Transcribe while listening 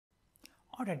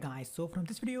Alright guys, so from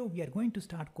this video we are going to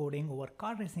start coding our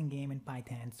car racing game in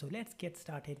Python. So let's get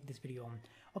started with this video.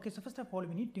 Okay, so first of all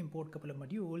we need to import a couple of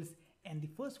modules, and the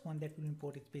first one that we'll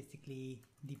import is basically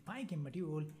the Pygame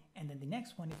module, and then the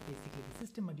next one is basically the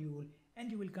system module, and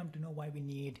you will come to know why we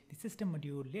need the system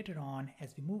module later on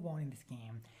as we move on in this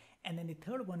game. And then the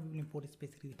third one we will import is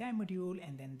basically the time module,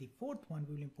 and then the fourth one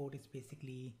we will import is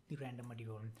basically the random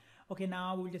module. Okay,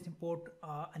 now we will just import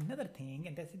another thing,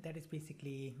 and that is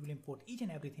basically we'll import each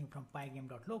and everything from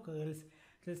pygame.locals.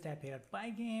 So let's type here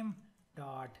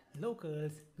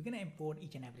pygame.locals. We're gonna import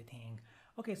each and everything.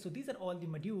 Okay, so these are all the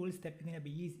modules that we're gonna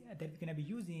be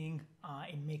using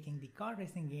in making the car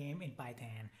racing game in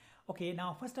Python. Okay,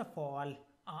 now first of all,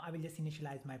 I will just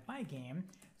initialize my pygame.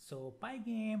 So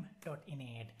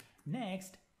pygame.init.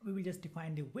 Next, we will just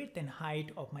define the width and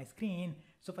height of my screen.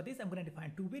 So for this, I'm going to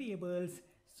define two variables.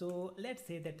 So let's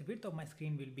say that the width of my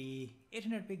screen will be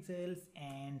 800 pixels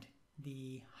and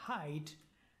the height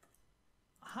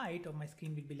of my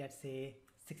screen will be, let's say,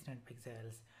 600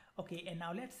 pixels. Okay, and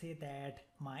now let's say that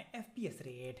my FPS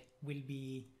rate will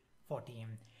be 40,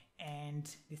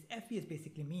 and this FPS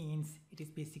basically means it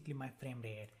is basically my frame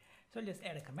rate. So I'll just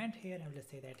add a comment here and I'll just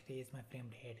say that it is my frame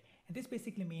rate. And this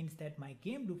basically means that my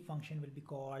game loop function will be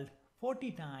called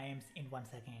 40 times in 1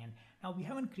 second. Now we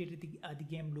haven't created the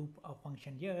game loop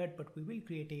function yet, but we will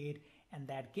create it, and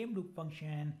that game loop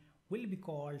function will be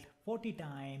called 40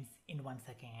 times in 1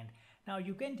 second. Now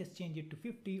you can just change it to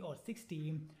 50 or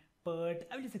 60, but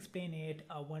I will just explain it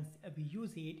once we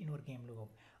use it in our game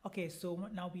loop. Okay, so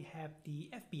now we have the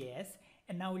FPS,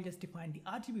 and now we'll just define the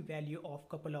RGB value of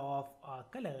couple of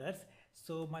colors.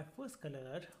 So my first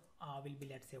color will be,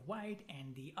 let's say, white,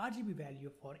 and the RGB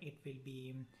value for it will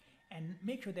be, and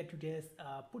make sure that you just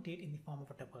put it in the form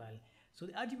of a tuple. So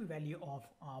the RGB value of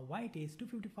white is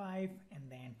 255, and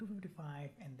then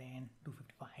 255, and then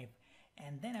 255.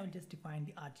 And then I will just define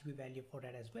the RGB value for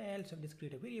that as well. So I'll just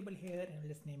create a variable here and I'll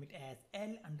just name it as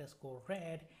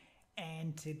L_red.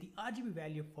 And the RGB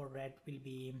value for red will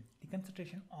be the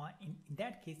concentration on, in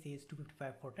that case is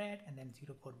 255 for red, and then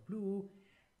 0 for blue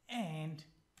and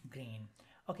green.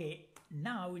 Okay,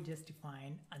 now we'll just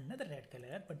define another red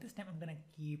color, but this time I'm gonna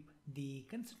keep the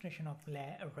concentration of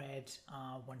red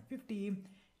 150,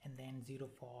 and then 0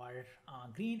 for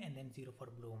green, and then 0 for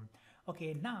blue.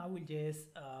 Okay, now we'll just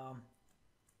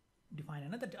define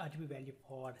another RGB value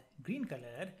for green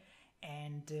color,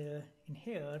 and in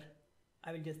here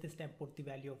I will just this time put the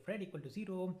value of red equal to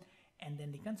 0, and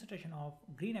then the concentration of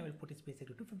green I will put is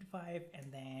basically 255,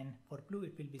 and then for blue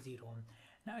it will be 0.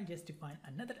 Now I'll just define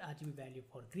another RGB value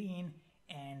for green,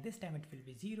 and this time it will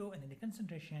be 0, and then the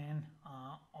concentration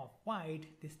of white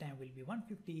this time will be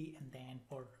 150, and then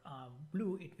for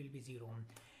blue it will be 0.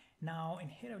 Now in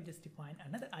here I will just define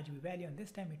another RGB value, and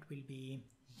this time it will be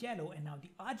yellow, and now the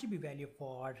RGB value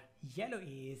for yellow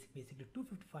is basically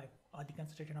 255, or the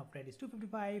concentration of red is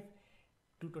 255,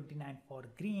 229 for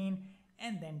green,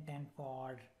 and then 10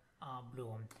 for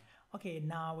blue. Okay,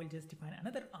 now we'll just define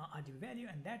another RGB value,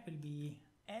 and that will be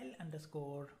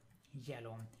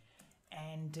L_yellow,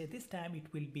 and this time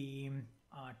it will be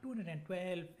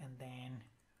 212, and then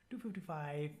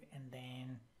 255, and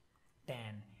then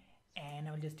 10. And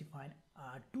I will just define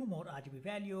two more RGB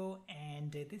value,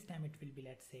 and this time it will be,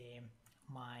 let's say,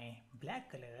 my black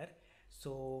color.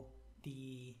 So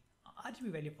the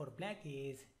RGB value for black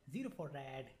is 0 for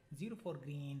red, 0 for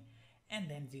green, and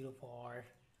then 0 for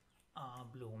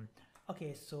blue.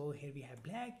 Okay, so here we have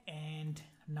black, and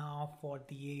now for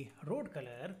the road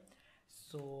color.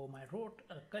 So my road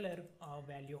color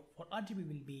value for RGB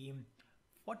will be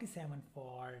 47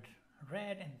 for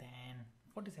red, and then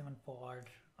 47 for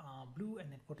blue,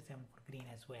 and then 47 for green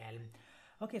as well.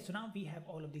 Okay, so now we have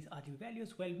all of these RGB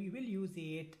values. Well, we will use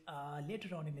it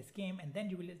later on in this game, and then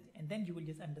you will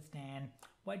just understand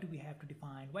why do we have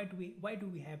defined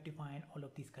all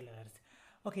of these colors.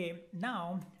 Okay,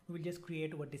 now we will just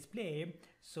create our display.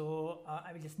 So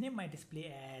I will just name my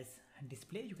display as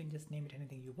display. You can just name it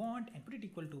anything you want, and put it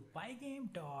equal to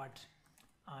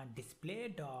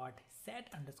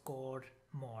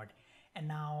pygame.display.set_mode. And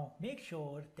now make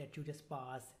sure that you just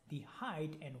pass the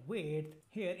height and width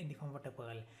here in the form of a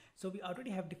tuple. So we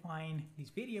already have defined these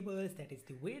variables, that is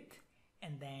the width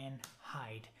and then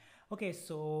height. Okay,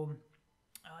 so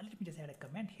let me just add a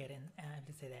comment here, and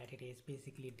just say that it is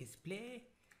basically display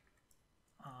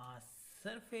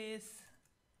surface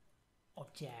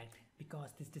object,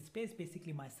 because this display is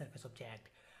basically my surface object.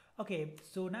 Okay,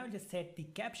 so now I'll just set the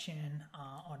caption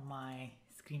on my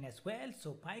screen as well.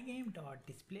 So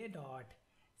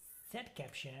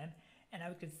pygame.display.setCaption, and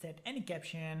I can set any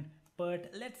caption, but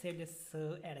let's say just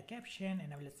add a caption, and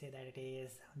I will just say that it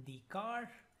is the car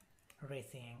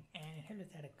racing, and I'll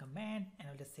just add a comment, and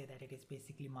I'll just say that it is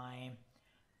basically my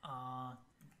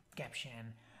caption.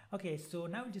 Okay, so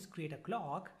now we'll just create a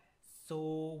clock. So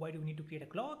why do we need to create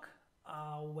a clock?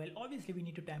 Well, obviously we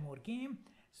need to time our game.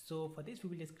 So for this we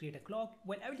will just create a clock.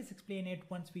 Well, I will just explain it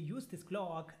once we use this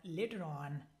clock later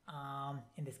on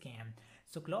in this game.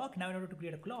 So clock, now in order to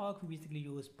create a clock, we basically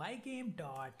use pygame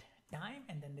dot time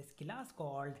and then this class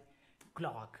called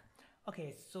clock.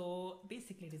 Okay, so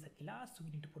basically it is a class, so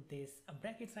we need to put this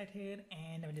brackets right here,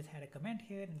 and I will just add a comment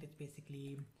here, and it's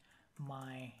basically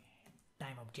my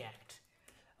time object.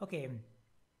 Okay,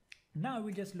 now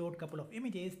we just load a couple of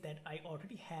images that I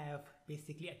already have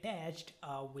basically attached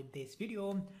with this video,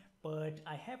 but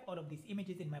I have all of these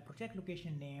images in my project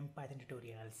location named Python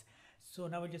tutorials. So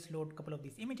now we'll just load a couple of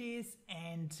these images,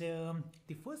 and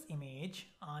the first image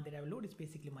that I will load is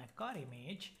basically my car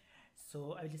image.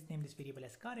 So I will just name this variable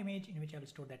as car image, in which I will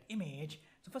store that image.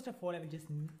 So first of all,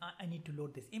 I need to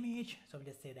load this image. So I'll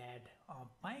just say that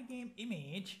pygame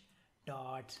image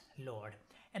dot load,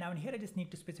 and now in here I just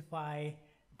need to specify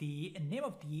the name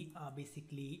of the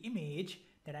basically image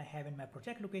that I have in my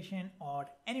project location or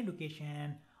any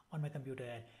location on my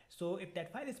computer. So if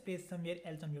that file is placed somewhere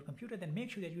else on your computer, then make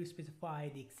sure that you specify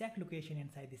the exact location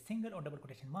inside the single or double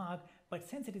quotation mark. But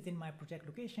since it is in my project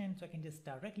location, so I can just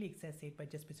directly access it by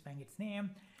just specifying its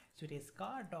name. So it is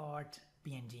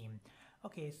car.png.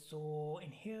 Okay, so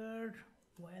in here,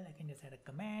 well, I can just add a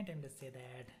comment and just say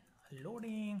that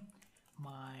loading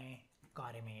my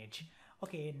car image.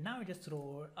 Okay, now I just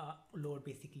load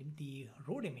basically the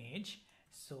road image.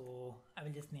 So I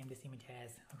will just name this image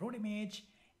as road image,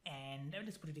 and I will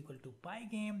just put it equal to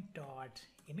pygame dot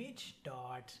image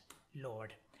dot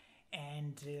load,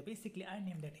 and basically I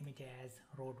name that image as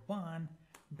road1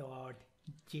 dot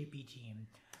jpg.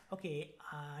 Okay,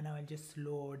 now I'll just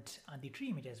load the tree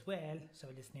image as well. So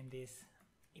I'll just name this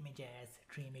image as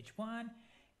tree image 1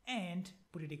 and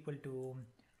put it equal to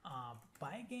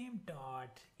pygame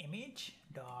dot image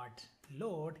dot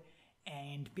load,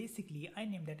 and basically I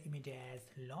name that image as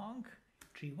long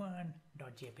tree1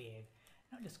 dot jpg.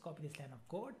 Now just copy this line of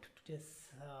code to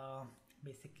just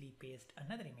basically paste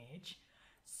another image.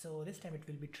 So this time it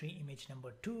will be tree image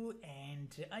number 2,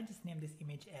 and I just name this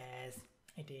image as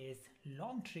it is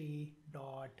longtree2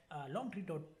 dot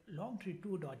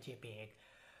jpg.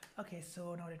 Okay,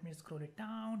 so now let me scroll it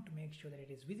down to make sure that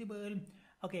it is visible.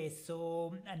 Okay,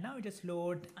 so and now we just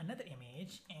load another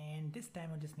image, and this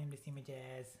time I'll just name this image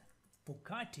as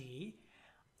Bugatti,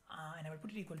 and I will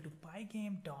put it equal to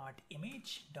pygame dot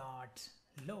image dot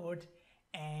load,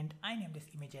 and I name this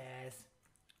image as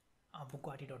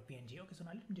Bugatti.png. Okay, so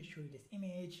now let me just show you this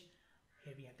image.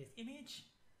 Here we have this image.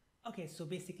 Okay, so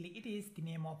basically it is the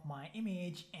name of my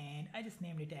image, and I just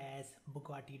named it as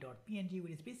Bugatti.png,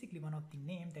 which is basically one of the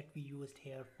names that we used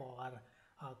here for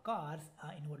cars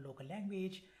in our local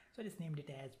language. So I just named it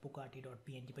as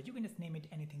Bugatti.png, but you can just name it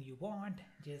anything you want,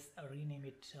 just rename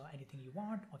it anything you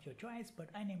want of your choice, but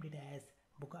I named it as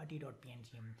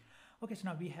Bugatti.png. Okay, so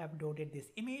now we have loaded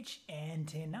this image,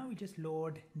 and now we just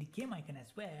load the game icon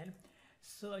as well.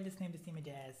 So I'll just name this image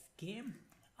as game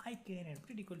icon and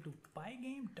put it equal to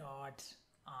pygame dot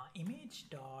image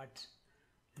dot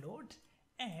load,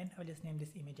 and I'll just name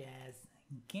this image as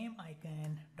game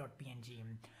icon dot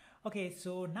png. Okay,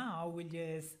 so now we'll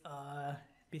just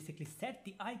basically set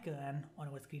the icon on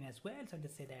our screen as well. So I'll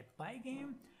just say that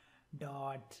pygame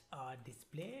dot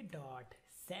display dot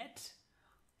set,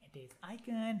 it is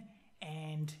icon,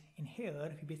 and in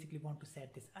here we basically want to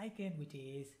set this icon, which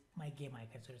is my game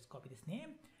icon. So let's copy this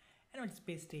name and I'll just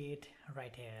paste it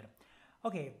right here.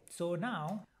 Okay, so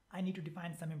now I need to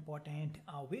define some important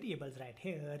variables right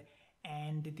here,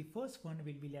 and the first one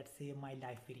will be, let's say, my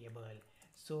life variable.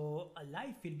 So a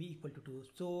life will be equal to 2.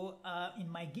 So in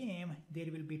my game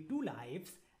there will be 2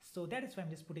 lives, so that is why I'm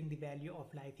just putting the value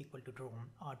of life equal to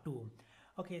 2.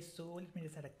 Okay, so let me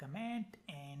just add a comment,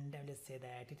 and I'll just say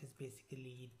that it is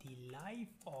basically the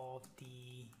life of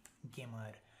the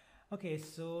gamer. Okay,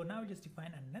 so now just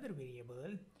define another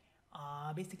variable.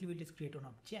 Basically we'll just create an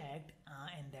object,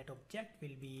 and that object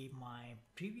will be my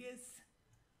previous,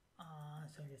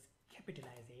 so I'll just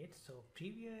capitalize it, so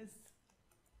previous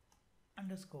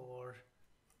underscore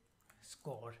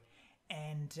score,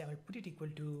 and I will put it equal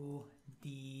to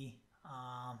the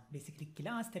basically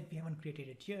class that we haven't created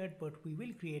it yet, but we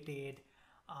will create it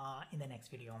in the next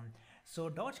video. So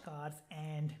dodge cars,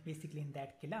 and basically in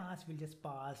that class we'll just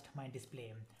pass my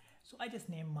display. So I just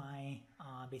name my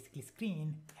basically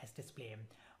screen as display.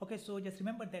 Okay, so just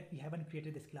remember that we haven't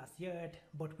created this class yet,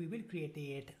 but we will create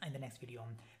it in the next video.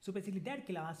 So basically that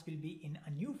class will be in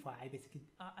a new file, basically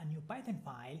a new Python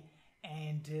file,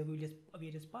 and we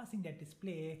are just passing that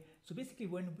display. So basically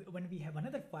when we have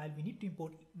another file, we need to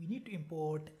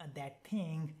import that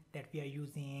thing that we are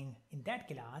using in that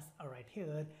class right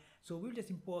here. So we'll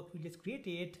just create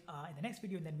it in the next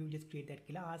video, and then we'll just create that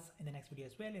class in the next video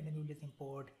as well, and then we'll just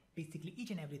import basically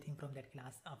each and everything from that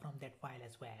class, from that file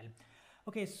as well.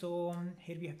 Okay, so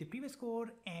here we have the previous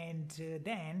code, and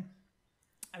then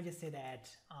I'll just say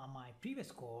that my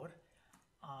previous code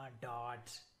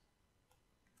dot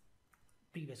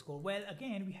previous code. Well,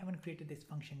 again, we haven't created this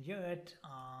function yet,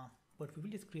 but we will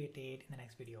just create it in the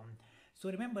next video. So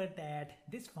remember that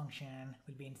this function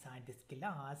will be inside this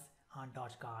class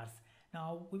dot cars.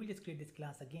 Now we will just create this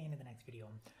class again in the next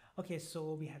video. Okay,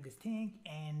 so we have this thing,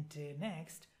 and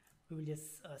next we will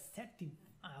just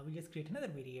we'll just create another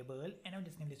variable, and I'll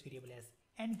just name this variable as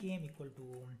endgame equal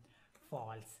to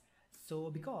false.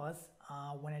 So because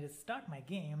when I just start my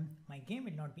game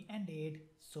will not be ended,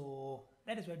 so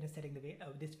that is why I'm just setting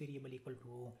this variable equal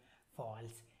to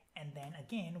false. And then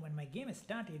again, when my game is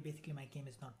started, basically my game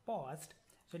is not paused,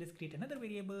 so just create another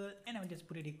variable, and I'll just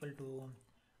put it equal to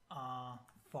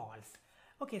false.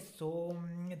 Okay, so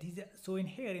so in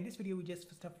here in this video, we just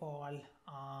first of all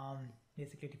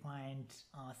basically defined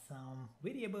some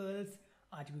variables,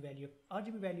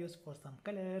 RGB values for some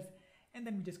colors, and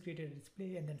then we just created a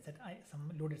display, and then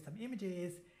loaded some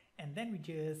images, and then we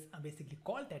just basically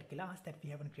called that class that we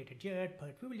haven't created yet,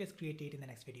 but we will just create it in the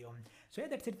next video. So yeah,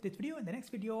 that's it for this video. In the next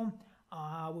video,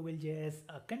 we will just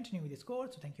continue with this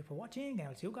code. So thank you for watching, and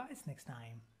I'll see you guys next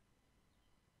time.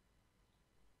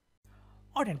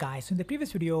 Alright guys, so in the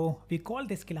previous video, we called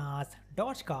this class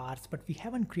 /cars, but we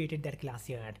haven't created that class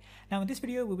yet. Now in this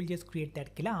video, we will just create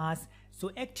that class.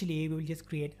 So actually, we will just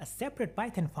create a separate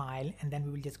Python file, and then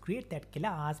we will just create that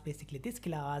class, basically this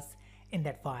class, in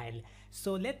that file.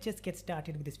 So let's just get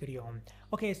started with this video.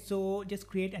 Okay, so just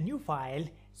create a new file.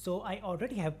 So I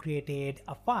already have created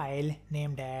a file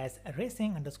named as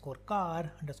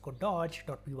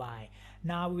racing_car_dodge.py.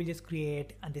 Now we will just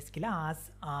create this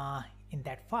class in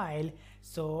that file.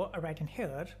 So right in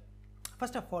here,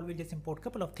 first of all, we'll just import a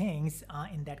couple of things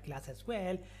in that class as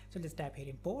well. So let's type here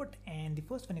import, and the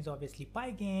first one is obviously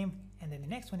Pygame, and then the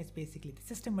next one is basically the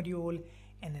system module,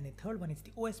 and then the third one is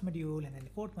the OS module, and then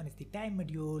the fourth one is the time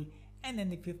module, and then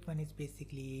the fifth one is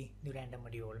basically the random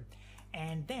module.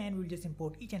 And then we'll just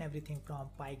import each and everything from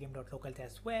pygame.locals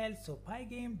as well. So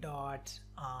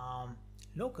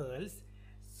pygame.locals,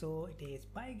 so it is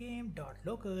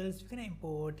pygame.locals. We're gonna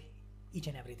import each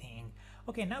and everything.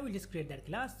 Okay, now we'll just create that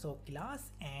class. So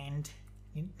class, and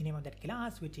the name of that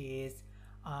class, which is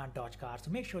 /car.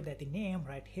 So make sure that the name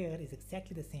right here is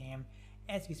exactly the same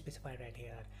as we specified right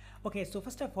here. Okay, so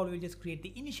first of all, we'll just create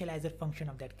the initializer function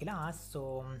of that class,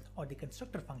 so or the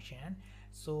constructor function.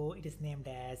 So it is named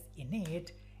as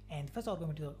init, and the first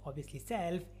argument is obviously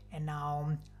self, and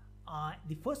now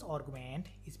the first argument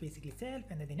is basically self,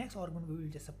 and then the next argument we will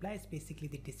just apply is basically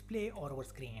the display or our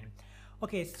screen.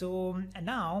 Okay, so and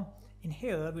now in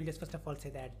here we'll just first of all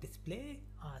say that display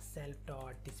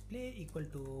self.display equal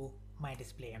to my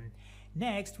display.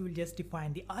 Next we'll just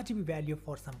define the RGB value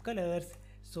for some colors.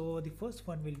 So the first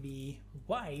one will be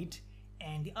white,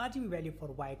 and the RGB value for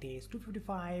white is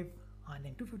 255, and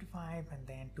then 255, and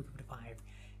then 255,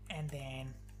 and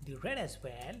then the red as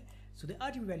well. So the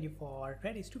RGB value for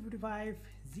red is 255,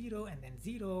 0, and then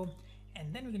 0,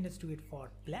 and then we can just do it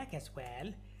for black as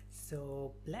well.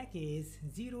 So black is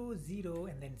 0, 0,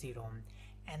 and then 0,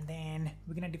 and then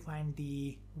we're gonna define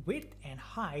the width and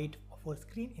height of our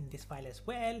screen in this file as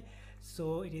well.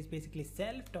 So it is basically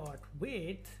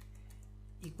self.width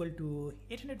equal to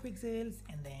 800 pixels,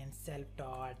 and then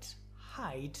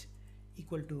self.height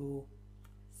equal to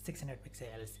 600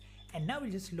 pixels. And now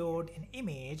we'll just load an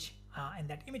image, and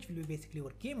that image will be basically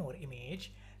our game over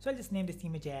image. So I'll just name this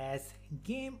image as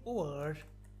game over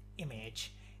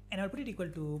image, and I'll put it equal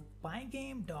to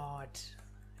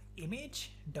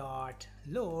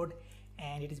pygame.image.load,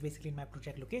 and it is basically in my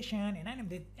project location, and I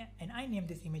named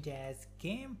this image as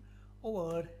game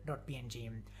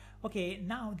over.png. Okay,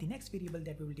 now the next variable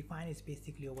that we will define is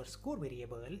basically our score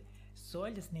variable. So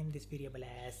I'll just name this variable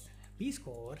as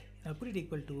bscore, and I'll put it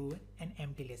equal to an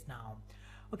empty list now.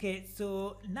 Okay,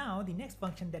 so now the next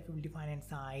function that we will define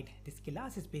inside this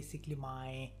class is basically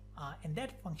and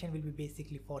that function will be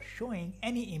basically for showing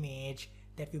any image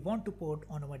that we want to put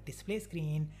on our display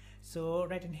screen. So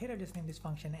right in here, I'll just name this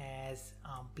function as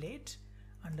plate_image.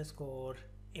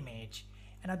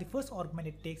 And now the first argument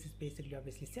it takes is basically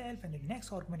obviously self, and the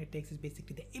next argument it takes is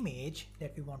basically the image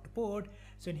that we want to put.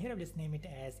 So in here I'll just name it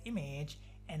as image,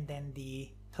 and then the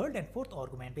third and fourth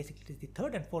argument, basically it is the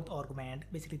third and fourth argument,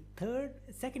 basically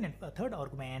second and third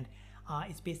argument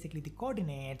is basically the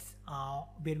coordinates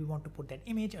where we want to put that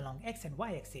image along x and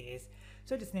y axis.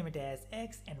 So just name it as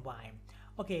x and y.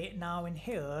 Okay, now in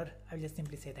here I will just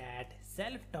simply say that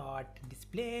self dot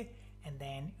display, and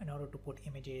then in order to put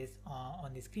images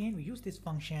on the screen we use this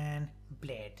function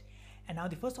blade. And now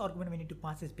the first argument we need to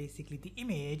pass is basically the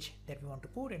image that we want to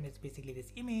put, and it's basically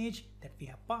this image that we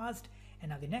have passed. And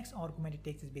now the next argument it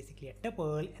takes is basically a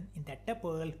tuple, and in that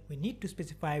tuple we need to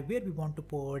specify where we want to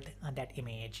put that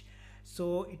image.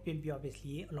 So it will be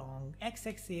obviously along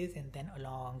x-axis and then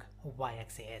along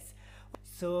y-axis.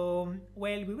 So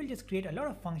well, we will just create a lot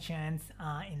of functions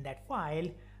in that file,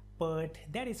 but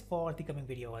that is for the coming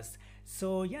videos.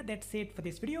 So yeah, that's it for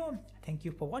this video. Thank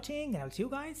you for watching, and I'll see you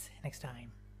guys next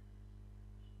time.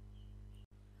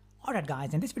 Alright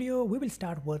guys, in this video we will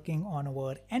start working on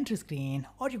our entry screen,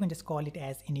 or you can just call it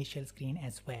as initial screen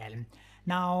as well.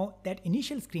 Now that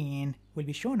initial screen will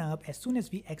be shown up as soon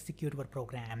as we execute our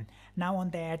program. Now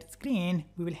on that screen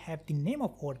we will have the name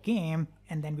of our game,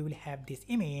 and then we will have this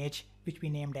image which we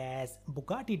named as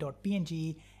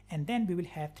Bugatti.png, and then we will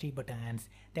have three buttons.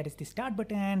 That is the start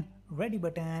button, ready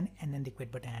button, and then the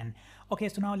quit button. Okay,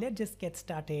 so now let's just get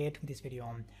started with this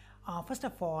video. First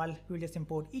of all, we will just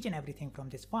import each and everything from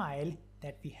this file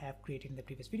that we have created in the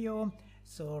previous video.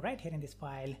 So right here in this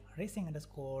file, racing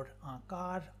underscore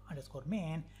car underscore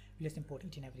main, we'll just import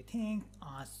each and everything.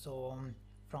 So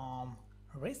from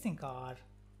racing car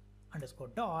underscore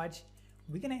dodge,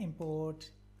 we're gonna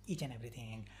import each and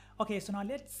everything. Okay, so now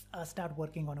let's start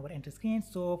working on our entry screen.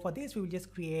 So for this, we will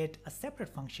just create a separate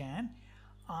function,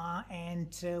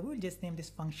 and we will just name this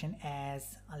function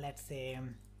as let's say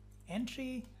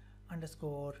entry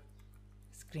underscore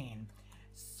screen.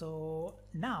 So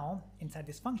now inside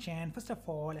this function, first of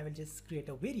all I will just create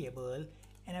a variable,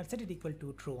 and I'll set it equal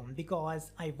to true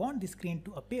because I want the screen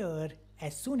to appear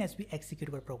as soon as we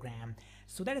execute our program.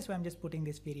 So that is why I'm just putting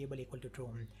this variable equal to true.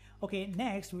 Okay,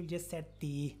 next we'll just set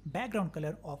the background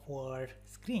color of our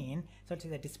screen. So let's say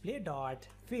that display dot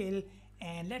fill,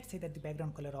 and let's say that the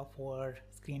background color of our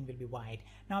screen will be white.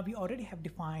 Now we already have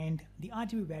defined the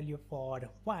RGB value for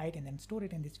white and then store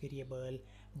it in this variable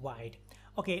white.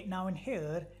 Okay, now in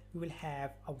here we will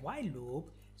have a while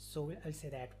loop. So I'll say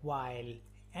that while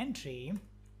entry,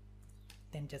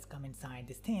 then just come inside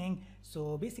this thing.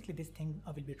 So basically this thing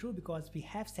will be true because we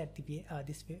have set the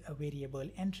this variable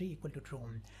entry equal to true.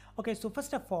 Okay, so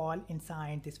first of all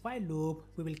inside this while loop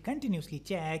we will continuously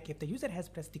check if the user has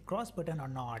pressed the cross button or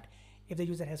not. If the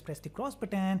user has pressed the cross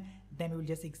button, then we will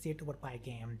just exit our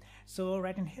Pygame. So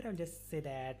right in here I'll just say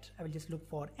that I will just look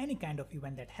for any kind of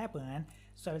event that happened.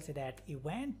 So I will say that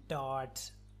event dot,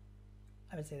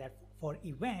 I will say that for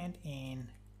event in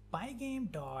Pygame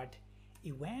dot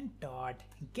event dot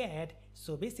get.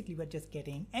 So basically we're just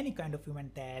getting any kind of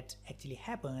event that actually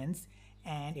happens,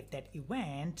 and if that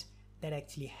event that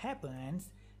actually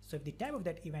happens, so if the type of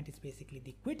that event is basically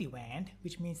the quit event,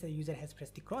 which means the user has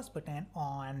pressed the cross button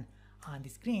on the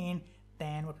screen,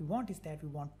 then what we want is that we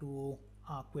want to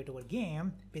quit our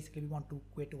game. Basically we want to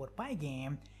quit our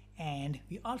Pygame, and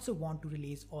we also want to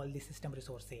release all the system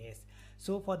resources.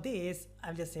 So for this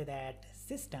I'll just say that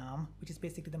system, which is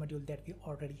basically the module that we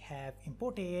already have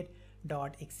imported,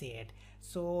 dot exit.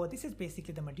 So this is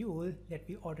basically the module that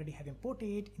we already have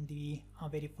imported in the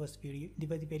very first video, the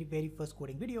very first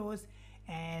coding videos.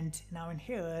 And now in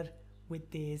here with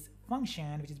this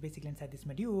function, which is basically inside this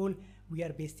module, we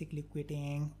are basically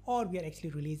quitting, or we are actually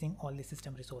releasing all the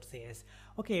system resources.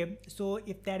 Okay, so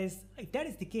if that is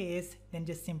the case, then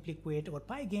just simply quit our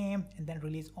Pygame and then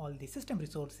release all the system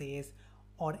resources.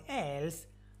 Or else,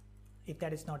 if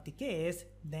that is not the case,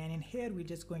 then in here we're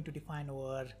just going to define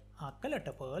our color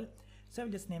tuple. So I'll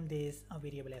just name this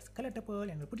variable as color tuple,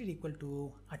 and we'll put it equal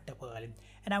to a tuple. And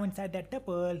now inside that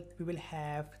tuple we will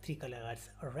have three colors: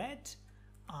 red,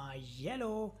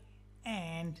 yellow,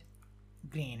 and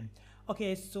green.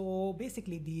 Okay, so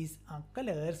basically these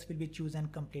colors will be chosen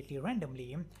completely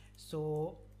randomly.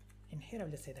 So in here I'll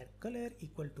just say that color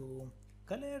equal to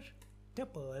color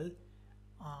tuple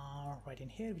right in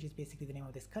here, which is basically the name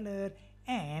of this color.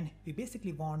 And we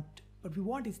basically want, what we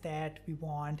want is that we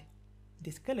want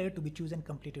this color to be chosen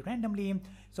completely randomly.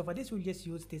 So for this we'll just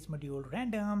use this module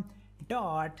random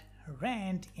dot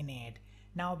rand init.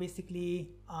 Now basically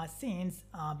since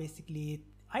basically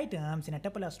items in a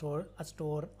tuple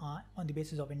store on the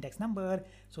basis of index number.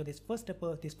 So this first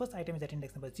item is at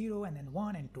index number 0 and then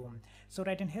 1 and 2. So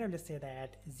right in here, let's say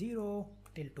that 0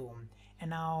 till 2, and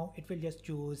now it will just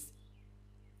choose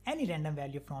any random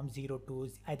value from 0 to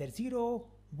either 0,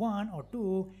 1 or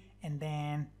 2, and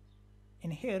then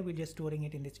in here we're just storing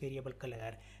it in this variable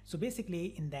color. So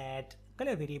basically in that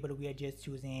color variable we are just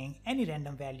choosing any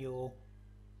random value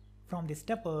from this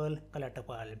tuple, color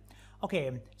tuple.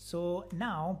 Okay, so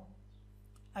now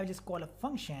I'll just call a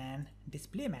function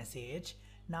display message.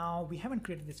 Now we haven't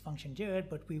created this function yet,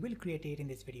 but we will create it in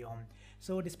this video.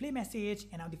 So display message,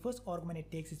 and now the first argument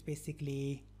it takes is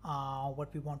basically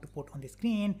what we want to put on the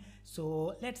screen.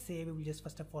 So let's say we will just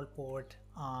first of all put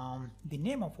the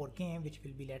name of our game, which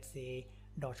will be, let's say,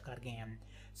 Dodge Car game.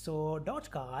 So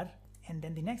Dodge Car, and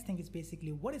then the next thing is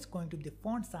basically what is going to be the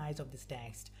font size of this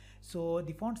text. So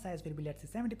the font size will be, let's say,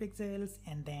 70 pixels,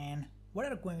 and then what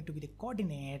are going to be the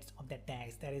coordinates of that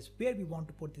text, that is where we want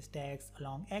to put this text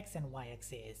along x and y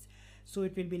axis. So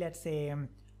it will be, let's say,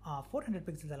 400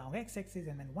 pixels along x axis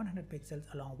and then 100 pixels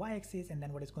along y axis, and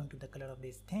then what is going to be the color of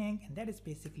this thing, and that is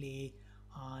basically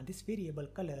this variable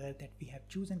color that we have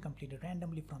chosen completely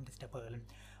randomly from this tuple.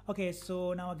 Okay,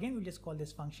 so now again we'll just call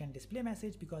this function display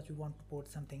message because we want to put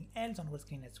something else on our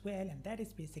screen as well, and that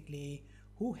is basically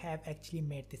who have actually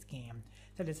made this game.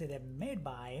 So let's say they're made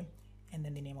by, and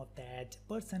then the name of that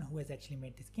person who has actually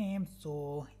made this game.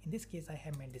 So in this case I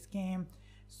have made this game,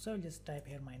 so I'll just type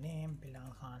here my name,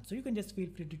 Bilal Khan. So you can just feel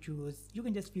free to choose, you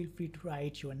can just feel free to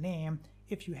write your name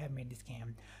if you have made this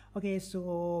game. Okay,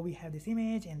 so we have this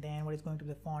image, and then what is going to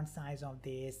be the font size of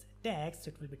this text, so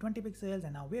it will be 20 pixels,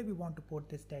 and now where we want to put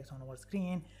this text on our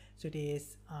screen, so it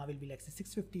is will be like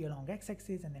 650 along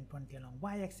x-axis and then 20 along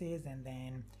y-axis, and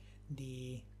then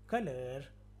the color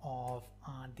of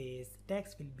this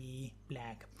text will be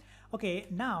black. Okay,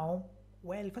 now,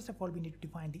 well, first of all we need to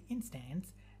define the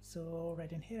instance. So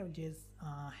right in here I'll just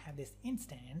have this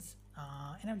instance,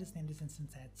 and I'll just name this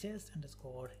instance as just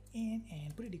underscore in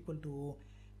and put it equal to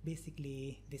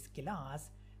basically this class,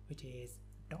 which is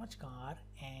Dodge Car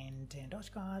and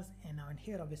Dodge Cars. And now in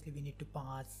here obviously we need to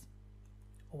pass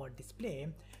our display,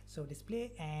 so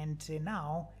display, and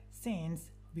now since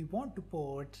we want to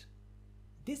put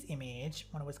this image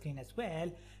on our screen as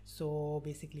well, so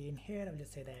basically in here I'll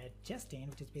just say that Justin,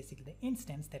 which is basically the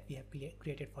instance that we have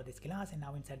created for this class, and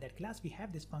now inside that class we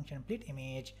have this function split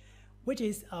image, which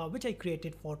is which I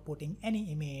created for putting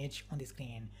any image on the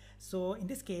screen. So in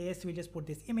this case we'll just put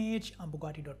this image on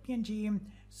Bugatti.png.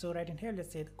 So right in here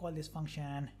let's say call this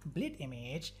function split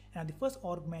image, and the first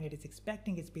argument it is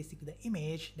expecting is basically the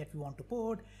image that we want to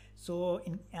put. So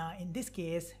in this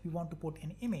case we want to put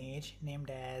an image named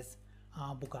as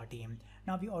Bugatti.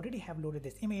 Now we already have loaded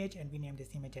this image and we named this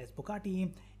image as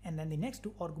Bugatti, and then the next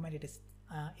two argument it is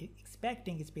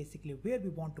expecting is basically where we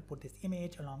want to put this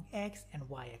image along x and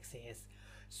y axis.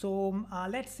 So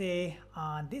let's say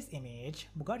this image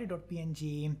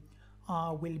Bugatti.png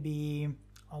will be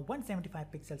 175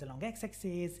 pixels along x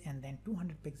axis and then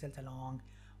 200 pixels along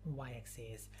y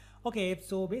axis. Okay,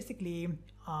 so basically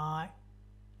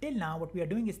till now what we are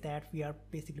doing is that we are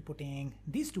basically putting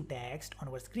these two text on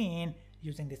our screen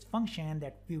using this function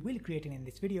that we will create in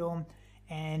this video,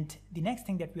 and the next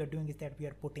thing that we are doing is that we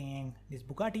are putting this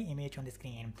Bugatti image on the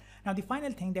screen. Now the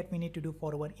final thing that we need to do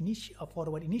for our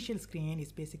initial screen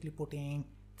is basically putting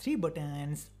 3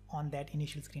 buttons on that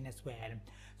initial screen as well.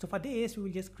 So for this we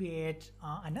will just create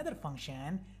another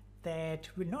function that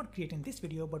we'll not create in this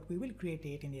video, but we will create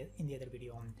it in the other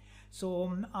video. So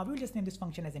we will just name this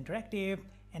function as interactive,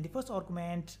 and the first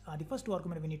argument, the first two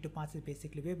arguments we need to pass is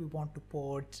basically where we want to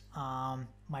put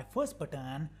my first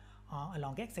button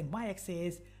along x and y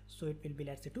axis. So it will be,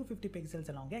 let's say, 250 pixels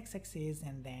along x axis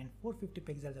and then 450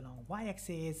 pixels along y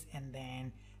axis, and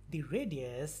then the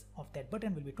radius of that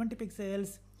button will be 20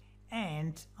 pixels.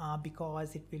 And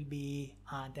because it will be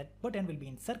that button will be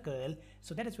in circle,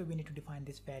 so that is where we need to define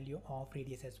this value of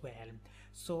radius as well.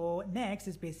 So next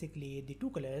is basically the two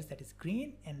colors, that is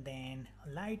green and then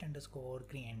light underscore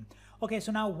green. Okay,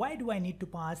 so now why do I need to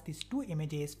pass these two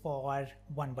images for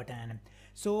one button?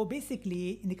 So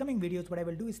basically in the coming videos what I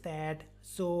will do is that,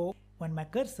 so when my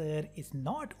cursor is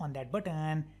not on that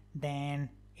button, then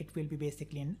it will be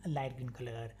basically in a light green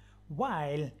color,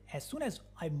 while as soon as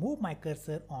I move my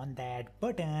cursor on that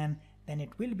button, then it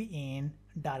will be in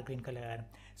dark green color.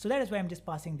 So that is why I'm just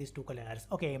passing these two colors.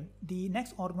 Okay, the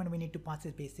next argument we need to pass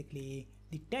is basically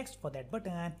the text for that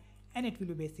button, and it will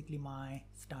be basically my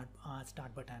start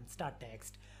button, start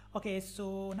text. Okay,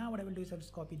 so now what I will do is I'll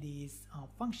just copy this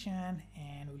function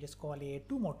and we'll just call it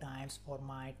 2 more times for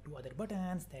my 2 other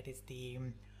buttons, that is the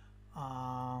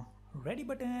uh, ready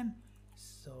button,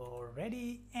 so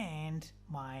ready, and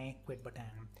my quit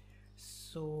button,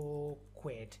 so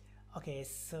quit. Okay,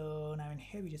 so now in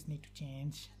here we just need to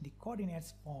change the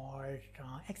coordinates for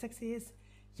x-axis.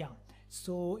 Yeah,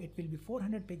 so it will be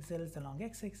 400 pixels along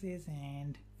x-axis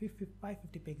and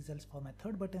 550 pixels for my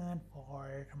third button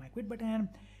for my quit button.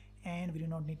 And we do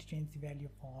not need to change the value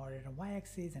for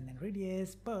y-axis and then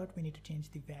radius, but we need to change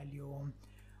the value.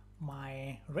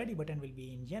 My ready button will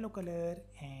be in yellow color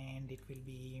and it will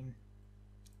be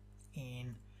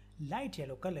in light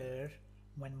yellow color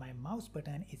when my mouse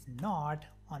button is not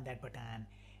on that button.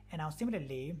 And now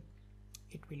similarly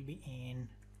it will be in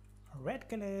red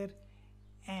color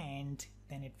and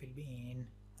then it will be in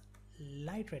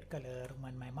light red color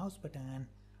when my mouse button,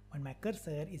 when my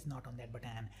cursor is not on that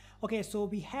button. Okay, so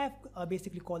we have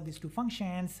basically called these two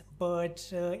functions,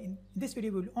 but in this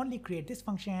video we will only create this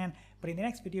function, but in the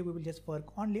next video we will just work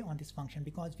only on this function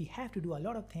because we have to do a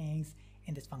lot of things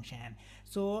in this function.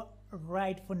 So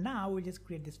right, for now we'll just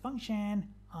create this function,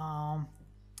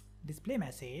 display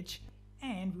message,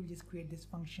 and we'll just create this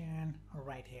function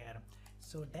right here.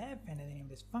 So def, and then the name of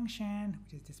this function,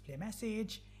 which is display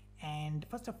message. And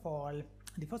first of all,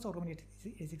 the first argument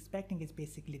it is expecting is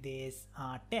basically this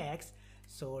text,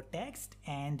 so text,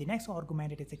 and the next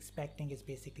argument it is expecting is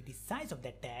basically the size of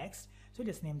that text, so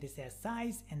just name this as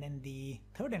size. And then the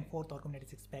third and fourth argument it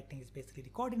is expecting is basically the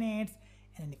coordinates,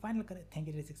 and then the final thing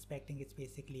it is expecting is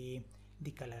basically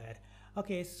the color.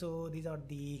 Okay, so these are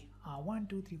the 1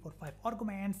 2 3 4 5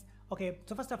 arguments. Okay,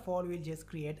 so first of all we'll just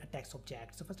create a text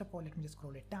object. So first of all let me just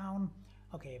scroll it down.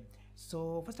 Okay,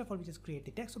 so first of all we just create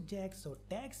the text object, so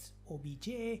text obj,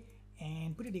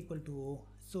 and put it equal to,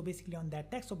 so basically on that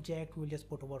text object we'll just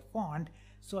put our font.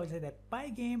 So I'll say that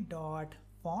pygame dot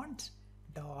font,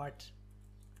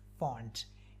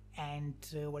 and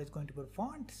what is going to be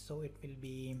font, so it will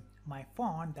be my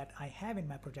font that I have in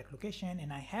my project location,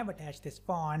 and I have attached this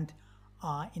font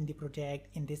in the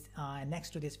project in this next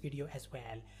to this video as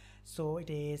well. So it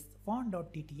is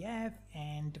font.ttf,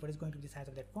 and what is going to be the size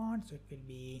of that font, so it will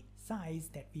be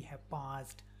size that we have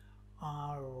passed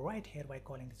right here by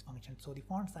calling this function. So the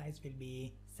font size will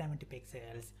be 70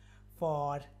 pixels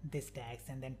for this text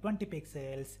and then 20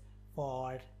 pixels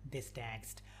for this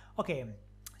text. Okay,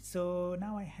 so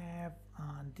now I have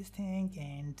this thing,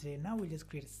 and now we'll just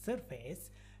create a surface.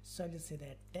 So I'll just say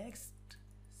that text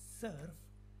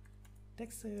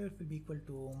surf will be equal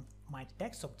to my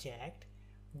text object,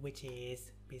 which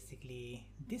is basically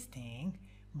this thing,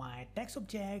 my text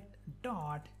object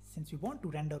dot, since we want to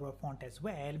render our font as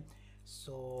well,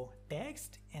 so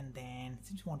text, and then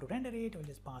since we want to render it I'll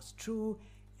just pass true,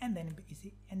 and then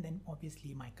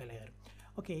obviously my color.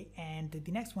 Okay, and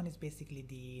the next one is basically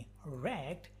the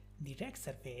rect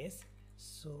surface,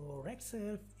 so rect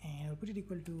surf, and I'll put it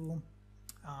equal to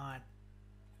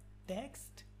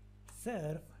text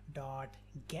surf dot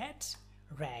get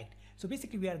rect. So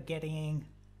basically we are getting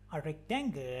a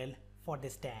rectangle for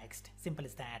this text, simple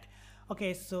as that.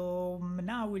 Okay, so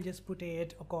now we'll just put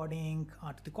it according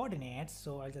to the coordinates.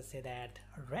 So I'll just say that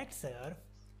rect surf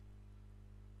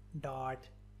dot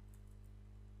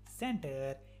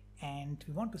center, and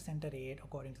we want to center it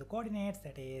according to the coordinates,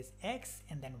 that is x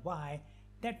and then y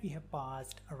that we have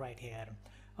passed right here.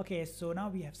 Okay, so now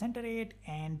we have centered it,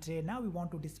 and now we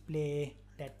want to display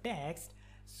that text.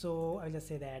 So I'll just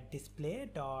say that display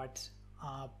dot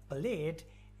bullet,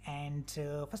 and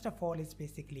first of all it's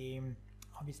basically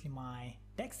obviously my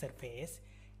text surface,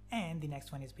 and the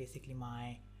next one is basically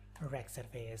my rect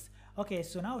surface. Okay,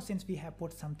 so now since we have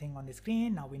put something on the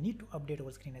screen, now we need to update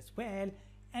our screen as well,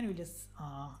 and we'll just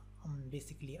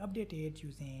basically update it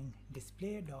using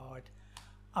display dot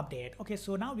update. Okay,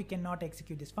 so now we cannot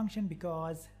execute this function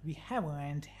because we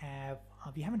haven't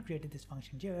created this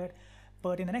function yet,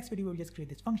 but in the next video we'll just create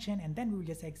this function, and then we will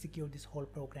just execute this whole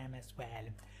program as well.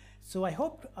 So I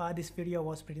hope this video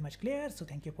was pretty much clear, so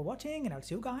thank you for watching, and I'll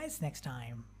see you guys next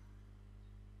time.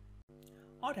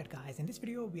 Alright guys, in this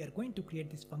video we are going to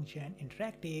create this function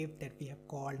interactive that we have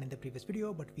called in the previous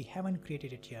video, but we haven't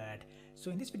created it yet. So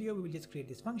in this video we will just create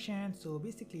this function. So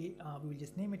basically we will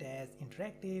just name it as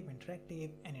interactive,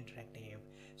 and interactive.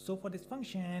 So for this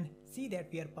function, see that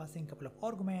we are passing a couple of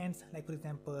arguments, like for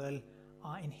example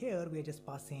in here we are just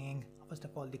passing first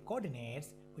of all the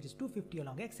coordinates, which is 250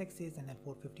 along x-axis and then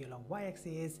 450 along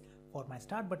y-axis for my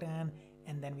start button,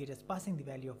 and then we're just passing the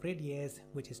value of radius,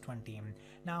 which is 20.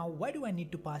 Now why do I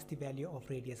need to pass the value of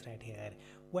radius right here?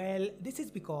 Well, this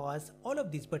is because all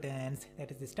of these buttons,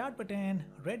 that is the start button,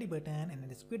 ready button, and then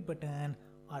the quit button,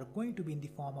 are going to be in the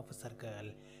form of a circle.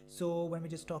 So when we're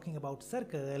just talking about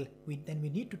circle, then we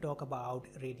need to talk about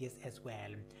radius as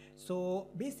well. So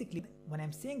basically when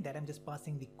I'm saying that, I'm just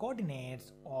passing the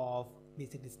coordinates of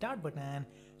basically start button.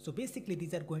 So basically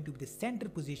these are going to be the center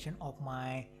position of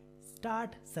my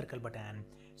start circle button.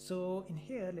 So in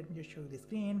here, let me just show you the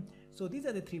screen. So these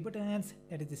are the three buttons,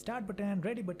 that is the start button,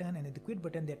 ready button, and then the quit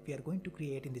button that we are going to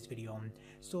create in this video.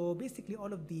 So basically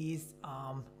all of these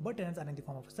buttons are in the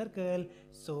form of a circle.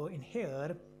 So in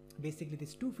here, basically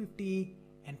this 250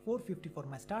 and 450 for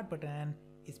my start button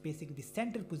is basically the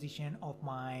center position of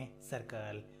my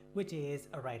circle, which is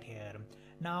right here.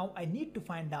 Now I need to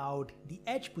find out the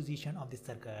edge position of this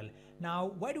circle.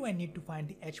 Now why do I need to find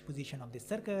the edge position of this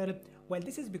circle? Well,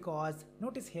 this is because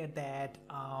notice here that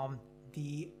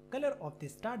the color of the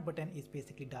start button is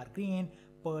basically dark green,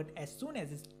 but as soon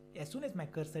as my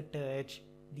cursor touch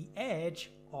the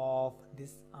edge of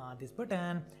this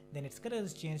button, then its color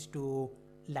is changed to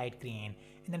light green,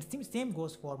 and then same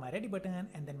goes for my ready button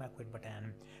and then my quit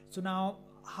button. So now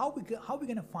how we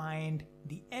gonna find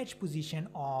the edge position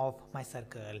of my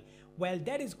circle? Well,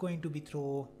 that is going to be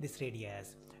through this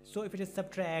radius. So if I just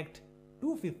subtract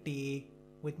 250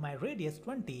 with my radius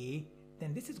 20,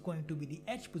 then this is going to be the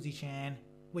edge position,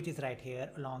 which is right here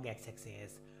along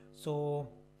x-axis. So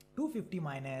 250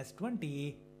 minus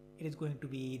 20, it is going to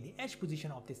be the edge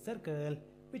position of this circle,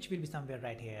 which will be somewhere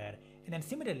right here. And then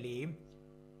similarly,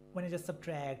 when I just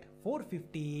subtract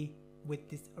 450 with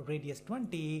this radius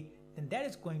 20, then that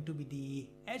is going to be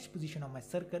the edge position of my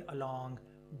circle along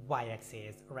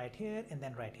y-axis right here and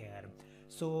then right here.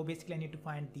 So basically I need to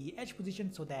find the edge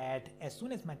position so that as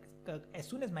soon as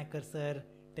my cursor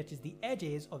touches the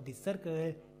edges of the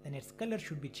circle, then its color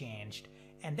should be changed,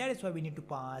 and that is why we need to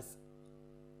pass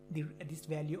this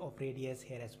value of radius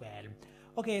here as well.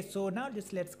 Okay, so now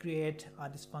just let's create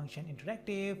this function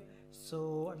interactive.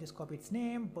 So I'll just copy its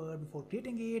name, but before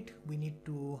creating it, we need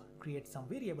to create some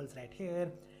variables right here.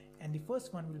 And the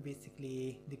first one will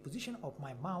basically the position of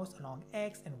my mouse along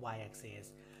x and y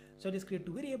axis. So I'll just create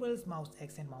two variables, mouse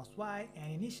x and mouse y,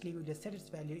 and initially we'll just set its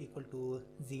value equal to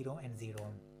 0 and 0.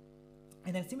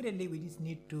 And then similarly, we just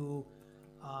need to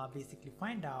basically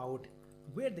find out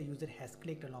where the user has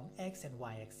clicked along x and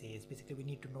y axis. Basically we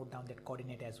need to note down that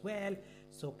coordinate as well.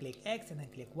 So click x and then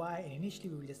click y, and initially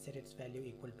we will just set its value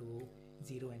equal to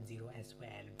 0 and 0 as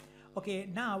well. Okay,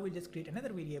 now we'll just create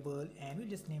another variable and we'll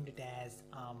just name it as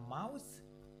mouse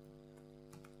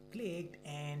clicked,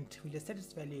 and we'll just set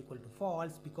its value equal to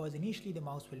false because initially the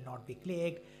mouse will not be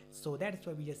clicked. So that is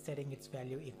why we're just setting its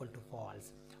value equal to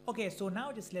false. Okay, so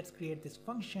now just let's create this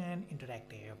function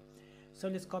interactive. So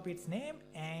let's copy its name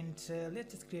and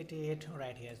let's just create it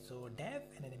right here. So def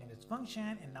and then the name of this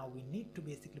function, and now we need to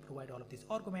basically provide all of these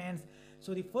arguments.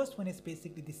 So the first one is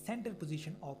basically the center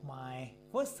position of my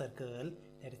first circle,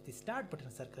 that is the start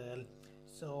button circle.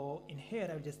 So in here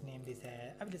I will just name this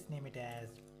it as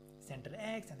center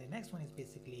x, and the next one is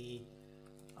basically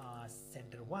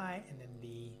center y, and then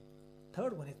the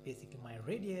third one is basically my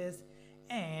radius,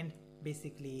 and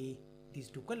basically these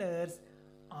two colors.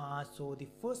 So the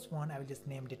first one I will just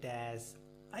name it as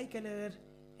eye color,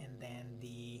 and then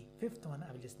the fifth one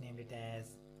I will just name it as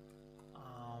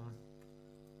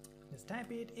let's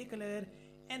type it a color,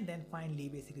 and then finally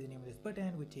basically the name of this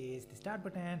button, which is the start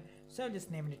button. So I'll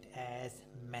just name it as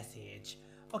message.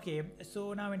 Okay,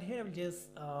 so now in here I will just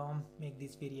make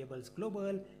these variables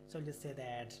global. So I'll just say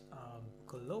that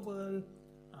global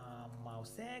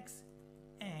mouse x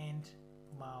and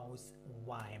mouse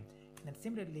y, and then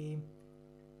similarly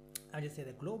I'll just say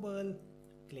the global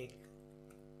click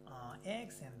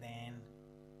x and then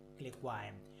click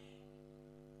y,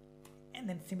 and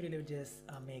then similarly we'll just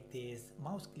make this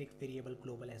mouse click variable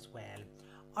global as well.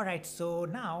 Alright, so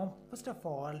now first of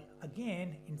all,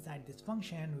 again inside this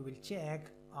function we will check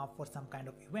for some kind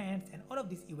of events, and all of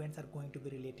these events are going to be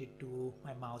related to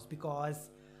my mouse because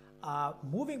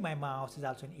moving my mouse is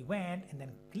also an event, and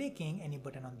then clicking any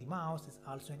button on the mouse is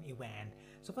also an event.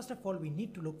 So first of all, we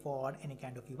need to look for any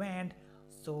kind of event.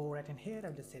 So right in here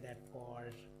I'll just say that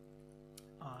for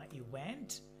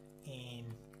event in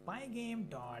pygame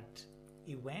dot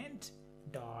event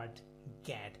dot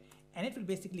get, and it will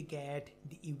basically get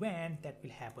the event that will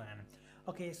happen.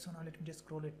 Okay, so now let me just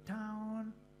scroll it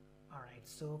down. Alright,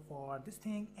 so for this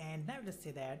thing, and now let's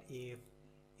say that if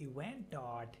event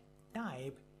dot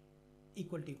type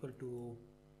equal to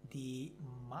the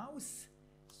mouse,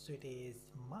 so it is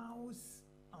mouse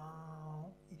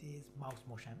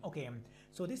motion. Okay,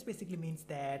 so this basically means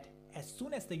that as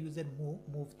soon as the user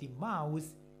moves the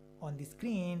mouse on the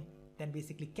screen, then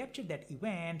basically capture that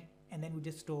event, and then we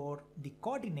just store the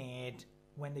coordinate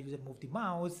when the user moved the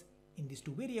mouse in these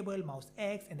two variable, mouse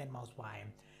X and then mouse Y.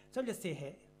 So I'll just say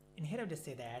here, in here I'll just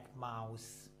say that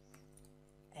mouse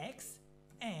X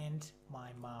and my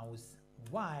mouse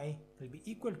Y will be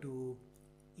equal to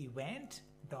event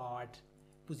dot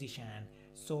position.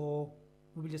 So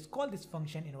we will just call this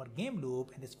function in our game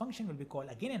loop, and this function will be called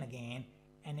again and again,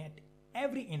 and at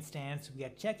every instance we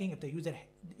are checking if the user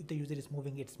is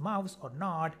moving its mouse or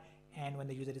not. And when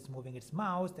the user is moving its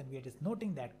mouse, then we are just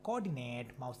noting that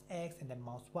coordinate mouse X and then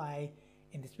mouse Y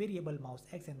in this variable mouse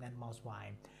X and then mouse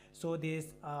Y. So this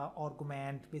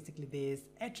argument, basically this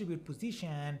attribute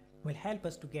position, will help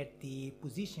us to get the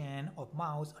position of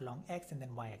mouse along X and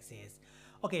then Y axis.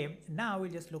 Okay, now we'll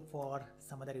just look for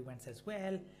some other events as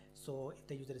well. So if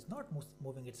the user is not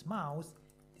moving its mouse,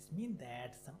 this means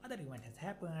that some other event has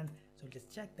happened. So we'll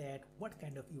just check that what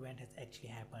kind of event has actually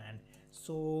happened.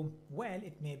 So, well,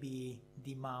 it may be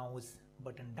the mouse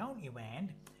button down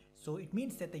event. So it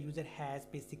means that the user has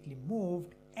basically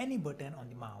moved any button on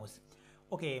the mouse.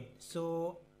 Okay,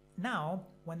 so now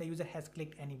when the user has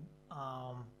clicked any,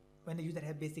 when the user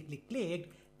has basically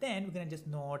clicked, then we're gonna just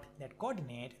note that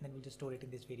coordinate, and then we'll just store it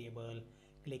in this variable,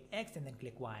 click X and then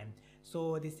click Y.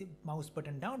 So this mouse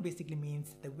button down basically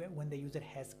means that when the user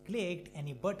has clicked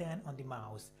any button on the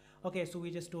mouse. Okay, so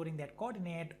we're just storing that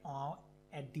coordinate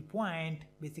at the point,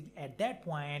 basically at that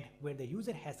point where the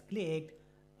user has clicked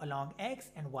along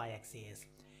X and Y axis.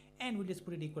 And we'll just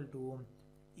put it equal to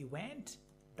event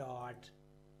dot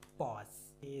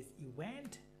pause is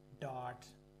event dot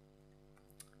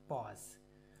pause.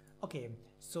 Okay,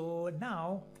 so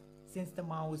now since the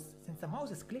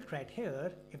mouse is clicked right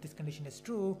here, if this condition is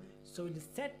true, so we'll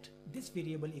just set this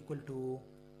variable equal to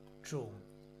true.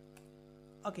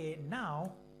 Okay,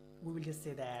 now we will just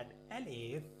say that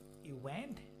elif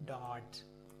event dot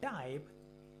type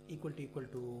equal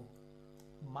to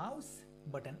mouse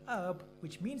button up,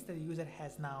 which means that the user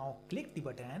has now clicked the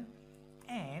button,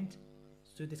 and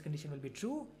so this condition will be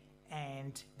true.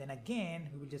 And then again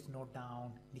we will just note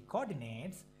down the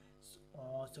coordinates. So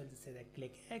I'll just say that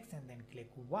click X and then click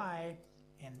Y,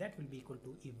 and that will be equal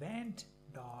to event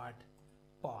dot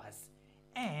pause.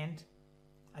 And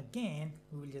again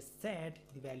we will just set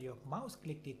the value of mouse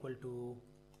clicked equal to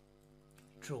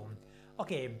true.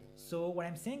 Okay, so what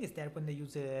I'm saying is that when the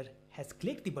user has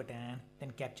clicked the button,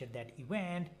 then capture that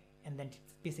event, and then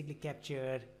basically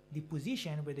capture the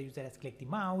position where the user has clicked the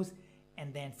mouse,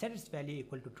 and then set its value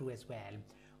equal to true as well.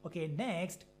 Okay,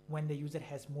 next, when the user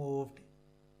has moved,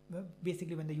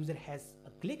 basically when the user has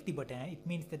clicked the button, it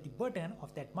means that the button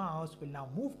of that mouse will now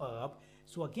move up.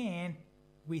 So again,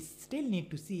 we still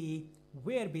need to see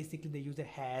where basically the user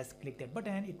has clicked that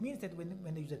button. It means that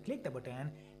when the user clicked the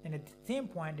button, then at the same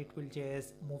point it will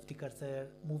just move the cursor,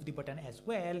 move the button as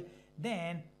well.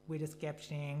 Then we're just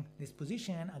capturing this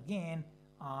position again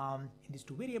in these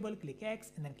two variables, click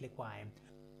X and then click Y.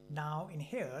 Now in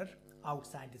here,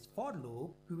 outside this for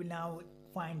loop, we will now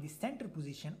find the center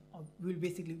position of, we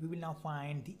will now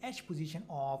find the edge position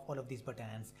of all of these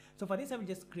buttons. So for this I will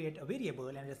just create a variable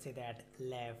and just say that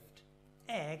left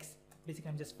X. Basically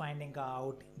I'm just finding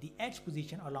out the edge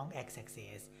position along X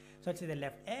axis. So I'll say the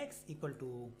left X equal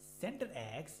to center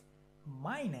X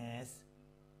minus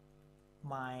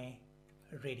my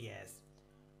radius.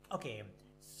 Okay,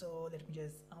 so let me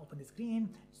just open the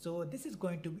screen. So this is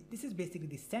basically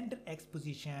the center X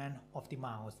position of the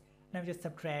mouse. Now just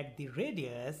subtract the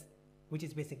radius, which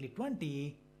is basically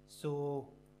 20. So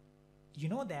you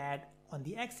know that on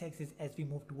the x-axis, as we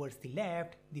move towards the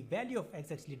left, the value of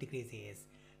x actually decreases.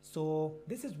 So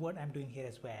this is what I'm doing here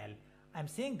as well. I'm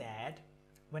saying that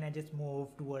when I just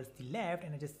move towards the left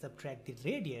and I just subtract the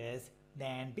radius,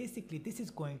 then basically this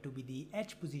is going to be the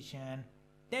edge position,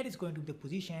 that is going to be the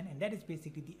position, and that is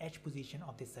basically the edge position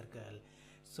of this circle.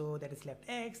 So that is left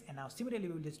X, and now similarly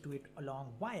we will just do it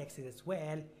along Y axis as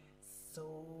well.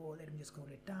 So let me just scroll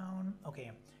it down.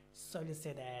 Okay, so I'll just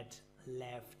say that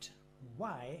left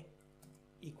Y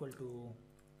equal to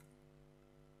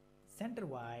center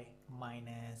Y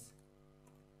minus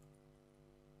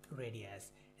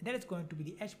radius, and that is going to be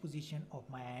the edge position of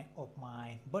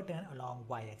my button along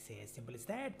Y axis. Simple as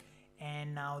that.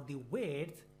 And now the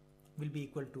width will be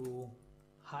equal to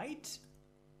height,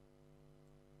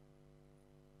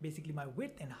 basically my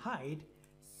width and height.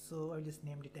 So I just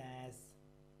named it as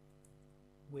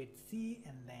width C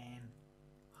and then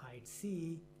height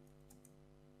C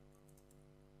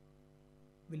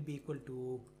will be equal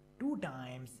to 2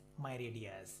 times my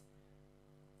radius.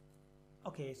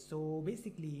 Okay, so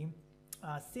basically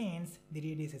since the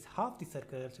radius is half the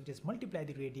circle, so just multiply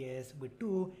the radius with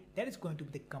 2, that is going to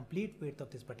be the complete width of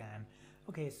this button.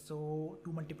 Okay, so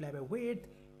 2 multiplied by width,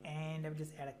 and I will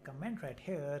just add a comment right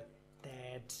here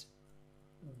that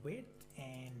width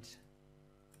and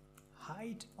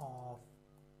height of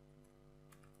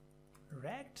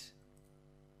rect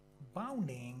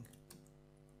bounding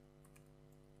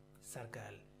circle.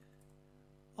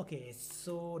 Okay,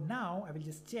 so now I will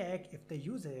just check if the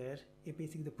user, if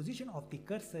basically the position of the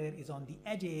cursor is on the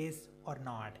edges or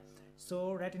not.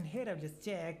 So right in here I will just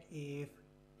check if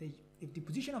the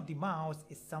position of the mouse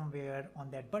is somewhere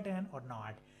on that button or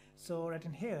not. So right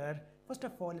in here, first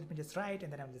of all, let me just write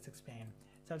and then I will just explain.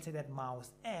 So I'll say that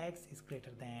mouse X is greater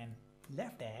than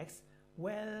left X.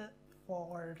 Well,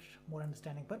 for more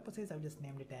understanding purposes, I'll just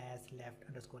name it as left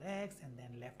underscore X and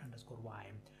then left underscore Y.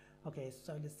 Okay,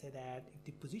 so I'll just say that if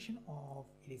the position of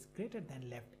it is greater than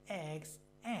left X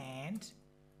and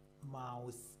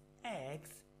mouse X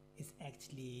is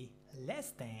actually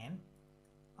less than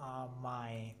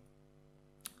my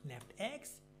left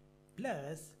X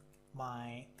plus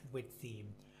my width Z,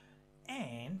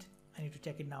 and I need to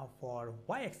check it now for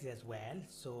Y axis as well.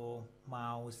 So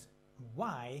mouse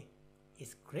Y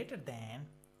is greater than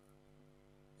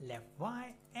left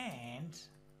Y and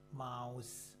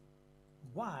mouse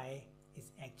Y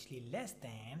is actually less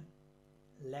than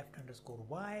left underscore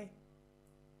Y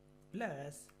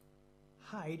plus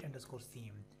height underscore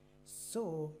seam.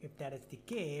 So if that is the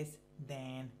case,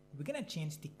 then we're gonna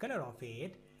change the color of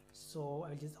it. So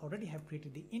I just already have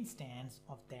created the instance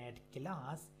of that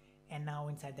class, and now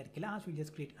inside that class we'll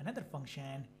just create another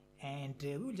function, and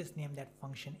we will just name that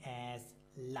function as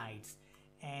lights.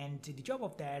 And the job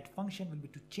of that function will be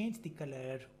to change the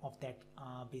color of that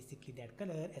basically that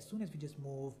color as soon as we just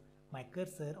move my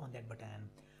cursor on that button.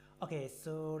 Okay,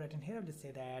 so right in here I'll just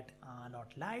say that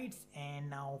dot lights, and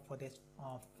now for this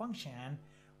function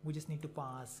we just need to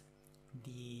pass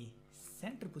the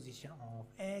center position of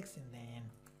X and then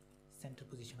center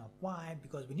position of Y,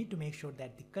 because we need to make sure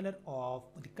that the color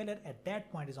at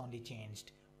that point is only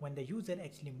changed when the user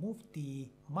actually moved the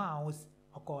mouse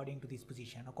according to this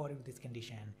position, according to this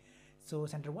condition. So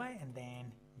center Y and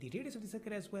then the radius of the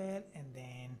circle as well, and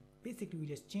then basically we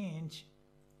just change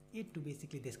it to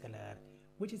basically this color,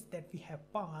 which is that we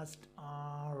have passed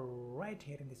right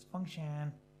here in this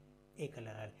function a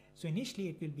color. So initially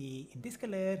it will be in this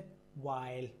color,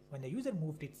 while when the user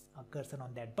moved its cursor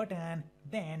on that button,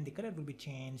 then the color will be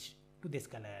changed to this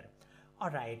color.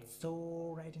 Alright,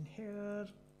 so right in here,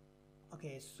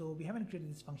 okay, so we haven't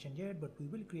created this function yet, but we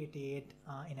will create it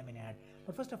in a minute.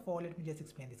 But first of all, let me just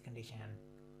explain this condition.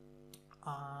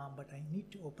 But I need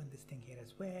to open this thing here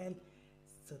as well,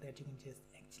 so that you can just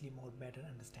actually more better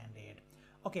understand it.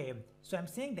 Okay, so I'm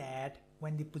saying that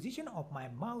when the position of my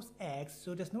mouse X,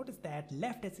 so just notice that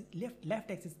left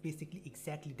X is basically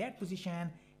exactly that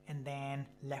position, and then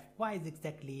left Y is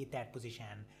exactly that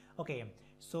position. Okay,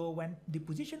 so when the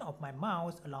position of my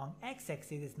mouse along X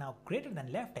axis is now greater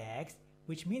than left X,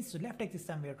 which means so left X is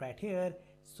somewhere right here.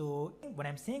 So when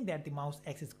I'm saying that the mouse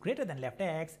X is greater than left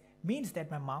X, means that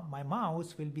my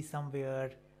mouse will be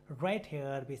somewhere right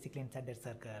here, basically inside that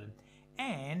circle.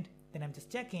 And then I'm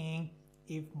just checking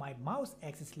if my mouse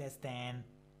X is less than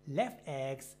left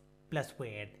X plus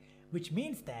width, which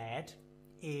means that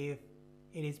if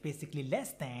it is basically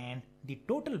less than the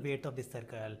total width of this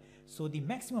circle, so the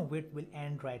maximum width will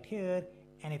end right here,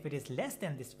 and if it is less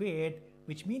than this width,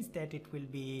 which means that it will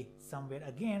be somewhere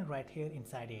again right here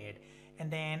inside it. And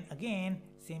then again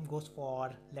same goes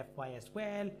for left Y as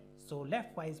well. So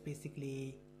left Y is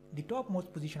basically the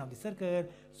topmost position of the circle.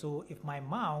 So if my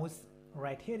mouse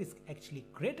right here is actually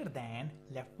greater than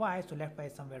left Y, so left Y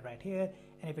is somewhere right here,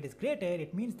 and if it is greater,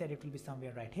 it means that it will be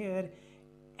somewhere right here.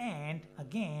 And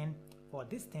again for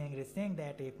this thing, it is saying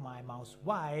that if my mouse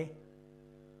Y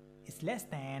is less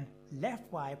than left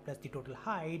Y plus the total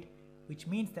height, which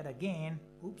means that again,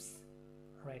 oops,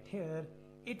 right here,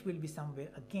 it will be somewhere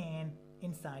again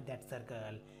inside that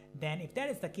circle. Then if that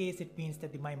is the case, it means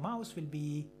that my mouse will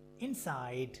be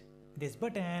inside this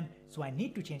button, so I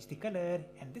need to change the color,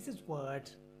 and this is what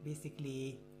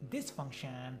basically this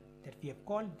function that we have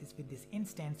called this with this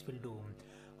instance will do.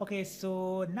 Okay,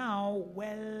 so now,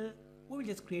 well, we will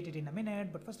just create it in a minute,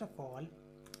 but first of all,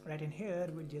 right in here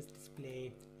we'll just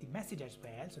display the message as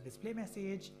well. So display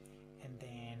message, and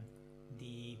then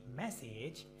the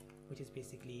message, which is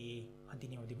basically the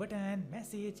name of the button,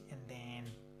 message, and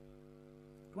then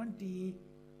 20,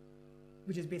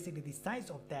 which is basically the size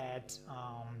of that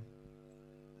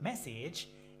message,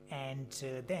 and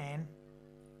then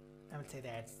I will say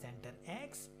that center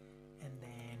X and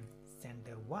then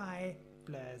center Y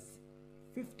plus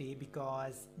 50,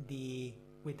 because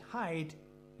with height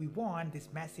we want this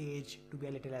message to be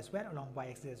a little as well along Y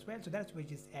axis as well, so that's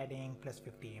which is adding plus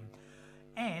 50.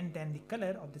 And then the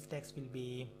color of this text will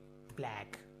be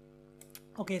black.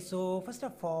 Okay, so first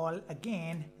of all,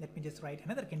 again, let me just write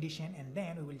another condition and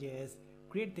then we will just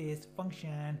create this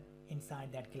function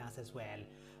inside that class as well.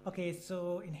 Okay,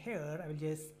 so in here, I will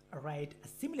just write a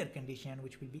similar condition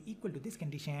which will be equal to this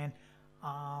condition.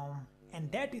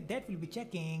 And that will be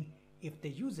checking if the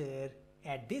user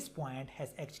at this point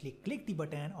has actually clicked the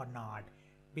button or not.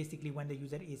 Basically, when the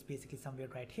user is basically somewhere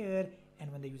right here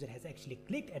and when the user has actually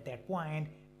clicked at that point,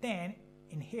 then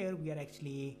in here we are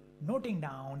actually noting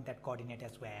down that coordinate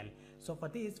as well. So for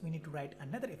this we need to write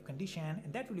another if condition,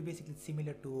 and that will be basically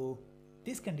similar to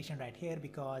this condition right here,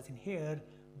 because in here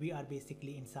we are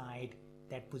basically inside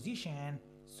that position.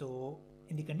 So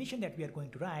in the condition that we are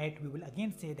going to write, we will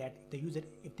again say that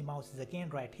if the mouse is again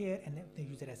right here and if the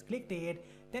user has clicked it,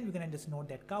 then we're gonna just note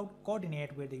that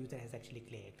coordinate where the user has actually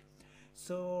clicked.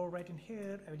 So right in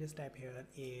here I will just type here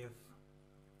if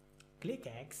click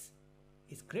x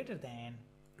is greater than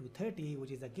 230,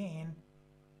 which is again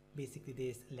basically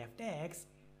this left x,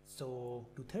 so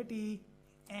 230,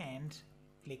 and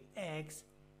click x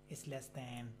is less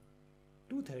than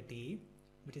 230,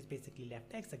 which is basically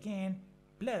left x again,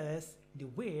 plus the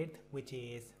width, which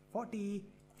is 40,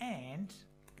 and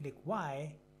click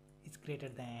y is greater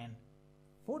than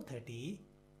 430,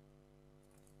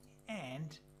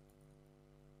 and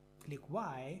click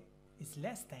y is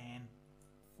less than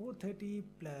 430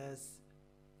 plus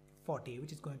 40,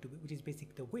 which is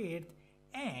basically the width.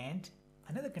 And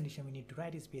another condition we need to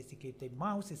write is basically if the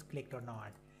mouse is clicked or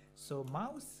not. So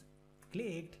mouse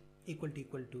clicked equal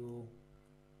to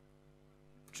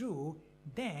true,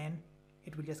 then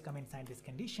it will just come inside this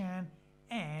condition,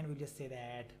 and we'll just say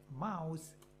that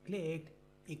mouse clicked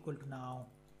equal to now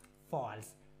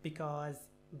false, because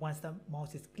once the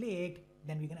mouse is clicked,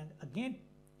 then we're gonna again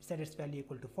set its value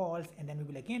equal to false, and then we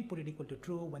will again put it equal to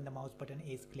true when the mouse button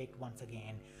is clicked once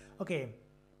again. Okay,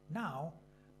 now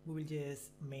we will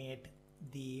just make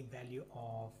the value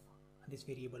of this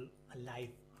variable live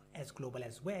as global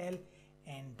as well,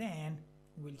 and then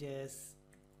we'll just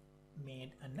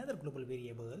make another global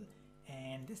variable,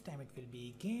 and this time it will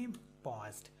be game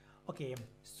paused. Okay,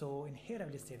 so in here I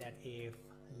will just say that if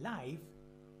live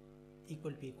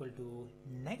equal to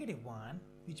 -1,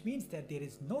 which means that there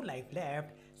is no life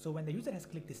left. So when the user has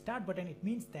clicked the start button, it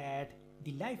means that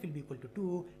the life will be equal to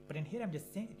 2. But in here I'm just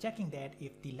checking that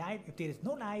if there is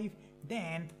no life,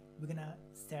 then we're gonna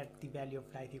set the value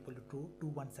of life equal to 2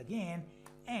 once again,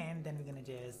 and then we're gonna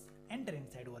just enter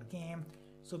inside our game.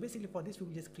 So basically for this we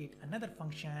will just create another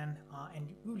function,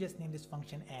 and we will just name this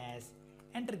function as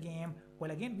enter game.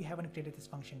 Well, again, we haven't created this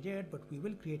function yet, but we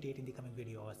will create it in the coming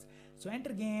videos. So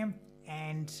enter game,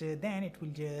 and then it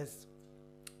will just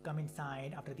come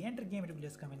inside. After the enter game, it will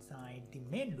just come inside the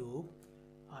main loop,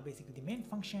 basically the main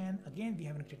function. Again, we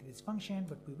haven't created this function,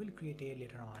 but we will create it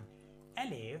later on.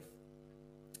 Elif,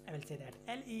 I will say that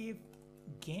elif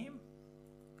game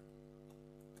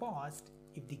paused.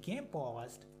 If the game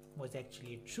paused was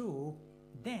actually true,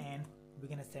 then we're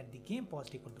gonna set the game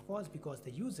paused equal to false, because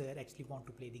the user actually want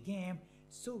to play the game.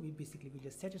 So we basically will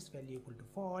just set its value equal to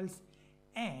false,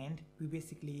 and we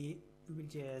will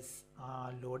just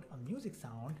load a music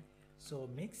sound. So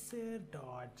mixer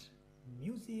dot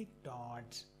music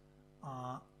dot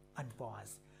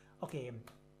unpause. Okay,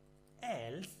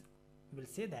 else we will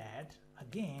say that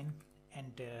again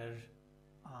enter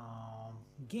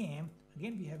game.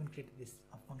 Again, we haven't created this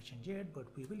function yet,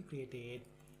 but we will create it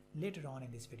later on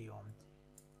in this video.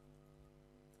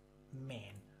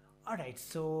 Main. Alright,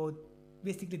 so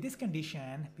basically this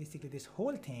condition, basically this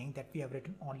whole thing that we have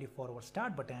written only for our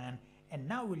start button, and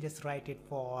now we'll just write it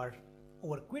for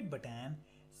our quit button.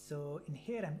 So in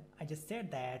here I just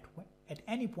said that at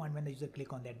any point when the user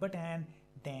click on that button,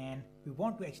 then we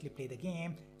want to actually play the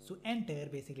game. So enter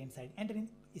basically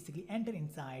enter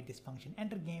inside this function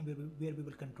enter game, where we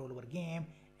will control our game,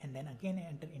 and then again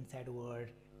enter inside our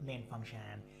main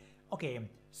function. Okay,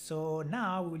 so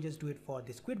now we will just do it for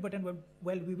this quit button.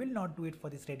 Well, we will not do it for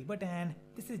this ready button.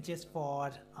 This is just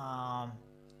for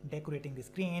decorating the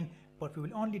screen, but we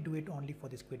will only do it only for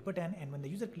this quit button. And when the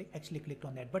user actually clicked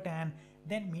on that button,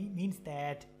 then means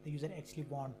that the user actually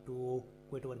want to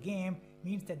quit our game,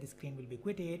 means that the screen will be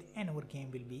quitted and our game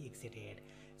will be exited.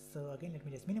 So again, let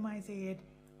me just minimize it.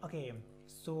 Okay,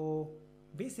 so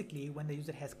basically when the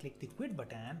user has clicked the quit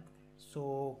button,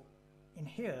 so in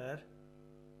here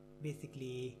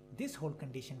basically this whole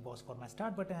condition was for my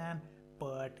start button,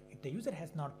 but if the user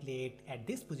has not clicked at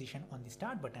this position on the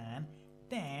start button,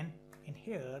 then in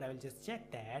here I will just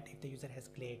check that if the user has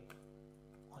clicked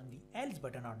on the else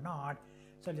button or not.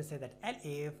 So I'll just say that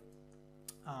elif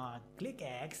click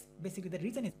X, basically the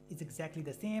reason is exactly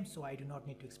the same, so I do not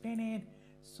need to explain it.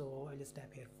 So I'll just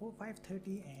type here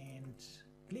 530 and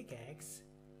click X.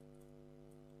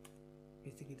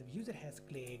 Basically the user has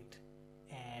clicked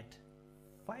at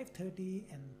 530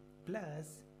 and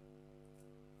plus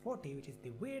 40, which is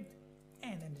the width,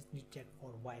 and then just need to check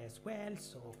for Y as well.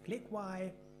 So click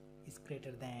Y is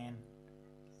greater than,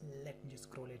 let me just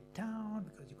scroll it down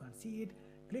because you can't see it,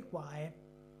 click Y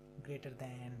greater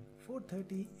than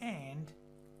 430 and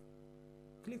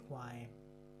click Y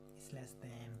is less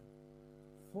than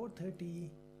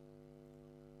 430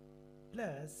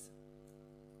 plus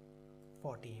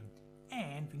 40,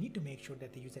 and we need to make sure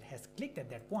that the user has clicked at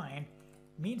that point.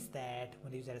 Means that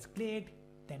when the user has clicked,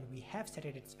 then we have set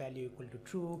it its value equal to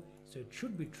true, so it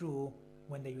should be true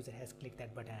when the user has clicked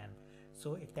that button.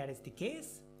 So if that is the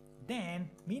case, then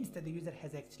means that the user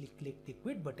has actually clicked the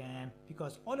quit button,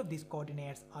 because all of these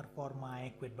coordinates are for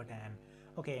my quit button.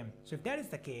 Okay, so if that is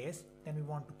the case, then we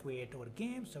want to quit our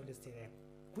game, so let's say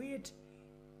quit,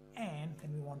 and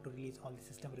then we want to release all the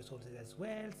system resources as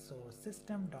well, so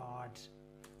system.exit.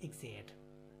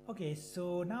 Okay,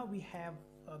 so now we have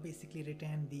basically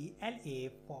written the LA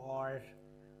for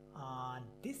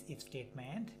this if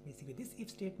statement, basically this if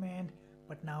statement,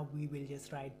 but now we will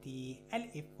just write the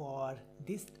LA for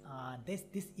this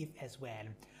if as well.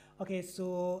 Okay,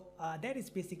 so that is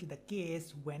basically the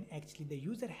case when actually the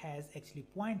user has actually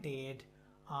pointed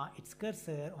its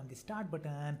cursor on the start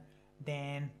button,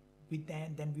 then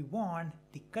we want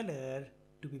the color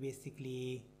to be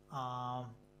basically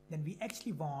then we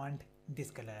actually want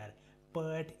this color.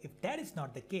 But if that is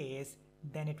not the case,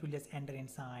 then it will just enter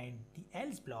inside the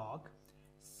else block.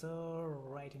 So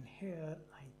right in here,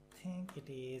 I think it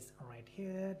is right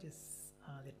here. Just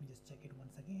let me just check it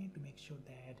once again to make sure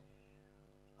that,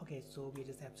 okay, so we're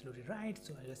just absolutely right.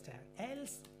 So I'll just have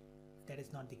else. If that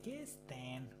is not the case,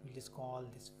 then we'll just call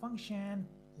this function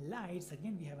lights.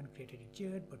 Again, we haven't created it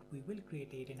yet, but we will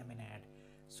create it in a minute.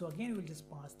 So again, we'll just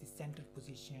pass the center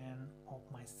position of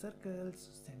my circle,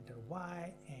 so center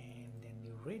Y, and then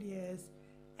the radius,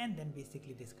 and then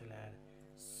basically this color.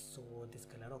 So this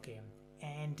color, okay.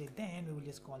 And then we will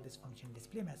just call this function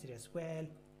display message as well.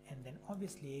 And then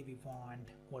obviously we want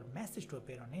our message to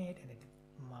appear on it, and it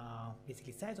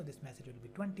basically size of this message will be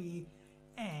 20.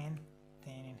 And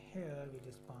then in here we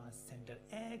just pass center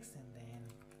X and then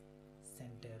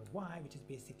center Y, which is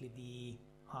basically the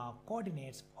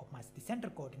coordinates of the center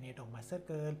coordinate of my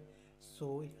circle.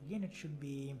 So again, it should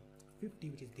be 50,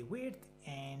 which is the width,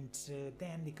 and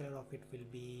then the color of it will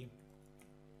be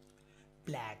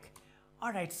black.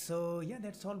 Alright, so yeah,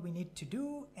 that's all we need to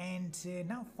do. And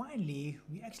now finally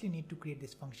we actually need to create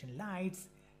this function lights,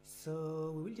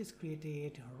 so we will just create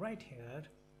it right here.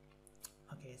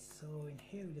 Okay, so in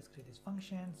here we just create this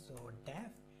function, so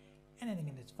def, and then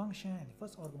in this function, and the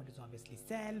first argument is obviously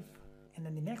self, and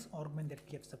then the next argument that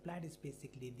we have supplied is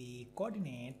basically the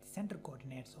coordinate, the center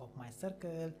coordinates of my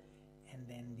circle, and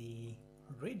then the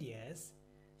radius,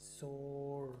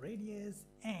 so radius,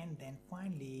 and then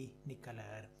finally the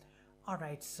color.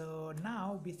 Alright, so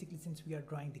now basically since we are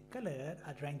drawing the color,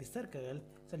 drawing the circle,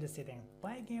 so let's say then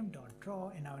pygame.draw,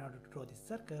 and now in order to draw this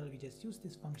circle, we just use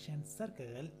this function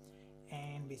circle,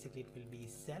 and basically it will be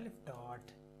self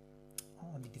dot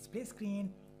on the display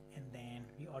screen, and then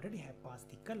we already have passed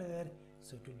the color,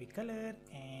 so it will be color,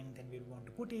 and then we want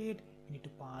to put it, we need to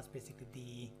pass basically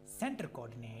the center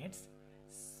coordinates.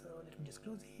 So let me just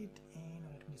close it, and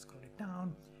let me just scroll it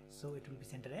down, so it will be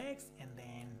center X and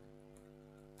then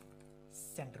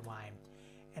center Y.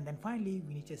 And then finally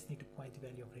we just need to provide the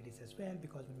value of radius as well,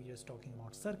 because when we're just talking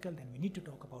about circle, then we need to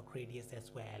talk about radius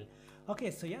as well.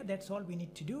 Okay, so yeah, that's all we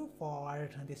need to do for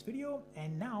this video,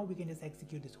 and now we can just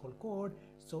execute this whole code.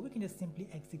 So we can just simply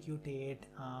execute it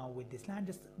with this line.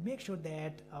 Just make sure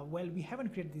that well, we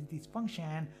haven't created this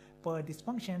function, but these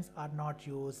functions are not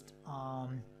used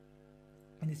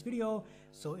in this video,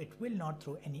 so it will not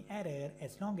throw any error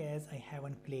as long as I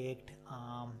haven't clicked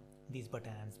these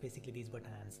buttons, basically these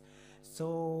buttons.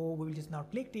 So we will just not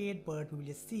click it, but we will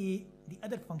just see the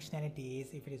other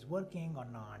functionalities if it is working or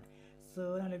not.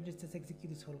 So now let's just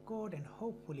execute this whole code, and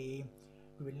hopefully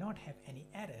we will not have any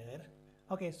error.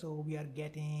 Okay, so we are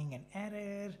getting an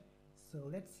error, so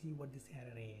let's see what this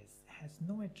error is. Has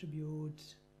no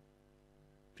attribute,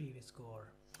 previous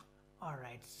score.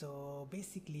 Alright, so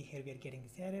basically here we are getting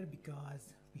this error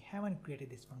because we haven't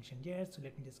created this function yet. So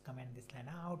let me just comment this line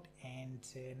out, and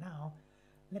now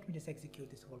let me just execute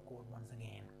this whole code once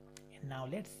again. And now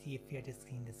let's see if we are just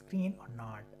seeing the screen or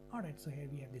not. Alright, so here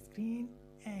we have the screen,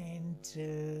 and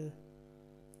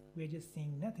we're just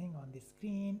seeing nothing on the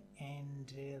screen,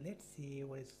 and let's see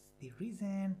what is the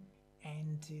reason.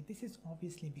 and this is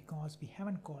obviously because we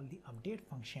haven't called the update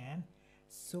function.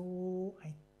 So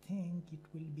I think it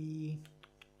will be,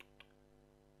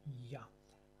 yeah,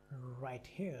 right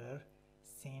here,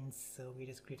 since we're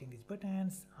just creating these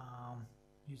buttons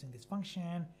using this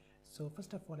function. So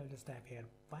first of all, I'll just type here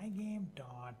pygame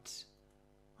dot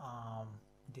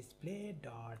display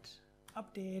dot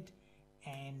update,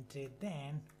 and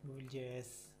then we will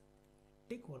just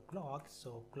take our clock.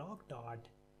 So clock dot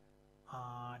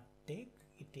take,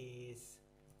 it is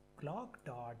clock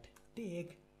dot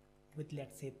take with,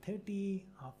 let's say, 30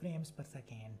 frames per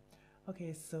second.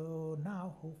 Okay, so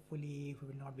now hopefully we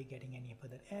will not be getting any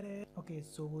further error. Okay,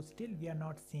 so still we are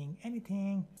not seeing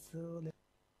anything. So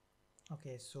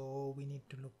okay, so we need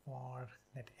to look for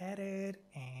that error,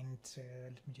 and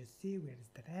let me just see where is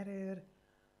that error.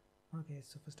 Okay,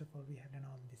 so first of all, we have done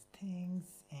all these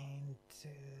things, and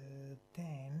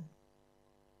then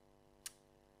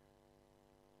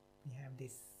we have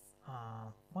this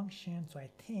function. So I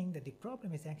think that the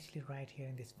problem is actually right here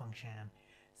in this function.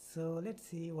 So let's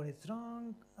see what is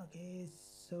wrong. Okay,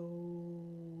 so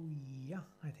yeah,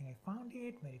 I think I found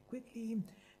it very quickly.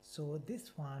 So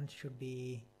this one should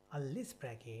be a list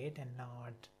bracket and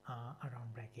not a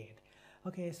round bracket.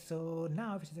 Okay, so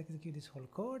now if you just execute this whole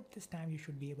code, this time you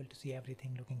should be able to see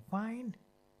everything looking fine.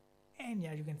 And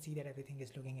yeah, you can see that everything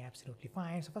is looking absolutely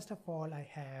fine. So first of all, I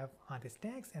have this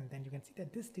text, and then you can see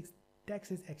that this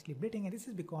text is actually splitting, and this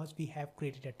is because we have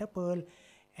created a tuple,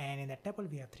 and in that tuple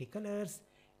we have 3 colors,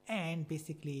 and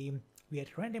basically we are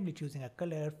randomly choosing a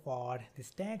color for this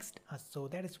text. So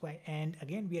that is why, and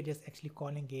again we are just actually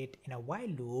calling it in a while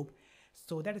loop.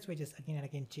 So that is why just again and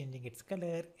again changing its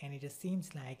color, and it just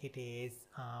seems like it is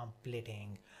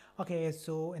splitting. Okay,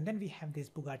 so and then we have this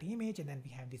Bugatti image, and then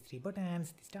we have these 3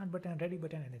 buttons: the start button, ready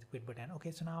button, and the quit button.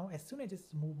 Okay, so now as soon as I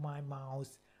just move my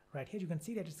mouse right here, you can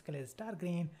see that its color is dark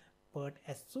green, but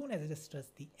as soon as I just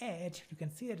touch the edge, you can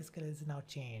see that its color is now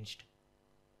changed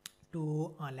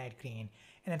to light green.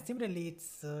 And then similarly,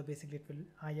 it's basically it will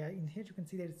yeah, in here you can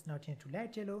see that it's now changed to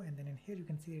light yellow, and then in here you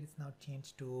can see that it's now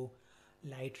changed to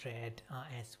light red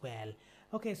as well.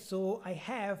 Okay, so I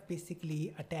have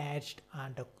basically attached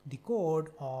the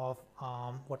code of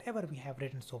whatever we have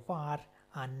written so far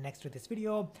next to this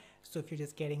video. So if you're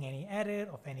just getting any error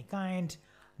of any kind,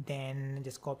 then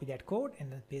just copy that code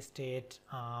and then paste it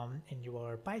in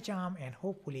your PyCharm, and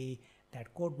hopefully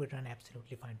that code will run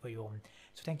absolutely fine for you.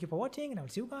 So thank you for watching, and I will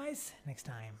see you guys next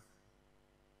time.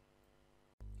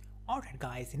 Alright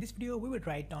guys, in this video we will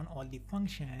write down all the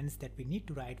functions that we need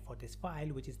to write for this file,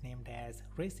 which is named as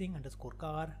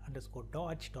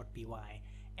racing_car_dodge.py,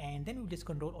 and then we'll just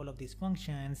control all of these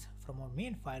functions from our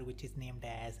main file, which is named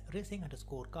as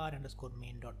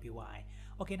racing_car_main.py.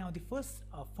 Okay, now the first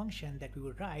function that we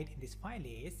will write in this file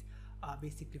is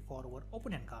basically for our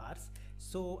opponent cars.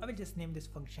 So I will just name this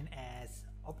function as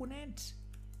opponent_cars,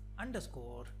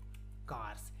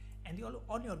 and the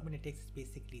only argument it takes is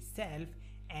basically self.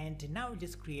 And now we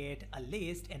just create a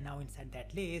list, and now inside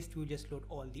that list we will just load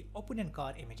all the opponent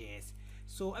car images.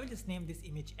 So I will just name this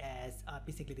image as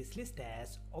basically this list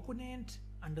as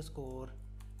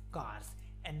opponent_cars,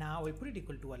 and now we'll put it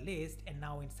equal to a list, and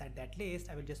now inside that list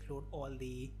I will just load all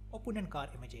the opponent car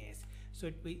images. So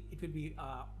it will be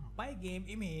pygame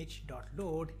image dot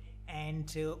load, and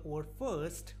our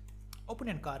first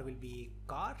opponent car will be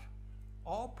car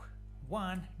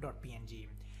op1.png,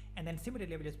 and then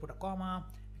similarly I will just put a comma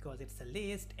because it's a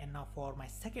list. And now for my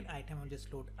second item I will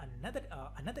just load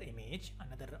another image,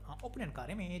 another opponent car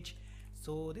image.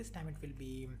 So this time it will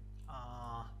be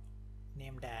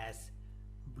named as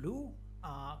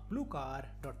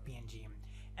blue_car.png,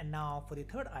 and now for the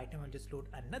third item I'll just load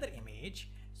another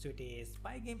image. So it is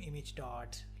pygame image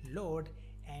dot load,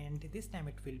 and this time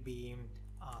it will be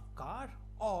car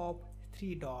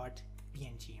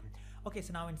op3.png. Okay,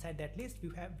 so now inside that list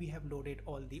we have loaded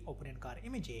all the opponent car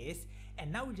images,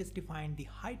 and now we'll just define the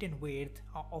height and width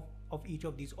of each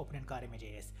of these opponent car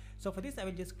images. So for this I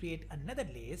will just create another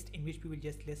list in which we will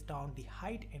just list down the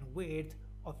height and width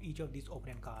of each of these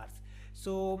opponent cars.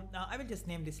 So I will just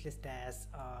name this list as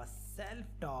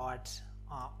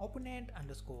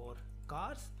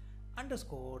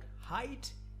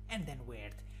self.opponent_cars_height and then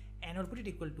width, and I'll put it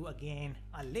equal to again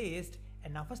a list.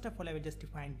 And now first of all I will just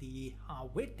define the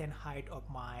width and height of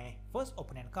my first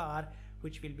opponent car,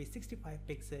 which will be 65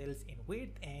 pixels in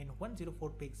width and 104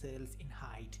 pixels in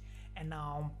height. And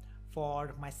now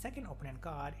for my second opponent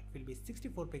car it will be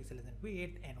 64 pixels in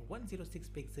width and 106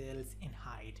 pixels in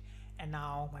height. And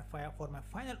now for my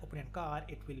final opponent car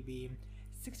it will be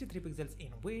 63 pixels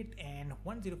in width and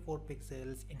 104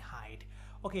 pixels in height.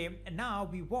 Okay, and now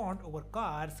we want our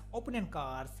opponent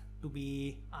cars to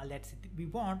be let's say we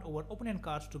want our opponent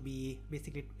cards to be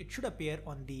basically it should appear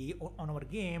on our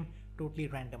game totally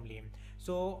randomly.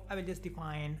 So I will just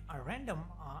define a random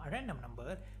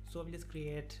number. So I will just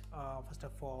create first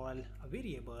of all a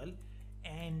variable,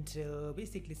 and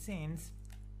basically since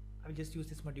I will just use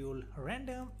this module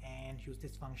random and use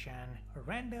this function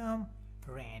random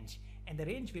range, and the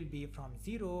range will be from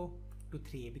 0 to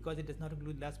 3 because it does not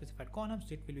include the last specified column,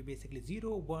 so it will be basically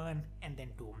 0, 1 and then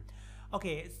 2.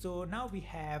 Okay, so now we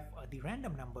have the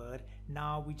random number.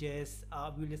 Now we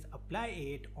will just apply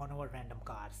it on our random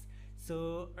cards.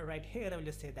 So right here I will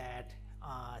just say that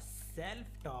self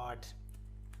dot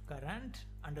current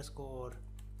underscore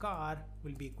car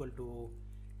will be equal to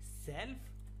self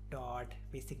dot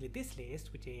basically this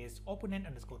list, which is opponent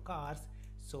underscore cars,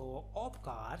 so op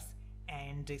cars.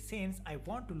 And since I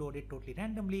want to load it totally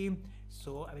randomly,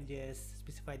 so I will just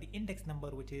specify the index number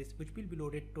which will be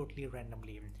loaded totally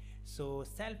randomly, so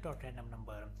self dot random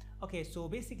number. Okay, so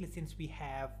basically since we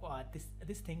have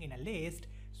this thing in a list,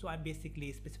 so I'm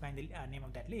basically specifying the name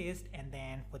of that list, and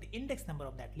then for the index number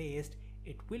of that list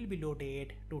it will be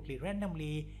loaded totally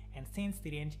randomly. And since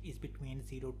the range is between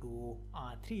 0 to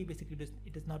 3, basically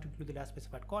it does not include the last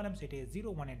specified column, so it is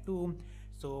 0, 1 and 2.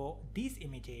 So these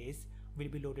images will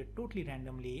be loaded totally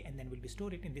randomly, and then will be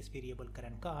stored in this variable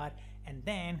current car, and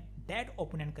then that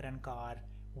opponent current car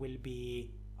will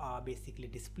be basically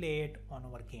displayed on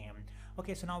our game.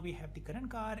 Okay, so now we have the current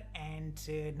car, and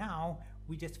now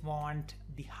we just want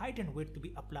the height and width to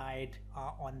be applied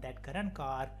on that current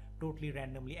car totally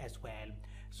randomly as well.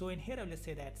 So in here I will just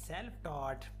say that self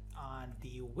dot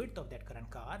the width of that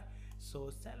current car, so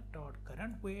self dot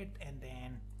current width, and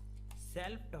then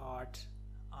self dot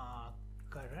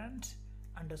current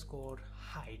underscore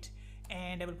height,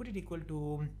 and I will put it equal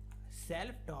to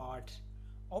self dot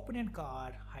opponent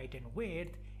car height and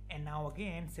width. And now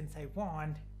again, since I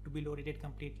want to be loaded it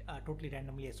totally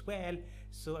randomly as well,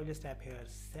 so I'll just type here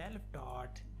self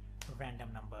dot random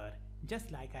number,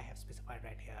 just like I have specified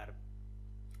right here.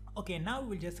 Okay, now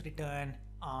we'll just return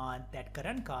that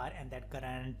current car and that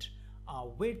current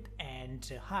width and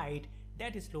height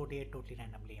that is loaded totally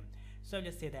randomly. So I'll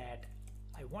just say that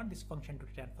I want this function to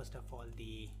return first of all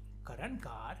the current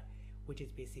car, which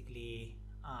is basically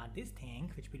this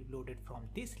thing which will be loaded from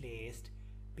this list,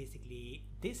 basically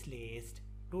this list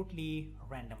totally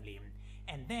randomly.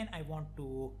 And then I want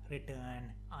to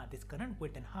return this current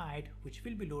width and height, which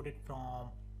will be loaded from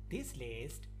this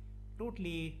list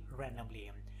totally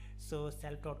randomly. So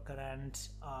self dot current,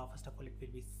 first of all it will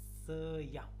be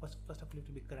first of all it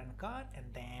will be current car, and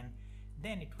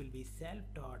then it will be self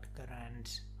dot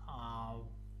current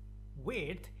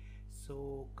width.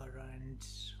 So current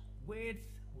width,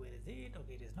 where is it?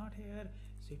 Okay, it is not here,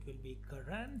 so it will be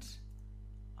current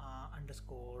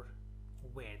underscore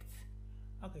width.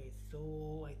 Okay,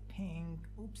 so I think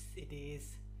it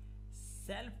is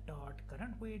self dot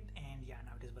current width, and yeah,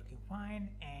 now it is working fine.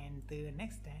 And the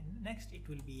next it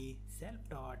will be self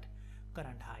dot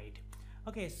current height.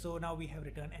 Okay, so now we have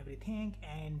returned everything,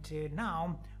 and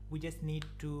now we just need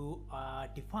to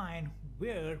define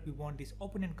where we want these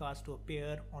opponent cards to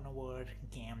appear on our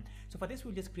game. So for this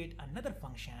we'll just create another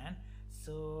function.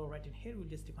 So right in here we'll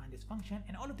just define this function,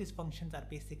 and all of these functions are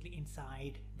basically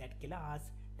inside that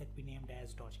class that we named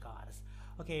as dodge cars.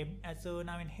 Okay, so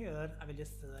now in here I will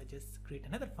just create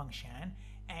another function,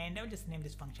 and I will just name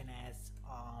this function as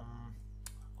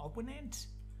opponent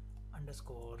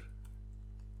underscore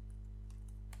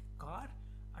car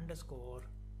underscore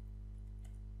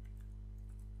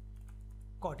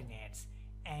coordinates,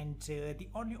 and the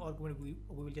only argument we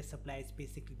will just apply is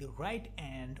basically the right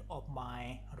end of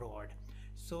my road.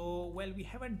 So well, we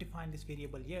haven't defined this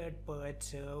variable yet,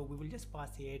 but we will just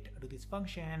pass it to this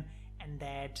function, and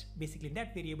that basically in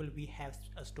that variable we have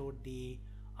stored the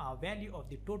value of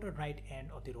the total right end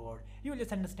of the road. You will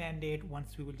just understand it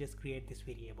once we will just create this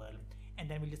variable, and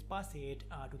then we'll just pass it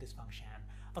to this function.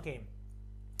 Okay,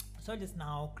 so I'll just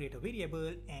now create a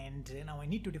variable, and now I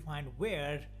need to define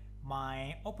where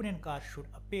my opponent car should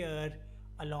appear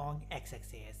along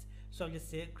x-axis. So I'll just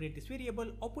say create this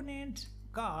variable opponent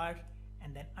car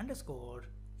and then underscore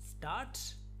start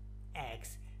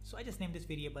x. So I just named this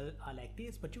variable like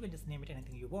this, but you can just name it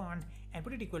anything you want and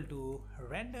put it equal to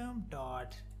random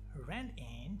dot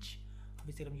randinch.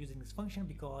 Obviously I'm using this function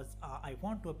because I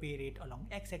want to appear it along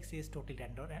x-axis totally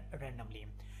randomly.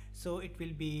 So it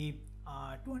will be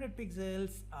 200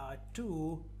 pixels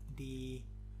to the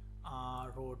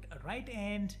road right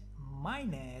end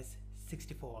minus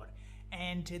 64.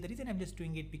 And the reason I'm just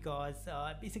doing it because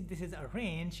basically this is a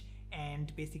range,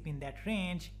 and basically in that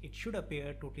range it should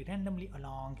appear totally randomly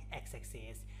along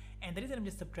x-axis. And the reason I'm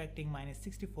just subtracting minus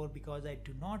 64 because I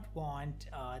do not want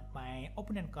my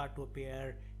opponent card to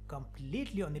appear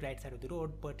completely on the right side of the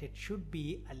road, but it should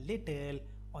be a little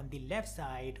on the left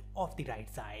side of the right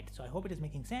side. So I hope it is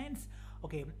making sense.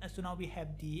 Okay, so now we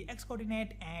have the x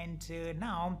coordinate, and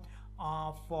now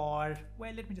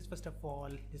let me just first of all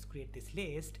just create this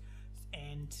list,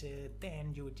 and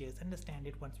then you just understand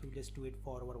it once we just do it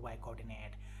for our y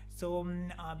coordinate. So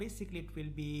basically it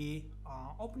will be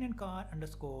opponent card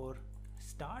underscore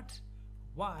start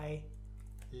y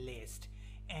list,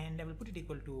 and I will put it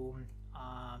equal to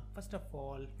first of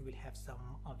all we will have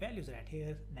some values right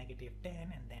here, negative 10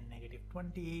 and then negative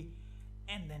 20,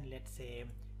 and then let's say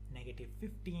negative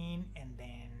 15, and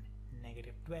then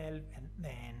negative 12, and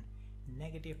then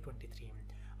negative 23.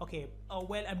 Okay,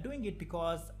 well, I'm doing it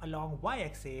because along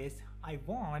y-axis I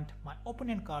want my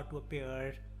opponent card to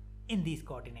appear in these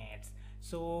coordinates.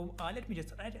 So let me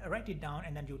just write it down,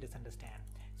 and then you just understand.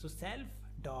 So self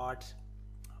dot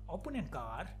opponent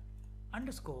card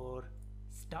underscore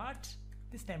start,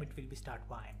 this time it will be start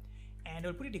y, and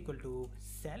I'll put it equal to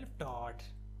self dot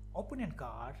opponent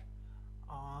card,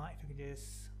 if you can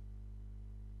just,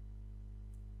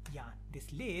 yeah,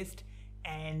 this list.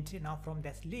 And now from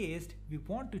this list we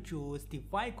want to choose the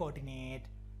y coordinate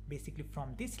basically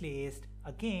from this list,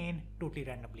 again totally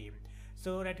randomly.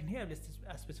 So right in here let's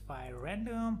specify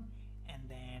random, and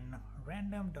then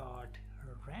random dot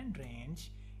rand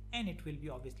range, and it will be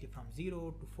obviously from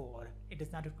 0 to 4. It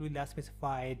does not include the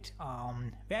specified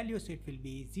value, so it will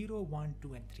be 0, 1,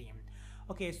 2 and 3.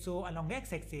 Okay, so along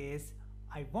x-axis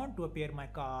I want to appear my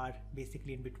card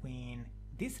basically in between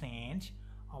this range,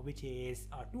 which is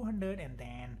 200, and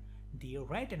then the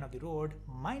right end of the road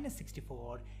minus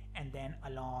 64, and then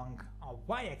along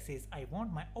y-axis I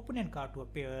want my opponent card to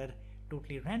appear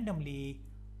totally randomly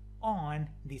on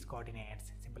these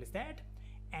coordinates. Simple as that.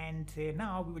 And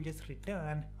now we will just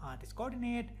return this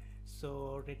coordinate.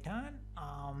 So return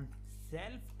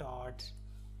self dot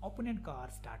opponent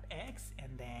card start x,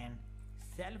 and then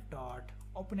self dot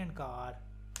opponent card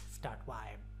start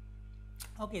y.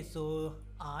 Okay, so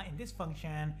in this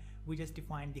function we just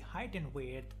define the height and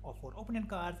width of our opponent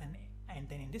cards, and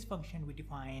then in this function we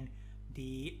define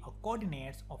the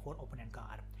coordinates of our opponent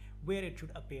card, where it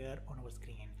should appear on our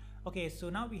screen. Okay, so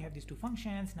now we have these two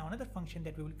functions. Now another function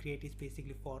that we will create is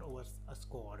basically for our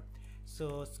score.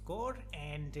 So score,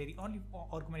 and the only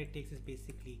argument it takes is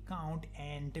basically count,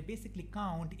 and basically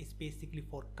count is basically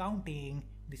for counting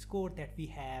the score that we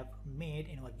have made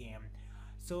in our game.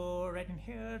 So right in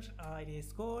here it is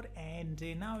score, and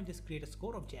now we'll just create a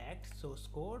score object. So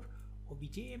score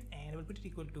obj, and we'll put it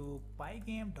equal to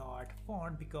pygame dot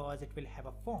font because it will have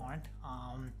a font,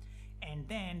 and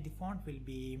then the font will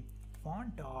be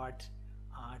font dot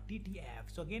ttf.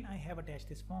 So again I have attached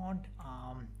this font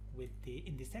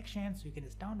in the section, so you can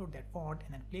just download that font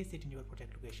and then place it in your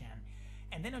project location,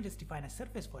 and then I'll just define a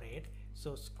surface for it.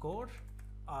 So score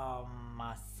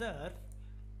surf,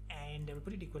 and I will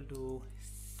put it equal to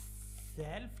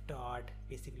self dot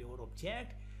basically our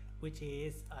object, which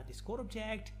is the score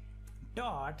object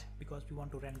dot, because we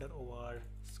want to render our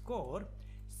score.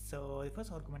 So the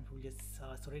first argument will just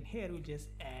so in here we'll just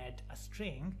add a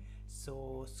string,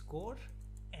 so score,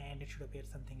 and it should appear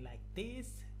something like this,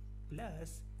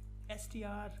 plus str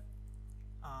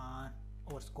our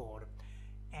score.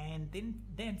 And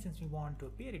then since we want to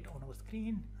appear it on our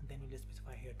screen, then we'll just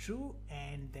specify here true,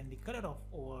 and then the color of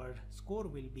our score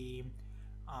will be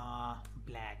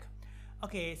black.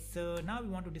 Okay, so now we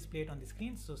want to display it on the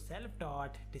screen, so self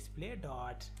dot display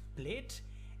dot plate,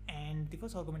 and the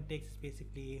first argument takes is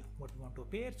basically what we want to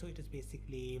appear, so it is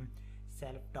basically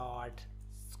self dot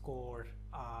score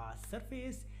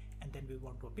surface, and then we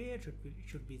want to appear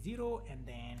should be 0, and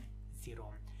then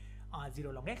 0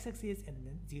 along x-axis, and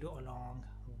then 0 along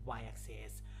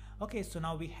y-axis. Okay, so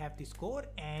now we have the score,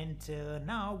 and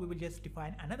now we will just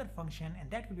define another function, and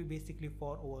that will be basically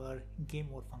for our game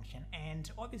over function. And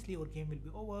obviously our game will be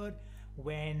over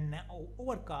when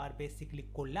our car basically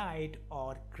collide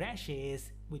or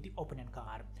crashes with the opponent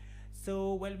car.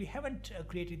 So well, we haven't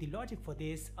created the logic for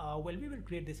this. Well, we will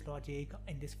create this logic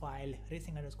in this file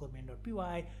racing underscore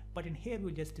main.py, but in here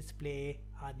we'll just display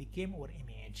the game over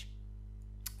image.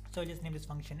 So I'll just name this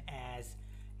function as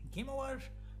game over.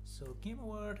 So game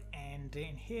over, and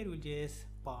in here we'll just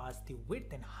pass the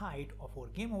width and height of our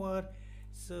game over.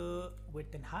 So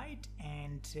width and height,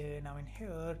 and now in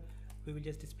here we will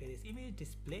just display this image,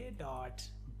 display dot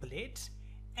blade,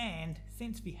 and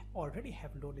since we already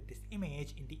have loaded this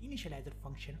image in the initializer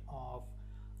function of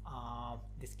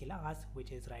this class,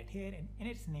 which is right here, and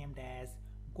it's named as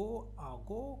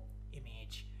go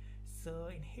image. so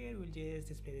in here we'll just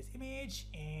display this image,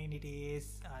 and it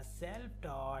is self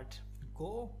dot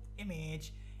go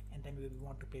image, and then we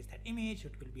want to place that image.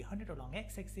 It will be 100 along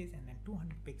x-axis and then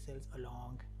 200 pixels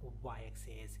along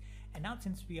y-axis. And now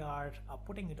since we are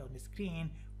putting it on the screen,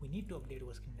 we need to update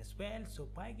our screen as well. So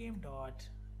pygame dot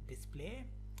display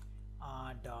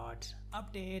dot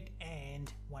update,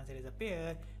 and once it is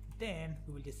appear, then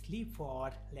we will just sleep for,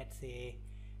 let's say,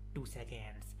 2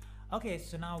 seconds. Okay,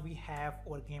 so now we have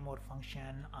our game mode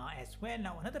function as well.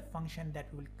 Now another function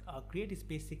that we will create is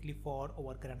basically for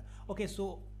our current, okay,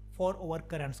 so for our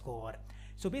current score.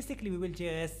 So basically we will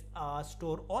just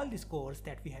store all the scores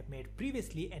that we have made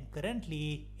previously and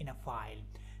currently in a file.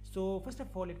 So first of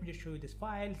all, let me just show you this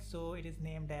file. So it is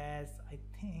named as, I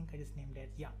think I just named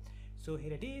it, yeah. So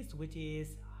here it is, which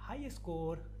is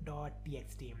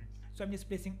highestscore.txt. So I'm just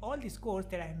placing all the scores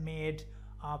that I have made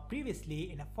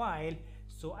previously in a file.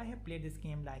 So I have played this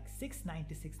game like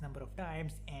 696 number of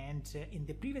times, and in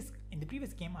the previous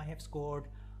game I have scored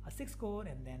a 6 score,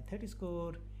 and then 30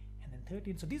 score, and then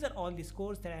 13. So these are all the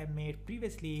scores that I have made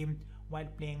previously while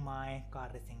playing my car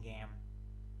racing game.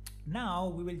 Now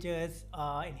we will just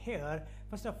in here,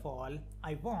 first of all,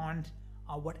 I want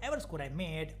whatever score I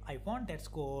made, I want that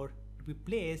score to be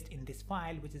placed in this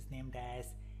file, which is named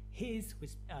as his,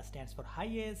 which stands for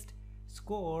highest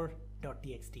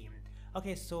score.txt.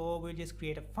 Okay, so we'll just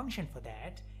create a function for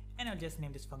that, and I'll just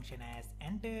name this function as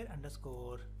enter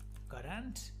underscore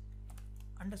current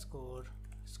underscore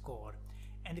score.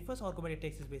 And the first argument it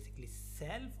takes is basically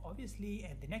self, obviously,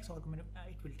 and the next argument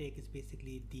it will take is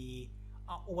basically the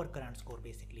our current score,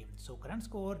 basically. So current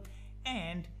score,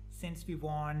 and since we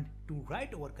want to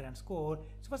write our current score,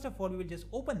 so first of all we will just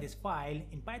open this file.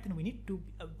 In Python we need to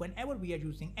whenever we are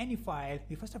using any file,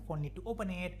 we first of all need to open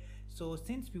it. So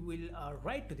since we will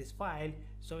write to this file,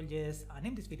 so I'll just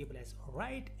name this variable as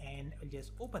write, and I'll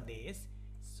just open this.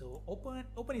 So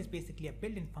open is basically a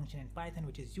built-in function in Python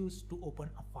which is used to open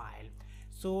a file.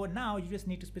 So now you just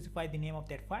need to specify the name of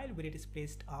that file, where it is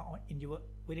placed on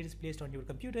your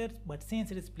computer. But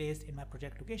since it is placed in my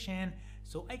project location,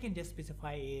 so I can just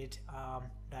specify it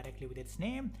directly with its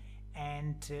name.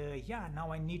 And yeah,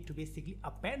 now I need to basically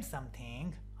append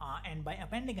something, and by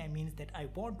appending I means that I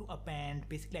want to append,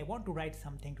 basically I want to write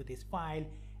something to this file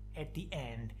at the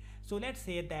end. So let's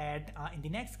say that in the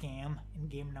next game, in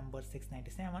game number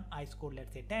 697, I scored,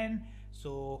 let's say, 10.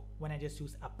 So when I just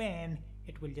use append,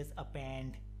 it will just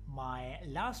append my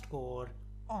last score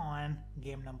on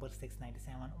game number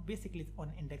 697. Basically it's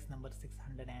on index number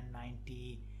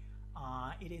 690.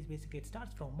 It is basically, it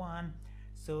starts from 1,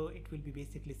 so it will be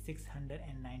basically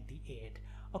 698.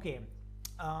 Okay,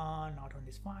 not on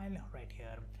this file, right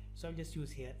here. So I'll just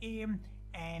use here aim,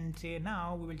 and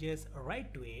now we will just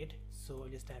write to it. So I'll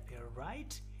just type here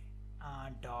write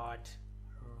dot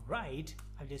write.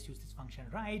 I'll just use this function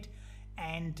write,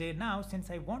 and now since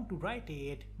I want to write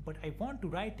it, but I want to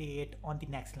write it on the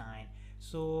next line.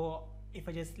 So if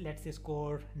I just, let's say,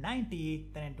 score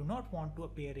 90, then I do not want to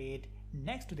appear it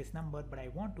next to this number, but I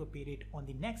want to appear it on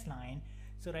the next line.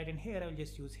 So right in here I'll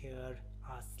just use here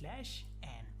slash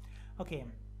n. Okay,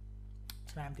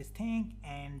 so I have this thing,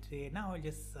 and now I'll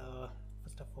just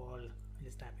first of all I'll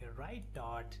just type here write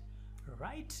dot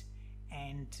write,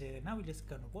 and now we'll just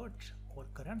convert our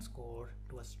current score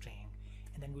to a string,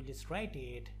 and then we'll just write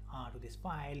it to this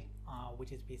file,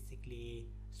 which is basically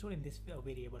stored in this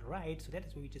variable write. So that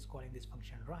is why we're just calling this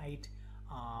function write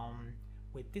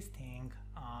with this thing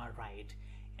write.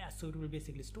 Yeah, so it will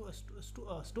basically store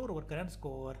our current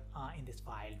score in this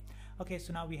file. Okay,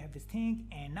 so now we have this thing,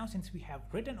 and now since we have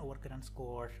written our current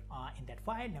score in that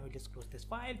file, now we'll just close this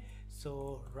file.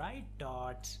 So write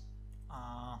dot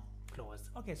close.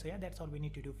 Okay, so yeah, that's all we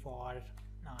need to do for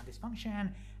this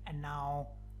function. And now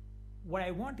what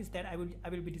I want is that I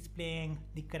will be displaying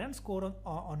the current score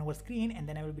on our screen, and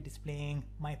then I will be displaying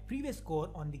my previous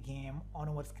score on the game on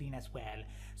our screen as well.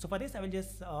 So for this I will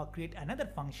just create another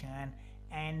function,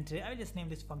 and I will just name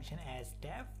this function as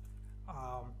def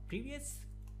previous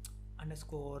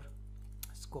underscore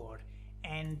score,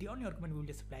 and the only argument we will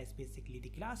just apply is basically the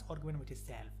class argument, which is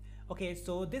self. Okay,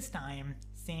 so this time,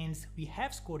 since we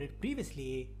have scored it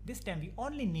previously, this time we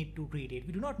only need to read it.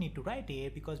 We do not need to write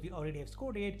it because we already have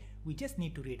scored it. We just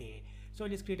need to read it. So I'll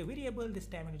just create a variable. This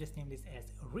time I'll just name this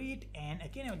as read, and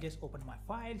again I'll just open my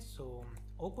file. So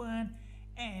open,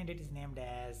 and it is named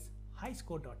as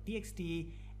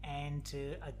highscore.txt, and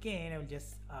again I will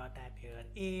just type here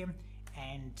aim,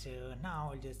 and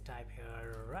now I'll just type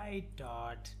here write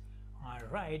dot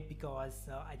write, because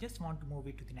I just want to move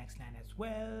it to the next line as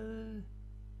well.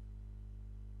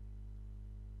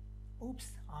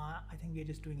 oops, I think we are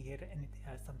just doing here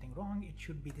something wrong. It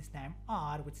should be this time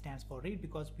R, which stands for read,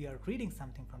 because we are reading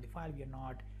something from the file. We are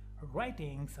not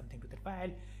writing something to the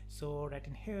file. So right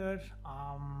in here,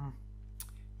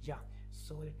 yeah,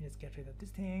 so let me just get rid of this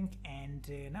thing, and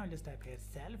now I'll just type here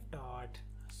self dot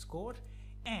score,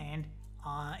 and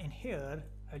in here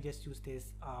I'll just use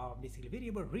this basically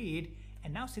variable read.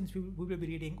 And now since we will be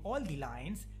reading all the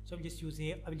lines, so I will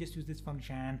just use this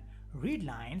function read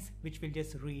lines, which will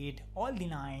just read all the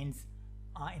lines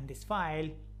in this file,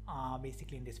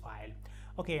 basically in this file.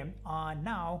 Okay,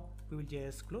 now we will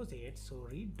just close it. So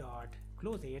read dot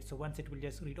close it. So once it will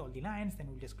just read all the lines, then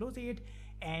we'll just close it,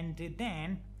 and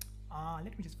then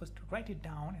let me just first write it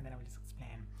down, and then I will just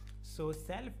explain. So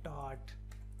self dot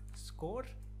score,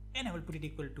 and I will put it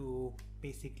equal to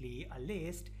basically a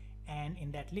list, and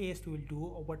in that list we will do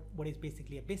what is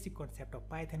basically a basic concept of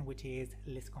Python, which is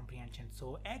list comprehension.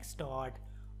 So x dot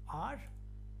r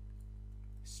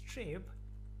strip,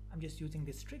 I'm just using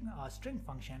this string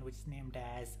function, which is named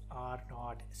as r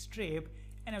dot strip,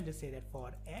 and I'll just say that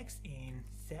for x in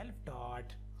self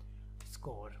dot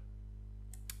score.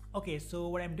 Okay, so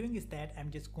what I'm doing is that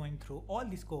I'm just going through all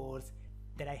the scores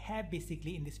that I have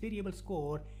basically in this variable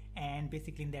score, and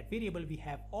basically in that variable we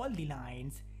have all the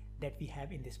lines that we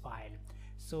have in this file.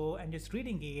 So I'm just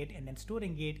reading it and then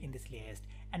storing it in this list.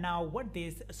 And now what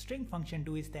this string function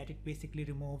do is that it basically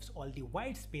removes all the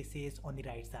white spaces on the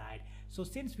right side. So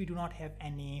since we do not have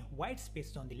any white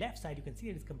spaces on the left side, you can see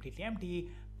it is completely empty,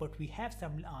 but we have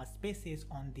some spaces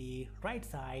on the right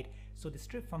side. So the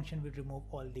strip function will remove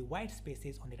all the white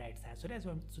spaces on the right side. So that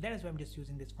is why I'm just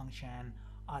using this function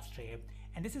rstrip,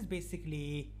 and this is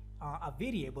basically a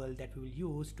variable that we will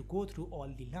use to go through all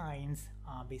the lines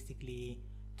basically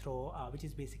through which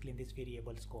is basically in this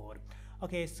variable score.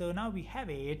 Okay, so now we have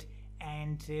it,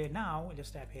 and now we'll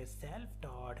just type here self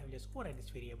dot, I will just override this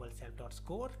variable self dot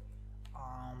score,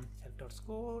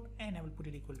 and I will put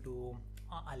it equal to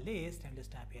a list, and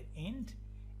just type here int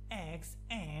x,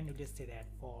 and we'll just say that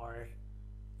for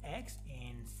x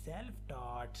in self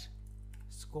dot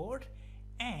score,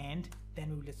 and then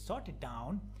we will just sort it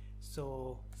down.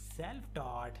 So self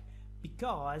dot,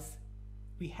 because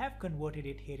we have converted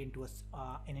it here into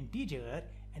an integer,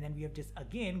 and then we have just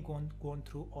again gone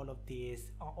through all of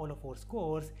these all of our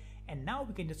scores, and now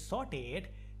we can just sort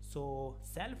it. So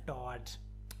self dot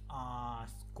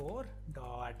score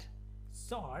dot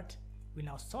sort will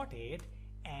now sort it,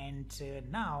 and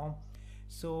now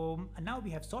we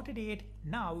have sorted it.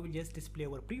 Now we will just display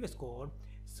our previous score.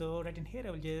 So right in here I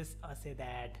will just say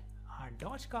that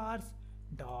dot cars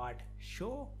dot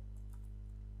show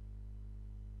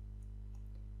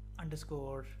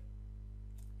underscore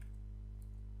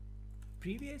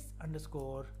previous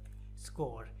underscore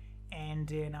score, and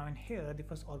now in here the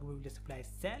first argument will just apply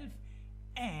self,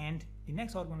 and the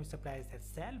next argument will apply that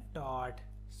self dot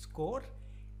score,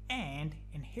 and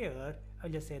in here I'll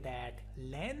just say that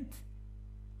length,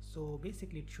 so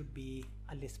basically it should be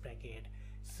a list bracket,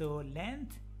 so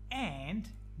length, and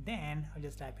then I'll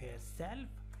just type here self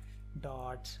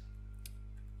dot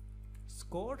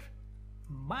score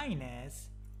minus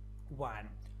 1.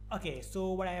 Okay,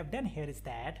 so what I have done here is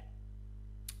that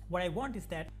what I want is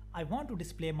that I want to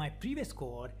display my previous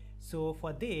score. So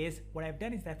for this, what I've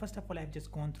done is that first of all I've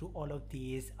just gone through all of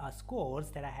these scores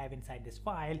that I have inside this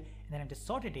file, and then I've just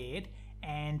sorted it,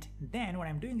 and then what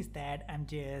I'm doing is that I'm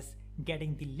just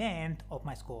getting the length of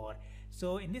my score.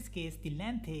 So in this case the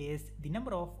length is the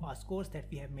number of scores that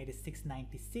we have made is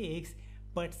 696,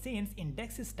 but since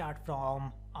indexes start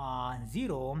from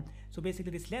 0, so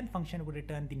basically this length function will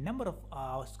return the number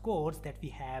of scores that we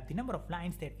have, the number of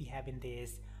lines that we have in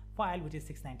this file, which is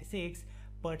 696.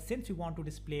 But since we want to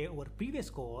display our previous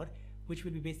score, which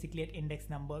will be basically at index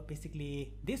number,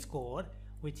 basically this score,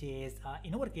 which is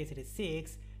in our case it is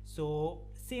 6. So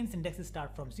since indexes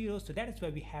start from 0, so that is why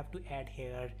we have to add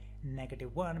here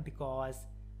 -1, because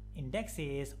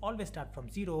indexes always start from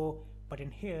 0, but in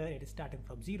here it is starting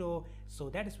from 0. So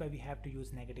that is why we have to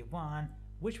use -1,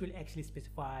 which will actually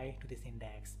specify to this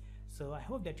index. So I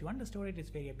hope that you understood it. It's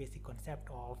very a basic concept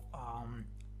of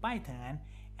Python.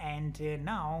 And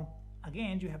now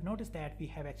again you have noticed that we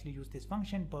have actually used this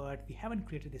function, but we haven't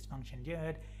created this function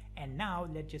yet. And now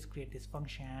let's just create this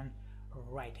function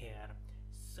right here.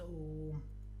 So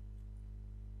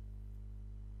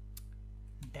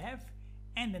def,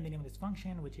 and then the name of this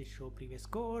function, which is show previous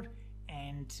score,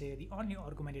 and the only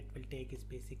argument it will take is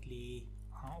basically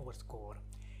our score.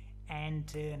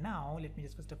 And now let me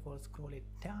just first of all scroll it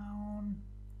down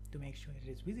to make sure it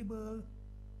is visible.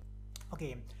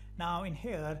 Okay, now in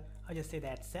here I'll just say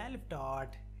that self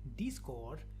dot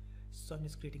dscore. So I'm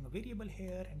just creating a variable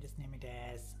here and just name it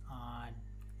as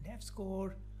def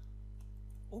score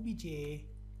obj,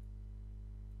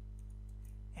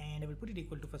 and I will put it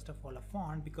equal to first of all a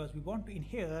font, because we want to in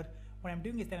here what I'm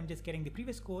doing is that I'm just getting the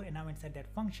previous score, and now inside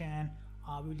that function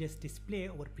we will just display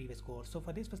our previous score. So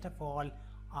for this, first of all,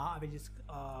 I will just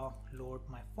load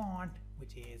my font,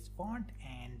 which is font,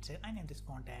 and I name this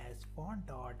font as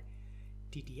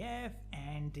font.ttf,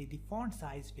 and the font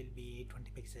size will be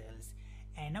 20 pixels.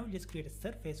 And now we'll just create a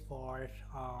surface for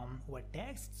our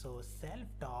text. So self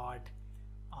dot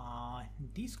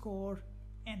dscore,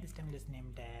 and this time we'll just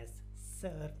name it as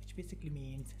surf, which basically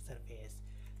means surface.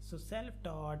 So self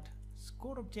dot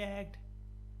score object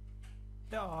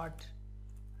dot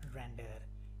render,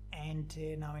 and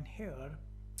now in here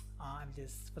I'll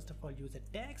just first of all use a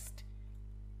text,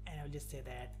 and I'll just say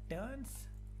that turns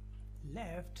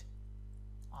left,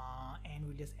 and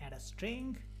we'll just add a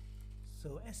string.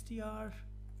 So str,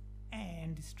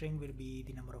 and the string will be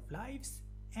the number of lives,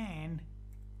 and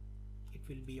it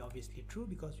will be obviously true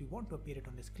because we want to appear it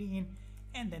on the screen.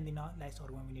 And then the last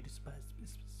argument we need to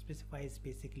specify is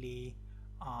basically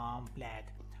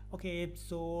black. Okay,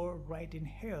 so right in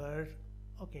here,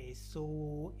 okay,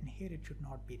 so in here it should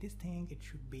not be this thing, it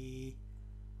should be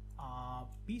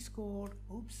p score.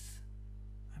 Oops,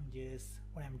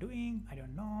 what I'm doing, I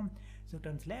don't know. So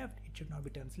turns left, it should not be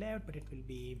turns left, but it will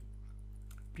be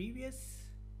previous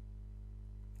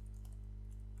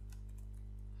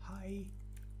high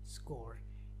score.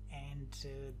 And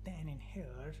then in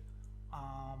here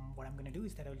what I'm gonna do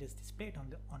is that I'll just display it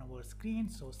on our screen.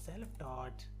 So self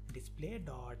dot display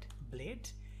dot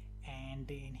blade, and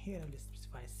in here I'll just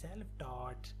specify self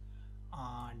dot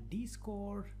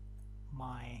dscore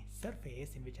my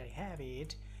surface in which I have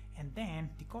it, and then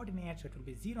the coordinates, so it will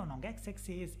be 0 along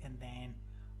x-axis, and then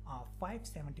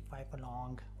 575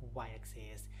 along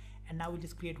y-axis. And now we'll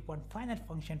just create one final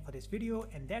function for this video,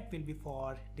 and that will be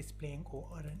for displaying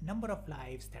a number of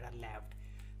lives that are left.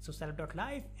 So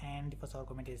self.life, and the first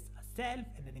argument is self,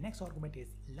 and then the next argument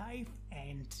is life,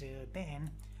 and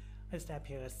then let's type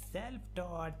here self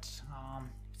dot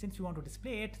since we want to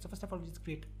display it, so first of all we'll just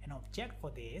create an object for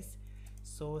this.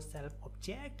 So self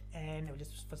object, and I will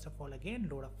just first of all again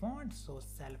load a font. So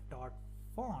self dot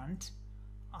font,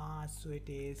 so it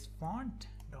is font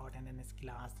dot and then this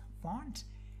class font,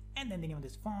 and then the name of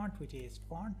this font, which is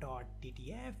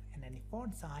font.ttf, and then the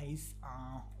font size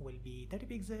will be 30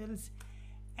 pixels.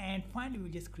 And finally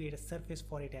we'll just create a surface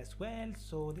for it as well.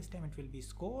 So this time it will be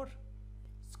score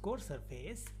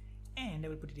surface, and I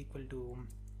will put it equal to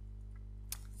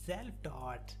self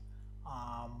dot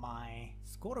my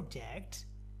score object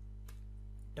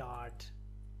dot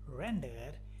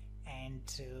render, and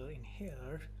in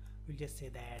here we'll just say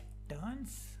that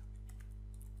turns,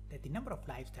 that the number of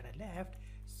lives that are left,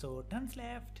 so turns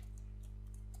left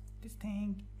this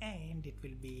thing, and it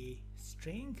will be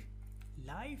string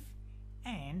life.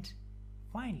 And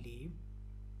finally,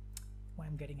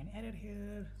 I'm getting an error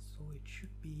here, so it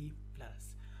should be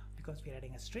plus because we're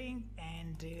adding a string,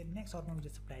 and next argument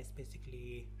just applies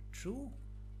basically true,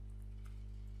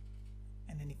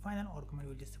 and then the final argument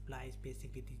will just apply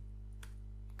basically the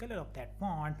color of that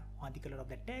font or the color of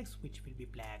that text, which will be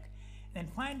black. And then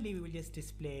finally we will just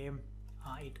display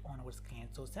it on our screen.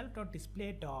 So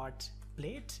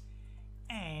self.display.plate,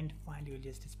 and finally we'll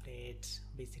just display it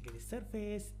basically the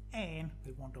surface, and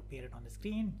we want to appear it on the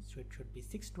screen, so it should be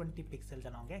 620 pixels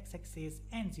along x-axis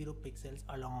and 0 pixels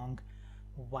along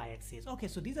y-axis. Okay,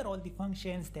 so these are all the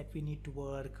functions that we need to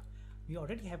work. We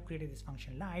already have created this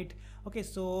function light. Okay,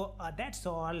 so that's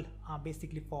all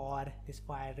basically for this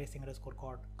file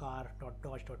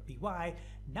racing_car.dodge.py.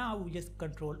 Now we just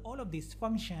control all of these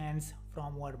functions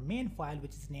from our main file,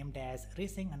 which is named as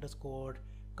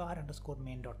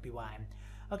racing_car_main.py.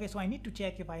 Okay, so I need to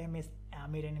check if I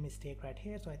made any mistake right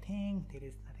here. So I think there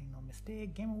is nothing, no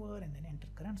mistake. Game over, and then enter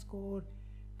current score,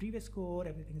 previous score,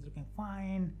 everything is looking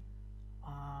fine.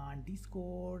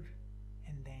 Dscore,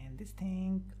 and then this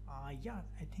thing, yeah,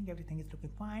 I think everything is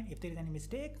looking fine. If there is any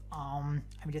mistake, I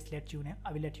will just let you know.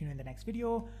 I will let you know in the next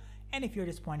video. And if you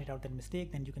just pointed out that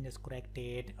mistake, then you can just correct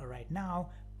it right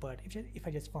now. But if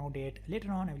I just found it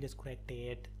later on, I will just correct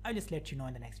it. I'll just let you know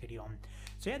in the next video.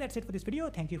 So yeah, that's it for this video.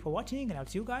 Thank you for watching, and I'll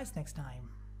see you guys next time.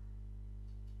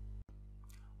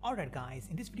 Alright guys,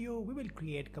 in this video we will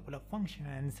create a couple of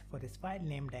functions for this file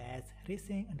named as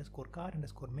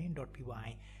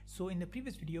racing_car_main.py. So in the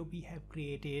previous video we have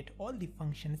created all the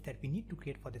functions that we need to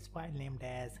create for this file named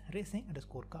as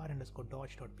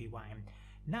racing_car_dodge.py.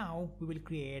 Now we will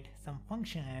create some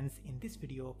functions in this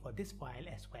video for this file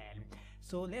as well.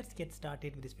 So let's get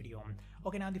started with this video.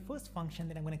 Okay, now the first function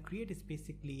that I'm going to create is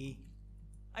basically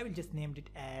I will just name it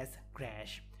as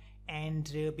crash.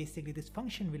 And basically this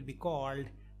function will be called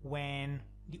when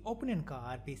the opponent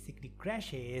car basically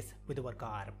crashes with our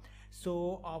car.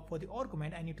 So for the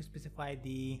argument, I need to specify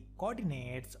the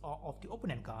coordinates of the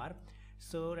opponent car.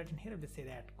 So right in here, I'll just say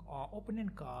that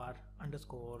opponent car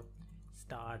underscore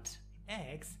start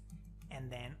x, and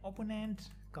then opponent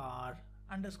car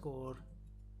underscore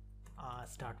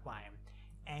start y.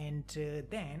 And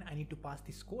then I need to pass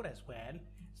the score as well.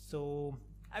 So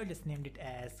I will just name it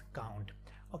as count.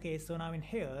 Okay, so now in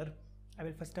here, I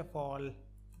will first of all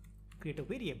create a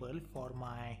variable for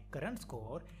my current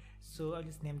score. So I'll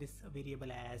just name this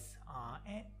variable as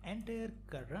enter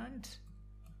current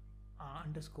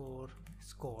underscore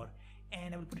score,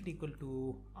 and I will put it equal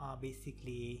to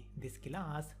basically this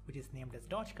class which is named as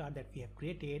dodge car that we have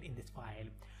created in this file.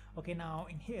 Okay, now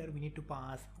in here we need to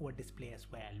pass our display as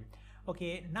well.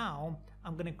 Okay, now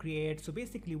I'm gonna create, so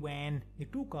basically when the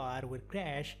two car will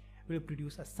crash, will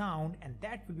produce a sound, and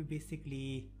that will be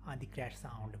basically the crash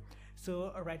sound.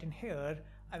 So right in here,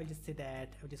 I will just say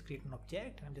that I will just create an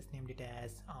object, and I've just named it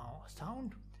as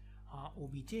sound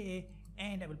obj,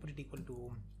 and I will put it equal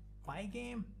to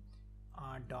pygame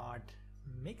dot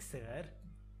mixer,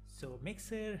 so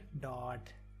mixer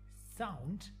dot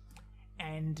sound.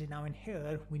 And now in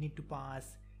here we need to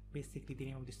pass basically the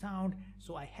name of the sound.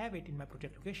 So I have it in my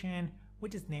project location,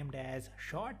 which is named as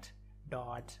short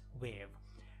dot wave.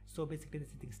 So basically this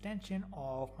is the extension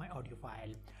of my audio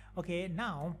file. Okay,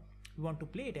 now we want to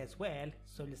play it as well,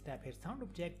 so let's type here sound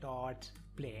object dot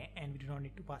play, and we do not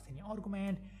need to pass any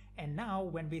argument. And now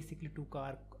when basically two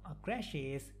car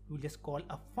crashes, we'll just call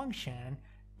a function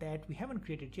that we haven't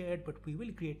created yet, but we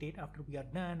will create it after we are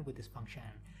done with this function.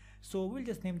 So we'll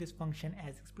just name this function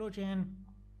as explosion,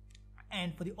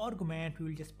 and for the argument we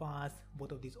will just pass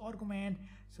both of these arguments.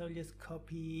 So I'll just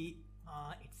copy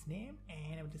its name,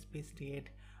 and I will just paste it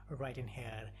right in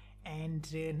here. And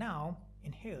now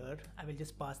in here I will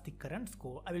just pass the current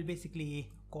score. I will basically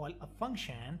call a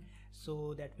function,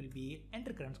 so that will be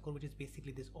enter current score, which is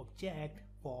basically this object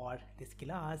for this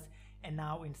class. And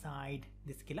now inside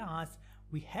this class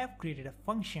we have created a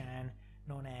function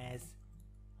known as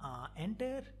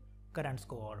enter current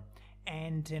score.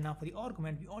 And now for the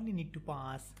argument we only need to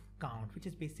pass count, which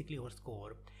is basically our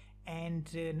score.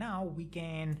 And now we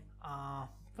can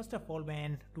first of all,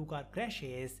 when two car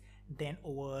crashes, then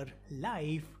our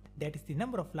life, that is the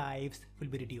number of lives, will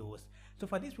be reduced. So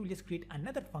for this we'll just create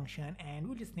another function, and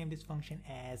we'll just name this function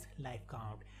as life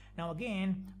count. Now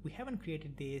again, we haven't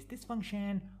created this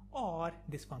function or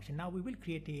this function. Now we will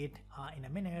create it in a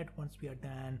minute once we are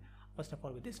done, first of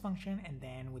all with this function and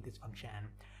then with this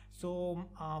function. So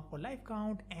for life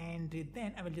count, and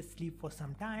then I will just sleep for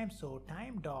some time. So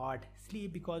time dot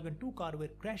sleep, because when two car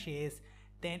crashes,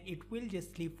 then it will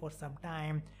just sleep for some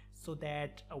time, so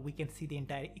that we can see the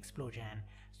entire explosion.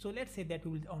 So let's say that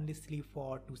we will only sleep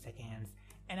for 2 seconds,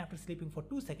 and after sleeping for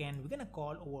 2 seconds we're gonna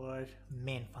call our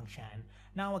main function.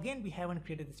 Now again, we haven't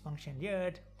created this function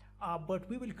yet, but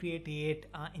we will create it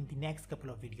in the next couple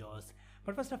of videos.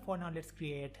 But first of all, now let's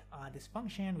create this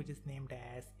function which is named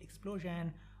as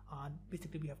explosion.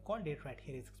 Basically we have called it right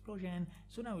here as explosion.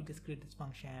 So now we'll just create this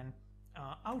function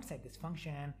outside this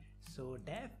function. So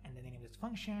def and then the name of this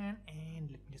function, and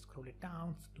let me just scroll it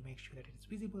down to make sure that it is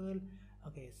visible.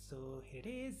 Okay, so here it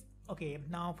is. Okay,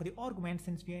 now for the argument,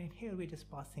 since we are in here, we're just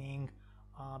passing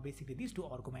basically these two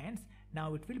arguments.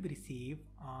 Now it will be received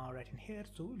right in here,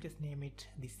 so we'll just name it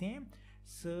the same.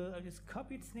 So I'll just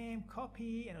copy its name,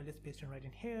 copy, and I'll just paste it right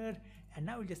in here, and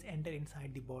now we'll just enter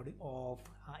inside the body of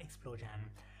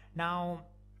explosion. Now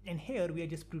in here we are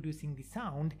just producing the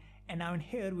sound, and now in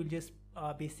here we'll just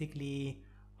basically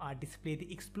display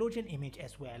the explosion image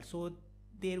as well. So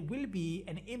there will be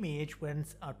an image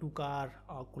once two car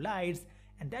collides,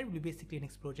 and that will be basically an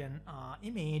explosion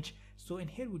image. So in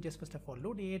here we just first of all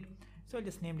load it. So I'll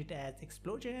just name it as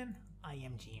explosion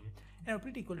img, and I'll put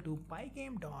it equal to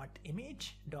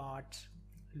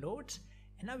pygame.image.load,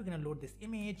 and now we're gonna load this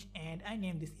image, and I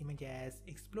name this image as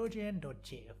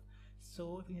explosion.jf.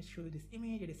 So if we just show you this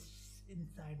image, it is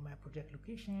inside my project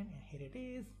location, and here it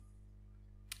is.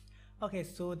 Okay,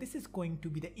 so this is going to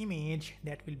be the image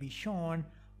that will be shown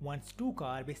once two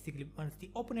car, basically once the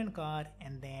opponent car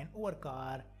and then our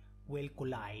car will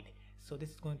collide. So this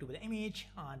is going to be the image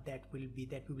that we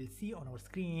will see on our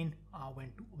screen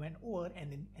when our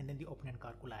and then the opponent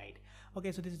car collide.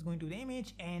 Okay, so this is going to be the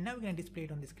image, and now we're going to display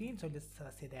it on the screen. So let's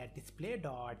say that display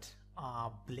dot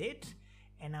blit.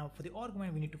 And now for the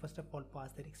argument, we need to first of all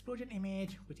pass that explosion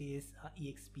image, which is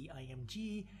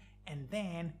expimg, and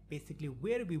then basically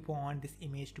where we want this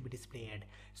image to be displayed.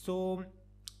 So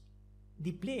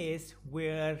the place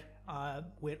where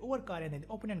our car and then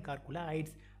the opponent car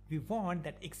collides, we want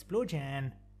that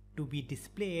explosion to be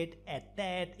displayed at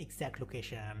that exact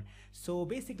location. So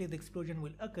basically the explosion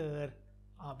will occur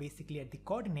basically at the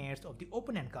coordinates of the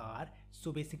opponent car.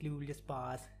 So basically we will just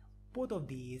pass both of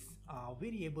these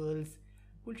variables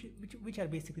which are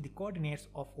basically the coordinates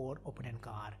of our opponent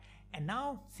car. And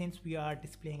now since we are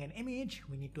displaying an image,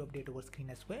 we need to update our screen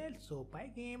as well. So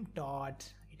pygame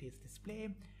dot it is display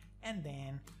and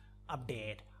then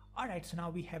update. Alright, so now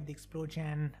we have the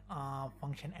explosion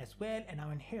function as well, and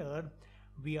now in here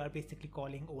we are basically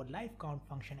calling our life count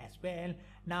function as well.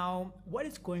 Now what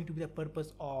is going to be the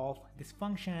purpose of this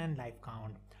function life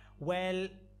count? Well,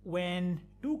 when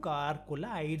two cars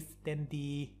collides, then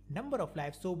the number of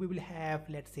lives, so we will have,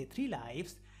 let's say, 3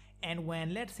 lives, and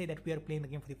when let's say that we are playing the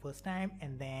game for the first time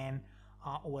and then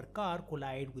our car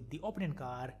collide with the opponent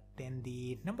car, then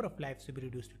the number of lives will be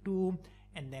reduced to 2,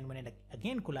 and then when it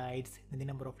again collides, then the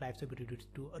number of lives will be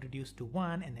reduced to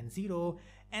 1 and then 0,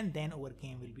 and then our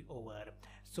game will be over.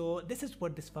 So this is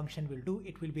what this function will do.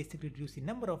 It will basically reduce the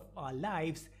number of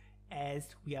lives as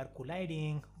we are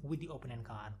colliding with the opponent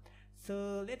car.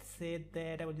 So let's say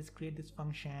that I will just create this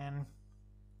function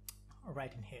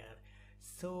right in here.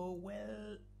 So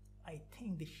well, I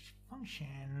think this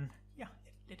function, yeah,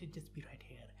 let it just be right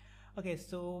here. Okay,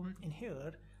 so in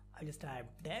here I'll just type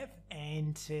def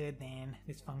and then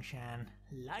this function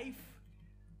life,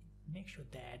 make sure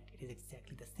that it is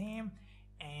exactly the same,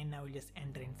 and I will just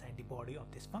enter inside the body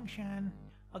of this function.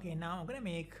 Okay, now I'm gonna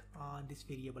make this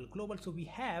variable global. So we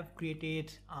have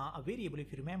created a variable,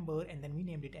 if you remember, and then we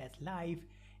named it as life,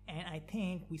 and I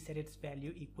think we set its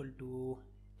value equal to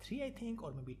 3, I think,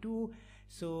 or maybe 2.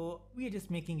 So we are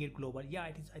just making it global. Yeah,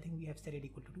 it is. I think we have set it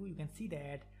equal to 2. You can see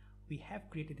that we have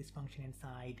created this function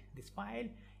inside this file,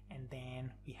 and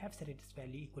then we have set its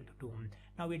value equal to 2.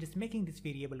 Now we're just making this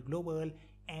variable global,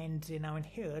 and now in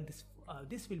here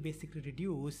this will basically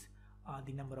reduce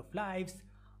the number of lives.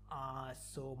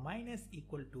 So minus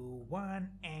equal to 1,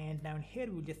 and now in here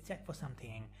we will just check for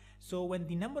something. So when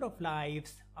the number of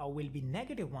lives will be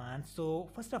 -1, so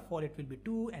first of all it will be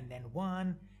 2 and then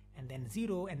 1 and then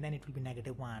 0 and then it will be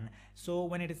 -1. So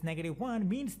when it is -1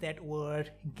 means that our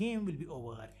game will be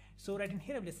over. So right in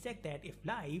here I'll just check that if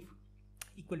life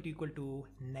equal to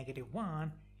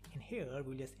 -1, in here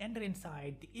we'll just enter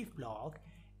inside the if block,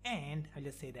 and I'll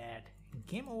just say that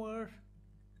game over,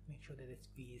 make sure that it's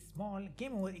p is small,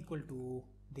 game over equal to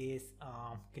this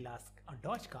class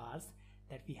dodge cars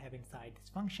that we have inside this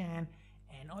function,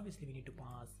 and obviously we need to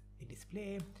pass the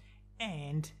display,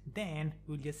 and then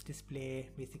we'll just display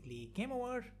basically game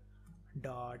over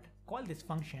dot call this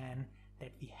function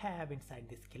that we have inside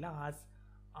this class.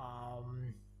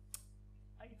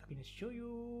 If I can show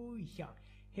you, yeah,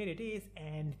 here it is,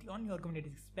 and the only argument it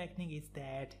is expecting is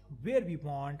that where we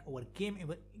want our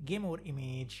game over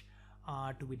image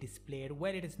to be displayed.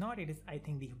 Well, it is not, it is I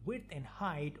think the width and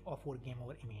height of our game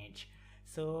over image.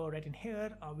 So right in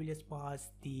here we'll just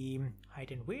pass the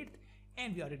height and width,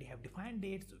 and we already have defined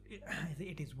it, so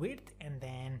it is width and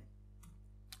then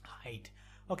height.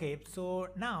 Okay, so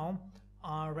now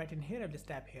right in here I'll just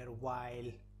type here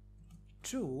while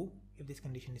true. If this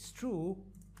condition is true,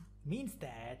 means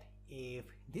that if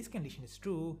this condition is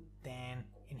true, then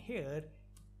in here,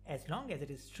 as long as it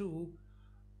is true,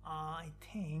 I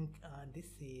think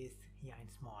this is, yeah, in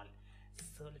small.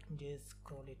 So let me just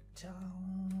scroll it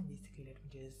down. Basically let me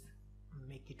just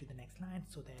make it to the next line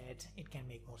so that it can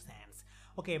make more sense.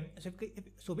 Okay,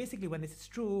 so basically when this is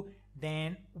true,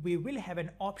 then we will have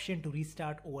an option to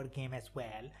restart our game as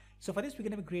well. So for this we're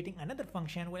going to be creating another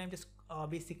function. Well, I'm just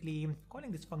basically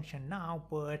calling this function now,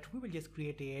 but we will just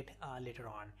create it later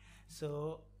on.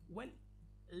 So well,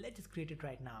 let's just create it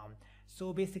right now.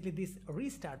 So basically this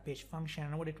restart page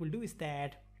function, what it will do is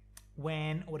that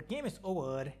when our game is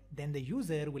over, then the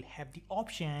user will have the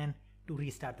option to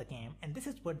restart the game, and this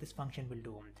is what this function will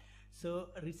do. So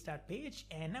restart page,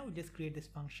 and now we'll just create this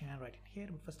function right in here.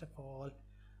 But first of all,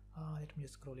 let me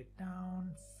just scroll it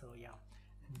down. So yeah,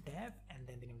 dev, and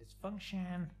then the name of this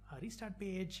function restart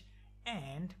page,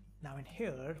 and now in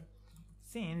here,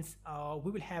 since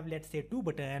we will have, let's say, 2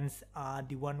 buttons,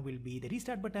 the one will be the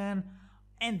restart button,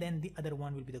 and then the other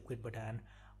one will be the quit button.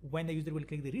 When the user will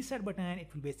click the restart button,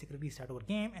 it will basically restart our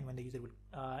game, and when the user will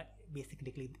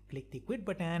basically click the quit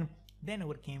button, then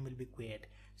our game will be quit.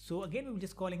 So again, we will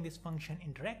just calling this function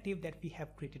interactive that we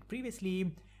have created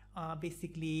previously.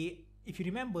 Basically, if you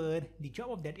remember, the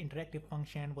job of that interactive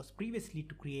function was previously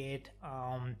to create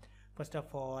first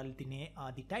of all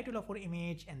the title of our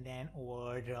image, and then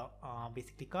our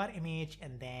basically car image,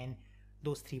 and then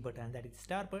those 3 buttons, that is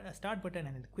start button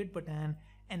and then the quit button,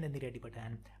 and then the ready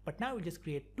button. But now we'll just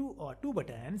create two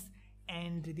buttons,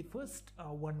 and the first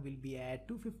one will be at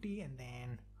 250 and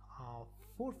then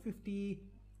 450.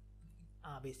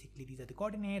 Basically these are the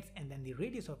coordinates, and then the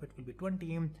radius of it will be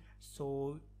 20.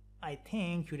 So I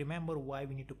think you remember why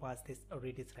we need to pass this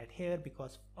radius right here,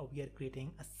 because we are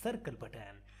creating a circle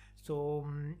button. So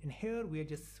in here we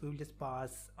will just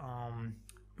pass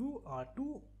two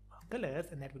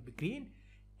colors, and that will be green,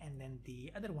 and then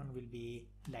the other one will be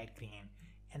light green,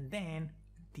 and then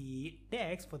the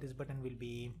text for this button will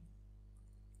be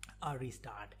a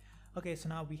restart. Okay, so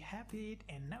now we have it,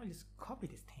 and now we'll just copy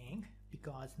this thing,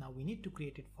 because now we need to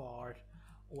create it for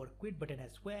our quit button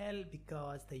as well,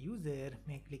 because the user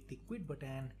may click the quit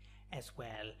button as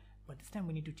well. But this time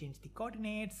we need to change the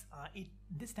coordinates.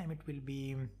 This time it will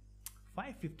be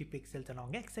 550 pixels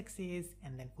along x-axis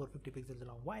and then 450 pixels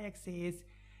along y-axis,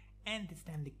 and this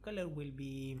time the color will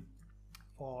be,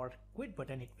 for quit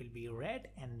button it will be red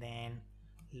and then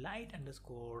light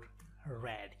underscore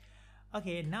red.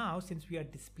 Okay, now since we are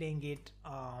displaying it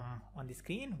on the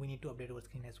screen, we need to update our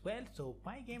screen as well. So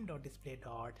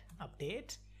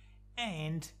pygame.display.update,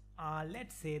 and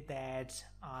let's say that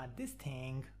this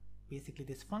thing, basically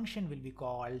this function, will be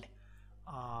called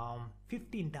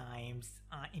 15 times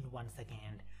in 1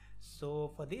 second.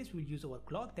 So for this we'll use our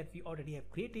clock that we already have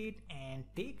created and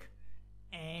take,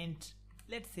 and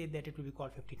let's say that it will be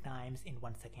called 50 times in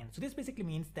 1 second. So this basically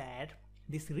means that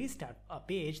this restart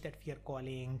page that we are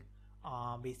calling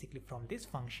basically from this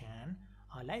function,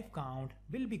 live count,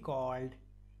 will be called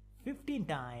 15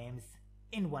 times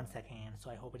in 1 second. So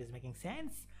I hope it is making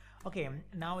sense. Okay,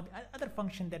 now the other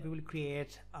function that we will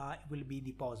create will be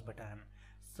the pause button.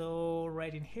 So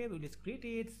right in here we'll just create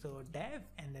it. So dev,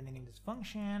 and then the name of this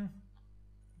function,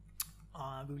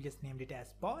 we will just name it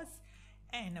as pause,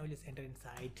 and now we'll just enter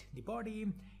inside the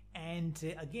body, and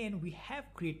again we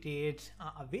have created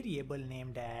a variable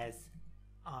named as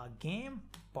game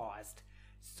paused.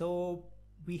 So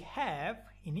we have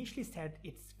initially set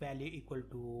its value equal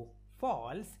to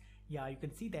false. Yeah, you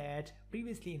can see that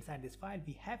previously inside this file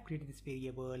we have created this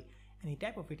variable, and the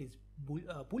type of it is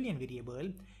boolean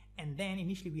variable, and then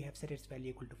initially we have set its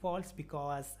value equal to false,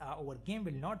 because our game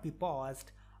will not be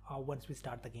paused once we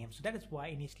start the game. So that is why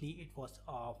initially it was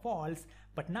false,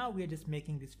 but now we are just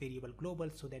making this variable global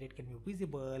so that it can be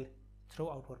visible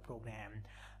throughout our program.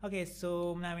 Okay,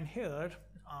 so now in here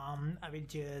I will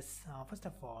just first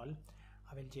of all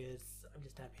I will just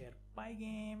type here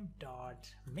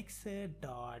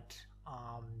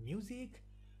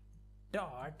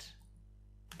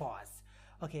pygame.mixer.music.pause.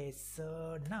 Okay,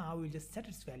 so now we'll just set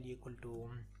its value equal to,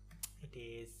 it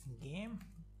is game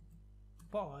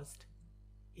paused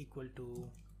equal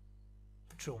to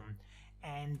true,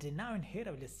 and now in here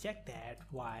I will just check that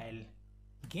while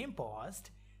game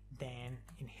paused, then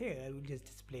in here we'll just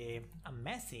display a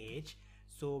message.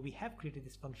 So we have created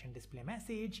this function display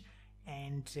message,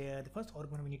 and the first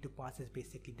argument we need to pass is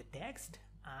basically the text,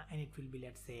 and it will be,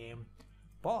 let's say,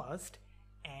 paused.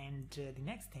 And the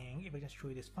next thing, if I just show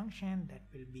you this function, that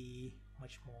will be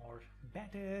much more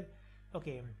better.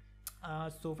 Okay,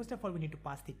 so first of all we need to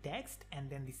pass the text, and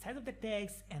then the size of the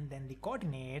text, and then the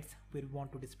coordinates where we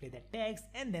want to display that text,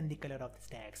 and then the color of this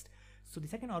text. So the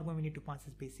second argument we need to pass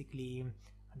is basically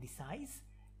the size,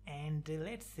 and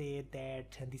let's say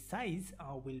that the size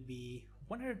will be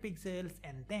 100 pixels,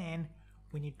 and then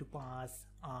we need to pass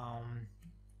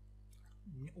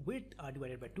width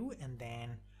divided by 2, and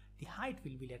then the height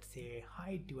will be, let's say,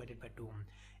 height divided by 2,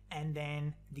 and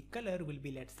then the color will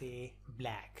be, let's say,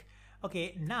 black.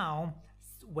 Okay, now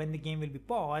when the game will be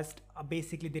paused,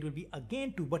 basically there will be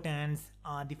again two buttons.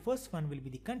 The first one will be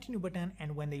the continue button,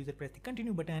 and when the user press the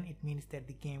continue button, it means that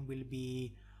the game will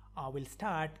be will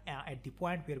start at the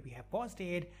point where we have paused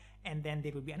it, and then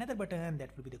there will be another button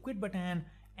that will be the quit button,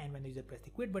 and when the user press the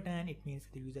quit button, it means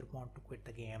the user want to quit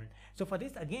the game. So for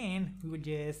this, again we will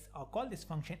just call this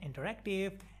function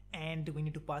interactive, and we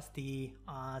need to pass the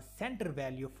center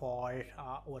value for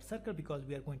our circle, because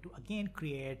we are going to again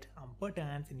create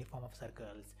buttons in the form of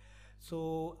circles.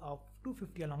 So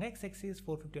 250 along x-axis,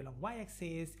 450 along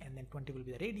y-axis, and then 20 will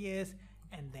be the radius,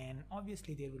 and then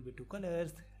obviously there will be two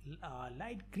colors,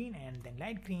 light green and then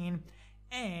light green,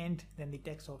 and then the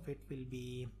text of it will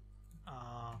be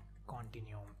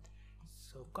continue.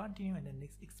 So continue, and then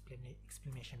next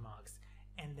exclamation marks,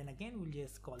 and then again we'll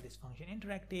just call this function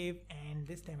interactive, and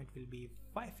this time it will be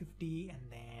 550 and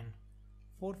then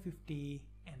 450,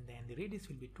 and then the radius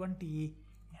will be 20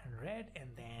 and red,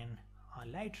 and then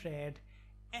light red,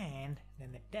 and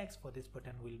then the text for this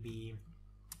button will be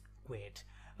quit.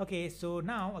 Okay, so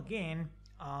now again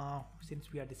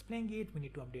since we are displaying it, we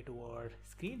need to update our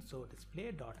screen. So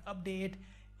display.update,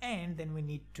 and then we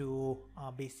need to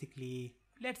basically,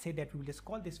 let's say that we will just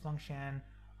call this function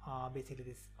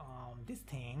basically this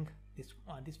thing, this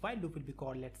while loop will be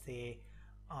called, let's say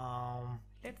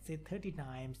 30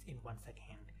 times in 1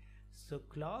 second. So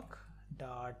clock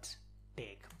dot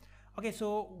take. Okay,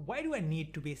 so why do I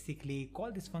need to basically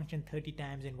call this function 30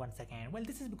 times in 1 second? Well,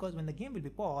 this is because when the game will be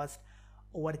paused,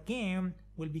 our game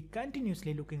will be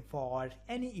continuously looking for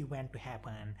any event to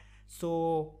happen.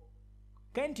 So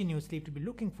continuously it will be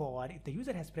looking for if the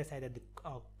user has pressed either the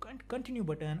continue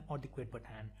button or the quit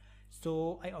button.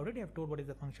 So I already have told what is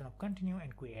the function of continue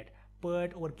and quit,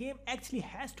 but our game actually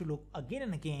has to look again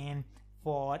and again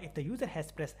for if the user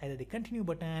has pressed either the continue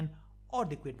button or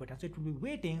the quit button. So it will be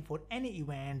waiting for any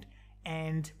event,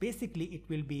 and basically it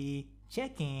will be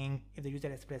checking if the user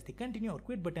has pressed the continue or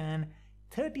quit button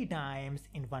 30 times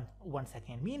in one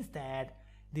second. Means that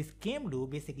this game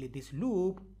loop, basically this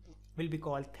loop, will be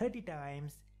called 30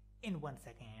 times in 1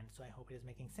 second. So I hope it is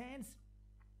making sense.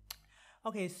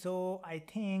 Okay, so I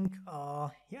think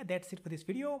yeah, that's it for this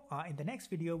video. In the next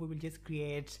video we will just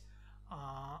create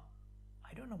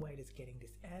I don't know why it is getting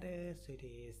this error. So it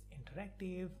is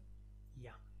interactive,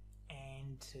 yeah,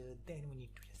 and then we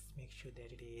need to just make sure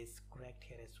that it is correct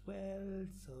here as well.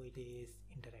 So it is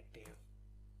interactive.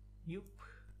 Yup.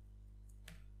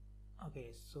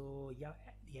 Okay, so yeah,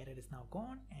 the error is now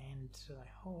gone, and I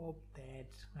hope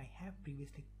that I have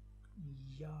previously,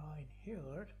 yeah, in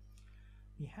here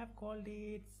we have called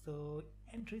it, so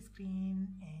entry screen,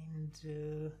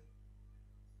 and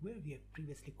where we have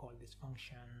previously called this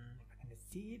function, if I can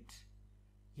just see it,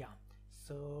 yeah,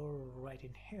 so right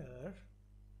in here.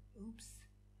 Oops,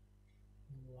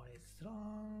 what is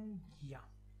wrong? Yeah,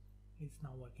 it's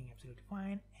now working absolutely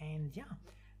fine. And yeah,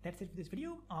 that's it for this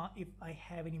video. If I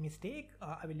have any mistake,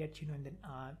 I will let you know in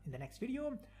the next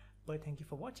video. But thank you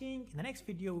for watching. In the next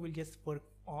video we will just work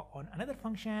on another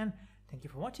function. Thank you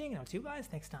for watching, and I'll see you guys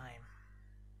next time.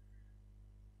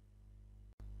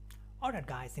 Alright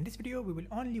guys, in this video we will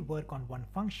only work on one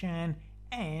function,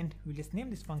 and we'll just name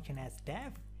this function as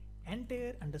def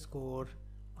enter underscore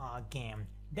game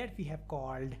that we have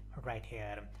called right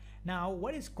here. Now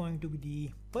what is going to be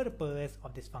the purpose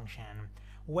of this function?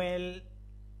 Well,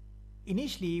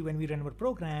 initially when we run our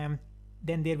program,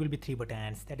 then there will be 3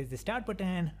 buttons, that is the start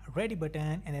button, ready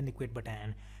button, and then the quit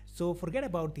button. So forget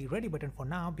about the ready button for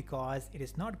now because it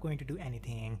is not going to do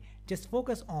anything. Just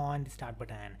focus on the start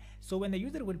button. So when the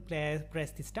user will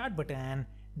press the start button,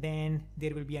 then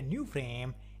there will be a new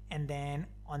frame, and then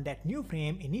on that new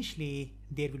frame initially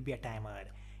there will be a timer,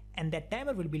 and that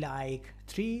timer will be like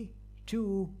 3,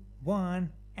 2, 1,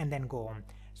 and then go.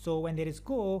 So when there is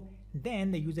go,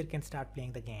 then the user can start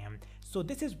playing the game. So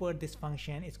this is what this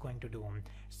function is going to do.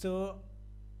 So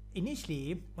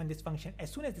initially when this function,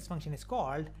 as soon as this function is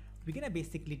called, we're gonna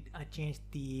basically change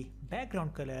the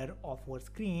background color of our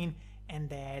screen, and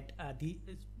that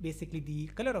basically the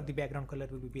color of the background color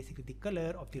will be basically the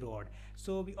color of the road.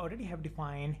 So we already have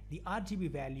defined the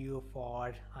RGB value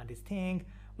for this thing,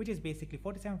 which is basically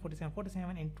 47, 47,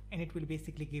 47, and it will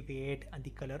basically give it the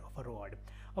color of a road.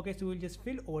 Okay, so we'll just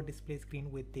fill our display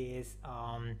screen with this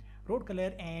road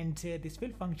color, and this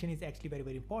fill function is actually very,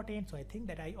 very important. So I think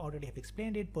that I already have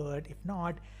explained it, but if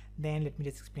not, then let me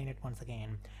just explain it once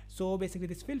again. So basically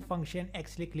this fill function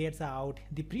actually clears out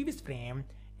the previous frame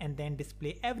and then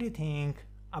display everything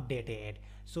updated.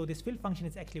 So this fill function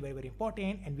is actually very, very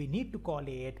important, and we need to call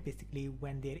it basically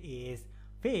when there is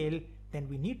fail, then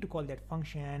we need to call that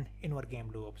function in our game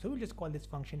loop. So we'll just call this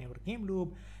function in our game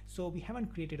loop. So we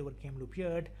haven't created our game loop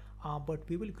yet, but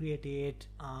we will create it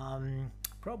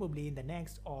probably in the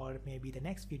next or maybe the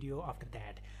next video after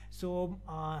that. So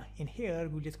in here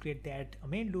we'll just create that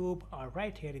main loop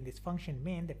right here in this function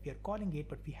main that we are calling it,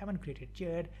 but we haven't created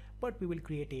yet, but we will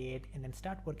create it and then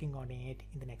start working on it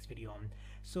in the next video.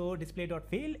 So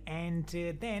display.fail, and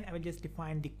then I will just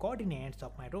define the coordinates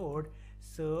of my road.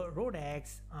 So road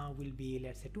x will be,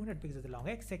 let's say, 200 pixels along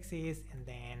x-axis, and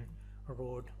then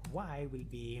road y will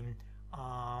be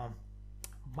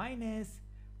minus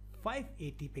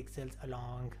 580 pixels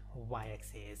along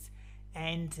y-axis.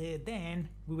 And then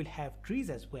we will have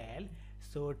trees as well.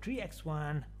 So tree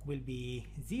x1 will be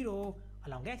 0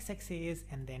 along x-axis,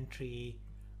 and then tree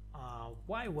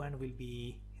y1 will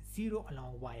be 0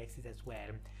 along y-axis as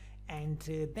well. And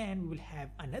then we will have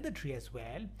another tree as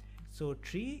well. So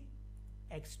tree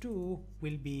x2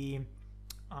 will be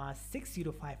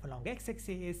 605 along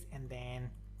x-axis, and then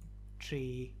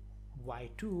tree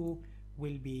y2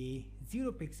 will be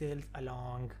 0 pixels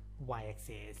along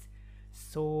y-axis.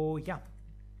 So yeah,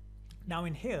 now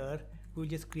in here we'll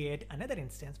just create another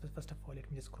instance. But first of all, let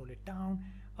me just scroll it down.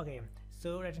 Okay,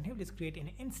 so right in here, we'll just create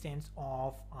an instance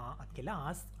of a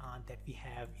class that we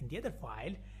have in the other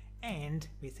file, and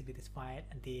basically this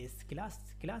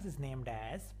class is named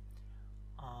as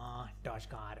dodge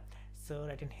car. So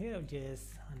right in here, I'll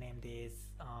just name this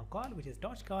call, which is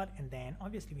dodge car, and then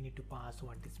obviously we need to pass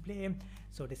one display.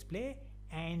 So display,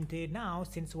 and now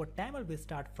since our timer will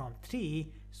start from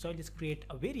 3, so I'll just create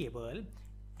a variable,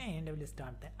 and I will just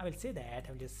start that. I will say that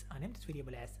I will just name this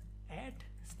variable as at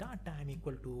start time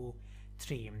equal to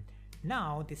 3.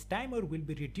 Now this timer will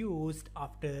be reduced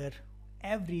after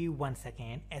every 1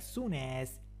 second as long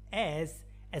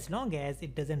as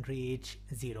it doesn't reach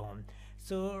 0.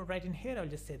 So right in here, I'll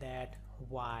just say that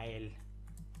while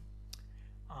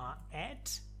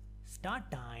at start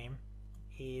time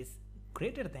is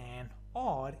greater than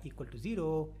or equal to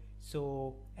 0.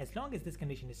 So as long as this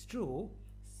condition is true,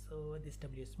 so this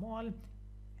w is small,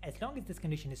 as long as this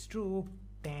condition is true,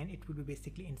 then it will be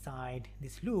basically inside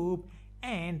this loop,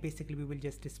 and basically we will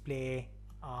just display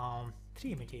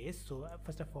 3 images. So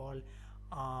first of all,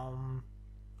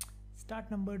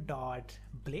 start number dot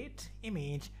blade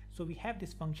image. So we have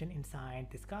this function inside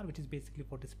this car, which is basically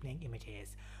for displaying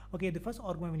images. Okay, the first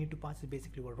argument we need to pass is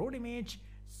basically our road image.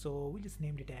 So we just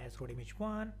named it as road image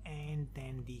 1, and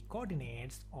then the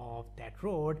coordinates of that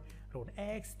road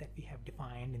X that we have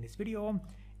defined in this video,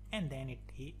 and then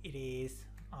it is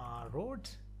road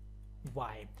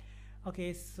Y.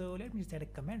 Okay, so let me just add a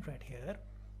comment right here.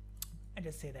 I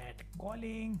just say that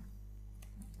calling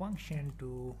function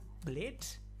to blade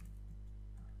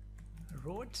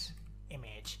road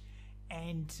image,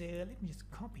 and let me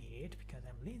just copy it because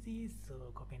I'm lazy.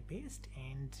 So copy and paste,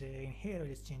 and in here I'll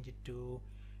just change it to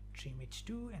tree image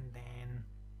 2, and then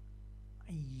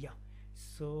yeah,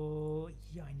 so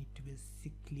yeah, I need to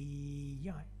basically,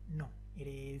 yeah, no, it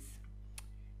is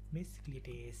basically, it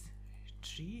is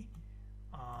tree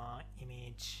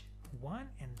image 1,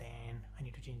 and then I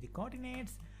need to change the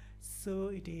coordinates. So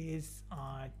it is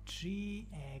tree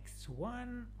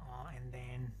x1 and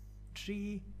then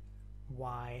tree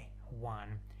y1,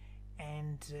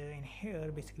 and in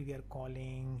here basically we are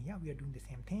calling, yeah, we are doing the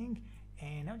same thing.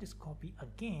 And I'll just copy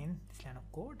again this line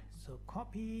of code. So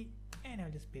copy, and I'll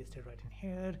just paste it right in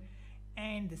here,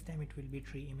 and this time it will be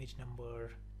tree image number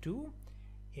 2.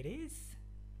 It is,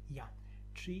 yeah,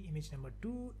 tree image number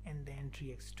 2, and then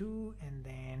tree x2, and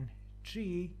then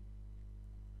tree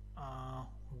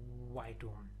y2.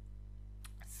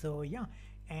 So yeah,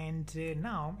 and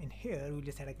now in here we'll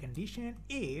just add a condition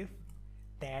if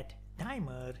that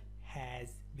timer has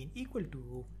been equal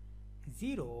to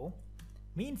 0,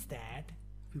 means that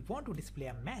we want to display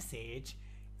a message,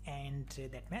 and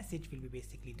that message will be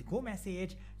basically the go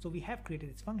message. So we have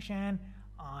created this function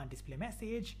display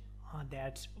message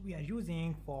that we are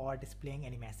using for displaying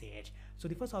any message. So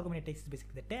the first argument it takes is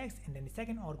basically the text, and then the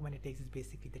second argument it takes is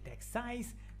basically the text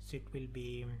size. So it will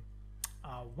be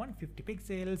 150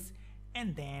 pixels,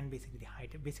 and then basically the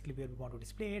height, basically where we want to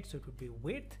display it. So it would be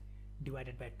width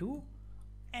divided by 2,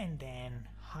 and then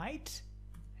height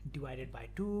divided by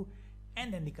 2,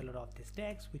 and then the color of this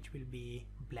text, which will be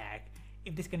black.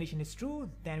 If this condition is true,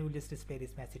 then we'll just display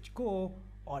this message go,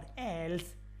 or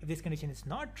else if this condition is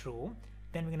not true,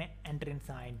 then we're going to enter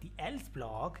inside the else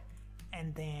block,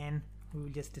 and then we will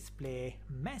just display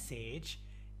message,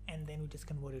 and then we'll just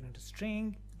convert it into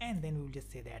string, and then we'll just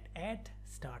say that at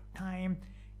start time,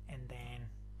 and then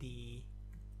the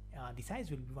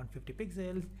size will be 150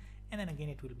 pixels, and then again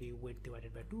it will be width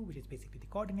divided by 2, which is basically the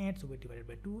coordinates. So width divided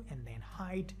by 2, and then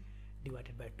height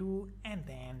divided by 2, and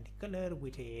then the color,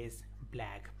 which is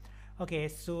black. Okay,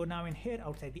 so now in here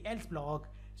outside the else block,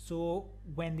 so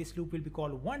when this loop will be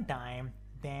called one time,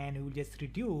 then we will just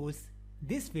reduce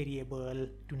this variable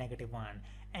to -1,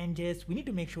 and just we need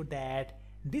to make sure that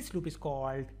this loop is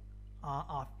called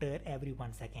after every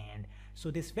 1 second.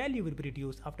 So this value will be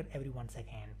reduced after every 1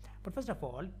 second. But first of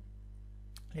all,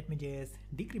 let me just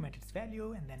decrement its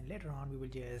value, and then later on we will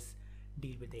just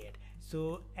deal with it.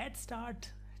 So at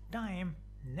start time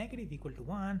negative equal to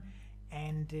 1,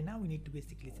 and now we need to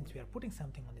basically, since we are putting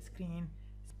something on the screen,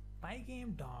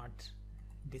 pygame dot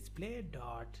display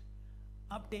dot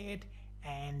update,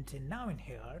 and now in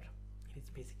here it is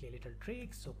basically a little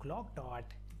trick. So clock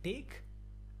dot take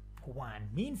 1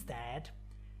 means that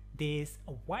this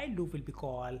while loop will be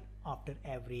called after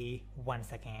every 1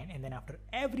 second, and then after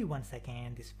every 1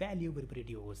 second this value will be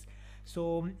reduced.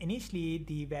 So initially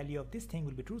the value of this thing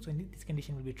will be true, so this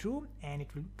condition will be true, and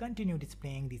it will continue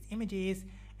displaying these images,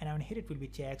 and now here it will be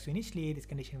checked. So initially this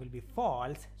condition will be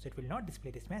false, so it will not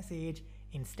display this message.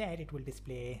 Instead it will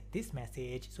display this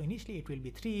message. So initially it will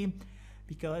be 3.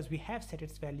 because we have set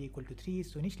its value equal to 3.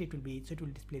 So initially it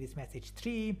will display this message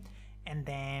 3, and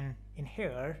then in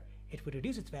here it will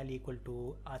reduce its value equal to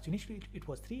so initially it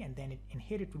was 3, and then in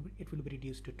here it will be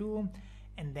reduced to 2,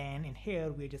 and then in here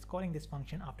we're just calling this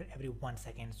function after every 1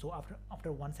 second. So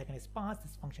after 1 second is passed,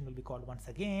 this function will be called once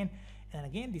again, and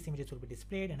again these images will be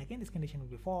displayed, and again this condition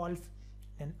will be false.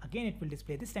 Then again it will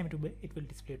display, this time it will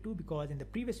display 2, because in the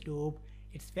previous loop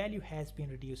its value has been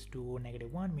reduced to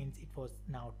 -1, means it was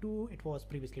now 2, it was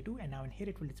previously 2, and now in here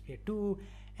it will display 2,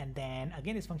 and then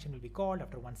again this function will be called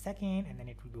after 1 second, and then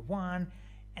it will be 1,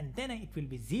 and then it will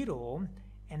be 0,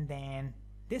 and then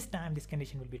this time this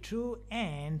condition will be true,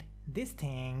 and this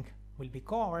thing will be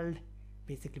called,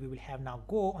 basically we will have now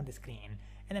go on the screen,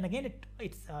 and then again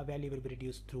its value will be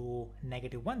reduced to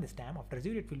 -1 this time. After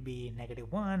 0 it will be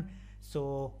 -1, so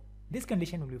this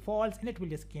condition will be false, and it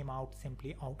will just came out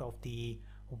simply out of the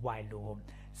while loop.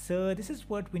 So this is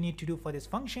what we need to do for this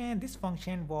function. This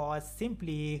function was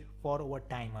simply for our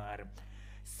timer.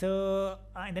 So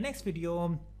in the next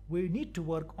video we need to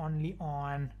work only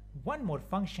on one more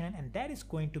function, and that is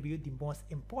going to be the most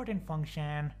important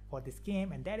function for this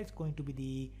game, and that is going to be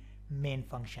the main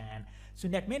function. So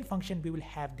in that main function we will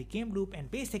have the game loop,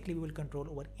 and basically we will control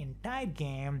our entire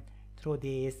game through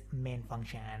this main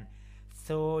function.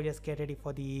 So just get ready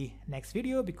for the next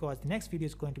video, because the next video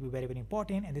is going to be very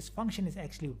important, and this function is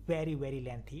actually very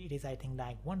lengthy. It is, I think,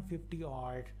 like 150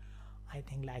 or I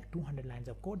think like 200 lines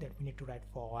of code that we need to write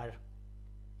for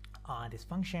this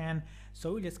function.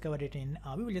 So we'll just cover it in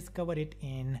we will just cover it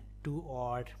in 2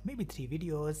 or maybe 3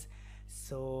 videos.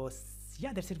 So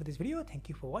yeah, that's it for this video. Thank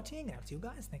you for watching, and I'll see you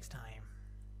guys next time.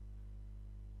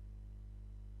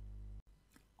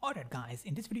 Alright guys,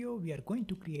 in this video we are going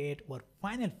to create our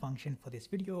final function for this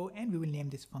video, and we will name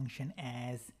this function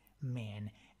as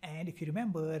main. And if you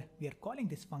remember, we are calling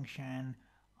this function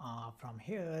from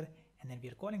here, and then we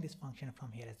are calling this function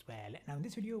from here as well. And now in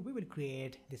this video we will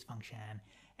create this function,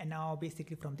 and now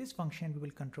basically from this function we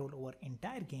will control our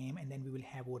entire game, and then we will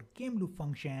have our game loop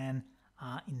function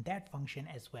in that function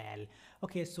as well.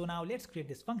 Okay, so now let's create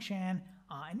this function,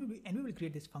 and we will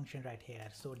create this function right here.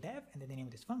 So def, and then the name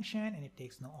of this function, and it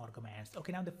takes no arguments.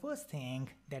 Okay, now the first thing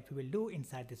that we will do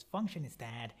inside this function is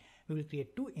that we will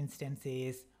create 2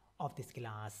 instances of this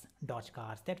class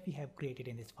dodgecars that we have created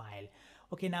in this file.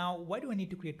 Okay, now why do I need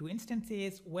to create 2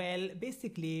 instances? Well,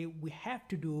 basically we have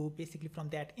to do, basically from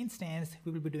that instance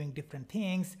we will be doing different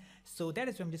things. So that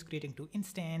is why I'm just creating 2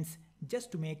 instances,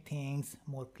 just to make things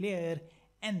more clear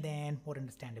and then more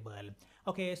understandable.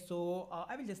 Okay, so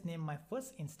I will just name my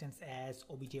first instance as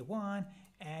obj1,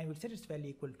 and we'll set its value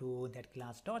equal to that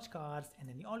class dodgecars, and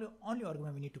then the only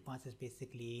argument we need to pass is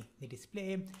basically the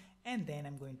display. And then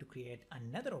I'm going to create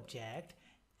another object,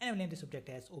 and I will name this object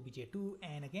as obj2,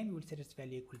 and again we will set its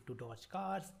value equal to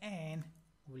dodgecars, and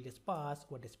we'll just pass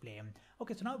our display.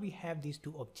 Okay, so now we have these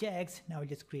 2 objects. Now we'll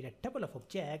just create a tuple of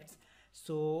objects.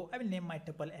 So I will name my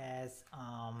tuple as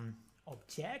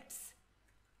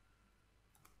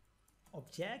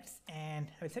objects, and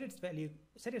I will set its value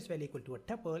equal to a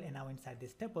tuple, and now inside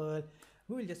this tuple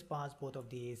we will just pass both of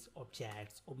these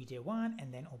objects, obj1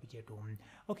 and then obj2.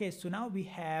 Okay, so now we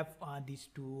have these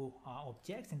 2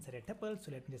 objects inside a tuple.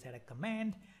 So let me just add a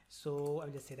command. So I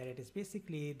will just say that it is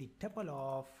basically the tuple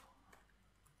of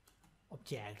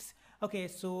objects. Okay,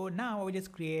 so now I will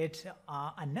just create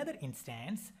another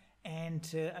instance, and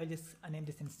I will just name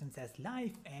this instance as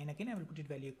life, and again I will put it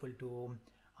value equal to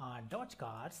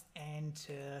dodgecars, and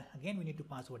again we need to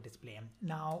pass our display.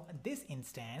 Now this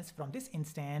instance, from this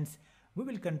instance we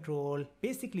will control,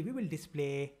 basically we will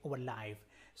display our life.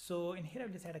 So in here I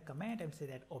will just add a command. I will say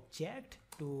that object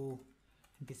to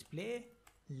display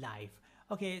life.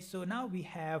 Okay, so now we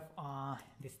have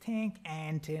this thing,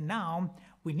 and now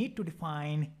we need to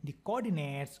define the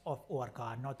coordinates of our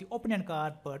car, not the opponent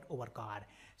car but our car.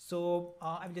 So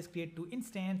I will just create 2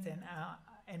 instances,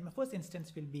 and my first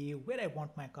instance will be where I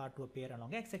want my car to appear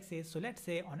along x-axis. So let's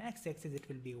say on x-axis it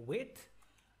will be width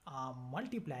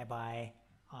multiplied by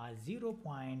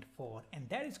 0.4, and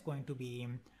that is going to be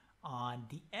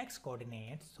the x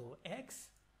coordinate. So x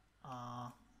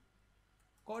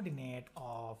coordinate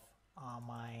of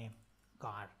my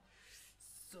car.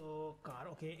 So car,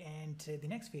 okay, and the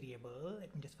next variable,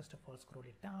 let me just first of all scroll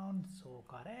it down. So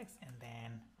car x and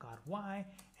then car y,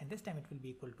 and this time it will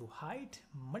be equal to height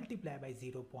multiplied by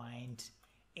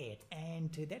 0.8,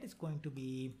 and that is going to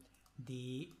be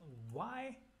the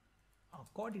y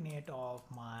coordinate of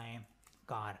my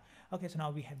car. Okay, so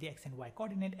now we have the x and y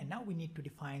coordinate, and now we need to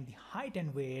define the height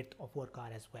and width of our car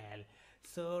as well.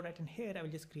 So right in here I will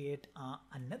just create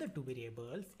another 2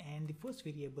 variables, and the first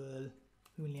variable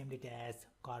we will name it as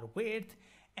car width,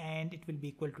 and it will be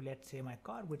equal to, let's say my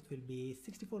car width will be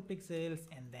 64 pixels,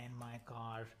 and then my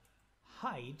car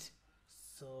height,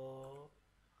 so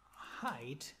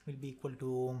height will be equal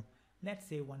to, let's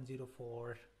say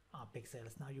 104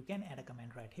 pixels. Now you can add a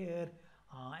comment right here,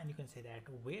 and you can say that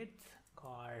width,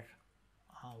 car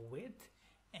width,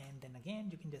 and then again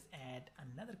you can just add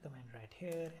another comment right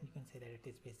here, and you can say that it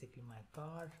is basically my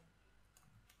car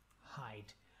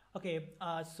height. Okay,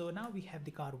 so now we have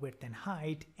the car width and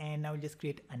height, and now we'll just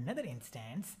create another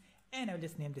instance, and I'll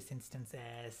just name this instance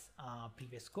as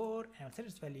previous score, and I'll set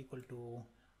its value equal to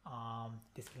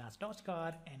this class dot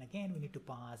car, and again we need to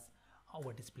pass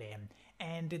our display,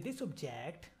 and this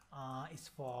object is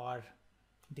for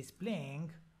displaying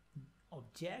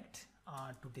object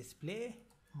to display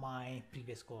my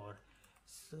previous score.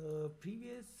 So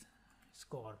previous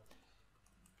score,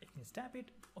 let me tap it,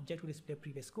 object to display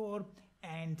previous score,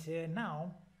 and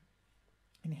now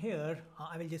in here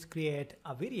I will just create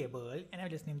a variable, and I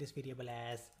will just name this variable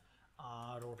as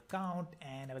road count,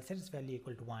 and I will set its value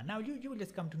equal to 1. Now you will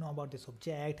just come to know about this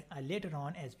object later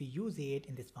on as we use it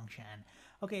in this function.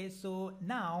 Okay, so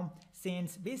now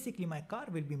since basically my car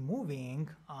will be moving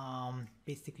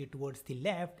basically towards the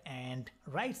left and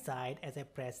right side as I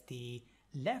press the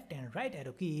left and right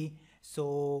arrow key,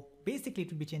 so basically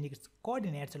it will be changing its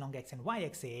coordinates along x and y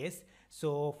axis.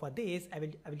 So for this I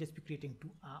will just be creating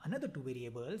another two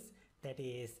variables, that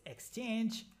is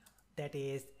exchange, that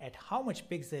is at how much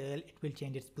pixel it will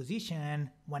change its position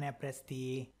when I press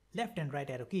the left and right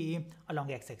arrow key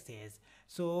along x-axis.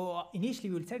 So initially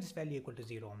we will set its value equal to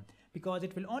 0 because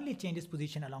it will only change its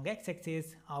position along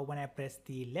x-axis when I press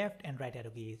the left and right arrow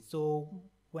key. So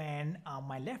when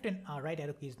my left and right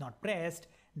arrow key is not pressed,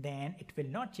 then it will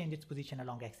not change its position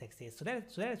along x-axis. So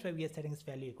that's why we are setting its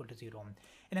value equal to 0.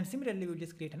 And then similarly we'll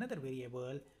just create another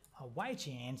variable y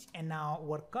change, and now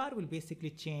our car will basically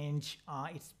change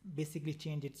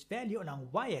its value along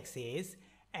y-axis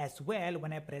as well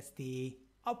when I press the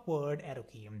upward arrow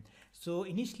key. So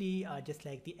initially just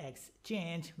like the x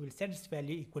change, we'll set its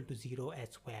value equal to 0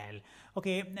 as well.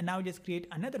 Okay, and now just create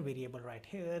another variable right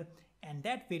here, and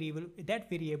that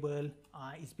variable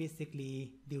is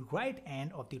basically the right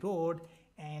end of the road,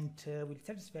 and we'll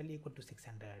set its value equal to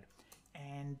 600.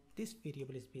 And this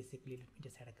variable is basically, let me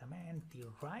just add a command, the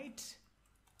right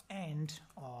end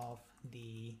of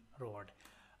the road.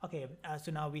 Okay, so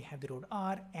now we have the road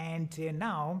R, and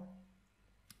now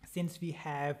since we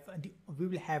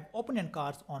will have opponent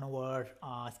cars on our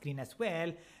screen as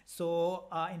well, so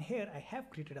in here I have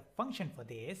created a function for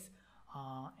this,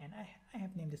 and I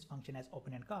have named this function as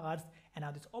opponent cars, and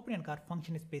now this opponent car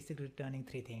function is basically returning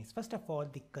three things. First of all,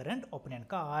 the current opponent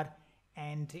car,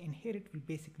 and in here it will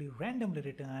basically randomly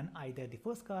return either the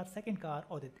first car, second car,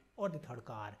 or the third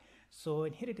car. So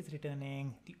in here it is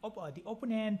returning the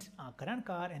opponent current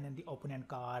car, and then the opponent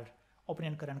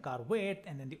current car width,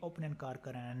 and then the opponent car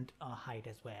current height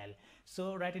as well.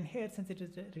 So right in here, since it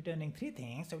is returning three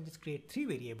things, I will just create three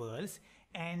variables,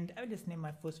 and I will just name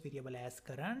my first variable as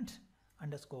current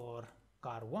underscore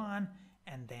car 1,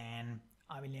 and then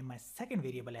I will name my second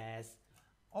variable as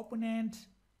opponent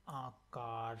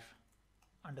car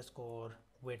underscore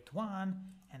width 1,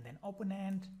 and then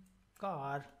opponent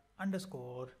car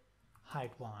underscore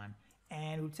height 1,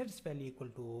 and we'll set its value equal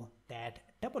to that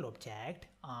double object,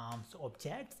 so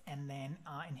objects, and then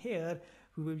in here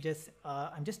we will just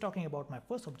I'm just talking about my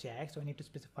first object, so I need to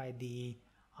specify the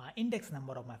index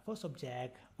number of my first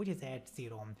object, which is at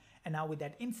 0. And now with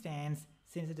that instance,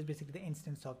 since it is basically the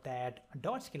instance of that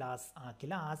dots class,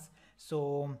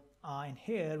 so in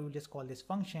here we'll just call this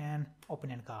function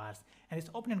opponent cars, and this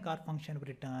opponent car function will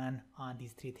return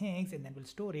these three things, and then we'll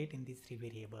store it in these three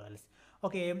variables.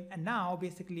 Okay, and now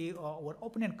basically our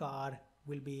opponent car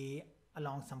will be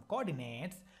along some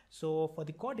coordinates. So for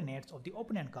the coordinates of the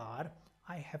opponent car,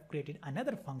 I have created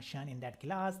another function in that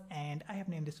class, and I have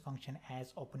named this function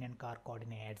as opponent car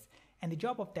coordinates, and the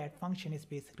job of that function is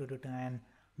basically to return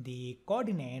the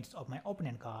coordinates of my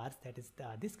opponent cars, that is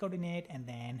this coordinate and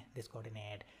then this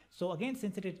coordinate. So again,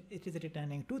 since it is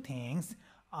returning two things,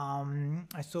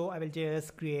 so I will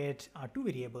just create two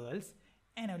variables,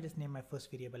 and I will just name my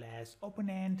first variable as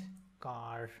opponent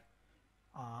car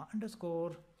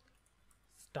underscore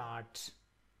start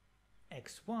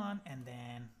x1, and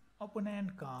then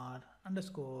opponent car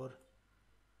underscore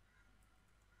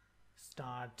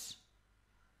start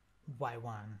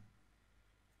y1,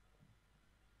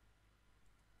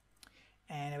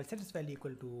 and I will set its value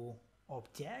equal to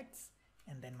objects,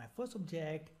 and then my first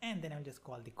object, and then I'll just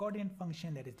call the coordinate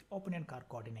function, that is the opponent car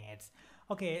coordinates.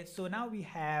 Okay, so now we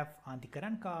have the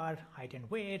current car height and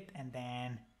width, and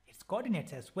then its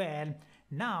coordinates as well.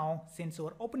 Now since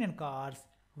our opponent cars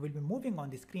will be moving on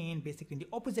the screen basically in the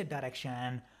opposite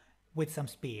direction with some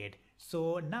speed.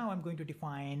 So now I'm going to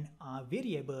define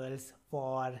variables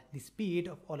for the speed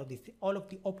of all of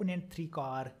the opponent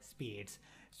 3-car speeds.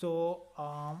 So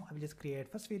I will just create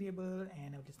first variable,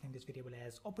 and I'll just name this variable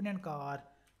as opponent car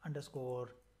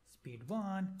underscore speed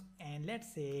 1, and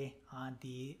let's say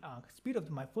the speed of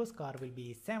my first car will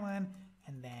be 7,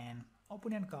 and then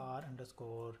opponent car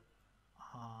underscore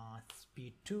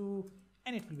speed 2,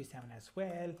 and it will be 7 as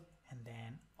well, and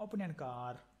then opponent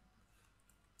car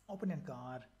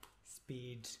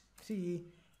speed 3,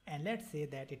 and let's say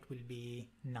that it will be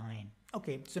 9.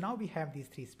 Okay, so now we have these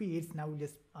 3 speeds. Now we'll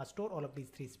just store all of these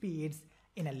 3 speeds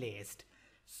in a list.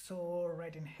 So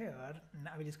right in here,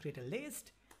 now I will just create a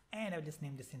list, and I'll just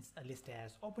name this a list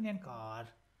as opponent car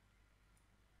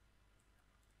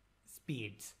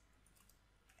speeds,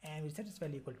 and we'll set this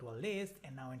value equal to a list.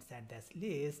 And now inside this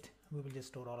list we will just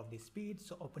store all of these speeds.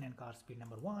 So opponent car speed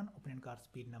number 1, opponent car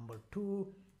speed number 2,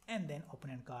 and then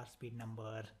opponent car speed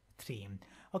number 3.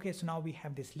 Okay, so now we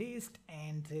have this list,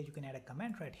 and you can add a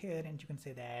comment right here, and you can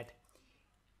say that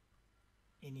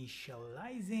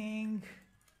initializing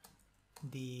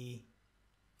the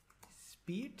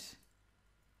speed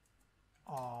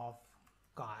of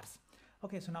cars.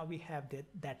 Okay, so now we have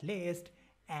that list,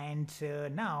 and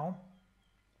now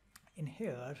in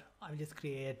here I will just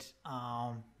create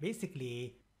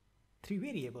basically 3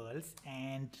 variables,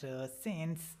 and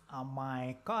since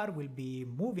my car will be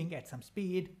moving at some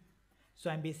speed, so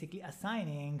I'm basically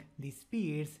assigning the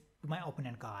speeds to my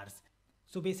opponent cars.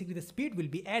 So basically the speed will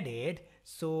be added.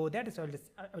 So that is,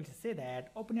 I'll just say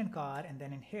that opponent car, and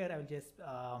then in here I will just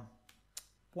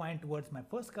point towards my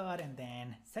first car and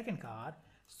then second car.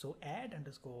 So add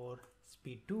underscore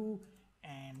speed 2,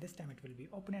 and this time it will be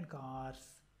opponent cars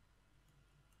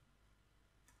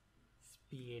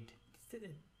speed,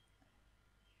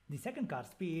 the second car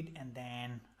speed, and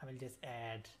then I will just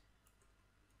add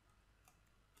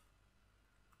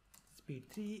speed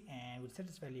 3, and we'll set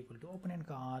this value equal to opponent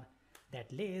car,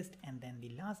 that list, and then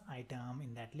the last item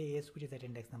in that list, which is at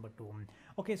index number 2.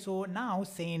 Okay, so now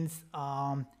since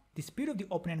the speed of the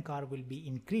opponent car will be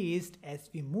increased as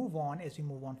we move on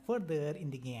further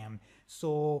in the game.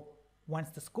 So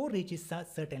once the score reaches a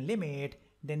certain limit,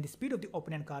 then the speed of the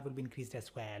opponent car will be increased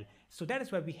as well. So that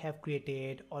is why we have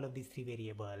created all of these 3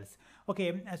 variables.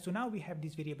 Okay, so now we have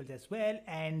these variables as well,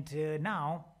 and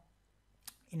now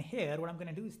in here what I'm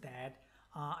going to do is that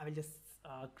I will just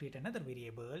create another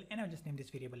variable, and I'll just name this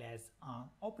variable as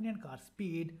opponent car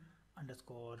speed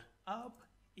underscore up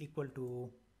equal to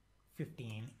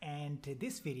 15, and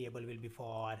this variable will be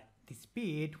for the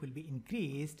speed will be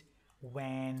increased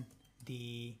when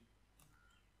the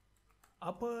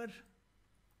upper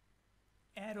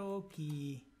arrow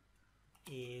key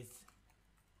is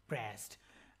pressed.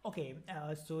 Okay,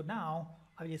 so now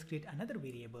I will just create another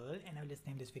variable, and I will just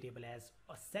name this variable as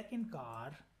a second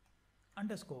car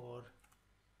underscore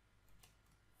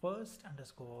first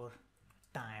underscore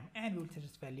time, and we will set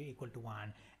its value equal to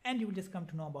 1, and you will just come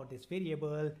to know about this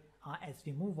variable as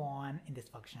we move on in this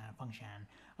function.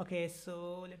 Okay,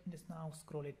 so let me just now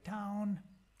scroll it down.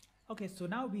 Okay, so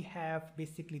now we have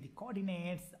basically the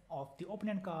coordinates of the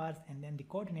opponent cars and then the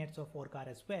coordinates of our car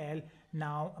as well.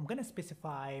 Now I'm going to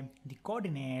specify the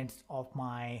coordinates of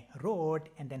my road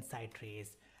and then side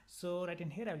trees. So right in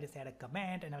here I will just add a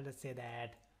comment, and I'll just say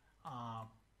that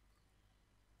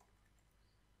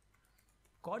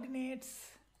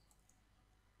coordinates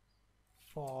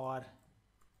for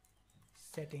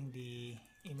setting the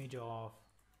image of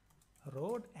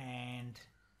road and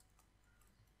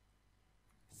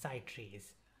side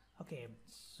trees. Okay,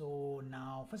 so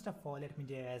now first of all let me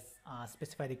just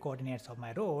specify the coordinates of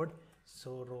my road.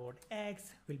 So road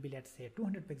X will be, let's say,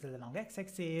 200 pixels along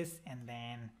X-axis, and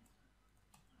then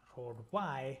road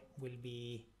Y will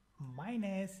be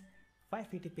minus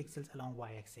 580 pixels along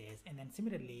Y-axis, and then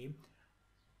similarly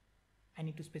I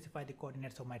need to specify the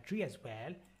coordinates of my tree as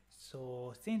well.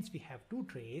 So since we have 2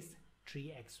 trees,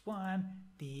 tree X1,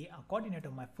 the coordinate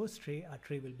of my first tree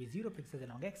will be 0 pixels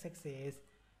along X-axis,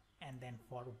 and then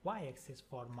for Y-axis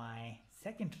for my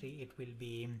second tree it will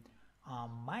be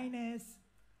minus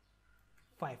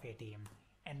 580.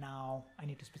 And now I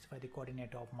need to specify the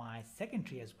coordinate of my second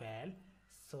tree as well.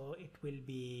 So it will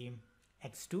be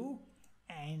X2,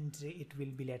 and it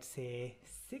will be, let's say,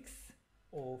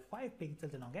 605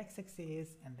 pixels along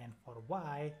X-axis, and then for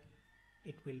Y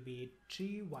it will be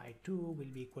tree Y2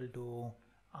 will be equal to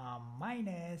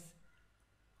minus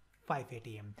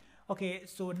 580. Okay,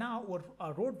 so now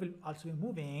our road will also be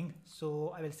moving,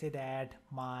 so I will say that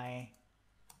my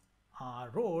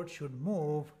road should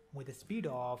move with a speed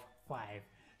of 5.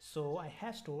 So I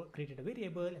have created a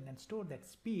variable and then stored that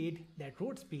speed, that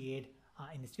road speed,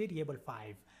 in this variable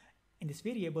 5, in this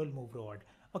variable move road.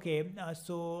 Okay,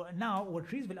 so now our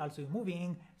trees will also be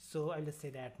moving. So I'll just say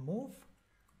that move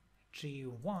tree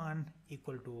 1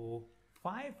 equal to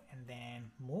 5, and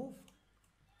then move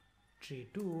tree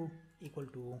 2 equal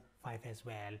to 5 as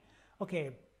well.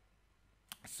 Okay,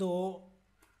 so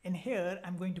in here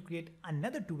I'm going to create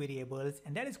another two variables,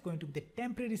 and that is going to be the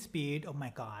temporary speed of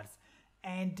my cars.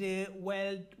 And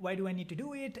well, why do I need to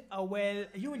do it? Well,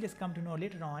 you will just come to know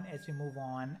later on as we move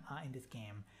on in this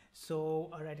game.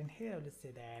 So right in here, let's say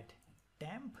that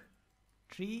temp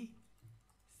tree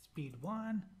speed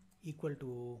 1 equal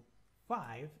to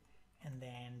 5, and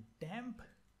then temp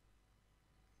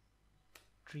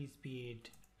tree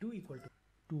speed 2 equal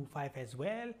to 5 as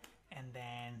well, and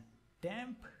then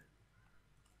temp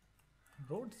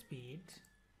road speed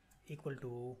equal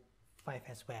to 5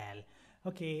 as well.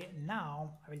 Okay,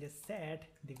 now I will just set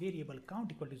the variable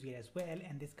count equal to 0 as well,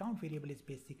 and this count variable is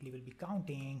basically will be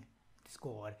counting the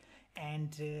score.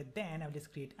 And then I'll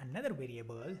just create another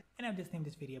variable, and I'll just name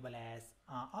this variable as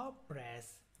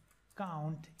press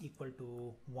count equal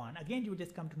to 1. Again, you will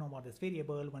just come to know about this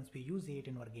variable once we use it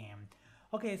in our game.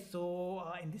 Okay, so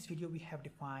in this video we have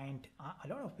defined a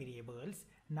lot of variables.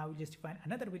 Now we'll just define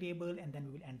another variable, and then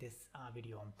we will end this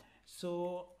video.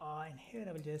 So in here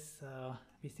I will just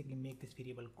basically make this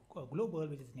variable global,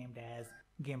 which is named as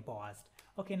game paused.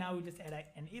 Okay, now we'll just add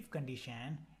an if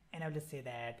condition, and I'll just say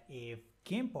that if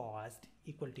game paused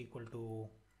equal to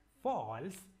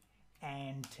false.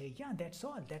 And yeah, that's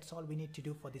all we need to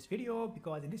do for this video,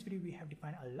 because in this video we have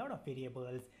defined a lot of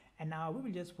variables, and now we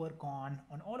will just work on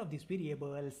all of these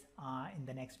variables in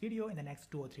the next video. In the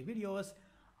next 2 or 3 videos,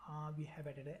 we have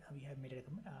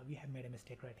made a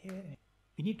mistake right here.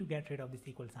 We need to get rid of this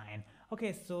equal sign.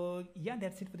 Okay, so yeah,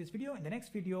 that's it for this video. In the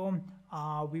next video,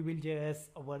 we will just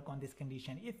work on this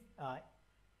condition if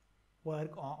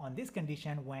work on this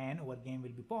condition when our game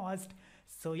will be paused.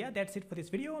 So yeah, that's it for this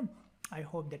video. I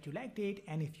hope that you liked it,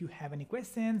 and if you have any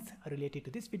questions related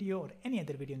to this video or any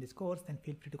other video in this course, then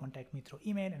feel free to contact me through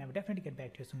email, and I will definitely get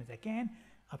back to you as soon as I can.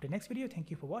 After next video,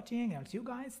 thank you for watching, and I'll see you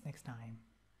guys next time.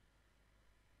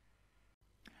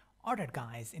 Alright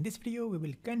guys, in this video we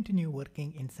will continue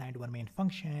working inside our main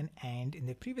function, and in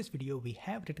the previous video we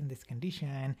have written this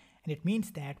condition, and it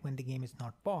means that when the game is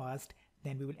not paused,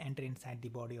 then we will enter inside the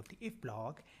body of the if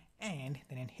block, and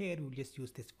then in here we will just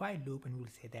use this while loop, and we will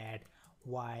say that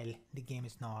while the game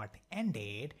is not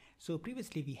ended. So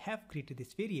previously we have created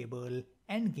this variable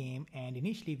endgame, and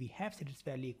initially we have set its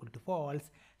value equal to false.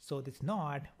 So this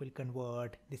not will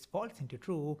convert this false into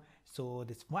true. So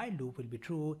this while loop will be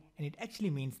true, and it actually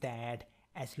means that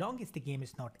as long as the game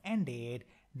is not ended,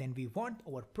 then we want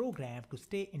our program to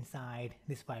stay inside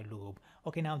this while loop.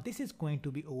 Okay, now this is going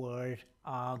to be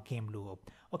our game loop.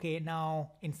 Okay,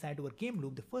 now inside our game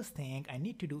loop, the first thing I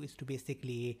need to do is to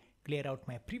basically clear out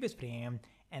my previous frame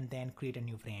and then create a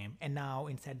new frame. And now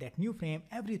inside that new frame,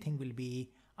 everything will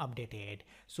be updated.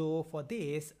 So for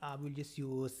this, we'll just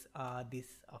use this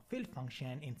fill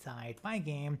function inside my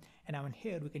game, and now in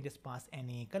here we can just pass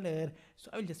any color. So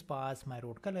I will just pass my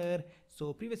road color.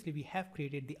 So previously we have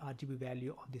created the RGB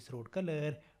value of this road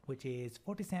color, which is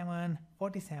 47,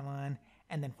 47,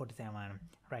 and then 47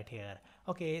 right here.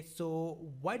 Okay, so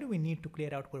why do we need to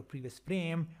clear out our previous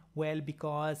frame? Well,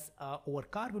 because our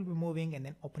car will be moving, and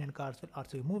then opponent cars will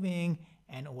also be moving,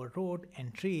 and our road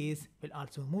and trees will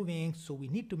also be moving. So we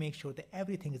need to make sure that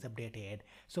everything is updated.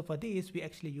 So for this, we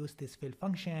actually use this fill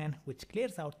function, which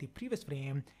clears out the previous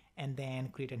frame and then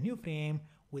create a new frame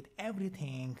with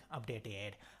everything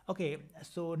updated. Okay,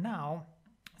 so now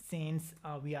since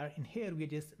we are in here, we're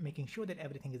just making sure that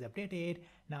everything is updated.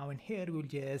 Now in here, we'll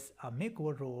just make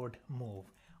our road move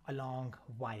along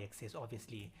y-axis,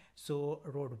 obviously. So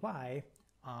road y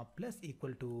plus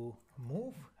equal to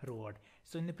move road.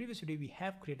 So in the previous video, we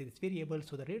have created this variable,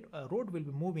 so the road will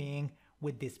be moving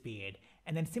with this speed.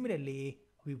 And then similarly,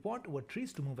 we want our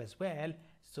trees to move as well.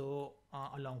 So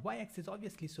along y-axis,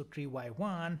 obviously, so tree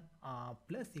y1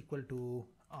 plus equal to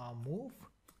move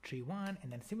tree 1,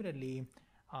 and then similarly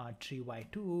tree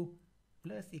y2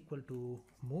 plus equal to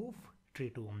move tree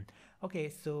 2. Okay,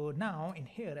 so now in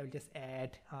here I will just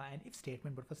add an if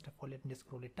statement, but first of all let me just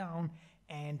scroll it down,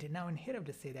 and now in here I will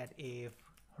just say that if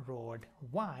road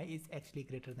y is actually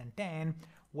greater than 10,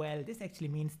 well, this actually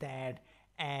means that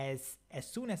as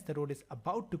soon as the road is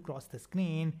about to cross the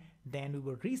screen, then we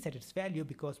will reset its value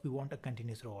because we want a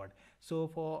continuous road. So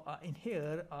for in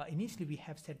here, initially we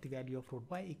have set the value of road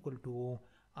y equal to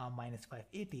minus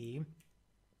 580.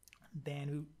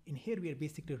 then in here we are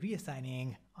basically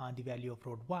reassigning the value of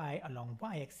road y along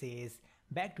y-axis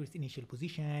back to its initial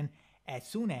position as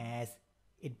soon as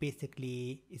it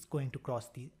basically is going to cross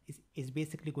the is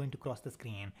basically going to cross the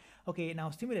screen. Okay, now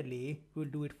similarly we'll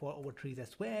do it for our trees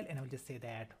as well, and I will just say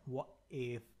that what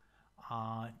if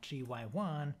tree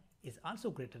y1 is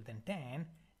also greater than 10,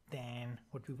 then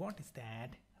what we want is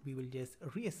that we will just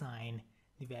reassign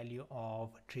the value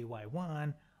of tree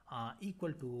y1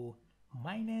 equal to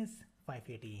minus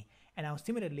 580, and now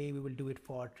similarly we will do it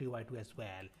for tree y2 as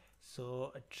well.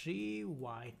 So tree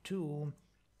y2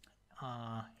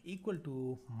 equal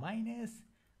to minus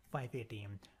 580.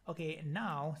 Okay,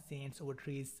 now since our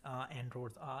trees and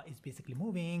roads is basically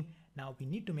moving, now we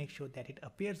need to make sure that it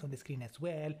appears on the screen as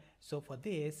well. So for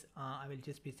this I will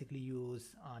just basically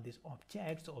use this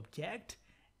object, so object,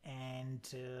 and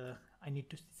I need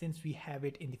to, since we have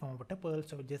it in the form of a tuple,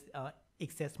 so I will just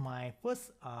access my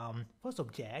first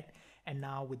object, and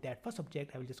now with that first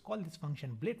object I will just call this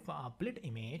function blit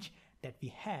image that we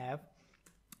have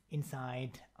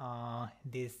inside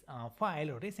this file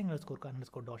or racing underscore car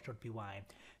underscore dosh.py.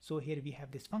 So here we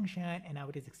have this function, and now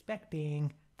it is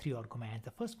expecting 3 arguments.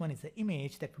 The first one is the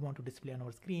image that we want to display on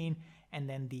our screen, and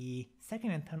then the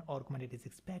second and third argument it is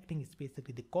expecting is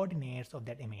basically the coordinates of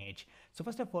that image. So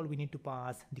first of all we need to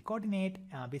pass the coordinate,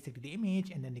 basically the image,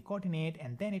 and then the coordinate,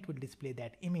 and then it will display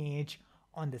that image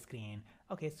on the screen.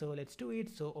 Okay, so let's do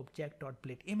it. So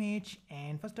object.blit image,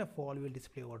 and first of all we will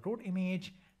display our road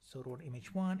image, so road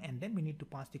image 1, and then we need to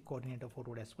pass the coordinate of our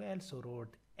road as well, so road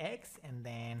x and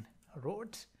then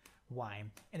road y,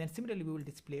 and then similarly we will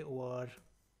display our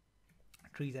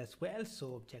trees as well,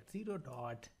 so object 0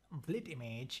 dot blit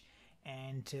image,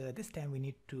 and this time we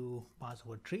need to pass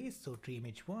our trees, so tree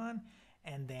image 1,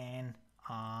 and then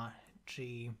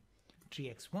tree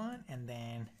x1, and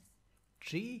then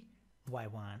tree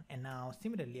y1. And now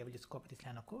similarly I will just copy this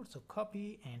line of code, so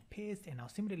copy and paste, and now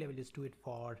similarly I will just do it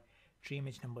for tree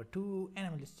image number 2, and I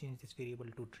will just change this variable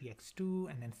to tree x2,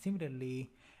 and then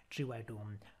similarly tree y2.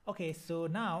 Okay, so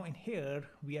now in here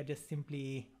we are just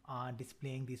simply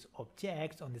displaying these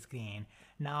objects on the screen.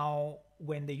 Now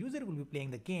when the user will be playing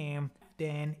the game,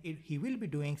 then he will be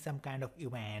doing some kind of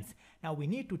events. Now we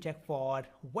need to check for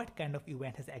what kind of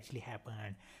event has actually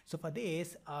happened. So for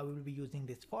this we will be using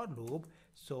this for loop.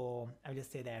 So I'll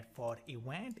just say that for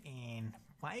event in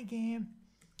pygame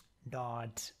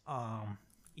dot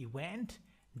event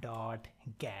dot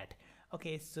get.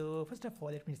 Okay, so first of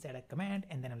all let me just add a command,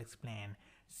 and then I'll explain.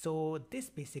 So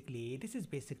this is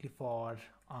basically for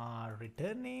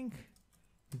returning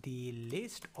the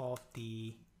list of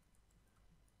the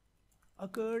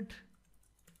occurred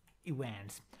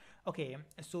events. Okay,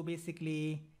 so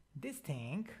basically this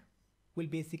thing will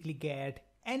basically get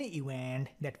any event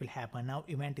that will happen. Now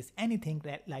event is anything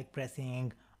that, like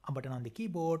pressing a button on the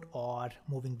keyboard or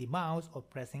moving the mouse or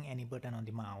pressing any button on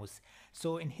the mouse.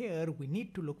 So in here we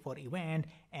need to look for event,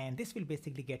 and this will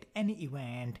basically get any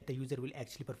event the user will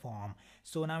actually perform.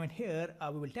 So now in here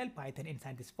we will tell Python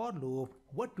inside this for loop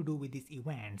what to do with these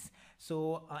events.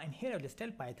 So in here I'll just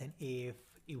tell Python if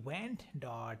event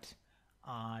dot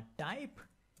type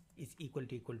is equal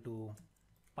to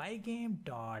pygame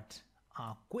dot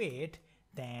quit,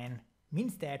 then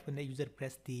means that when the user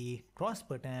press the cross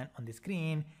button on the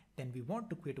screen, then we want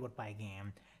to quit our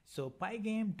pygame. So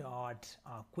pygame dot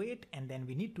quit, and then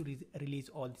we need to release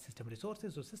all the system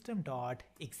resources, so system dot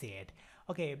exit.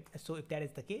 Okay, so if that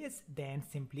is the case, then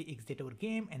simply exit our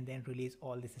game and then release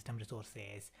all the system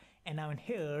resources. And now in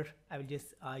here I will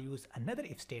just use another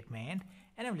if statement,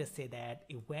 and I will just say that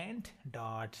event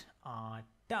dot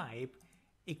type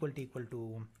equal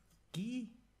to key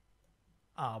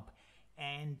up.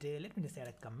 And let me just add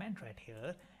a comment right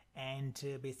here, and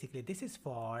basically this is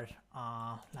for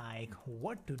like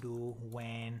what to do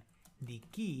when the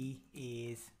key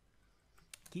is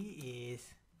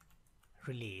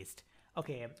released.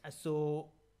 Okay, so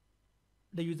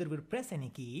the user will press any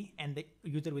key, and the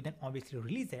user will then obviously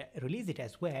release it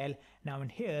as well. Now in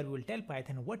here we will tell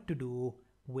Python what to do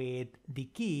with the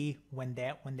key when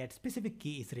that specific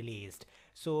key is released.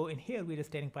 So in here we're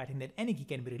just telling Python that any key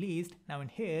can be released. Now in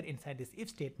here inside this if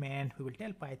statement we will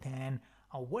tell Python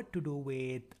what to do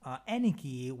with any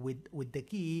key with the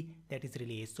key that is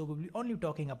released. So we'll be only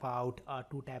talking about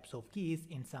 2 types of keys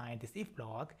inside this if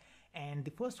block, and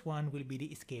the first one will be the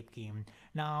escape key.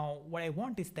 Now what I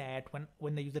want is that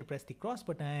when the user press the cross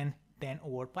button, then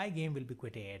our pygame will be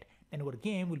quitted, then our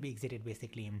game will be exited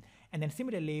basically. And then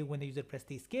similarly when the user press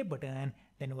the escape button,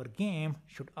 then our game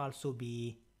should also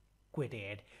be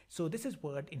quitted. So this is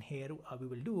what in here we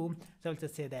will do. So I'll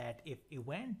just say that if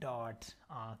event dot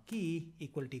key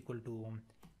equal to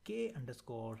k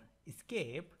underscore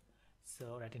escape.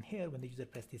 So right in here, when the user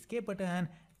press the escape button,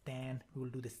 then we will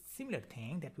do the similar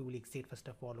thing, that we will exit first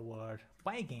of all our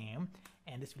Pygame,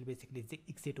 and this will basically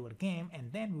exit our game,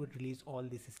 and then we will release all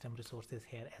the system resources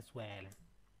here as well.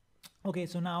 Okay,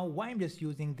 so now why I'm just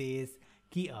using this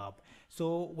key up.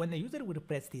 So when the user will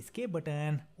press the escape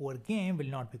button, our game will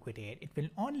not be quitted. It will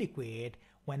only quit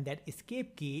when that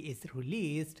escape key is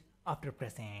released after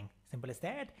pressing. Simple as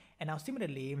that. And now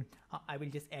similarly, I will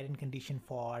just add in condition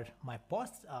for my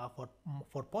pause,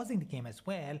 for pausing the game as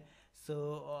well.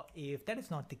 So if that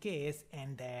is not the case,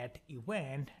 and that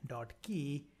event dot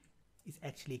key is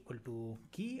actually equal to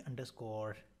key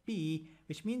underscore P,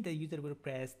 which means the user will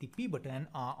press the P button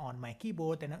on my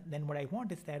keyboard. And then what I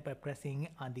want is that by pressing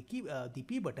the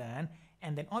P button,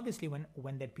 and then obviously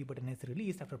when that P button is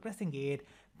released after pressing it,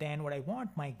 then what I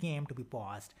want my game to be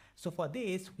paused. So for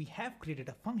this, we have created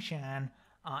a function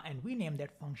and we name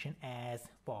that function as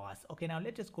pause. Okay, now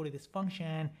let's just go to this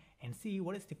function and see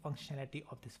what is the functionality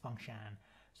of this function.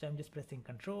 So I'm just pressing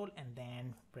control and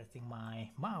then pressing my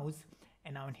mouse,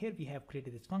 and now in here we have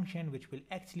created this function which will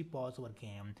actually pause our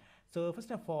game. So first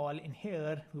of all, in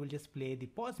here we will just play the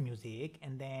pause music,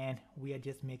 and then we are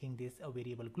just making this a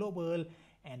variable global,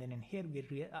 and then in here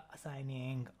we are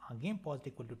assigning game paused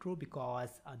equal to true, because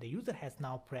the user has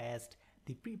now pressed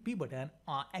the P button.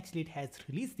 Actually it has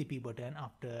released the P button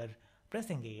after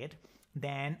pressing it.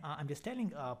 Then I'm just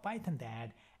telling Python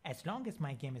that as long as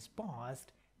my game is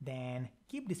paused, then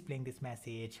keep displaying this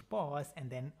message pause, and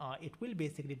then it will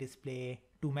basically display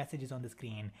two messages on the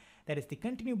screen. That is the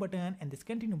continue button, and this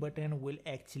continue button will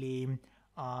actually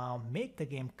make the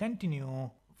game continue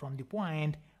from the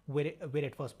point where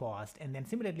it was paused. And then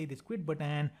similarly, this quit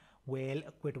button will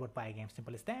quit our Pygame.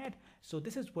 Simple as that. So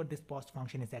this is what this pause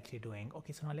function is actually doing.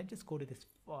 Okay, so now let's just go to this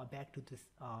back to this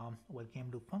our game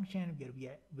loop function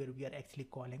where we are actually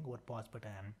calling our pause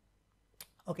button.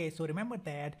 Okay, so remember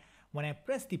that when I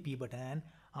press the P button,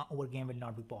 our game will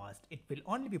not be paused. It will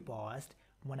only be paused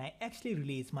when I actually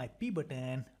release my P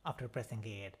button after pressing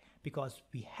it, because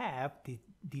we have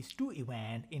these two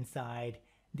events inside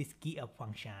this key up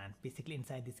function, basically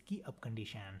inside this key up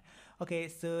condition. Okay,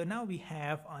 so now we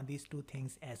have these two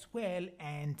things as well,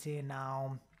 and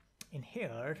now in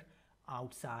here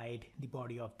outside the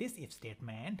body of this if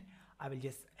statement, I will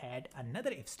just add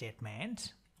another if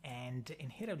statement, and in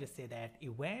here I'll just say that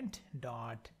event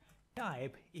dot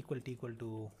type equal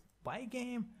to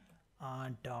Pygame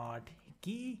dot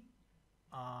key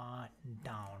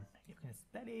down. You can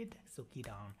spell it, so key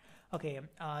down. Okay,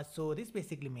 so this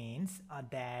basically means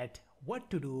that what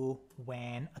to do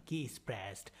when a key is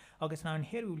pressed. Okay, so now in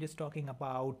here we were just talking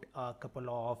about a couple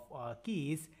of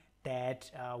keys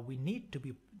that we need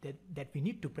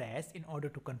to press in order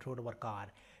to control our car.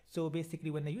 So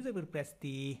basically, when the user will press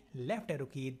the left arrow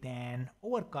key, then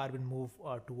our car will move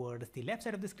towards the left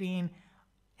side of the screen.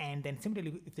 And then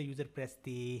similarly, if the user press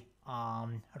the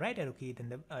right arrow key,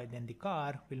 then the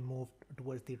car will move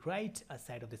towards the right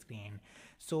side of the screen.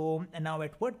 So and now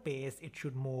at what pace it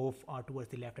should move towards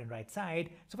the left and right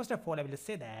side. So first of all, I will just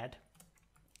say that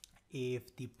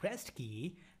if the pressed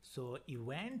key, so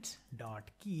event dot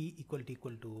key equal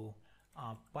to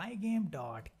Pygame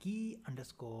dot key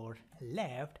underscore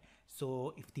left.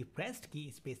 So if the pressed key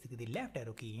is basically the left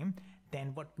arrow key,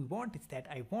 then what we want is that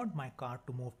I want my car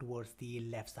to move towards the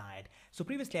left side. So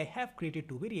previously I have created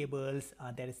two variables,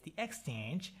 that is the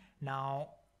exchange. Now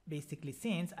basically,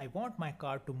 since I want my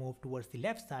car to move towards the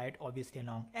left side, obviously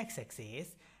along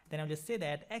x-axis, then I'll just say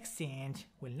that exchange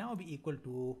will now be equal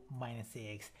to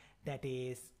 -6. That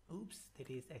is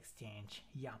exchange.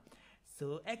 Yeah.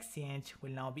 So exchange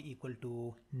will now be equal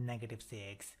to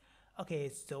 -6. Okay,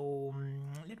 so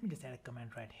let me just add a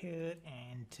comment right here,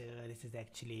 and this is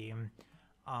actually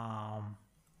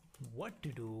what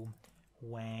to do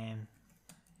when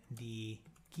the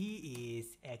key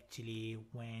is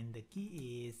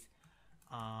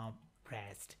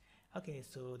pressed. Okay,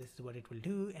 so this is what it will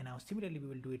do, and now similarly we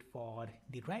will do it for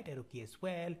the right arrow key as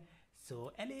well.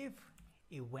 So elif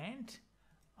event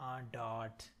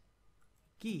dot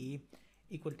key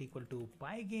equal to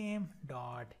Pygame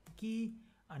dot key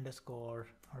underscore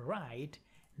right.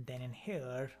 Then in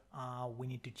here we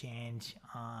need to change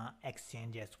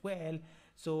exchange as well.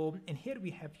 So in here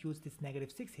we have used this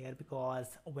 -6 here,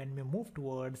 because when we move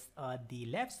towards the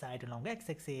left side along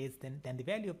x-axis, then the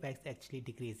value of x actually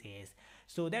decreases.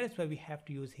 So that is why we have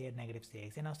to use here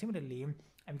 -6. And now similarly,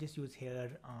 I will just use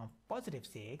here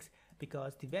 +6,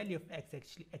 because the value of x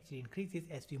actually increases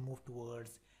as we move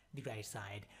towards the right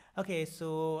side. Okay,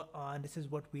 so this is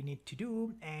what we need to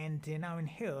do. And now in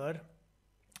here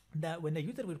when the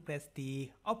user will press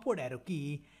the upward arrow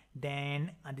key,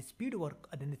 then the speed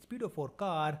of our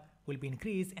car will be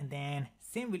increased, and then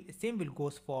same will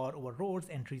goes for our roads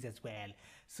and trees as well.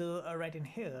 So right in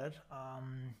here,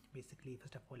 basically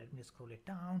first of all let me just scroll it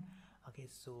down. Okay,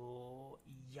 so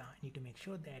yeah, I need to make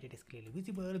sure that it is clearly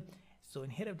visible. So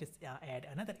in here I've just add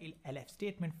another LF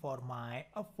statement for my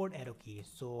upward arrow key.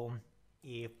 So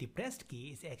if the pressed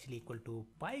key is actually equal to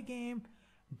pygame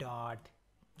dot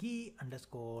key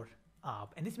underscore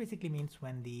up, and this basically means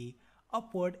when the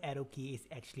upward arrow key is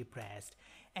actually pressed.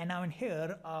 And now in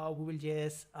here we will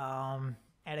just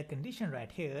add a condition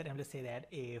right here, and let's say that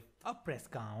if up press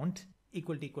count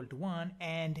equal to 1,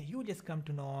 and you just come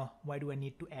to know why do I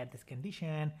need to add this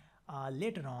condition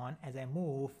later on as I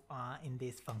move in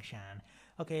this function.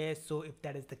 Okay, so if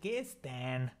that is the case,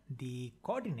 then the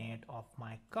coordinate of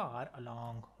my car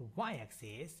along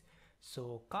y-axis,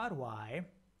 so car y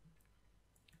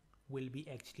will be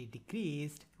actually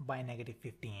decreased by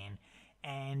 -15.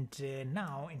 And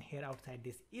now in here outside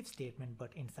this if statement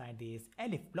but inside this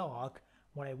elif block,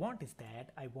 what I want is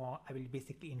that I will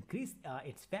basically increase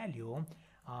its value,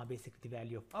 basically the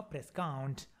value of up press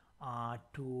count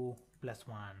to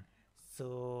 +1.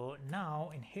 So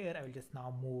now in here I will just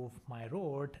now move my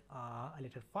road a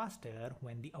little faster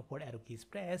when the upward arrow key is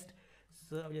pressed.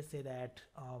 So I will just say that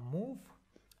move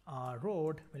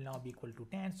road will now be equal to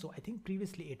 10. So I think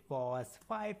previously it was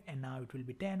 5 and now it will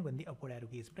be 10 when the upward arrow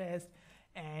key is pressed.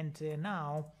 And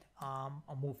now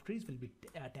move trees will be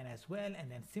 10 as well,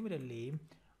 and then similarly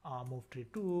move tree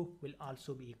 2 will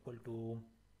also be equal to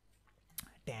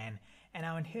 10. And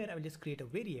now in here I will just create a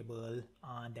variable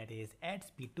that is add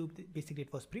speed 2. Basically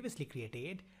it was previously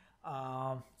created,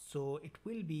 so it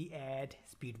will be add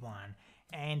speed 1.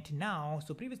 And now,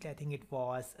 so previously I think it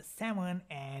was 7,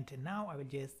 and now I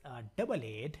will just double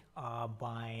it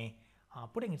by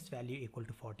putting its value equal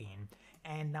to 14.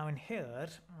 And now in here,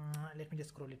 let me just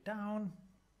scroll it down.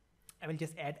 I will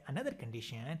just add another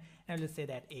condition, and I will just say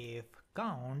that if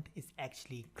count is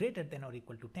actually greater than or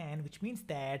equal to 10, which means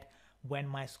that when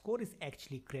my score is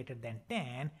actually greater than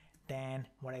 10, then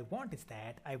what I want is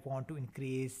that I want to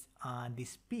increase the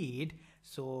speed.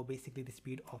 So basically the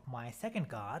speed of my second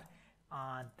car,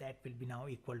 that will be now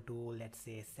equal to, let's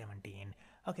say, 17.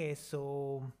 Okay,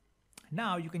 so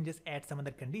now you can just add some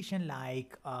other condition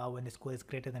like when the score is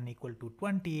greater than or equal to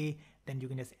 20, then you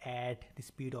can just add the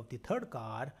speed of the third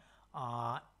car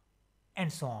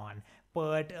and so on.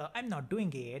 But I'm not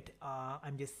doing it.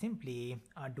 I'm just simply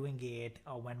doing it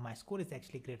when my score is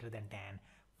actually greater than 10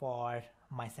 for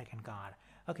my second car.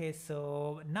 Okay,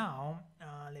 so now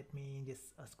let me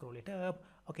just scroll it up.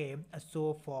 Okay,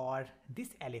 so for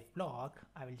this elif block,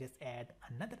 I will just add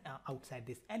another outside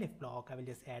this elif block, I will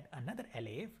just add another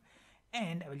elif,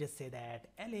 and I will just say that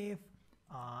elif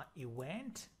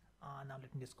event. Now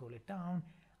let me just scroll it down.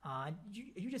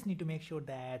 You just need to make sure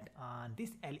that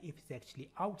this elif is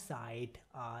actually outside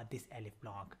this elif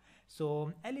block.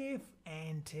 So elif,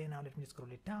 and now let me just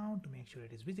scroll it down to make sure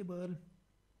it is visible.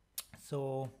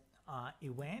 So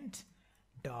event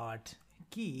dot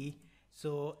key,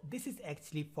 so this is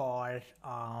actually for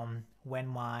when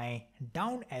my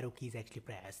down arrow key is actually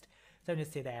pressed. So I'm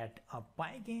just say that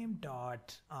pygame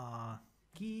dot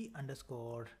key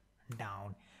underscore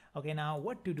down. Okay, now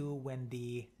what to do when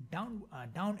the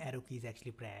down arrow key is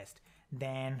actually pressed?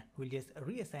 Then we'll just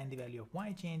reassign the value of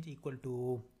y change equal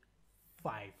to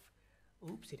 5.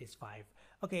 Oops, it is 5.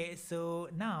 Okay, so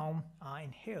now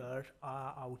in here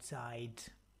outside,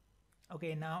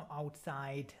 okay, now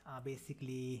outside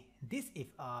basically this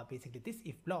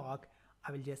if block,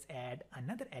 I will just add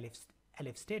another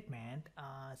elif statement.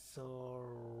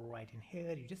 So right in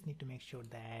here you just need to make sure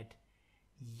that,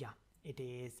 yeah, it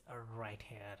is right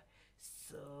here.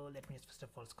 So let me just first of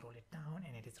all scroll it down,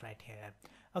 and it is right here.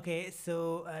 Okay,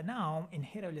 so now in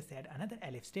here I will just add another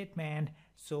elif statement.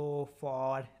 So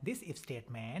for this if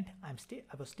statement, I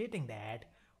was stating that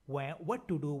what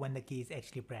to do when the key is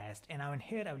actually pressed, and now in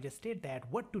here I will just state that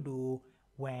what to do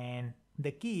when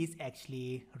the key is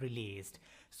actually released.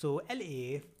 So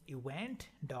elif event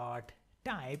dot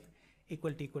type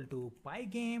equal to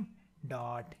pygame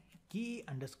dot key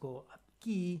underscore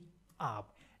key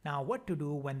up. Now what to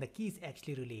do when the key is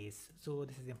actually released? So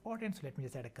this is important, so let me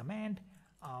just add a command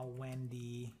when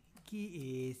the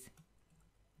key is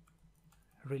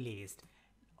released.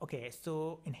 Okay,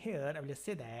 so in here I will just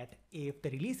say that if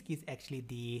the release key is actually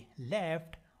the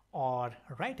left or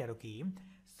right arrow key,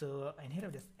 so in here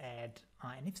I'll just add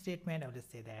an if statement. I'll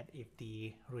just say that if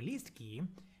the released key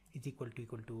is equal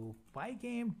to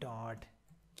pygame dot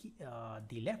key,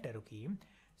 the left arrow key,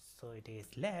 so it is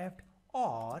left,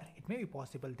 or it may be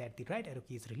possible that the right arrow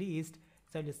key is released.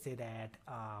 So I'll just say that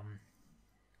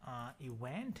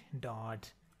event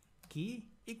dot key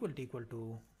equal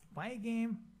to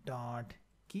pygame dot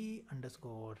key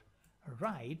underscore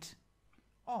write,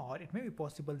 or it may be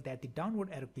possible that the downward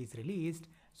arrow key is released.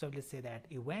 So let's say that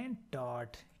event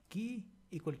dot key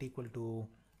equal to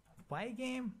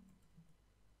pygame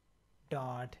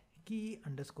dot key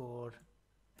underscore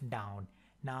down.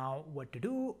 Now what to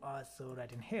do? So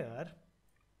right in here,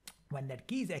 when that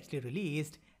key is actually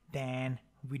released, then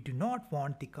we do not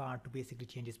want the car to basically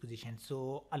change its position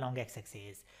so along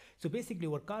x-axis. So basically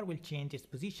our car will change its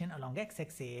position along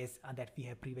x-axis that we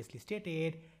have previously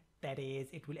stated. That is,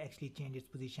 it will actually change its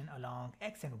position along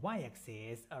x and y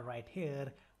axis right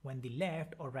here when the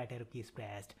left or right arrow key is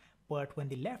pressed. But when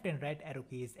the left and right arrow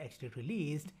key is actually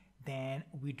released, then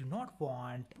we do not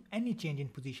want any change in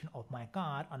position of my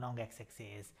car along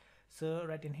x-axis. So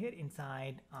right in here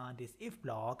inside this if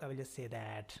block, I will just say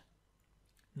that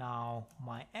now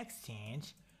my x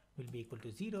change will be equal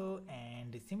to 0,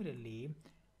 and similarly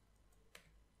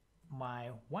my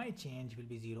y change will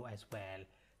be 0 as well.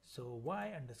 So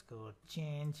y underscore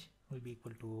change will be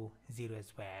equal to 0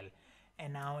 as well.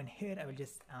 And now in here I will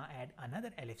just add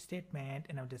another elif statement,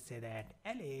 and I'll just say that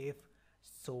elif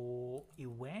so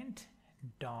event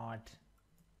dot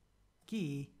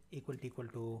key equal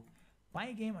to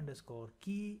pygame underscore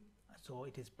key. So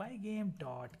it is pygame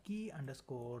dot key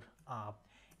underscore up,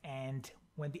 and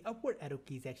when the upward arrow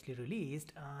key is actually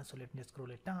released, so let me just scroll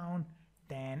it down.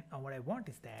 Then what I want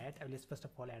is that I will just first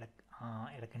of all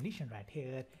add a condition right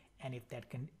here, and if that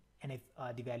can and if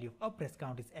the value of up press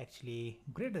count is actually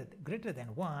greater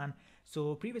than 1.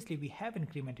 So previously we have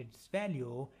incremented this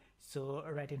value. So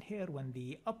right in here, when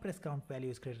the up press count value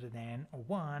is greater than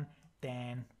 1,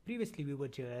 then previously we were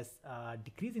just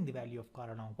decreasing the value of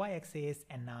car along y-axis,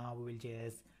 and now we will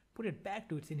just put it back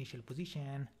to its initial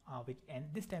position, and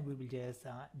this time we will just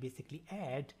basically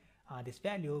add this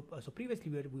value. So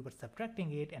previously we were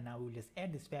subtracting it, and now we will just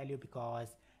add this value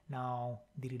because now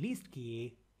the released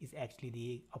key is actually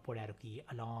the upward arrow key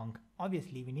along.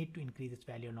 Obviously we need to increase its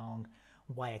value along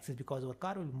y-axis because our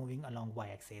car will be moving along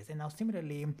y-axis. And now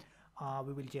similarly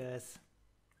we will just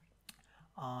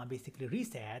basically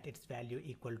reset its value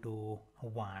equal to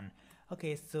 1.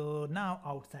 Okay, so now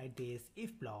outside this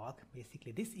if block,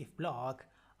 basically this if block,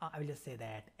 I will just say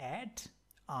that add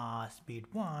speed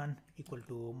 1 equal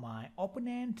to my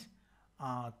opponent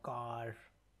car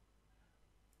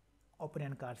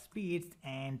speeds.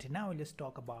 And now we'll just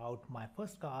talk about my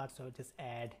first car. So I'll just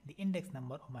add the index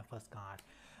number of my first car.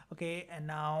 Okay, and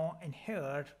now in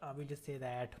here we'll just say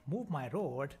that move my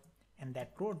road, and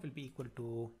that road will be equal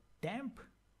to temp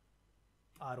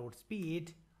road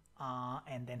speed,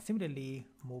 and then similarly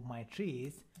move my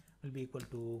trees will be equal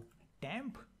to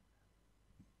temp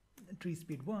tree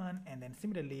speed 1, and then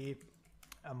similarly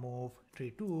move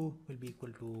tree 2 will be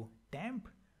equal to temp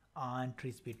on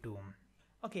tree speed 2.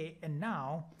 Okay, and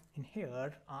now in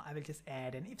here I will just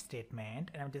add an if statement,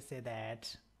 and I'll just say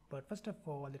that, but first of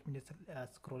all let me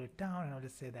just scroll it down, and I'll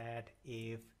just say that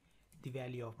if the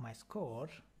value of my score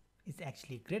is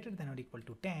actually greater than or equal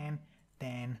to 10,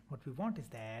 then what we want is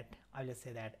that I'll just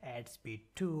say that add speed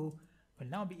 2 will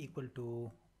now be equal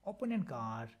to opponent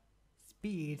car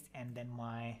speeds, and then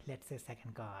my, let's say,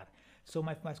 second car. So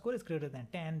my score is greater than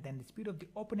 10, then the speed of the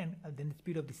opponent, then the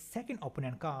speed of the second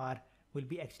opponent car will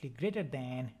be actually greater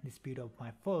than the speed of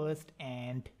my first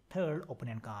and third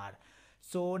opponent car.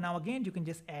 So now again you can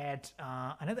just add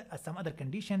some other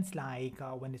conditions, like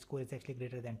when the score is actually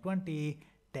greater than 20,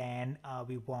 then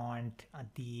we want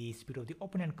the speed of the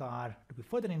opponent car to be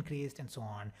further increased, and so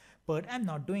on. But I'm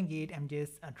not doing it, I'm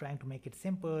just trying to make it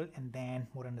simple and then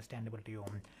more understandable to you.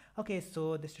 Okay,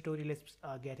 so this tutorial is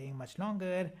getting much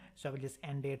longer, so I will just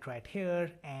end it right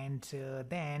here, and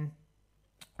then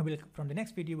from the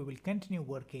next video we will continue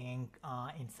working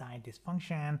inside this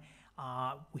function.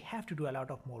 We have to do a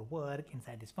lot of more work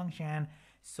inside this function.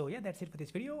 So yeah, that's it for this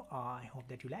video. I hope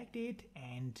that you liked it,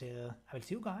 and I will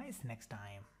see you guys next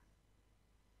time.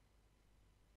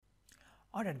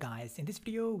 Alright guys, in this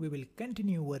video we will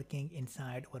continue working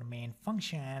inside our main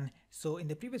function. So in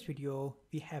the previous video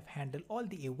we have handled all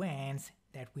the events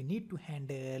that we need to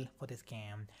handle for this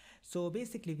game. So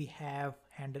basically we have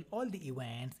handled all the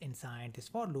events inside this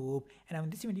for loop, and in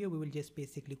this video we will just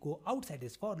basically go outside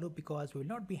this for loop because we will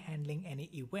not be handling any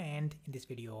event in this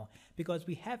video, because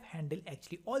we have handled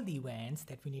actually all the events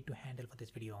that we need to handle for this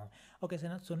video. Okay,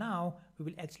 so now we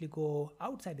will actually go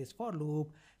outside this for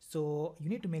loop. So you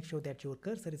need to make sure that your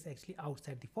cursor is actually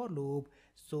outside the for loop.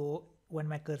 So when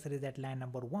my cursor is at line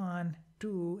number 1,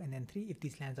 2 and then 3, if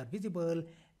these lines are visible,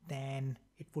 then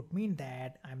it would mean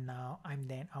that I'm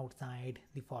then outside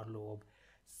the for loop.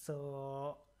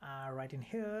 So right in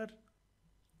here,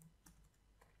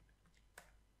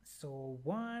 so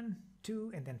 1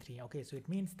 2 and then 3. Okay, so it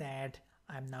means that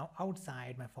I'm now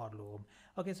outside my for loop.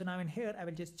 Okay, so now in here I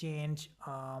will just change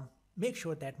make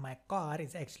sure that my car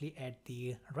is actually at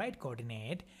the right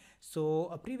coordinate.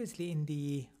 So previously in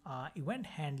the event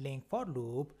handling for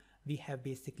loop, we have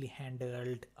basically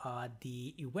handled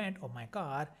the event of my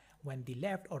car when the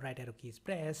left or right arrow key is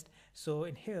pressed. So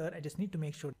in here I just need to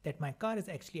make sure that my car is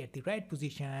actually at the right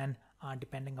position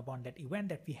depending upon that event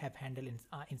that we have handled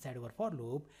inside our for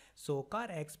loop. So car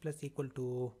x plus equal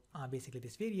to basically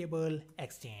this variable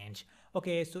exchange.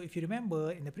 Okay, so if you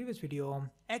remember in the previous video,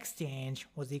 exchange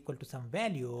was equal to some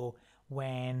value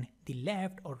when the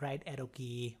left or right arrow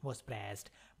key was pressed,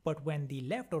 but when the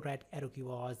left or right arrow key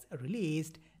was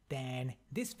released, then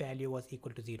this value was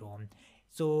equal to 0.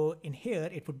 So in here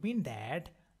it would mean that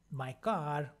my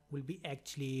car will be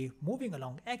actually moving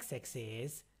along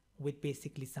x-axis with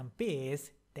basically some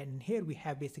pace. Then here we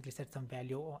have basically set some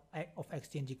value of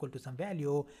exchange equal to some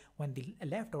value when the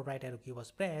left or right arrow key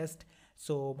was pressed.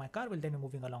 So my car will then be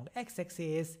moving along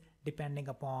x-axis depending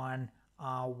upon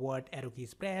what arrow key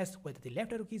is pressed, whether the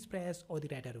left arrow key is pressed or the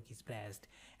right arrow key is pressed.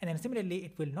 And then similarly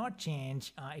it will not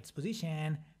change its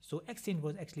position. So exchange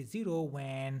was actually 0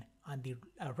 when on the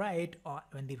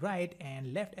right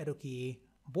and left arrow key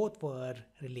both were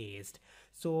released.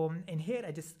 So in here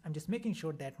I'm just making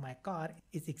sure that my car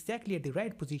is exactly at the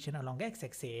right position along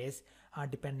x-axis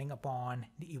depending upon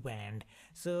the event.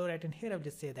 So right in here I'll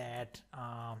just say that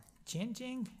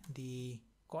changing the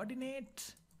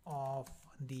coordinate of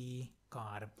the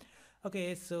car.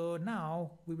 Okay, so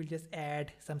now we will just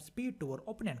add some speed to our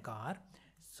opponent car.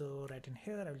 So right in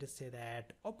here I will just say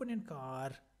that opponent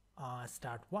car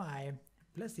start y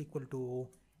plus equal to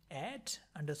add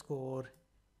underscore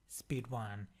speed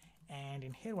 1. And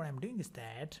in here what I'm doing is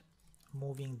that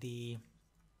moving the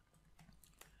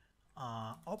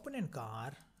opponent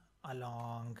car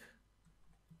along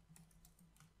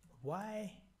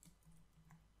y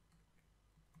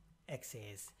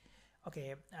axis.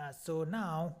 Okay, so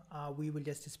now we will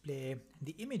just display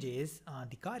the images,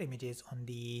 the car images on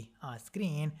the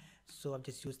screen. So I've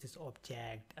just used this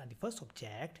object, the first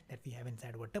object that we have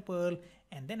inside our tuple,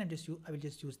 and then I will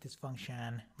just use this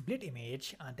function blit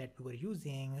image that we were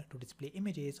using to display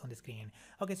images on the screen.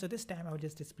 Okay, so this time I will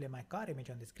just display my car image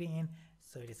on the screen.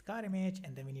 So it is car image,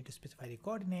 and then we need to specify the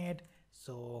coordinate.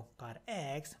 So car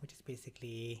x, which is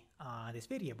basically this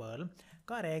variable,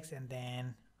 car x, and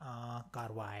then car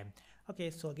y. Okay,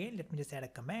 so again let me just add a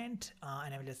comment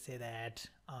and I will just say that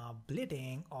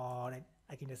blitting, or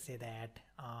I can just say that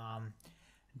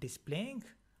displaying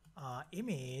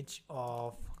image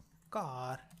of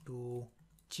car to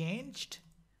changed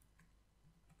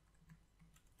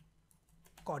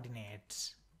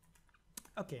coordinates.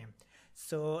 Okay,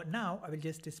 so now I will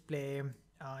just display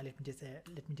let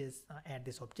me just add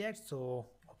this object. So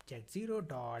object 0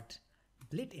 dot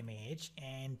blit image,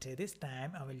 and this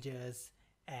time I will just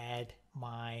add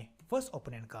my first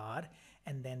opponent car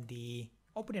and then the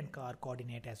opponent car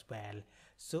coordinate as well.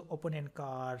 So opponent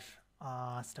car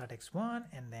start x1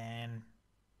 and then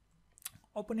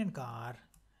opponent car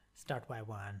start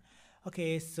y1.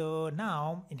 Okay, so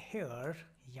now in here,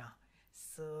 yeah,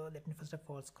 so let me first of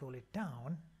all scroll it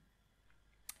down,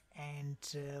 and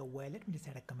well, let me just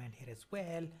add a comment here as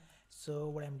well. So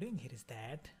what I'm doing here is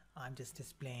that I'm just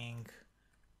displaying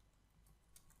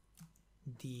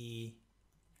the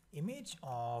image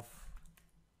of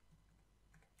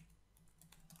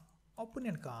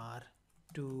opponent car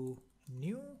to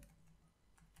new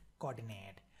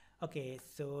coordinate. Okay,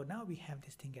 so now we have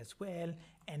this thing as well,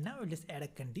 and now we'll just add a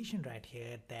condition right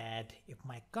here that if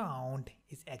my count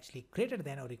is actually greater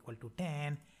than or equal to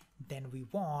 10, then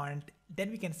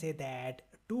we can say that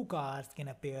two cars can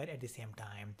appear at the same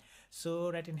time.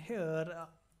 So right in here,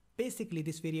 basically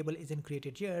this variable isn't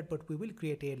created yet, but we will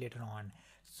create it later on.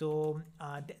 So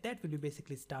that will be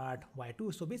basically start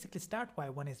y2. So basically start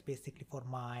y1 is basically for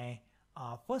my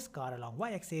first car along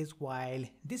y-axis, while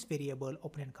this variable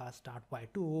opponent car start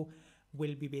y2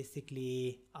 will be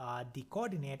basically the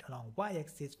coordinate along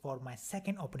y-axis for my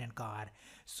second opponent car.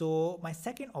 So my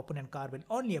second opponent car will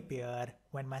only appear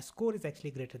when my score is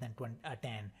actually greater than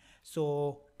 10.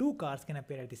 So two cars can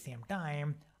appear at the same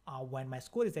time when my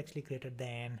score is actually greater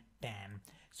than 10.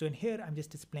 So in here I'm just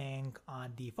displaying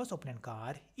the first opponent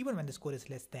car even when the score is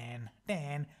less than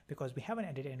 10, because we haven't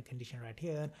added any condition right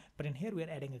here. But in here we are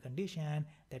adding a condition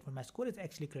that when my score is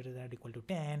actually greater than or equal to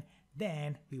 10,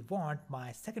 then we want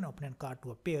my second opponent car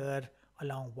to appear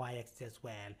along y-axis as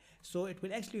well. So it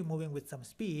will actually be moving with some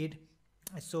speed.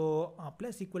 So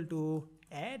plus equal to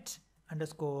add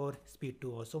underscore speed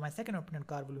 2. So my second opponent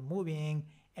car will be moving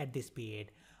at this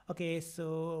speed. Okay,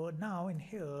 so now in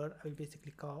here I will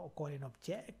basically call an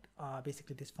object,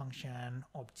 basically this function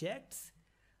objects,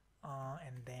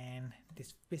 and then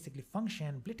this basically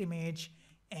function blit image,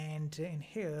 and in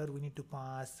here we need to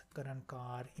pass current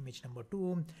car image number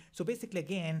 2. So basically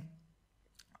again,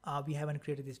 we haven't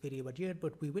created this variable yet,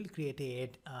 but we will create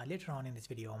it later on in this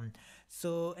video.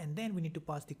 So and then we need to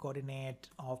pass the coordinate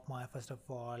of my first of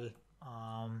all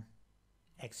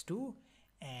x2,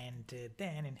 and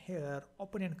then in here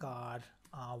opponent car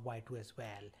y2 as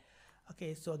well.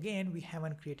 Okay, so again we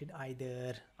haven't created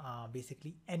either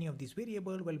basically any of these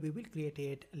variable. Well, we will create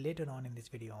it later on in this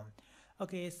video.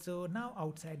 Okay, so now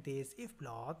outside this if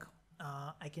block,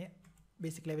 I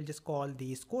will just call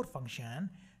the score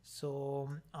function. So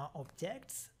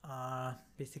objects,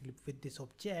 basically with this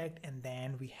object, and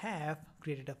then we have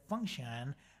created a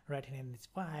function right here in this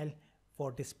file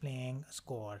for displaying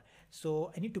score.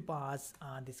 So I need to pass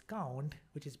this count,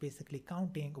 which is basically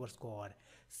counting our score.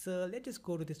 So let's just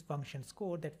go to this function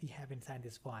score that we have inside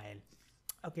this file.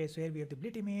 Okay, so here we have the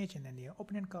blit image, and then the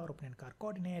opponent car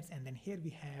coordinates, and then here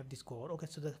we have the score. Okay,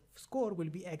 so the score will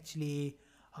be actually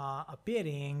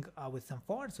appearing with some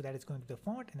font, so that is going to be the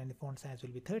font, and then the font size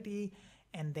will be 30.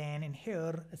 And then in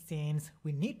here, since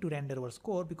we need to render our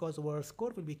score because our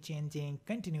score will be changing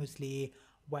continuously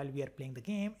while we are playing the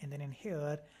game, and then in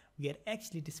here we are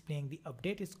actually displaying the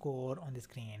updated score on the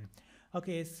screen.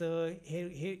 Okay, so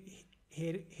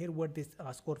here what this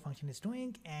score function is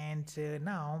doing, and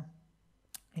now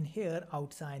in here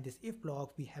outside this if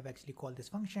block we have actually called this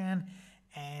function,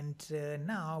 and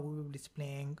now we will be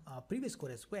displaying previous score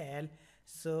as well.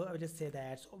 So I will just say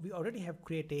that we already have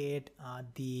created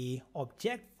the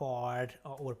object for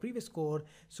our previous score.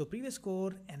 So previous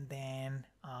score and then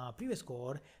previous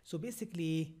score. So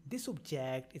basically this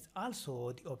object is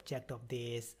also the object of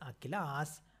this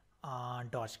class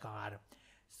dodge car.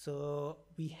 So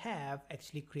we have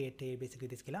actually created basically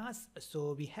this class.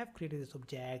 So we have created this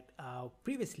object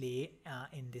previously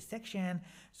in this section.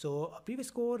 So previous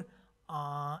score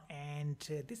and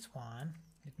this one,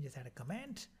 let me just add a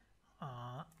comment,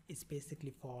 is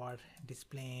basically for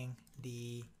displaying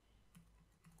the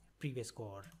previous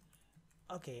score.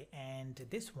 Okay, and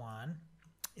this one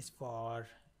is for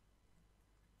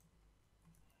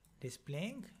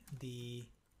displaying the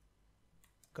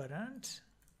current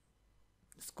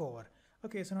score.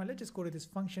 Okay, so now let's just go to this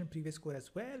function previous score as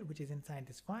well, which is inside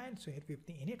this file. So here we have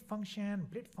the init function,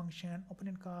 blit function,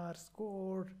 opponent car,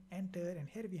 score, enter, and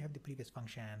here we have the previous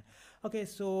function. Okay,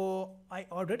 so I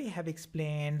already have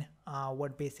explained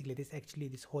what basically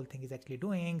this whole thing is actually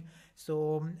doing.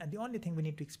 So the only thing we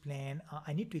need to explain,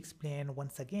 I need to explain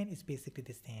once again, is basically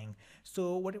this thing.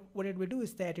 So what it will do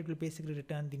is that it will basically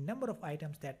return the number of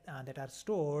items that are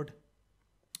stored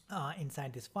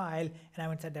inside this file, and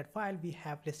now inside that file we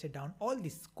have listed down all the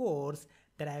scores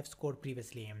that I have scored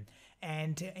previously.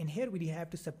 And in here we have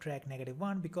to subtract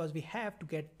 -1 because we have to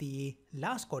get the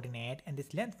last coordinate, and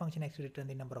this length function actually returns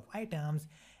the number of items,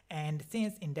 and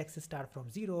since indexes start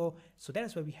from 0, so that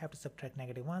is why we have to subtract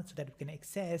 -1 so that we can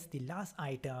access the last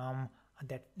item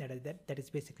that is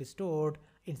basically stored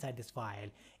inside this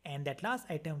file, and that last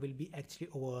item will be actually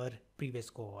our previous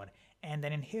score. And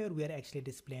then in here we are actually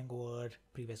displaying our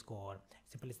previous score.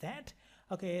 Simple as that.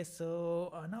 Okay, so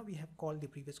now we have called the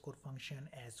previous score function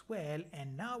as well,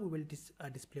 and now we will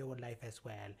display our life as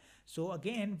well. So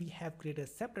again we have created a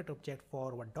separate object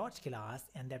for our dodge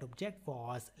class, and that object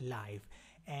was life,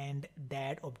 and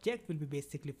that object will be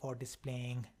basically for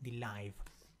displaying the life.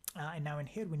 And now in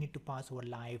here we need to pass our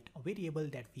live variable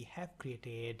that we have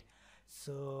created.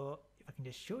 So if I can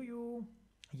just show you,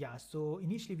 yeah, so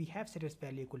initially we have set its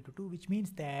value equal to 2, which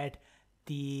means that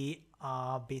the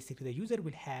basically the user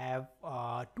will have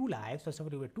 2 lives. So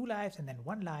somebody with 2 lives, and then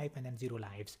 1 life, and then 0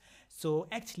 lives. So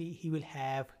actually he will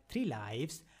have 3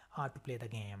 lives to play the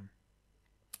game.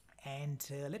 And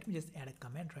let me just add a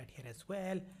comment right here as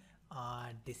well,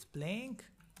 displaying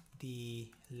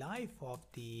the life of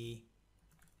the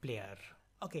player.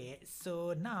 Okay,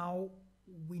 so now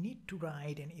we need to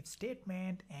write an if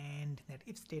statement, and that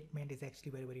if statement is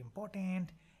actually very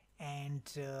important. And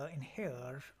in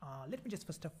here let me just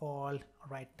first of all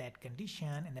write that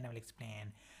condition, and then I will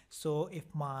explain. So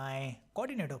if my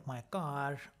coordinate of my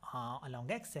car along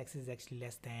x-axis is actually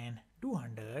less than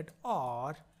 200,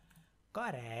 or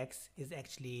car x is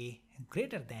actually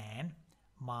greater than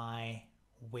my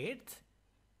width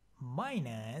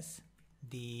minus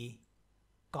the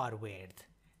car width.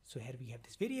 So here we have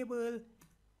this variable,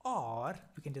 or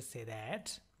we can just say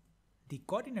that the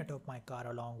coordinate of my car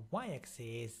along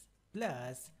y-axis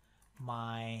plus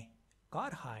my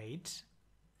car height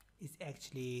is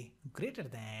actually greater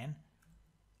than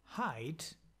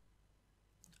height,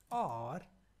 or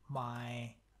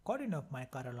my coordinate of my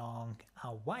car along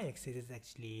y-axis is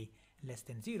actually less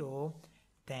than 0,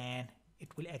 then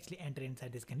it will actually enter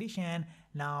inside this condition.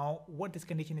 Now what this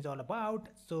condition is all about,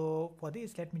 so for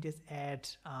this let me just add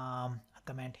a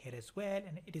comment here as well,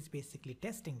 and it is basically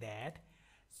testing that.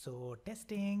 So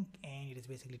testing, and it is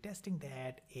basically testing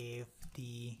that if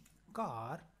the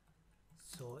car,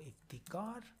 so if the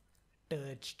car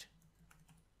touched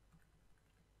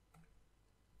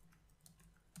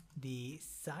the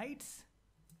sides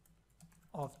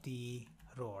of the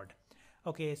road.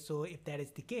 Okay, so if that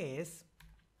is the case,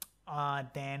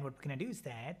 then what we're gonna do is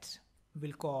that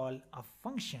we'll call a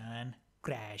function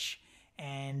crash,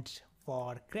 and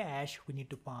for crash we need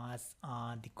to pass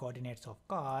the coordinates of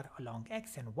car along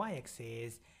x and y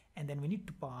axis, and then we need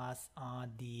to pass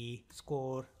the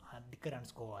score, the current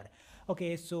score.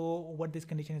 Okay, so what this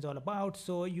condition is all about,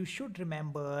 so you should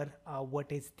remember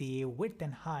what is the width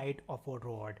and height of a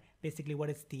road, basically what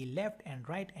is the left and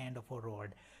right end of a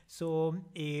road. So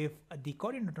if the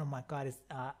coordinate of my car is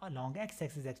along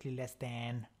x-axis is actually less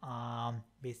than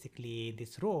basically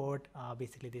this road,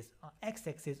 basically this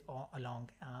x-axis or along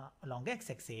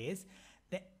x-axis,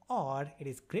 or it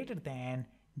is greater than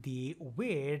the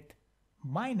width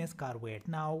minus car width.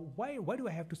 Now why do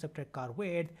I have to subtract car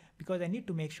width? Because I need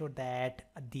to make sure that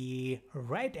the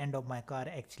right end of my car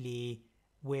actually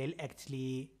will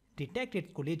actually detect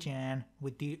its collision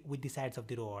with the sides of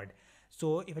the road.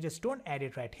 So if I just don't add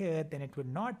it right here, then it will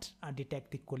not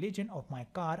detect the collision of my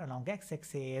car along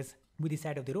x-axis with the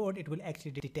side of the road. It will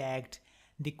actually detect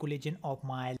the collision of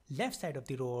my left side of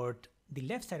the road, the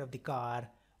left side of the car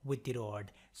with the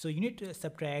road. So you need to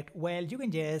subtract. Well, you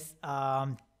can just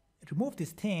remove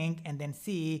this thing and then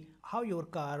see how your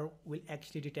car will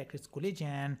actually detect its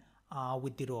collision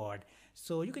with the road.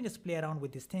 So you can just play around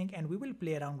with this thing, and we will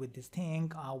play around with this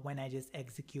thing when I just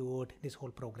execute this whole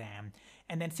program.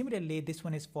 And then similarly, this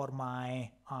one is for my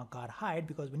car height,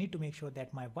 because we need to make sure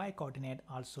that my y coordinate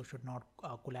also should not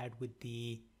collide with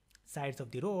the sides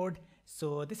of the road.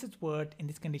 So this is what in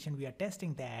this condition we are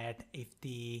testing, that if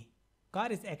the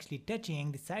car is actually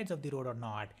touching the sides of the road or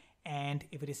not. And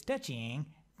if it is touching,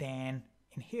 then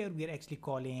in here we are actually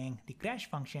calling the crash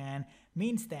function,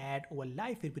 means that our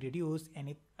life will be reduced,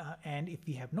 and if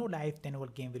we have no life, then our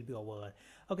game will be over.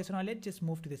 Okay, so now let's just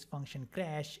move to this function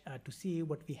crash to see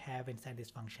what we have inside this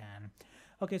function.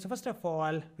 Okay, so first of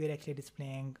all, we are actually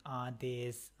displaying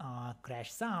this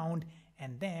crash sound,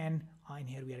 and then in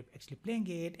here we are actually playing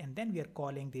it, and then we are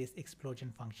calling this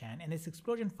explosion function, and this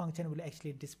explosion function will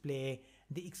actually display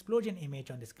the explosion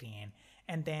image on the screen.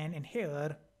 And then in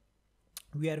here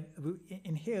we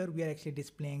are actually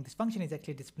displaying, this function is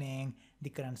actually displaying the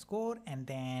current score, and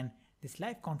then this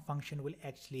life count function will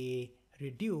actually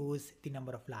reduce the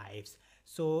number of lives.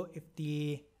 So if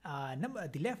the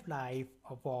left life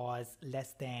was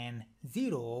less than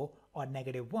 0 or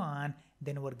 -1,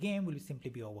 then our game will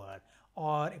simply be over.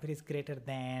 Or if it is greater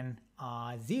than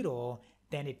 0,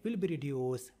 then it will be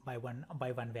reduced by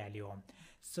one value.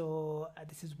 So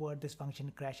this is what this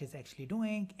function crash is actually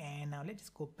doing. And now let's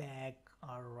just go back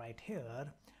right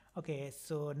here. Okay,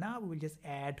 so now we will just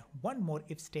add one more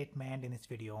if statement in this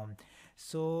video.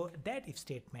 So that if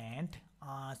statement,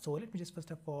 so let me just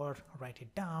first of all write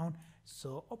it down.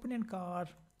 So opponent car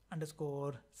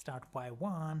underscore start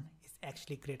y1 is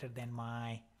actually greater than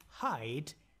my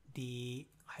height, the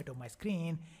height of my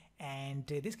screen. And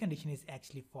this condition is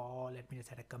actually for, let me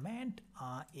just add a comment,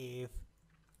 if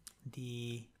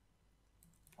the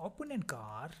opponent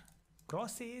car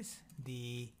crosses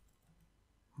the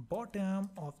bottom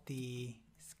of the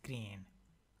screen.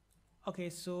 Okay,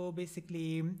 so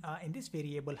basically in this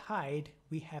variable height,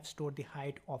 we have stored the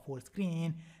height of our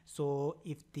screen. So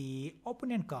if the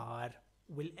opponent car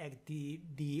will act,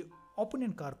 the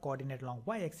opponent car coordinate along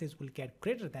y-axis will get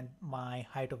greater than my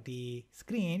height of the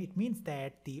screen, it means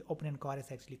that the opponent car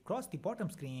has actually crossed the bottom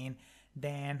screen.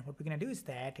 Then what we're going to do is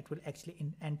that it will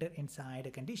actually enter inside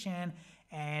a condition,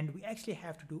 and we actually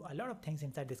have to do a lot of things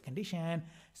inside this condition.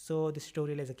 So this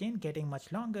tutorial is again getting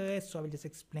much longer, so I will just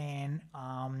explain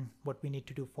what we need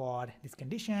to do for this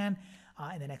condition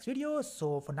in the next video.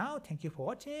 So for now, thank you for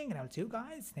watching, and I'll see you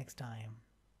guys next time.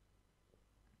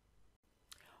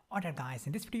 Alright guys,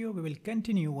 in this video we will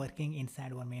continue working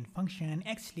inside our main function.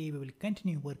 Actually, we will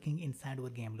continue working inside our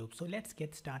game loop. So let's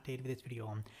get started with this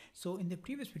video. So in the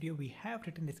previous video we have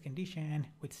written this condition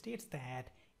which states that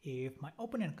if my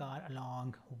opponent car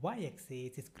along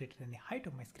y-axis is greater than the height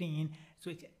of my screen,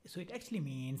 so it actually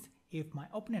means if my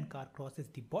opponent car crosses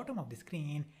the bottom of the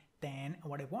screen, then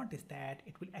what I want is that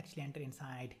it will actually enter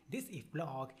inside this if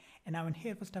block. And now in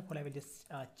here, first of all, I will just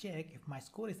check if my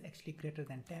score is actually greater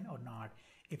than 10 or not.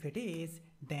 If it is,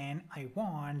 then I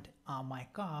want my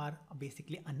car,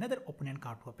 basically another opponent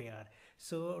car to appear.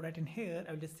 So right in here,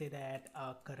 I will just say that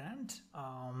current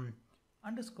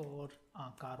underscore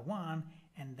car1,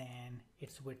 and then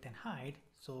its width and height.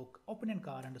 So opponent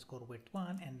car underscore width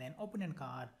 1, and then opponent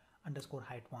car underscore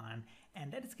height 1,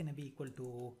 and that is going to be equal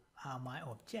to my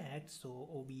object. So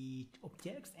ob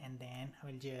objects, and then I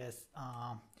will just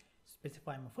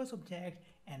specify my first object,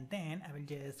 and then I will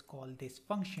just call this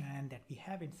function that we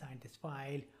have inside this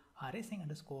file racing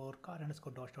underscore car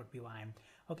underscore dot py.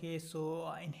 Okay,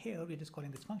 so in here we're just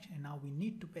calling this function, and now we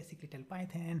need to basically tell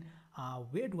Python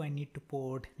where do I need to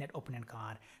put that opponent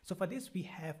car. So for this we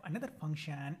have another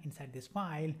function inside this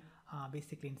file,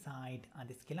 basically inside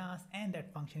this class, and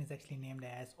that function is actually named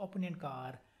as opponent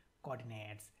car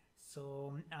coordinates.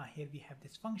 So here we have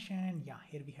this function,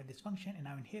 here we have this function, and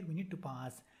now in here we need to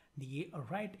pass the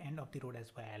right end of the road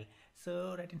as well.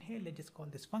 So right in here, let's just call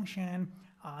this function.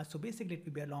 So basically it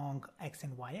will be along x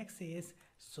and y axis.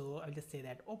 So I'll just say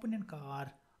that opponent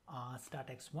car start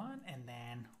x1, and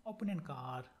then opponent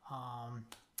car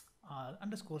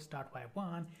underscore start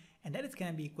y1, and that is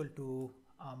going to be equal to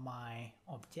my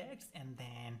objects, and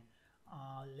then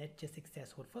let's just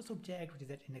access our first object, which is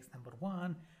at index number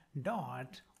 1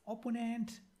 dot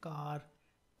opponent car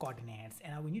coordinates,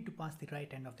 and now we need to pass the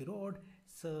right end of the road.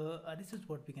 So this is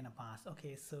what we're gonna pass.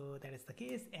 Okay, so that is the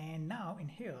case, and now in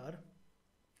here,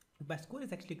 if my score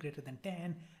is actually greater than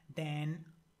 10, then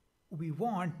we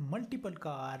want multiple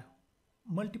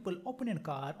opponent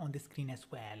car on the screen as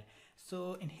well.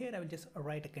 So in here I will just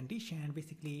write a condition.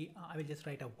 Basically I will just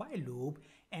write a while loop,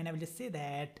 and I will just say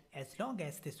that as long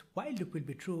as this while loop will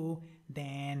be true,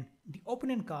 then the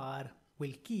opponent car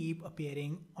will keep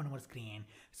appearing on our screen.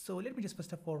 So let me just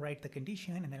first of all write the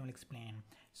condition, and then I will explain.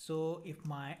 So if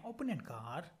my opponent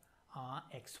car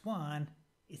x1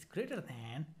 is greater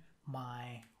than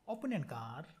my opponent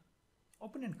car,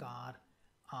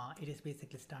 it is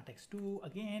basically start x2.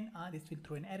 Again, this will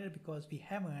throw an error because we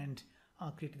haven't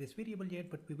created this variable yet,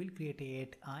 but we will create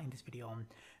it in this video.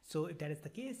 So if that is the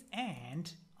case,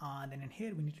 and then in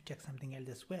here we need to check something else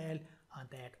as well,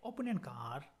 that opponent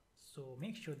car. So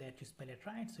make sure that you spell it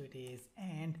right. So it is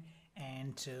and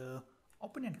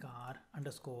opponent car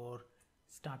underscore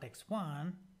start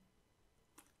x1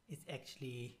 is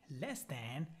actually less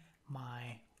than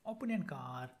my opponent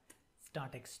car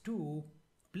start x2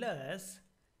 plus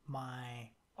my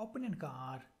opponent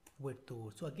car width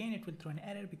 2. So again it will throw an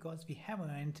error because we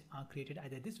haven't created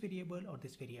either this variable or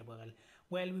this variable.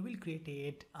 Well, we will create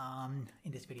it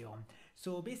in this video.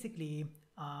 So basically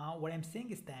what I'm saying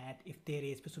is that if there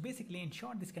is, so basically in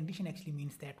short, this condition actually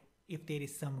means that if there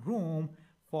is some room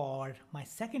for my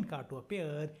second car to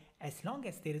appear, as long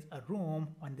as there is a room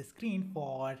on the screen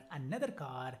for another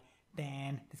car,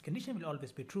 then this condition will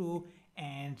always be true,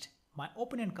 and my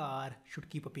opponent car should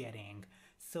keep appearing.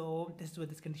 So this is what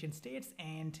this condition states,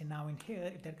 and now in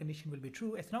here, if that condition will be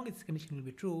true, as long as this condition will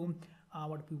be true,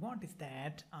 what we want is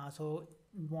that, so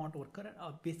we want our current,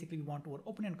 basically we want our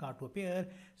opponent car to appear.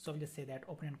 So I'll just say that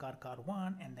opponent car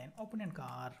car1, and then opponent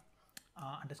car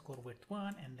underscore width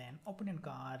 1, and then opponent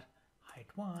car height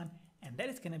 1, and that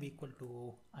is going to be equal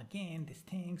to, again, this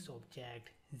thing, so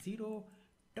object 0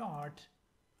 dot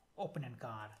opponent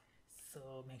car.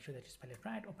 So make sure that you spell it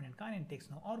right, opponent car, and it takes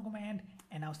no argument.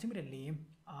 And now similarly,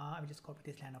 I will just copy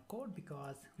this line of code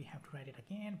because we have to write it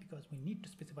again, because we need to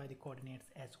specify the coordinates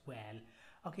as well.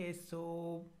 Okay,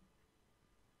 so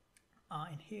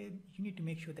in here you need to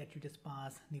make sure that you just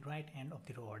pass the right end of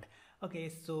the road. Okay,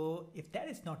 so if that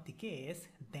is not the case,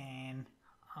 then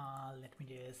let me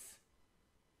just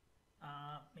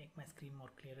make my screen more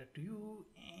clearer to you,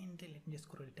 and let me just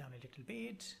scroll it down a little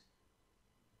bit.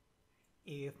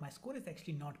 If my score is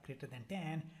actually not greater than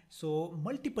 10, so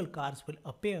multiple cars will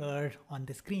appear on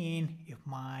the screen if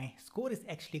my score is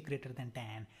actually greater than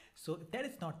 10. So if that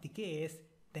is not the case,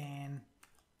 then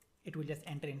it will just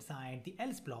enter inside the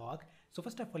else block. So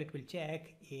first of all, it will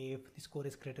check if the score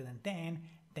is greater than 10,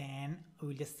 then we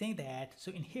will just say that.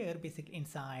 So in here, basically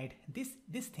inside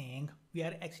this thing, we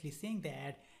are actually saying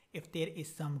that if there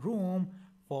is some room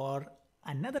for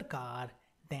another car,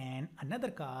 then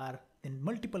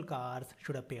multiple cars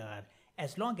should appear,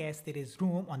 as long as there is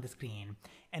room on the screen.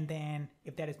 And then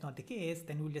if that is not the case,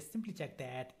 then we'll just simply check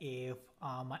that if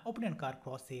my opponent car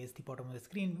crosses the bottom of the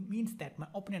screen, means that my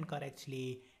opponent car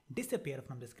actually disappear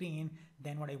from the screen.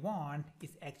 Then what I want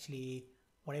is actually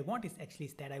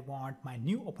that I want my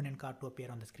new opponent car to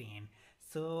appear on the screen.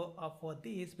 So for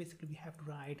this, basically we have to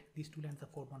write these two lines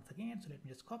of code once again. So let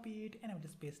me just copy it and I'll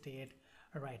just paste it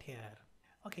right here.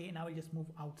 Okay, now I'll just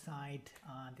move outside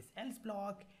this else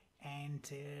block, and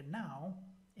now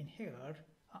in here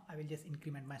I will just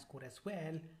increment my score as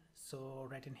well. So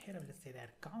right in here I will just say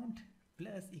that count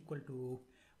plus equal to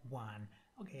 1.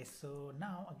 Okay, so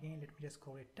now again let me just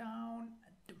scroll it down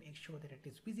to make sure that it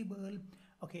is visible.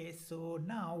 Okay, so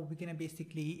now we're gonna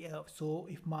basically so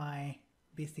if my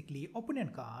basically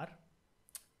opponent car,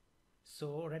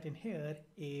 so right in here,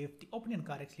 if the opponent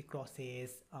car actually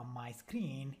crosses my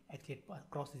screen, actually it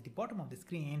crosses the bottom of the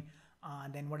screen,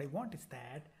 then what I want is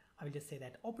that I will just say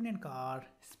that opponent car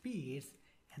speeds,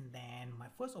 and then my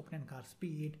first opponent car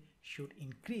speed should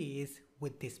increase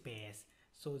with this space.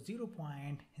 So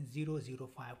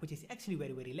 0.005, which is actually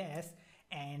very less.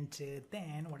 And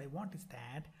then what I want is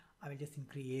that I will just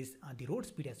increase the road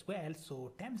speed as well.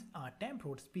 So temp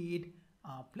road speed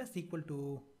plus equal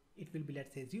to, it will be,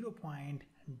 let's say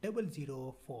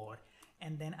 0.004,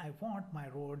 and then I want my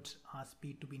road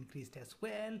speed to be increased as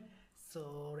well.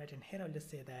 So right in here I'll just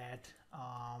say that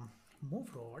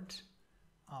move road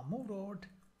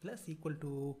plus equal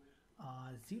to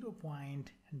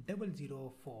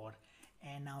 0.004,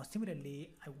 and now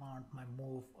similarly I want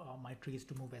my trees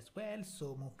to move as well.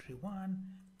 So move tree 1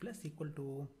 plus equal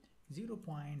to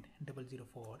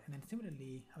 0.004, and then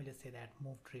similarly I will just say that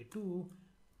move tree 2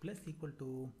 plus equal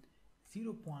to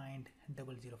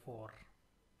 0.004.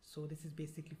 So this is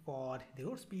basically for the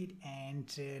road speed, and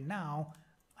now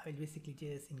I will basically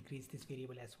just increase this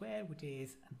variable as well, which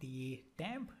is the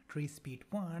temp tree speed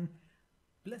 1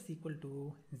 plus equal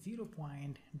to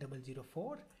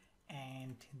 0.004,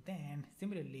 and then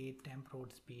similarly temp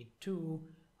road speed 2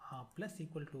 plus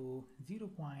equal to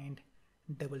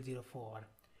 0.004.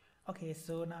 Okay,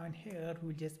 so now in here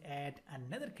we'll just add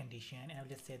another condition, and I'll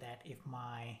just say that if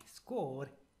my score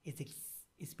is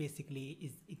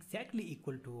exactly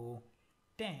equal to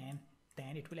 10,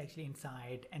 then it will actually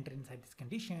enter inside this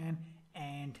condition,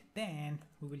 and then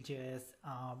we will just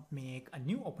make a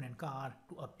new opponent car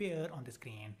to appear on the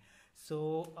screen.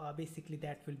 So basically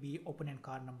that will be opponent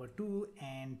car number 2,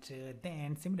 and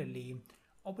then similarly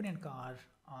opponent car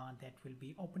that will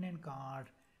be opponent car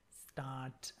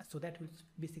start. So that will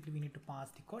basically, we need to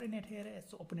pass the coordinate here,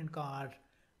 so opponent car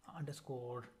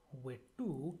underscore width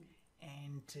 2,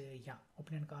 and yeah,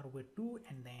 opponent car width 2,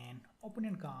 and then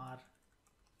opponent car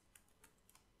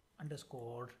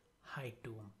underscore height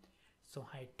 2. So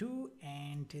height 2,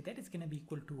 and that is going to be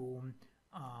equal to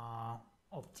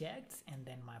objects, and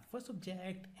then my first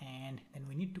object, and then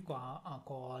we need to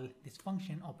call this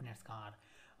function opponent's car.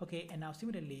 Okay, and now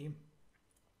similarly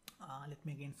let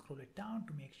me again scroll it down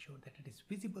to make sure that it is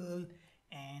visible,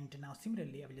 and now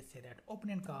similarly I will just say that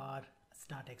opponent car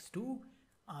start x2,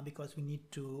 because we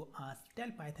need to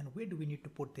tell Python where do we need to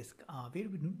put this where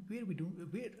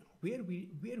we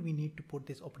need to put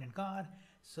this opponent car.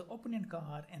 So opponent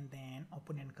car, and then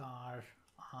opponent car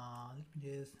let me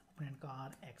just opponent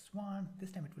car x1,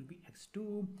 this time it will be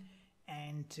x2,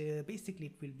 and basically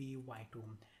it will be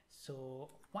y2. So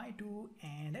y2,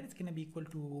 and that is going to be equal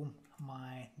to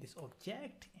my this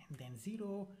object, and then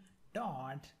 0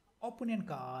 dot opponent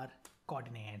car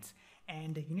coordinates,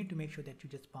 and you need to make sure that you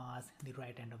just pass the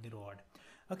right end of the road.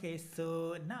 Okay,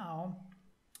 so now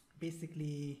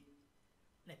basically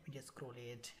let me just scroll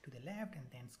it to the left and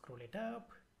then scroll it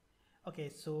up. Okay,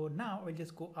 so now we'll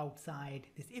just go outside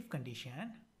this if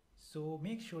condition. So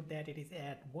make sure that it is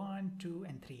at 1, 2,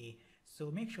 and 3.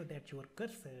 So make sure that your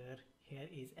cursor here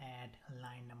is at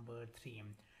line number 3.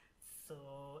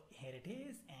 So here it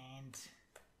is, and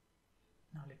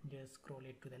now let me just scroll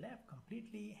it to the left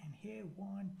completely, and here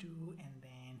 1, 2, and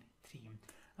then 3.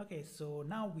 Okay, so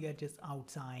now we are just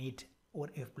outside our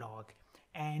if block,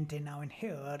 and now in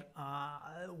here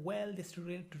well, this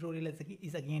tutorial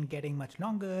is again getting much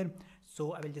longer,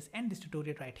 so I will just end this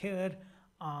tutorial right here,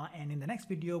 and in the next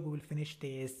video we will finish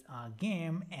this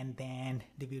game, and then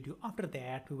the video after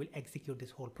that we will execute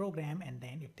this whole program, and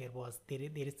then if there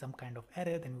is some kind of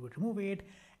error, then we will remove it,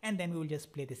 and then we will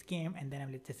just play this game, and then I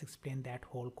will just explain that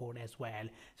whole code as well.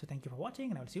 So thank you for watching,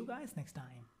 and I will see you guys next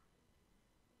time.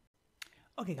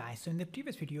 Okay guys, so in the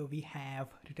previous video we have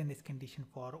written this condition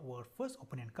for our first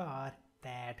opponent car,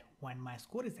 that when my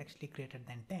score is actually greater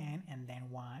than 10, and then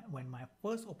when my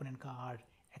first opponent car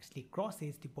actually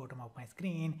crosses the bottom of my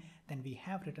screen, then we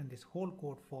have written this whole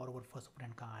code for our first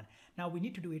opponent car. Now we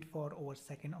need to do it for our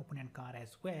second opponent car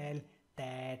as well,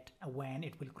 that when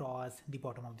it will cross the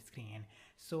bottom of the screen.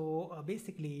 So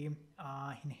basically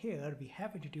in here we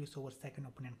have introduced our second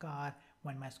opponent car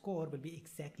when my score will be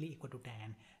exactly equal to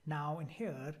 10. Now in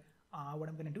here what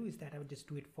I'm going to do is that I will just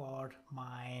do it for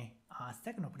my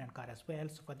second opponent card as well.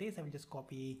 So for this, I will just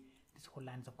copy this whole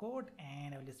lines of code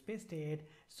and I will just paste it.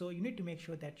 So you need to make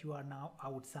sure that you are now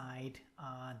outside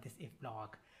this if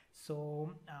block.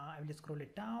 So I will just scroll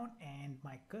it down and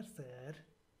my cursor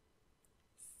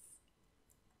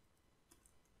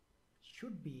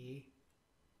should be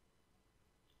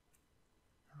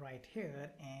right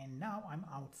here, and now I'm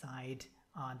outside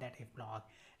that if block.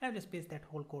 And I'll just paste that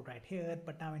whole code right here,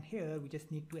 but now in here we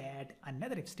just need to add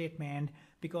another if statement,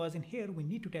 because in here we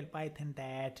need to tell Python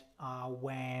that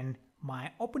when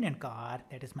my opponent card,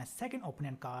 that is my second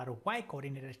opponent card, y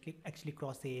coordinate actually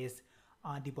crosses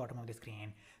the bottom of the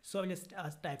screen. So I'll just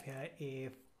type here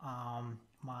if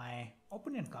my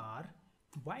opponent card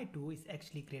y2 is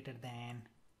actually greater than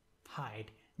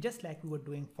height, just like we were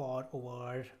doing for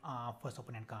our first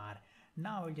opponent card.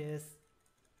 Now I'll just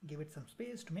give it some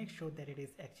space to make sure that it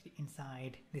is actually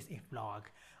inside this if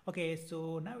block. Okay,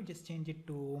 so now we just change it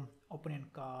to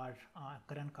opponent card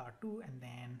current card 2, and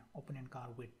then opponent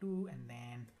card width 2, and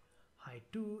then height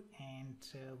 2, and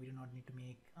we do not need to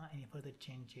make any further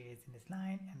changes in this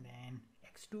line, and then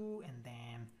x2 and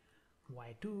then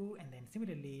y2, and then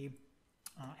similarly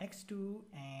x2,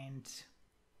 and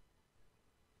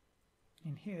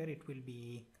in here it will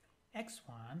be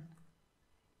x1,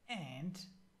 and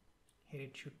here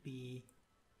it should be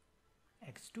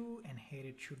x2, and here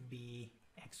it should be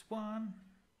x1,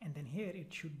 and then here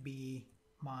it should be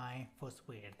my first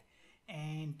width,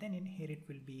 and then in here it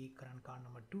will be current card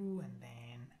number 2, and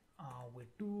then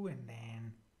width 2, and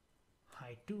then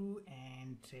height 2,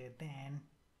 and then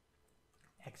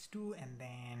x2, and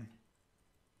then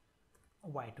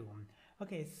y2.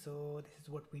 Okay, so this is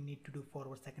what we need to do for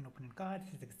our second opponent card.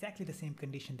 This is exactly the same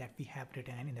condition that we have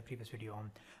written in the previous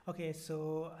video. Okay,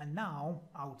 so now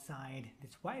outside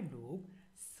this while loop,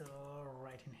 so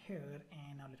right in here,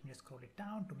 and now let me just scroll it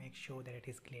down to make sure that it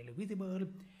is clearly visible.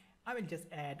 I will just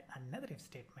add another if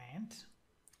statement,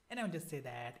 and I will just say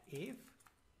that if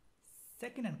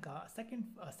second card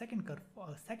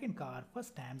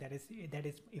first time, that is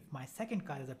if my second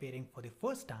card is appearing for the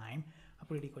first time,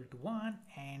 upgrade equal to 1,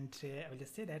 and I will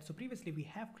just say that. So previously we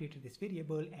have created this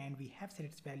variable and we have set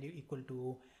its value equal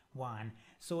to 1.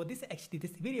 So this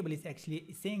variable is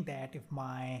actually saying that if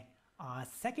my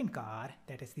second card,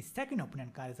 that is the second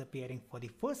opponent card, is appearing for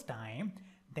the first time,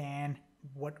 then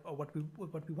what we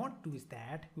want to do is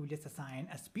that we will just assign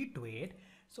a speed to it.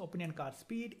 So opponent card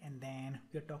speed, and then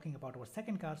we are talking about our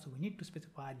second card, so we need to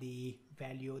specify the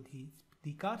value,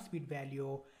 the card speed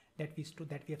value that we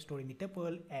have stored in the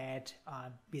tuple at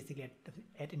basically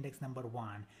at index number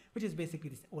 1, which is basically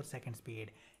this our second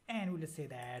speed, and we'll just say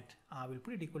that we'll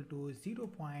put it equal to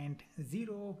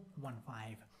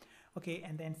 0.015. Okay,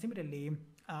 and then similarly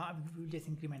we'll just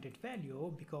increment its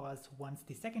value, because once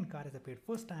the second card has appeared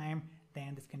first time,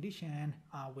 then this condition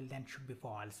will then should be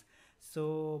false.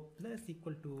 So plus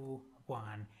equal to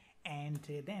 1, and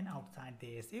then outside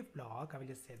this if block I will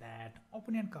just say that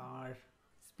opponent card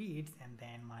speeds, and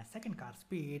then my second card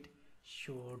speed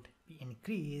should be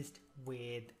increased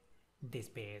with this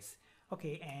base.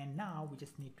 Okay, and now we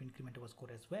just need to increment our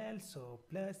score as well, so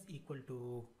plus equal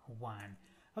to 1.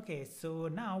 Okay, so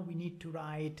now we need to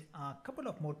write a couple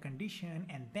of more conditions,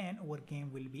 and then our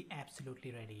game will be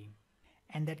absolutely ready.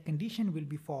 And that condition will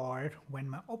be for when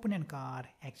my opponent card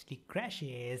actually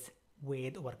crashes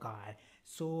with our card.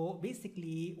 So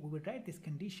basically we will write this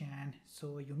condition,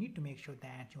 so you need to make sure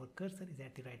that your cursor is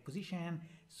at the right position.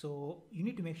 So you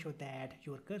need to make sure that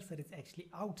your cursor is actually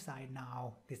outside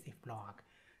now this if block.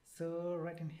 So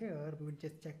right in here we will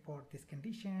just check for this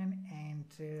condition, and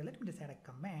let me just add a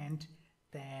comment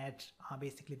that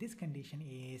basically this condition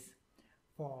is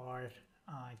for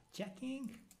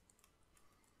checking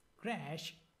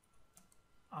crash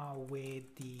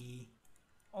with the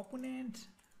opponent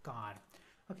card.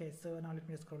 Okay, so now let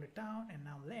me just scroll it down, and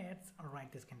now let's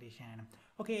write this condition.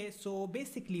 Okay, so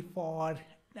basically for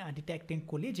detecting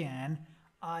collision,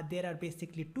 there are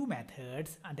basically two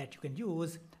methods that you can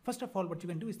use. First of all, what you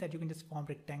can do is that you can just form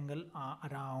rectangle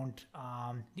around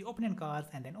the opponent cards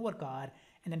and then our card,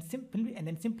 and then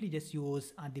simply just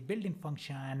use the built-in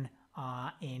function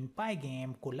in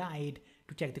Pygame collide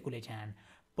to check the collision.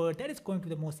 But that is going to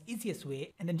the most easiest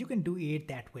way, and then you can do it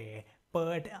that way.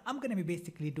 But I'm going to be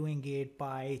basically doing it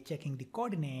by checking the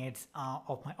coordinates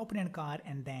of my opponent card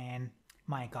and then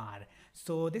my card.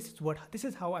 So this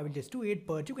is how I will just do it,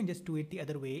 but you can just do it the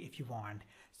other way if you want.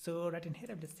 So right in here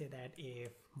I'll just say that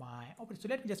if my opponent, so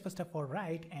let me just first of all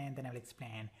write and then I will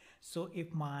explain. So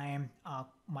if my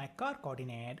my card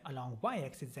coordinate along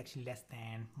y-axis is actually less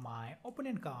than my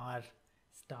opponent card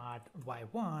start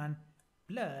y1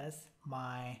 plus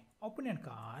my opponent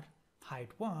car height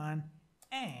 1,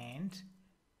 and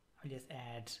I'll just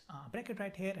add a bracket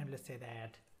right here, and let's say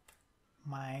that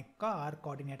my car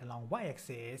coordinate along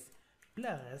y-axis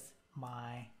plus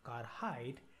my car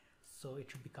height, so it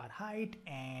should be car height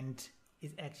and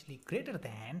is actually greater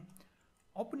than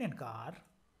opponent car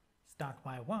start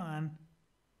y1.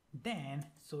 Then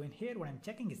so in here what I'm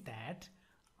checking is that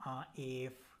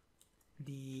if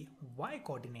the y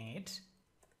coordinate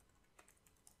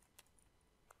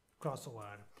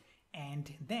crossover,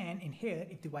 and then in here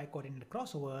if the y coordinate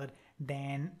crossover,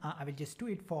 then I will just do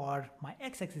it for my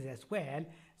x-axis as well.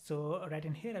 So right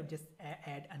in here I'll just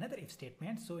add another if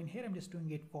statement. So in here I'm just doing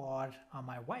it for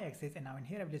my y-axis, and now in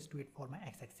here I'll just do it for my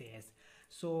x-axis.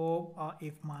 So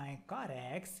if my car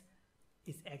x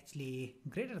is actually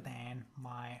greater than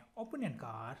my opponent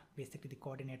car, basically the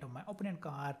coordinate of my opponent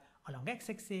car along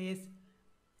x-axis,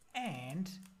 and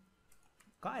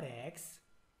car x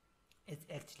is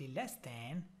actually less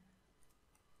than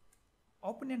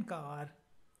opponent car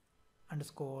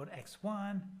underscore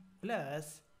x1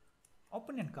 plus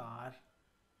opponent car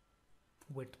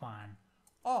width 1,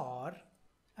 or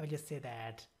I will just say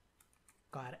that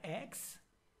car x,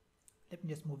 let me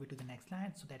just move it to the next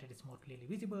line so that it is more clearly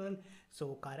visible.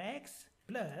 So car x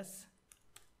plus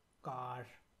car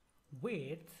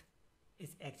width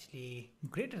is actually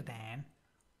greater than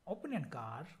opponent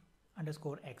car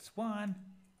underscore x1,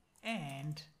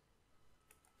 and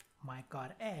my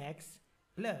car x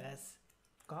plus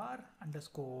car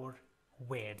underscore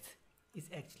width is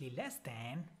actually less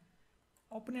than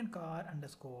opponent car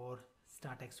underscore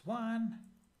start x1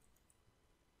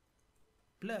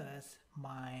 plus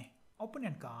my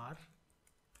opponent car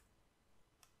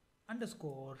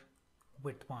underscore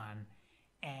width 1.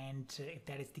 And if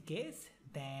that is the case,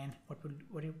 then what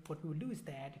we will do is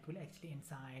that it will actually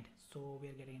inside, so we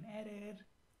are getting an error.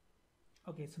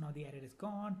 Okay, so now the error is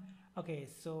gone. Okay,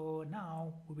 so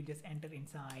now we will just enter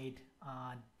inside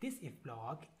this if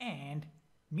block, and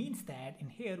means that in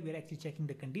here we are actually checking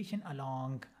the condition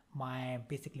along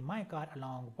basically my car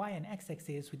along y and x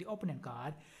axis with the opponent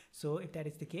car. So if that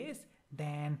is the case,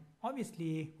 then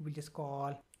obviously we'll just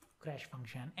call crash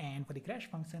function, and for the crash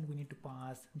function we need to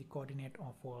pass the coordinate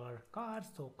of our car,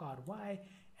 so car y,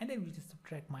 and then we just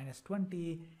subtract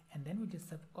 -20, and then we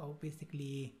just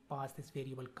basically pass this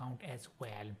variable count as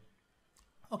well.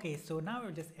 Okay, so now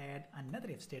we'll just add another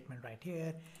if statement right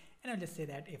here, and I'll just say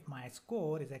that if my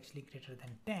score is actually greater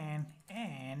than 10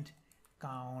 and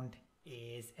count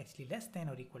is actually less than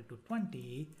or equal to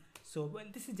 20, so well,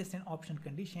 this is just an option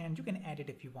condition, you can add it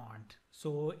if you want.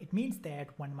 So it means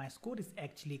that when my score is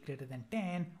actually greater than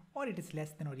 10 or it is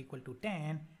less than or equal to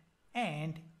 10,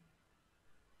 and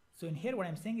so in here what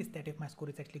I'm saying is that if my score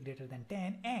is actually greater than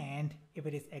 10 and if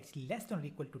it is actually less than or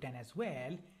equal to 10 as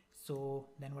well, so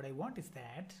then what I want is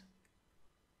that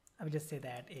I will just say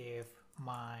that if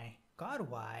my car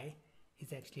y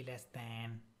is actually less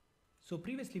than, so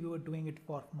previously we were doing it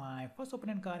for my first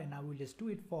opponent car, and now we'll just do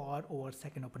it for our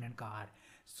second opponent car.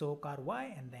 So car y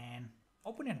and then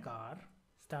opponent car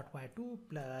start y2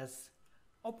 plus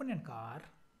opponent car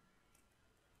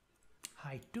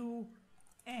height 2,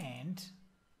 and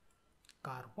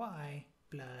car y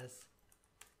plus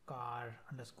car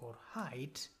underscore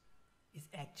height is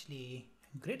actually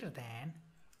greater than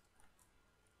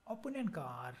opponent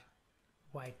car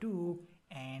y2,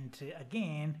 and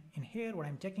again in here what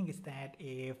I'm checking is that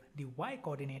if the y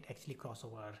coordinate actually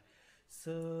crossover.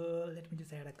 So let me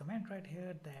just add a comment right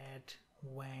here that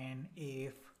when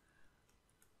if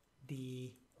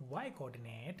the y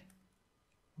coordinates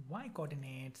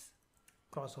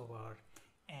crossover,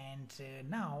 and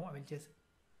now I will just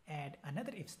add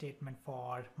another if statement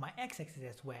for my x-axis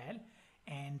as well,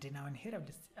 and now in here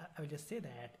I will just say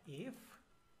that if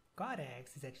car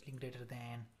x is actually greater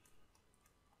than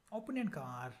opponent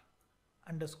car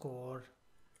underscore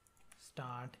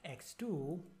start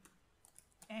x2,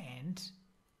 and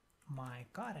my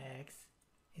car x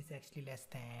is actually less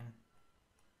than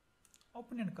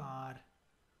opponent car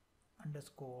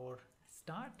underscore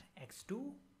start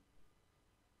x2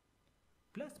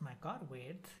 plus my car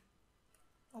width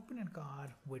opponent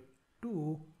car width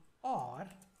 2, or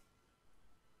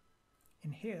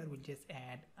in here we'll just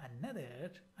add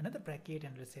another bracket,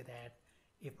 and we'll say that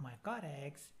if my car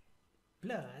x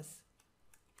plus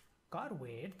car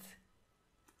width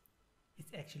is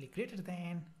actually greater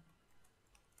than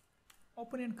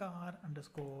opponent car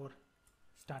underscore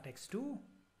start x2,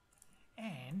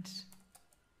 and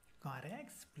car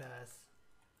x plus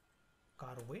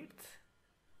car width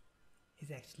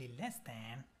is actually less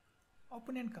than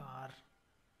opponent car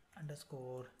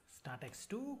underscore start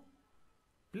x2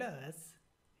 plus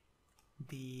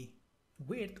the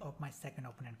width of my second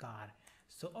opponent car.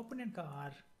 So opponent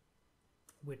car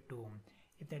width 2.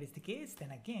 If that is the case,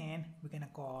 then again we're gonna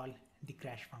call the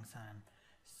crash function.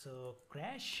 So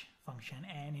crash function,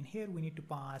 and in here we need to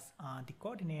pass the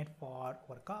coordinate for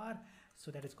our car. So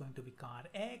that is going to be car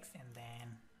X and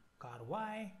then car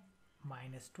Y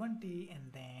minus 20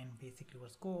 and then basically our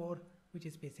score, which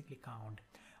is basically count.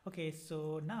 Okay,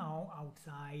 so now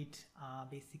outside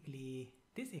basically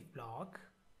this if block,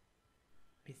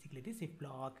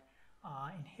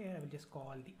 in here I will just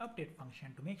call the update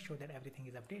function to make sure that everything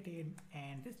is updated,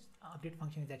 and this update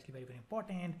function is actually very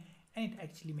important, and it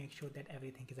actually makes sure that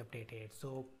everything is updated.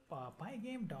 So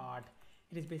pygame dot,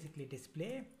 it is basically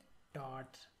display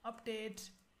dot update,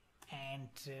 and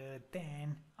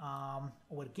then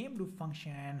our game loop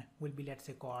function will be, let's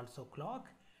say, called so clock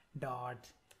dot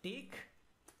take,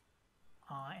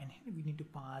 and here we need to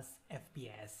pass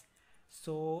FPS.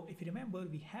 So if you remember,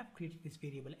 we have created this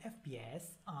variable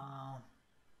FPS.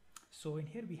 So in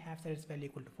here we have set its value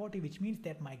equal to 40, which means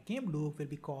that my game loop will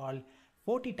be called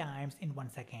 40 times in 1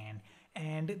 second,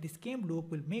 and this game loop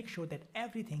will make sure that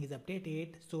everything is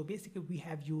updated. So basically we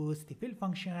have used the fill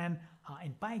function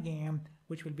in Pygame,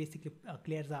 which will basically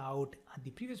clears out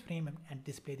the previous frame and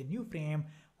display the new frame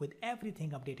with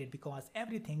everything updated, because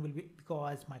everything will be,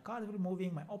 because my cars will be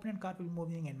moving, my opponent car will be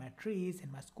moving, and my trees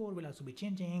and my score will also be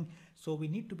changing. So we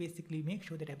need to basically make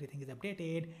sure that everything is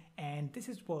updated, and this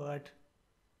is what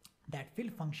that fill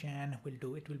function will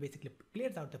do. It will basically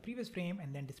clears out the previous frame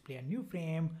and then display a new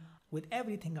frame with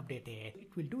everything updated.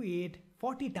 It will do it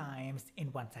 40 times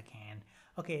in 1 second.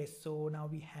 Okay, so now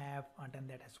we have done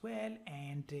that as well,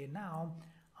 and now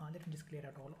let me just clear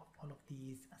out all of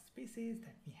these spaces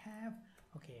that we have.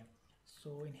 Okay,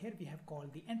 so in here we have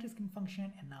called the entry screen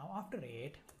function, and now after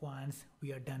it, once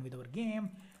we are done with our game,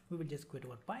 we will just quit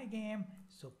our pygame.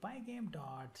 So pygame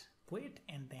dot quit,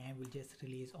 and then we'll just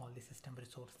release all the system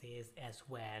resources as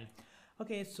well.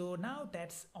 Okay, so now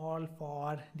that's all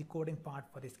for the coding part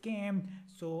for this game.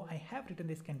 So I have written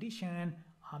this condition,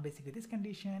 basically this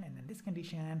condition and then this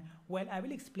condition. Well, I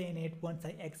will explain it once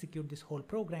I execute this whole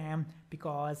program,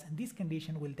 because this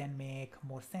condition will then make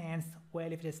more sense.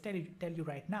 Well, if I just tell you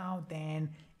right now, then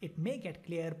it may get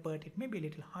clear, but it may be a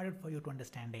little harder for you to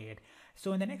understand it.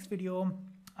 So in the next video,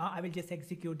 I will just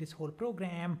execute this whole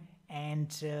program,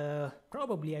 and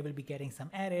probably I will be getting some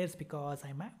errors because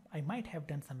I might have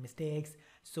done some mistakes.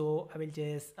 So I will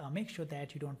just make sure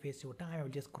that you don't waste your time. I will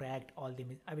just correct all the,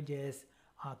 I will just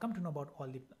come to know about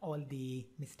all the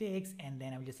mistakes, and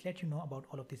then I will just let you know about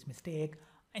all of this mistake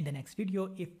in the next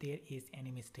video if there is any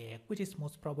mistake, which is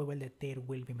most probable that there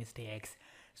will be mistakes.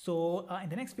 So in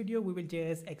the next video we will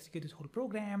just execute this whole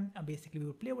program. Basically we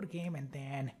will play our game, and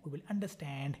then we will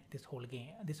understand this whole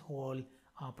game, this whole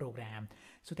program.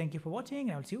 So thank you for watching,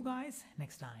 and I will see you guys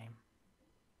next time.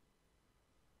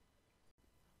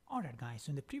 Alright guys,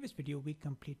 so in the previous video we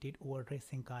completed our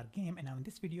racing car game, and now in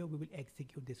this video we will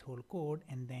execute this whole code,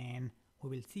 and then we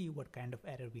will see what kind of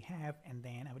error we have, and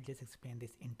then I will just explain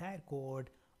this entire code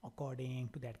according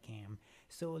to that game.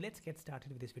 So let's get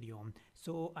started with this video.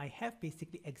 So I have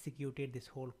basically executed this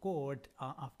whole code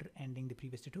after ending the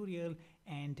previous tutorial,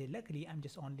 and luckily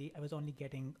I was only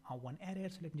getting one error.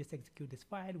 So let me just execute this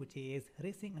file, which is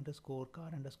racing underscore car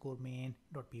underscore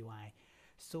main.py.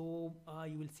 So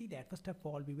you will see that first of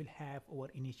all we will have our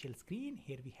initial screen.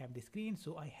 Here we have the screen.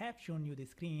 So I have shown you the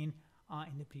screen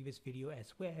in the previous video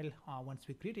as well once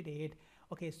we created it.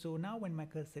 Okay, so now when my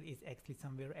cursor is actually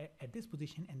somewhere at this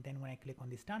position, and then when I click on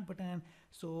the start button,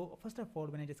 so first of all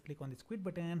when I just click on this quit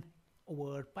button,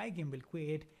 our pygame will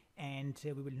quit and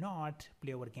we will not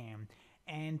play our game.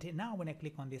 And now when I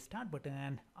click on the start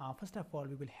button, first of all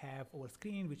we will have our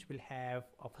screen, which will have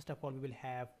we will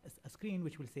have a screen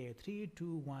which will say 3,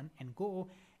 2, 1 and go,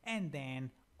 and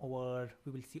then we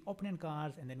will see opponent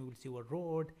cars, and then we will see our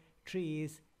road,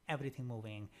 trees, everything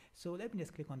moving. So let me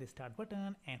just click on the start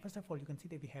button, and first of all you can see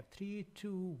that we have 3,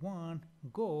 2, 1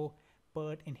 go,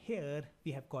 but in here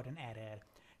we have got an error.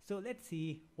 So let's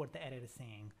see what the error is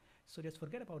saying. So just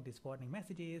forget about these warning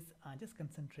messages, just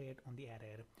concentrate on the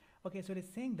error. Okay, so it is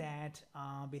saying that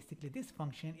basically this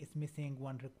function is missing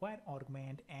one required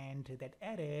argument, and that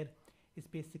error is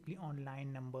basically on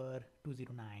line number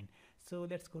 209. So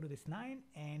let's go to this line,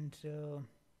 and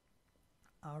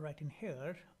right in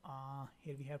here,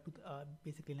 here we have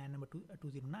basically line number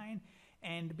 209,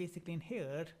 and basically in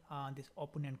here this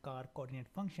opponent car coordinate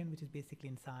function, which is basically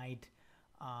inside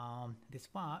this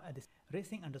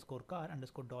racing underscore car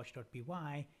underscore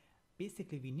dosh.py.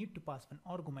 Basically we need to pass one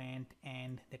argument,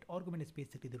 and that argument is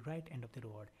basically the right end of the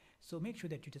road. So make sure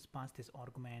that you just pass this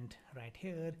argument right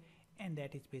here, and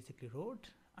that is basically road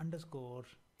underscore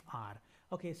r.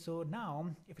 Okay, so now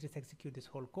if we just execute this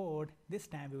whole code, this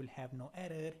time we will have no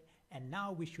error, and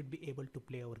now we should be able to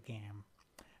play our game.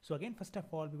 So again, first of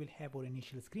all, we will have our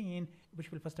initial screen,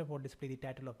 which will first of all display the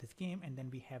title of this game, and then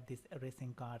we have this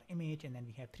racing car image, and then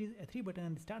we have three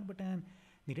buttons: the start button,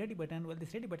 the ready button. Well,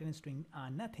 this ready button is doing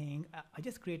nothing. I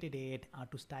just created it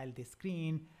to style this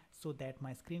screen so that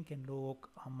my screen can look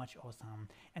much awesome.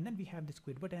 And then we have this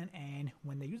quit button, and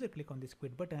when the user click on this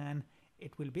quit button,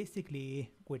 it will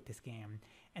basically quit this game.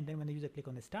 And then when the user click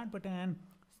on the start button,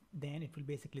 then it will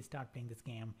basically start playing this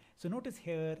game. So notice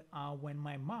here, when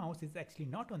my mouse is actually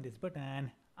not on this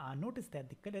button, notice that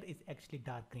the color is actually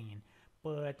dark green.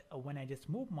 But when I just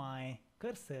move my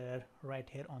cursor right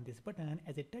here on this button,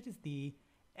 as it touches the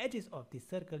edges of the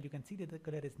circle, you can see that the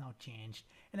color is now changed.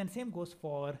 And then same goes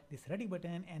for this ready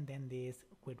button and then this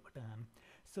quit button.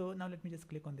 So now let me just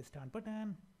click on the start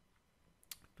button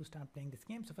to start playing this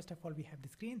game. So first of all, we have the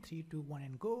screen, 3, 2, 1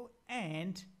 and go.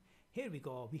 And here we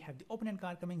go, we have the opponent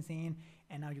card coming in,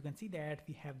 and now you can see that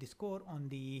we have the score on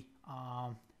the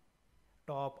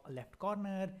top left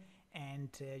corner, and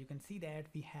you can see that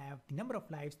we have the number of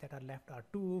lives that are left are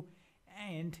 2,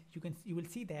 and you will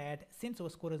see that since our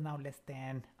score is now less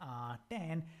than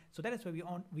 10, so that is why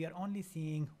we are only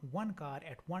seeing one card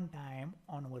at one time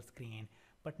on our screen.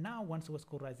 But now once our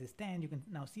score rises 10, you can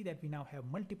now see that we now have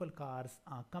multiple cards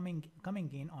coming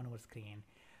in on our screen.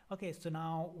 Okay, so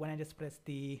now when I just press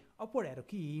the upward arrow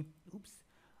key,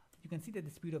 you can see that the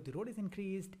speed of the road is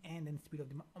increased, and then the speed of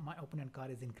my opponent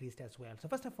car is increased as well. So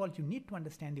first of all, you need to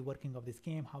understand the working of this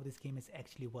game, how this game is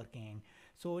actually working.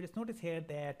 So just notice here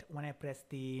that when I press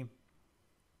the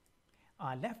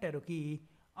left arrow key,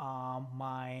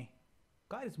 my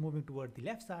car is moving towards the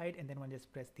left side, and then when I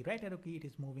just press the right arrow key, it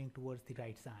is moving towards the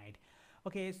right side.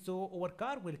 Okay, so our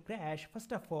car will crash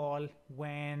first of all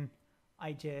when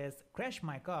I just crash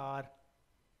my car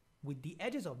with the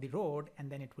edges of the road, and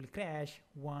then it will crash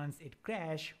once it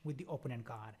crash with the opponent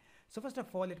car. So first of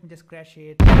all, let me just crash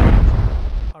it.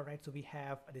 Alright, so we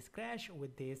have this crash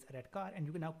with this red car, and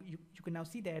you can now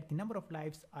see that the number of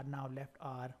lives are now left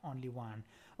are only 1.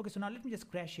 Okay, so now let me just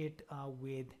crash it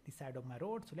with the side of my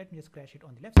road. So let me just crash it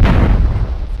on the left side.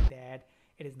 And you see that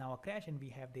it is now a crash, and we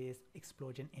have this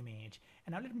explosion image.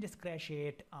 And now let me just crash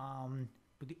it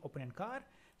to the opponent car.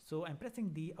 So I'm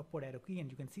pressing the upward arrow key, and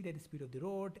you can see that the speed of the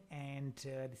road and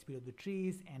the speed of the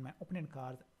trees and my opponent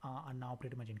cars are now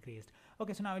pretty much increased.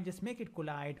 Okay, so now I'll just make it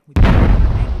collide with the car,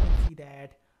 and you can see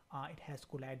that it has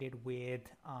collided with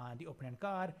the opponent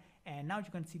car. And now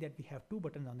you can see that we have 2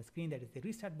 buttons on the screen, that is the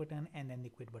restart button and then the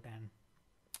quit button.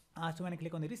 So when I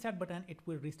click on the restart button, it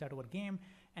will restart our game,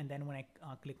 and then when I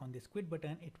click on this quit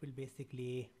button, it will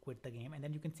basically quit the game. And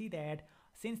then you can see that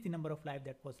since the number of life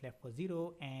that was left was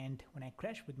 0, and when I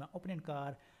crash with my opponent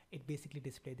car, it basically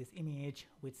displays this image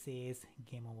which says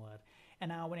game over. And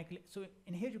now when I click, so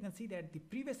in here you can see that the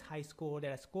previous high score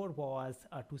that I scored was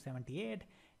 278,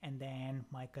 and then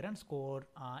my current score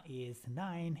is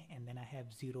 9, and then I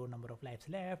have 0 number of lives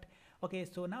left. Okay,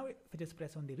 so now if I just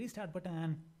press on the restart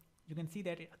button, you can see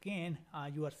that again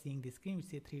you are seeing the screen which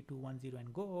say 3, 2, 1, 0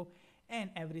 and go, and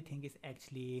everything is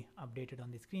actually updated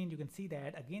on the screen. You can see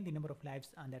that again the number of lives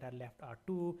that are left are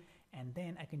 2, and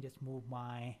then I can just move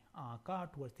my car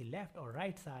towards the left or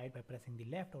right side by pressing the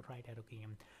left or right arrow key.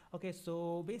 Okay,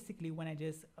 so basically when I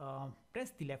just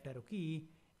press the left arrow key,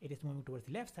 it is moving towards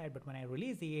the left side, but when I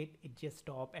release it, it just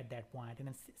stops at that point. And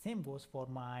then same goes for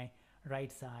my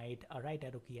right side right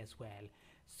arrow key as well.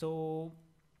 So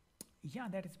yeah,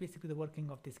 that is basically the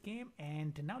working of this game.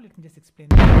 And now let me just explain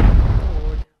the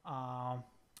code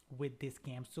with this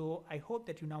game. So I hope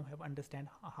that you now have understand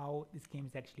how this game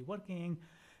is actually working.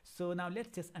 So now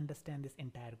let's just understand this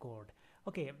entire code.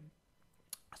 Okay,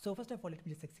 so first of all, let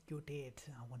me just execute it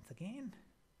once again.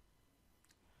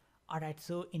 Alright,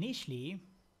 so initially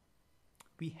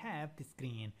we have the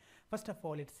screen. First of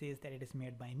all, it says that it is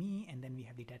made by me, and then we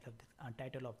have the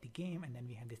title of the game, and then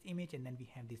we have this image, and then we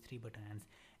have these 3 buttons.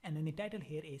 And then the title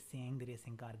here is saying the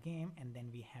racing car game, and then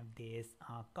we have this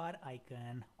car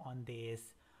icon on this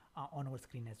on our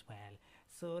screen as well.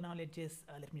 So now let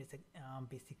me just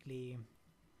basically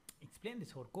explain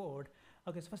this whole code.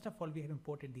 Okay, so first of all, we have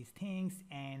imported these things,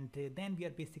 and then we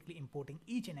are basically importing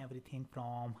each and everything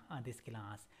from this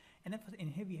class. And then in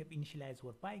here we have initialized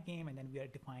our pie game, and then we are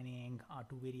defining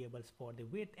 2 variables for the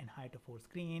width and height of our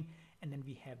screen, and then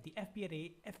we have the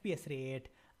FPS rate,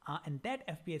 and that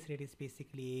FPS rate is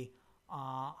basically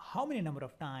how many number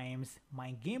of times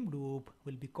my game loop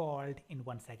will be called in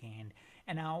 1 second.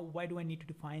 And now why do I need to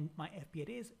define my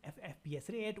FPS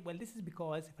rate? Well, this is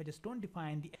because if I just don't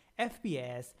define the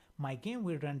FPS, my game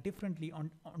will run differently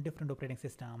on different operating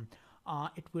system.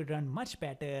 it will run much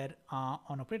better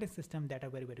on operating system that are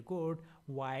very good,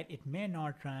 while it may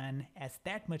not run as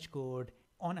that much good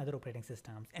on other operating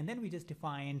systems. And then we just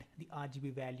defined the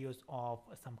RGB values of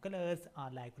some colors,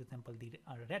 like for example the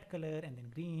red color, and then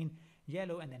green,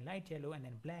 yellow, and then light yellow, and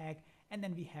then black, and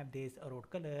then we have this road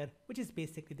color, which is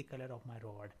basically the color of my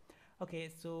road. Okay,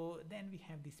 so then we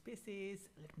have the spaces.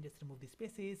 Let me just remove the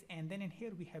spaces, and then in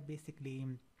here we have basically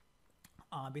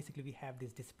we have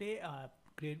this display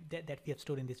that we have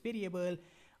stored in this variable,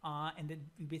 and then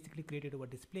we basically created our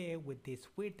display with this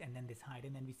width and then this height,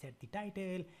 and then we set the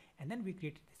title, and then we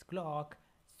created this clock.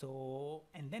 So,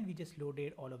 and then we just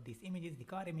loaded all of these images, the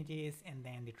car images, and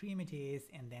then the tree images,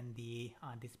 and then the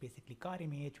this basically car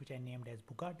image, which I named as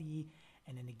Bugatti,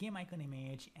 and then the game icon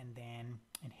image, and then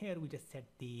and here we just set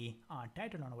the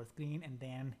title on our screen, and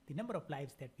then the number of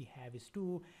lives that we have is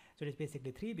 2. So it is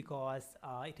basically 3 because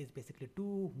it is basically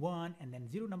 2, 1, and then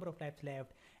 0 number of lives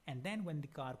left. And then when the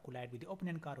car collide with the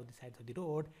opponent car or the sides of the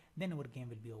road, then our game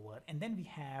will be over. And then we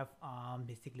have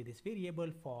basically this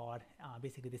variable for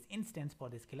basically this instance for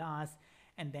this class.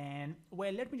 And then,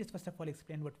 well, let me just first of all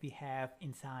explain what we have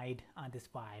inside this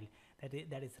file.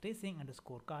 That is racing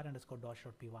underscore car underscore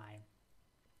dodge.py.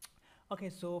 Okay,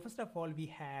 so first of all, we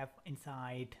have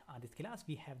inside this class,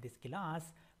 we have this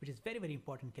class, which is very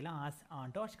important class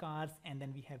on Dodge cars, and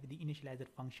then we have the initializer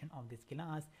function of this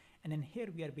class, and then here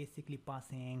we are basically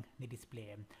passing the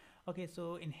display. Okay,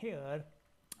 so in here,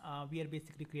 we are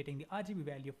basically creating the RGB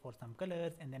value for some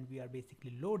colors, and then we are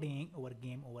basically loading our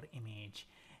game over image.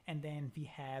 And then we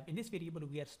have, in this variable,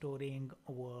 we are storing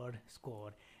our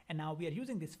score. And now we are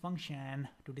using this function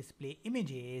to display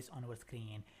images on our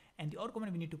screen. And the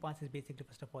argument we need to pass is basically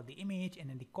first of all the image, and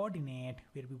then the coordinate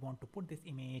where we want to put this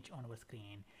image on our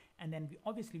screen. And then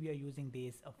obviously we are using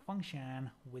this function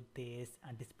with this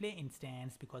display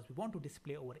instance because we want to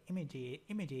display our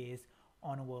images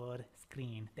on our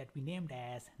screen that we named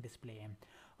as display.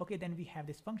 Okay, then we have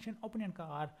this function opponent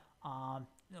car.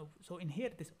 So in here,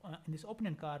 in this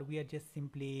opponent car, we are just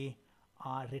simply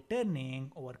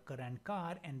returning our current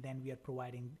car, and then we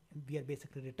are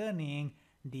basically returning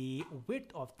the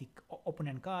width of the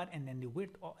opponent car, and then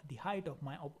the height of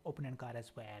my opponent car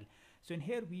as well. So in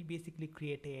here we basically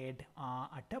created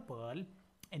a tuple,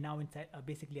 and now inside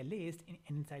basically a list, and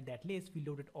inside that list we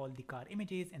loaded all the car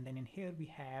images, and then in here we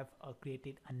have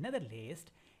created another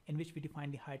list in which we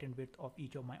define the height and width of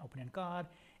each of my opponent car,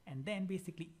 and then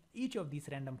basically each of these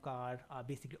random car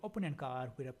basically opponent car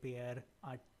will appear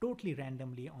totally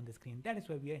randomly on the screen. That is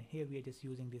why we are just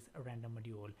using this random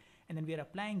module, and then we are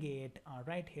applying it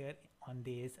right here on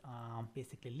this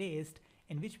basically list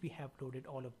in which we have loaded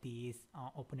all of these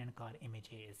opponent car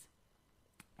images.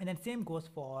 And then same goes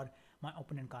for my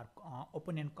opponent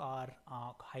car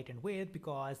height and width,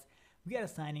 because we are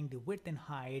assigning the width and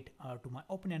height to my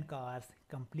opponent cars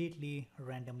completely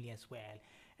randomly as well.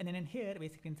 And then in here,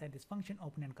 basically inside this function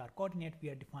opponent car coordinate, we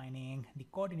are defining the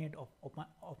coordinate of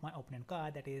my opponent car,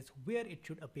 that is where it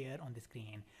should appear on the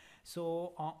screen.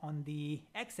 So on the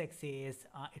x-axis,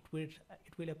 it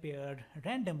will appear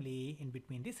randomly in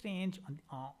between this range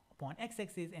upon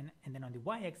x-axis, and then on the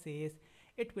y-axis,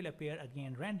 it will appear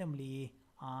again randomly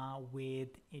with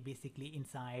basically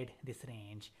inside this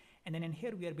range. And then in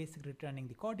here we are basically returning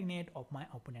the coordinate of my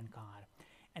opponent car.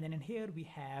 And then in here we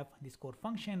have the score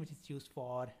function, which is used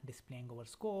for displaying our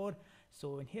score.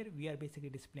 So in here we are basically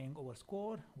displaying our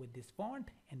score with this font,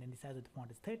 and then the size of the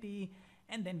font is 30.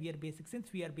 And then we are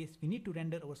since we need to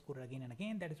render our score again and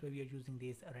again, that is why we are using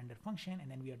this render function,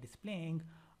 and then we are displaying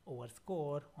our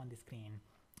score on the screen.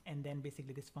 And then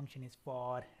basically this function is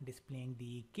for displaying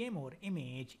the game over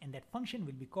image, and that function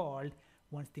will be called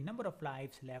once the number of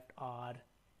lives left are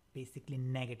basically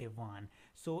 -1.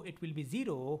 So it will be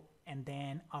 0, and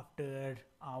then after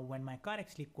when my car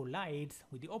actually collides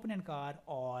with the opponent car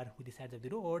or with the sides of the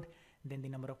road, then the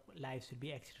number of lives will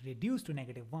be actually reduced to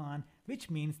 -1, which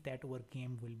means that our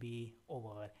game will be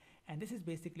over. And this is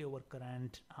basically our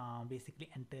current basically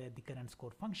enter the current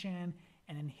score function.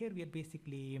 And then here we are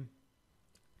basically,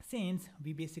 since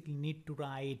we basically need to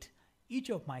write each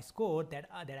of my score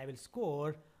that I will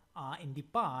score in the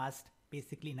past,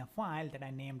 basically in a file that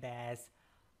I named as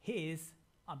his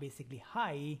basically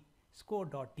high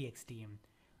score.txt.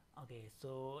 Okay,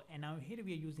 so and now here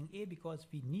we are using a because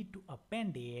we need to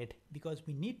append it, because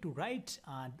we need to write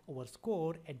our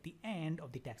score at the end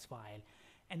of the text file.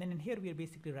 And then in here we are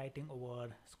basically writing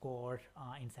our score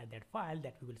inside that file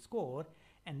that we will score,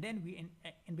 and then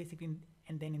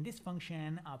and then in this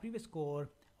function previous score,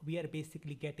 we are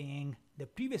basically getting the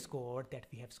previous score that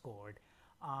we have scored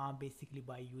basically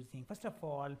by using, first of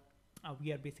all,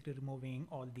 we are basically removing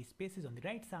all these spaces on the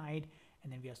right side,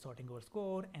 and then we are sorting our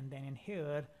score, and then in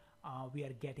here we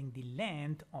are getting the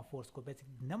length of our score,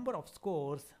 basically the number of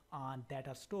scores that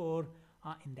are stored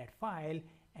in that file,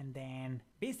 and then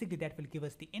basically that will give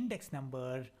us the index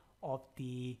number of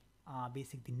the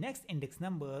the next index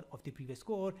number of the previous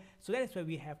score. So that is why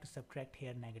we have to subtract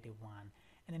here -1,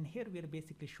 and then here we are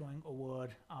basically showing our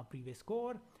previous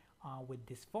score with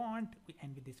this font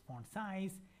and with this font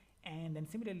size. And then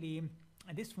similarly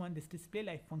this display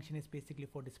life function is basically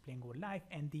for displaying our life,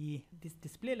 and this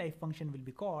display life function will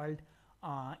be called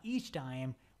each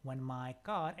time when my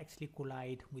car actually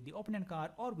collide with the opponent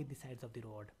car or with the sides of the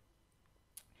road.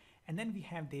 And then we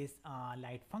have this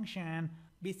light function.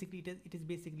 Basically it is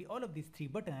basically all of these three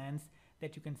buttons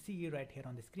that you can see right here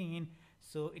on the screen.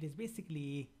 So it is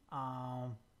basically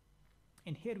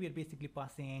in here we are basically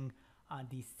passing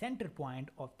the center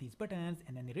point of these buttons,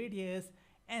 and then the radius,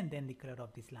 and then the color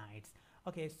of these lights.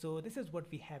 Okay, so this is what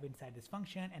we have inside this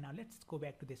function. And now let's go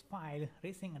back to this file,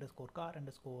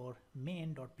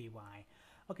 racing_car_main.py.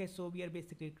 Okay, so we are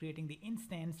basically creating the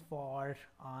instance for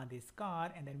this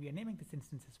car, and then we are naming this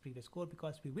instance as previous score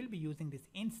because we will be using this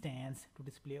instance to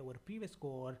display our previous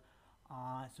score.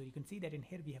 So you can see that in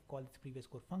here we have called this previous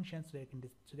score function so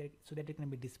that it can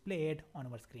be displayed on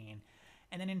our screen.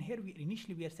 And then in here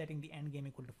initially we are setting the end game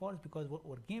equal to false because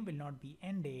our game will not be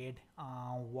ended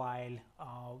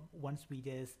once we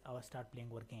just start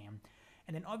playing our game.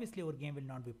 And then obviously our game will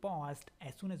not be paused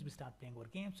as soon as we start playing our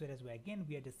game, so that's why again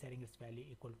we are just setting its value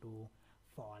equal to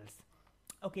false.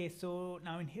 Okay, so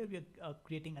now in here we are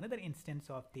creating another instance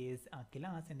of this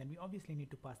class, and then we obviously need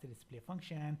to pass the display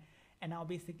function. And now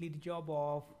basically the job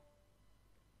of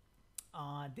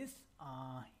this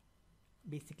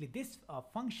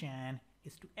function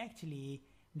is to actually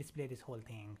display this whole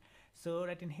thing. So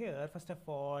right in here, first of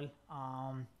all,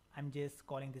 I'm just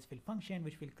calling this fill function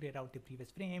which will create out the previous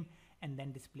frame and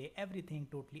then display everything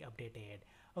totally updated.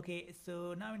 Okay,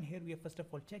 so now in here we are first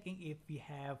of all checking if we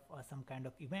have some kind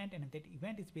of event, and if that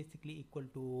event is basically equal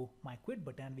to my quit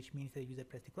button, which means the user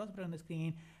press the cross button on the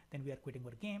screen, then we are quitting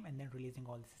our game and then releasing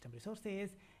all the system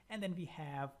resources. And then we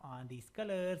have these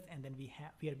colors, and then we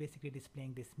are basically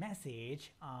displaying this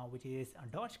message which is a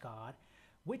Dodge car,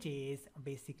 which is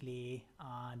basically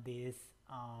this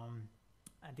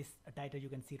title you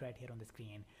can see right here on the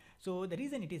screen. So the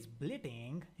reason it is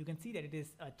blitting, you can see that it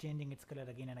is changing its color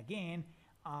again and again.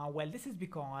 Well, this is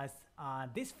because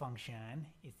this function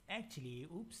is actually,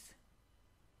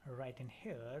 right in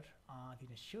here, let me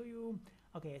just show you.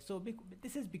 Okay, so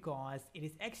this is because it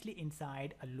is actually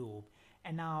inside a loop.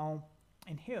 And now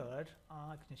in here,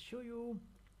 I can just show you.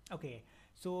 Okay,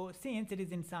 so since it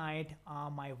is inside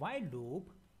my while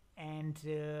loop, and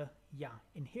yeah,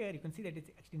 in here you can see that it's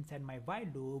actually inside my while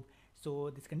loop, so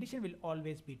this condition will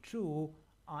always be true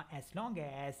as long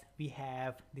as we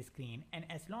have this screen, and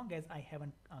as long as I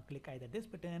haven't clicked either this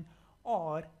button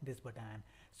or this button.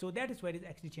 So that is why it is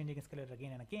actually changing its color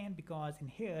again and again, because in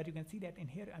here you can see that in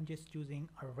here I'm just choosing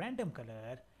a random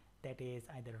color that is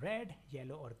either red,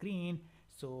 yellow or green.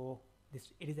 So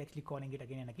it is actually calling it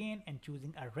again and again and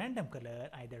choosing a random color,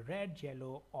 either red,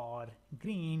 yellow or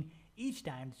green, each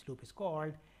time this loop is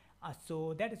called.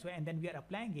 So that is why, and then we are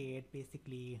applying it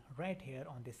basically right here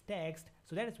on this text.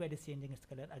 So that is why it is changing its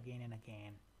color again and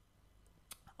again.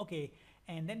 Okay,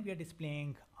 and then we are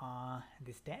displaying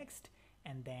this text,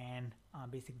 and then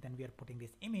basically then we are putting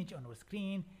this image on our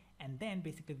screen, and then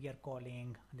basically we are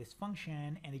calling this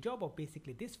function. And the job of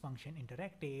basically this function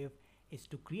interactive is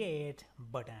to create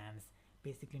buttons,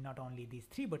 basically not only these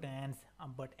three buttons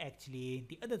but actually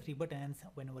the other three buttons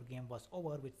when our game was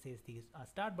over, which says the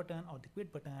start button or the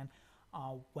quit button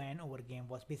when our game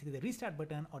was, basically the restart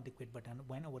button or the quit button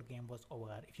when our game was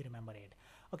over, if you remember it.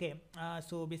 Okay,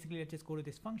 so basically let's just go to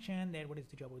this function. What is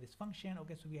the job of this function?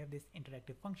 Okay, so we have this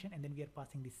interactive function, and then we are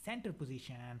passing the center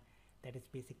position, that is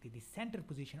basically the center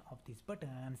position of these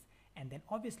buttons. And then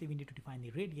obviously we need to define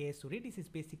the radius. So radius is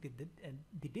basically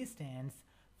the distance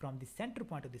from the center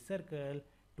point of the circle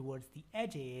towards the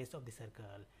edges of the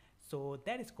circle. So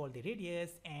that is called the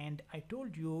radius. And I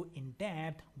told you in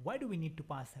depth why do we need to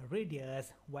pass a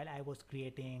radius while I was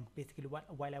creating, basically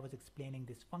while I was explaining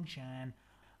this function.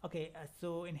 Okay,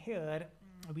 so in here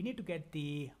we need to get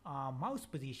the mouse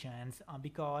positions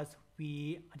because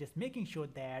we are just making sure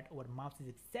that our mouse is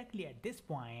exactly at this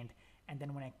point, and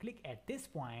then when I click at this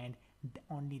point,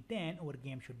 only then our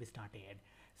game should be started.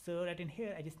 So right in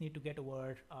here I just need to get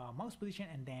our mouse position,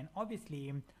 and then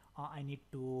obviously I need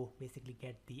to basically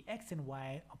get the X and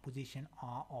Y position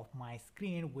of my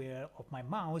screen, of my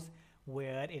mouse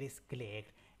where it is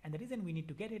clicked. And the reason we need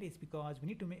to get it is because we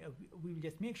need to we will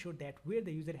just make sure that where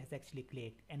the user has actually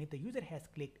clicked, and if the user has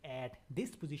clicked at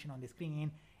this position on the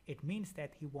screen, it means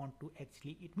that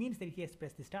it means that he has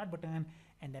pressed the start button,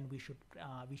 and then we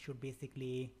should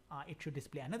basically it should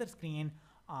display another screen,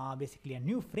 basically a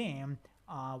new frame,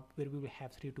 where we will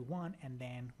have 3 to 1, and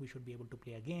then we should be able to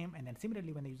play a game. And then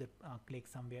similarly, when the user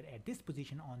clicks somewhere at this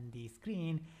position on the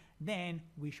screen, then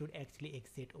we should actually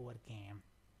exit our game.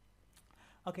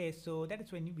 Okay, so that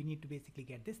is when we need to basically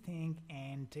get this thing.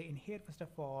 And in here, first of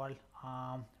all,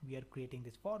 we are creating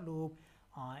this for loop,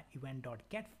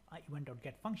 event.get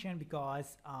function,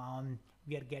 because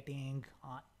we are getting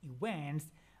events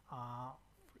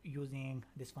using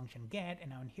this function get.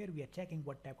 And now in here we are checking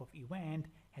what type of event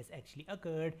has actually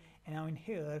occurred, and now in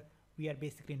here we are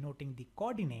basically noting the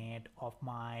coordinate of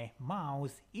my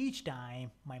mouse each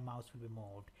time my mouse will be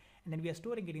moved. And then we are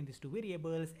storing it in these two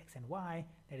variables, x and y,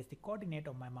 that is the coordinate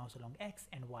of my mouse along x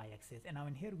and y axis. And now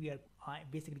in here we are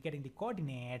basically getting the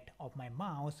coordinate of my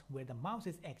mouse where the mouse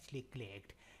is actually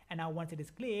clicked. And now once it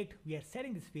is clicked, we are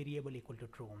setting this variable equal to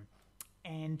true.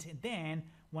 And then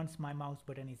once my mouse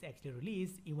button is actually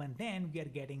released, even then we are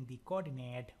getting the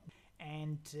coordinate.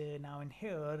 And now in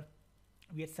here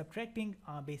we are subtracting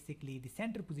basically the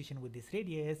center position with this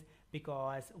radius,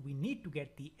 because we need to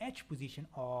get the edge position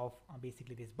of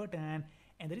basically this button.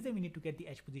 And the reason we need to get the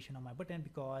edge position of my button,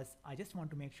 because I just want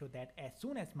to make sure that as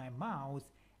soon as my mouse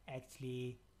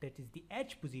actually touches the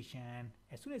edge position,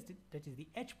 as soon as it touches the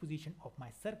edge position of my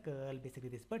circle, basically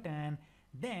this button,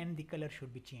 then the color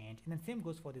should be changed. And then same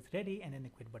goes for this ready and then the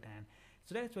quit button.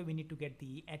 So that's why we need to get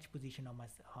the edge position of my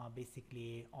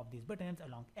basically of these buttons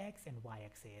along x and y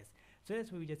axis. So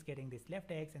that's why we're just getting this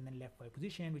left x and then left y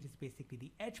position, which is basically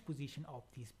the edge position of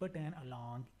this button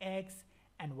along x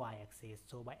and y axis.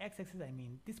 So by x axis I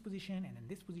mean this position, and then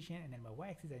this position, and then by y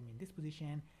axis I mean this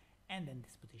position and then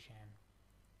this position.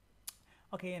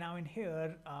 Okay, now in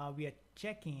here we are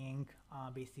checking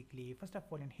basically first of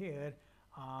all in here,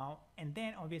 and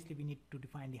then obviously we need to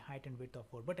define the height and width of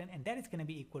our button, and that is going to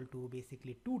be equal to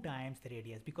basically 2 times the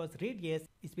radius, because radius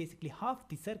is basically half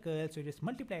the circle, so just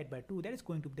multiply it by 2. That is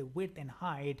going to be the width and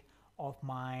height of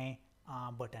my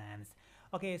buttons.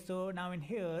 Okay, so now in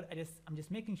here I'm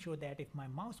just making sure that if my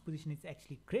mouse position is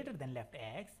actually greater than left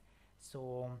x,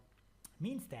 so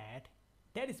means that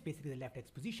is basically the left x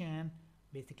position,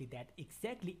 basically that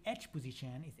exactly edge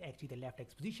position is actually the left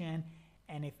x position.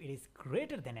 And if it is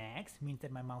greater than x, means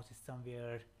that my mouse is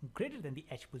somewhere greater than the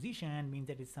edge position, means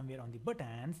that it's somewhere on the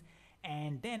buttons.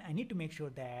 And then I need to make sure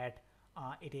that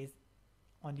it is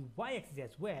on the y-axis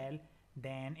as well.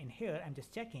 Then in here I'm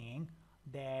just checking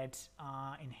that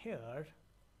in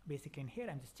here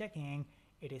I'm just checking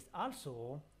it is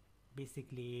also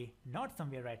basically not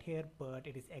somewhere right here, but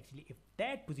it is actually, if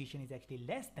that position is actually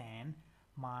less than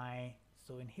my,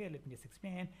 so in here let me just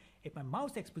explain, if my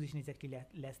mouse x position is actually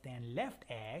less than left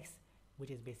x,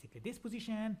 which is basically this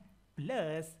position,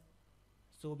 plus,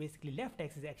 so basically left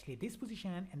x is actually this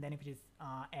position, and then if it is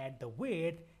at the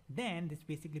width, then this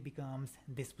basically becomes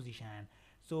this position.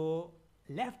 So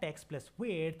left x plus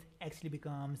width actually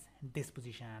becomes this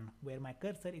position where my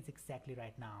cursor is exactly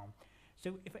right now.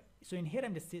 So so in here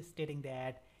I'm just stating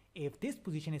that if this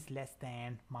position is less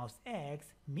than mouse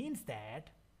x, means that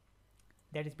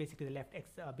is basically the left x,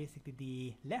 basically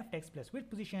the left x plus width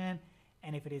position.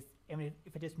 And if it is,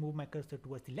 if I just move my cursor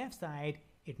towards the left side,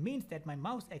 it means that my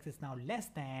mouse x is now less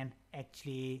than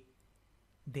actually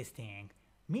this thing.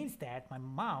 Means that my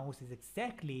mouse is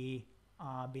exactly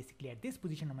basically at this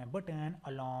position on my button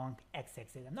along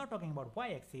x-axis. I'm not talking about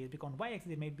y-axis, because on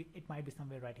y-axis it might be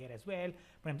somewhere right here as well,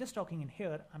 but I'm just talking in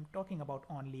here, I'm talking about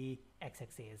only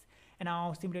x-axis. And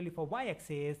now similarly for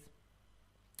y-axis,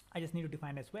 I just need to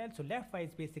define as well. So left y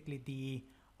is basically the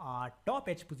top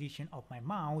edge position of my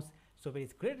mouse, so it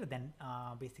is greater than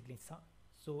basically,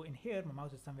 so in here my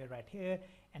mouse is somewhere right here,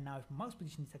 and now if mouse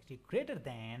position is actually greater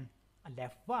than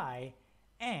left y,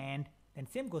 and then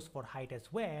same goes for height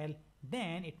as well,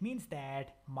 then it means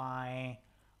that my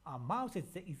mouse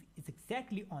is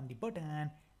exactly on the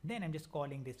button. Then I'm just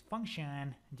calling this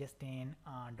function just in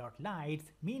dot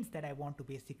lights, means that I want to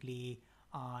basically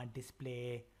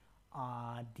display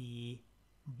the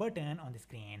button on the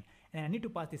screen, and I need to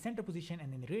pass the center position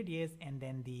and then the radius and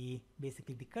then the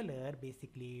basically the color,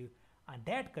 basically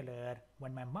that color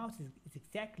when my mouse is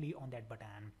exactly on that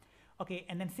button. Okay,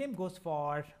 and then same goes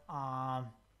for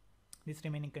this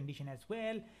remaining condition as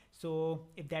well. So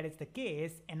if that is the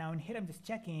case, and now in here I'm just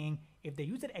checking if the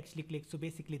user actually clicks, so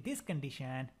basically this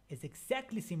condition is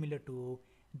exactly similar to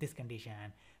this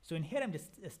condition. So in here I'm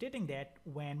just stating that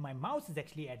when my mouse is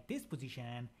actually at this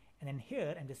position And then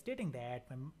here I'm just stating that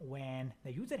when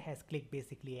the user has clicked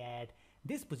basically at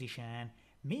this position,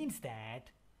 means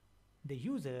that the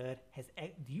user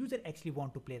actually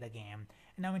want to play the game.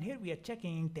 And now in here we are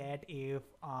checking that if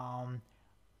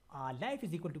life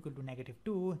is equal to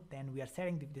 -2, then we are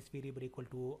setting this variable equal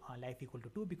to life equal to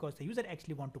 2, because the user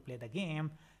actually want to play the game.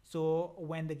 So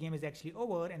when the game is actually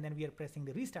over and then we are pressing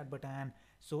the restart button,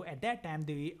 so at that time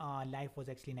the life was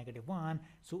actually -1.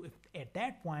 So if at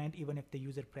that point, even if the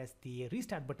user pressed the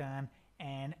restart button,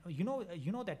 and you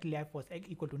know that life was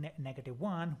equal to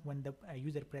 -1 when the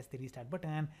user pressed the restart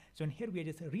button. So in here we are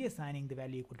just reassigning the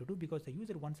value equal to 2, because the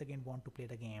user once again want to play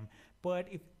the game. But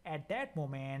if at that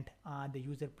moment the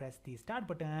user pressed the start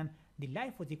button, the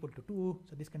life was equal to 2,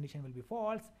 so this condition will be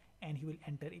false, and he will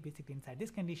enter basically inside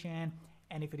this condition.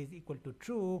 And if it is equal to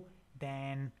true,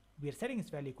 then we are setting its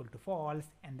value equal to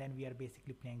false, and then we are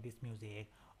basically playing this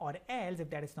music. Or else, if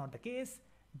that is not the case,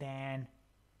 then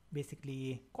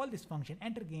basically call this function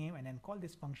enter game and then call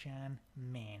this function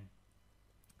main.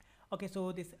 Okay,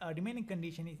 so this remaining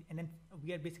condition is, and then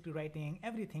we are basically writing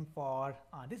everything for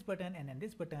this button and then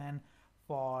this button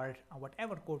for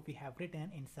whatever code we have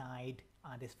written inside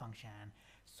this function.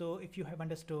 So if you have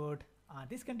understood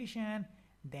this condition,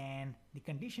 then the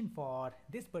condition for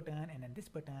this button and then this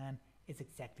button is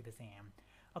exactly the same.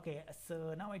 Okay,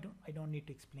 so now I don't need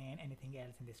to explain anything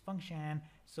else in this function.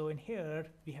 So in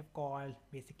here we have called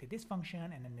basically this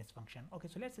function and then this function. Okay,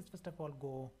 so let's just first of all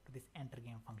go to this enter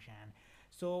game function.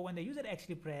 So when the user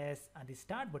actually press the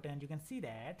start button, you can see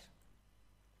that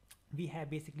we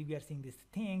are seeing this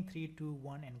thing 3 2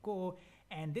 1 and go,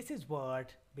 and this is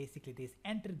what basically this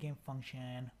enter game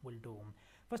function will do.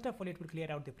 First of all, it will clear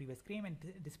out the previous frame and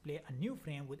display a new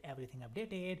frame with everything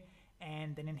updated.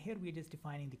 And then in here we are just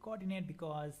defining the coordinate,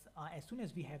 because as soon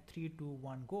as we have 3 2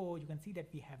 1 go, you can see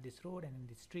that we have this road and then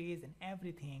these trees and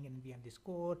everything, and we have this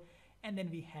score, and then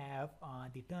we have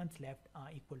the turns left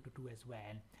equal to 2 as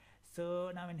well.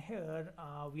 So now in here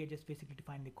we are just basically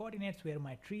defining the coordinates where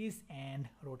my trees and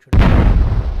road should be.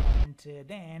 And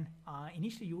then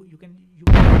initially you can see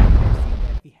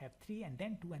that we have 3 and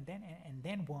then 2 and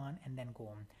then 1 and then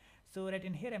go. So right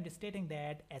in here I'm just stating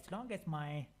that as long as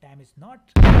my time is not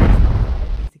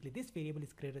basically this variable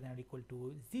is greater than or equal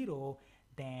to 0,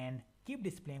 then keep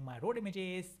displaying my road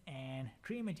images and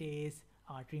tree images,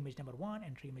 tree image number 1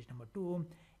 and tree image number 2.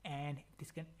 And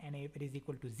if it is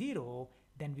equal to 0,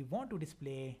 then we want to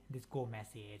display this go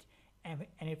message. And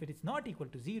if it is not equal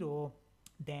to 0,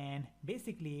 then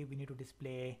basically we need to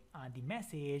display the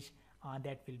message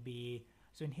that will be,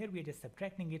 so in here we are just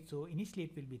subtracting it. So initially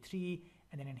it will be 3,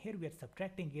 and then in here we are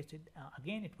subtracting it.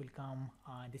 Again it will come,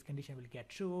 this condition will get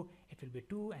true, it will be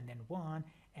 2 and then 1,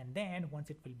 and then once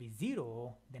it will be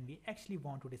 0, then we actually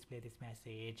want to display this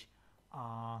message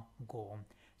go.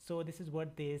 So this is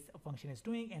what this function is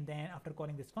doing. And then after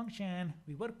calling this function,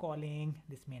 we were calling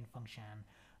this main function.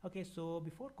 Okay, so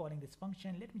before calling this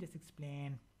function, let me just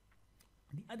explain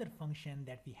the other function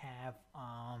that we have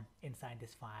inside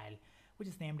this file, which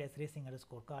is named as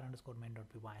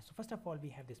racing_car_main.py. So first of all, we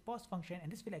have this pause function,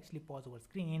 and this will actually pause our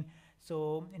screen.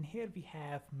 So in here we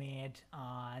have made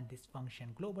this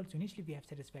function global. So initially we have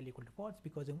set its value equal to false,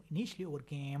 because initially our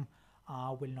game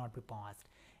will not be paused.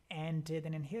 And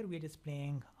then in here we are just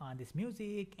playing this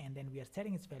music, and then we are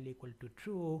setting its value equal to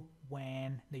true.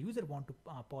 When the user want to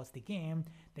pause the game,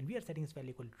 then we are setting its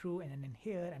value equal to true. And then in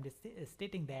here I'm just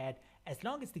stating that as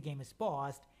long as the game is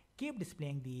paused, keep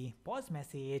displaying the pause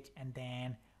message, and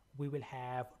then we will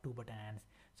have 2 buttons.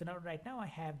 So now right now I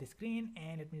have the screen,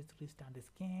 and let me just restart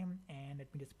this game, and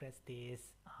let me just press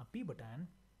this P button.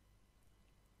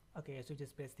 Okay, so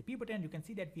just press the P button. You can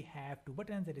see that we have 2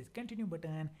 buttons, that is continue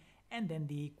button and then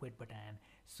the quit button.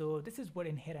 So this is what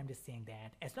in here I'm just saying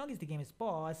that as long as the game is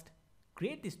paused,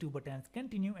 create these 2 buttons,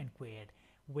 continue and quit,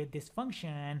 with this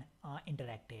function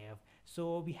interactive.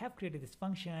 So we have created this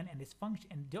function, and this function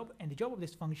and the job of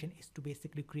this function is to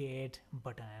basically create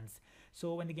buttons.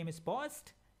 So when the game is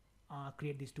paused,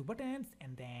 create these 2 buttons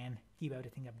and then keep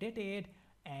everything updated.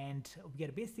 And we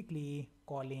are basically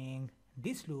calling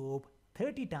this loop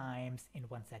 30 times in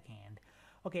 1 second.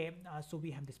 Okay, so we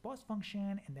have this pause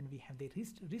function, and then we have the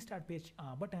restart page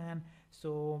button.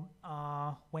 So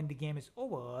when the game is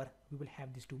over, we will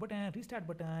have these 2 buttons, restart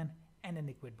button and then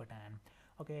the quit button.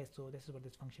 Okay, so this is what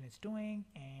this function is doing.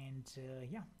 And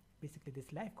yeah, basically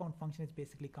this life count function is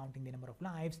basically counting the number of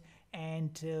lives.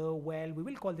 And well, we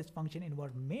will call this function in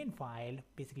our main file,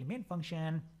 basically main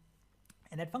function,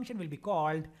 and that function will be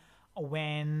called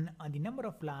when the number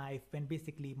of life, when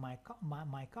basically my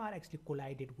car actually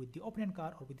collided with the opponent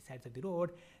car or with the sides of the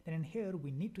road, then in here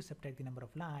we need to subtract the number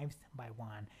of lives by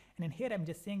 1. And in here I'm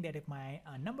just saying that if my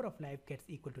number of life gets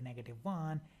equal to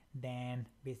 -1, then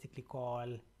basically call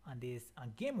this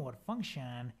game over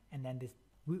function, and then this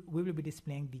we will be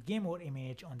displaying the game over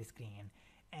image on the screen.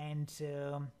 And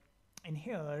in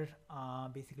here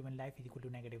basically when life is equal to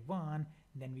 -1,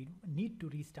 then we need to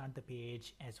restart the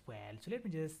page as well. So let me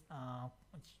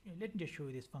just show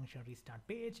you this function restart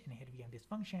page, and here we have this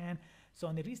function. So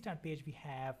on the restart page we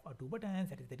have two buttons,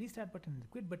 that is the restart button and the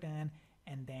quit button,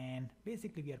 and then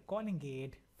basically we are calling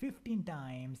it 15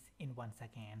 times in 1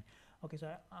 second. Okay,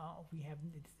 so we have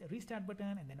this restart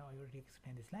button, and then I already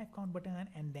explained this live count button,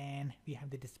 and then we have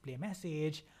the display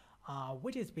message,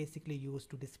 which is basically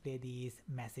used to display these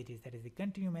messages, that is the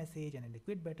continue message, and then the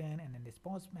quit button, and then this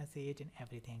pause message, and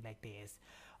everything like this.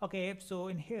 Okay, so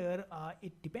in here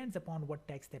it depends upon what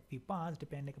text that we pass,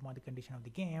 depending upon the condition of the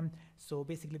game. So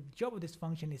basically the job of this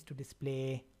function is to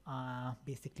display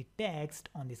basically text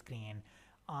on the screen,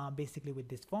 basically with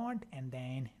this font, and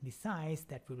then the size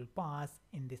that we will pass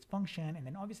in this function, and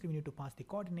then obviously we need to pass the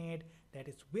coordinate, that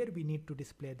is where we need to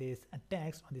display this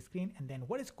text on the screen, and then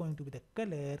what is going to be the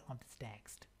color of this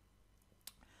text.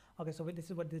 Okay, so this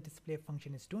is what the display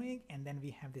function is doing. And then we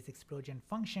have this explosion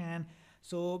function.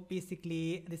 So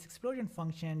basically this explosion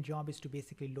function job is to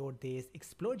basically load this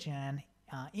explosion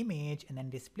image and then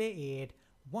display it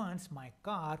once my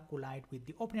car collide with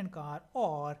the opponent car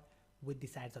or with the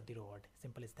sides of the road.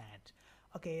 Simple as that.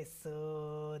 Okay,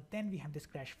 so then we have this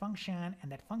crash function, and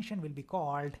that function will be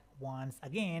called once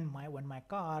again when my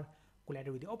car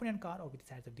collided with the opponent car or with the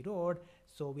sides of the road.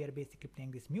 So we are basically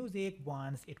playing this music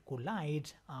once it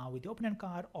collides with the opponent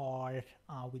car or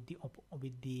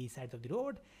with the sides of the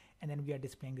road, and then we are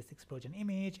displaying this explosion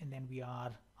image, and then we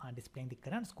are displaying the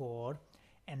current score.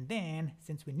 And then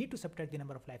since we need to subtract the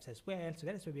number of lives as well, so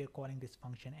that is why we are calling this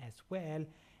function as well.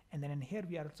 And then in here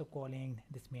we are also calling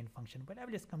this main function, but I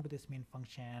will just come to this main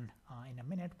function in a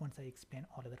minute once I explain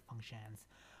all other functions.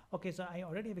 Okay, so I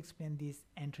already have explained this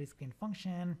entry screen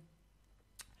function.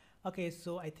 Okay,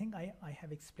 so I think I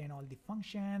have explained all the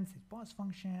functions, the pause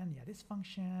function, yeah, this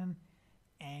function,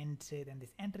 and then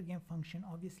this enter game function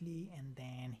obviously. And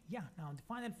then yeah, now the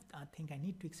final thing I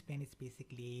need to explain is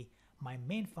basically my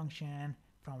main function,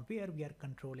 from where we are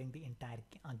controlling the entire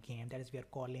game. That is, we are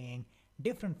calling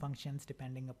different functions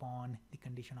depending upon the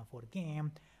condition of our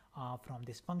game from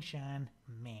this function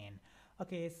main.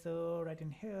 Okay, so right in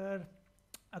here,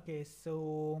 okay,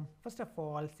 so first of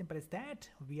all, simple as that,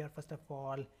 we are first of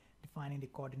all defining the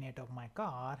coordinate of my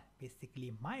car,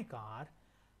 basically my car,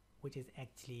 which is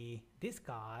actually this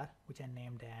car, which I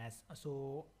named as,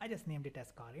 so I just named it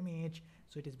as car image.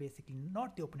 So it is basically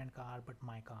not the opponent car but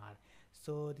my car.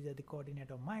 So these are the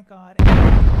coordinate of my car and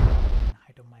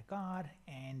height of my car,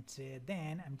 and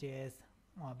then I'm just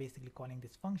basically calling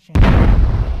this function.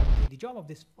 And the job of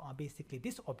this basically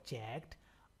this object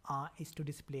is to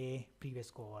display previous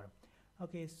score.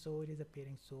 Okay, so it is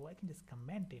appearing, so I can just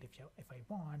comment it if I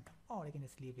want, or I can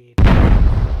just leave it.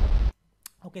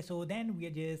 Okay, so then we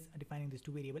are just defining these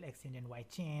two variables, x change and y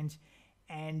change,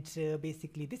 and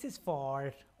basically this is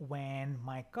for when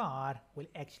my car will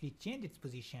actually change its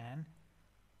position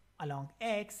along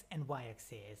x and y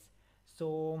axis.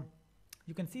 So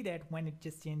you can see that when it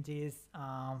just changes,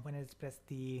 when it's pressed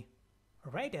the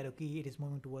right arrow key, it is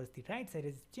moving towards the right side,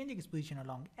 it's changing its position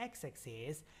along x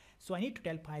axis. So I need to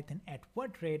tell Python at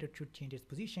what rate it should change its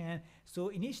position. So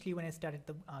initially when I started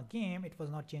the game, it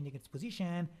was not changing its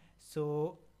position,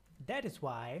 so that is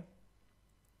why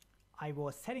I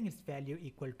was setting its value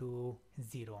equal to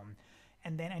 0.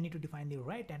 And then I need to define the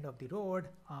right end of the road,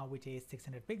 which is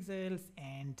 600 pixels,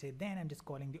 and then I'm just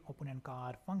calling the opponent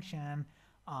car function.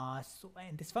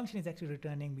 And this function is actually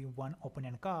returning me one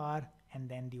opponent car and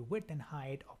then the width and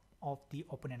height of the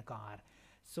opponent car.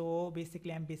 So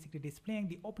basically I'm displaying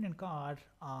the opponent car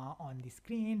on the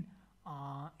screen,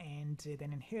 and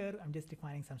then in here I'm just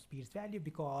defining some speeds value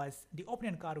because the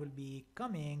opponent car will be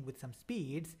coming with some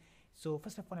speeds. So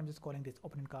first of all, I'm just calling this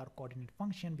opponent car coordinate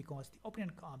function because the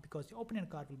opponent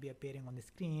car will be appearing on the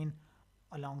screen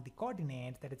along the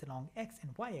coordinates, that is along x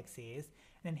and y axis.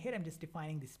 And then here I'm just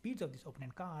defining the speeds of these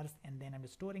opponent cars, and then I'm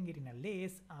just storing it in a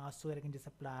list so that I can just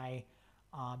apply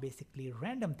basically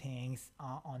random things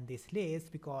on this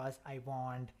list because I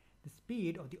want the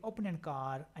speed of the opponent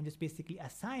car. I'm just basically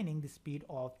assigning the speed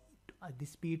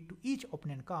to each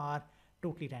opponent car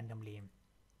totally randomly.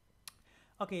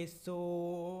 Okay,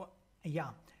 so yeah,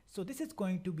 so this is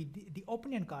going to be the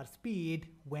opponent car speed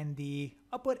when the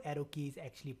upper arrow key is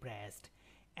actually pressed.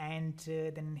 And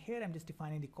then here I'm just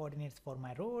defining the coordinates for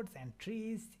my roads and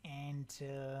trees, and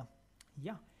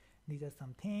yeah, these are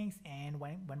some things. And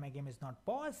when my game is not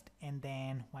paused, and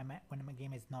then when my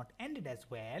game is not ended as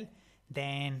well,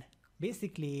 then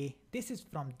basically this is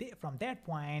from that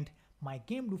point my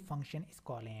game loop function is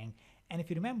calling. And if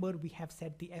you remember, we have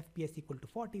set the fps equal to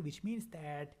 40, which means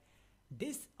that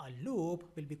this loop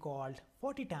will be called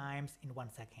 40 times in 1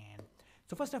 second.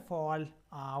 So first of all,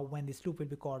 when this loop will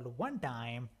be called one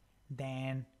time,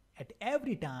 then at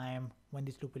every time when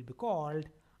this loop will be called,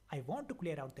 I want to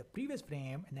clear out the previous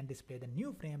frame and then display the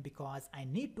new frame, because I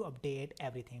need to update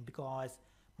everything, because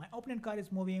my opponent car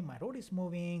is moving, my road is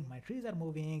moving, my trees are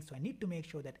moving, so I need to make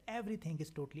sure that everything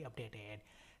is totally updated.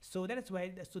 So that is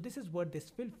why, so this is what this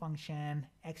fill function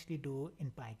actually do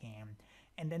in Pygame.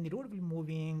 And then the road will be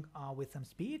moving with some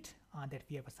speed that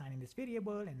we have assigned in this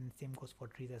variable, and same goes for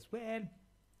trees as well.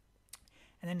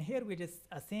 And then here we're just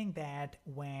saying that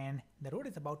when the road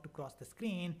is about to cross the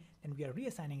screen, then we are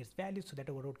reassigning its value so that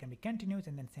our road can be continuous,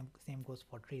 and then same goes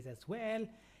for trees as well.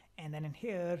 And then in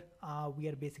here we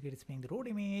are basically displaying the road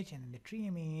image and then the tree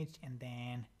image, and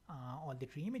then all the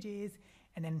tree images.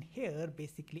 And then here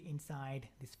basically inside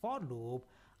this for loop,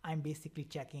 I'm basically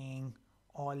checking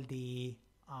all the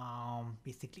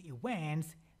basically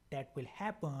events that will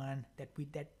happen,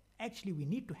 that actually we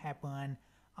need to happen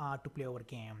to play our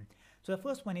game. So the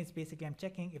first one is basically I'm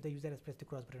checking if the user has pressed the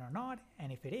cross button or not,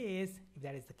 and if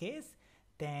that is the case,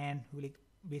 then we'll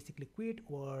basically quit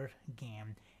our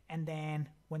game. And then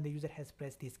when the user has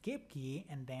pressed the escape key,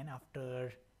 and then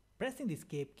after pressing the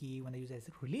escape key, when the user has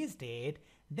released it,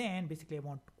 then basically I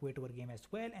want to quit our game as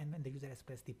well. And when the user has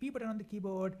pressed the P button on the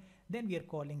keyboard, then we are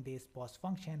calling this pause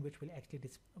function, which will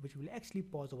actually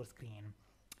pause our screen.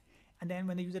 And then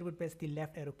when the user would press the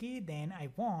left arrow key, then I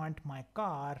want my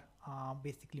car,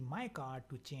 basically my car,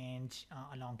 to change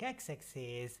along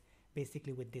x-axis,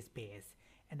 basically with this pace.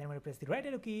 And then when I press the right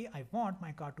arrow key, I want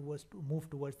my car to move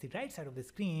towards the right side of the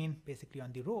screen, basically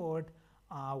on the road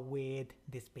with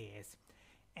this pace.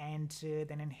 And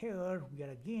then in here we are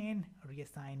again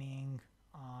reassigning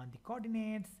the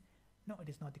coordinates. No, it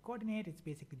is not the coordinate, it's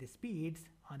basically the speeds.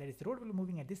 That is, the road will be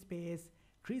moving at this pace,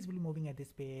 trees will be moving at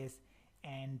this pace,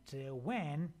 and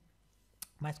when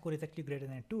my score is actually greater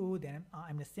than 2, then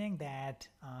I'm just saying that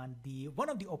the one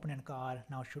of the opponent car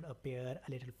now should appear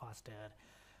a little faster.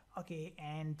 Okay,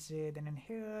 and then in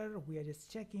here we are just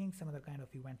checking some other kind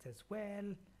of events as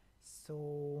well.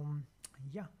 So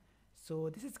yeah, so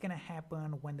this is gonna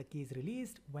happen when the key is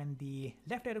released. When the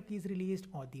left arrow key is released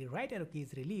or the right arrow key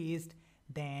is released,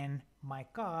 then my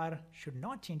car should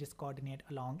not change its coordinate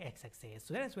along x-axis.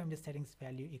 So that's why I'm just setting this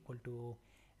value equal to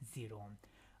 0.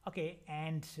 Okay,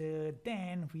 and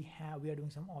then we are doing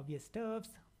some obvious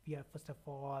stuffs. We are, first of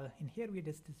all, in here we are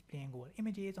just displaying our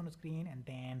images on the screen, and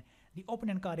then the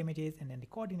opponent car images, and then the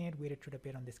coordinate where it should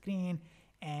appear on the screen.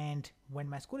 And when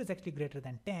my score is actually greater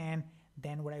than 10,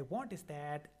 then what I want is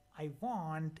that I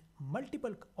want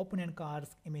multiple opponent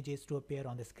cars images to appear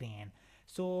on the screen.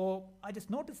 So I just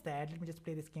noticed that. Let me just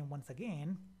play this game once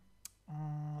again.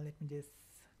 Let me just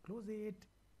close it.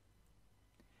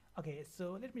 Okay,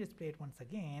 so let me just play it once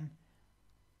again.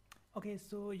 Okay,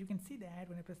 so you can see that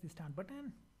when I press the start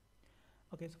button.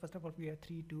 Okay, so first of all we have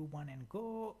 3, 2, 1 and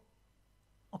go.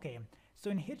 Okay, so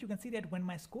in here you can see that when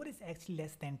my score is actually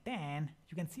less than 10,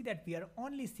 you can see that we are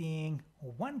only seeing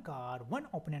one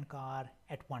opponent car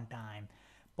at one time.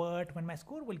 But when my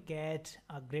score will get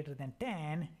greater than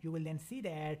 10, you will then see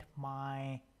that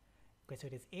okay, so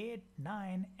it is 8,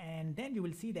 9, and then you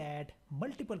will see that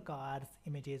multiple cars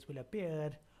images will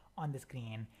appear on the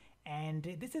screen. And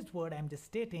this is what I'm just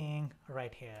stating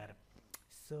right here.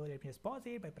 So let me just pause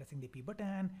it by pressing the P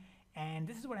button, and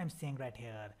this is what I'm saying right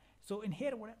here. So in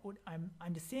here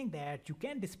I'm just saying that you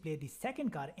can display the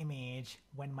second car image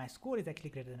when my score is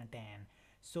actually greater than 10.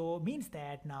 So means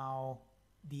that now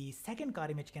the second car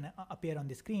image can appear on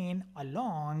the screen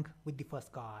along with the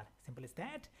first car. Simple as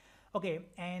that. Okay,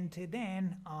 and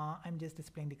then I'm just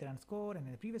displaying the current score and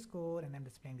then the previous score, and I'm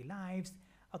displaying the lives.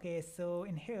 Okay, so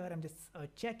in here I'm just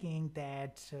checking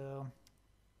that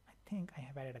I think I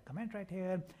have added a comment right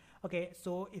here. Okay,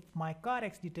 so if my car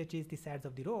actually touches the sides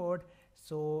of the road,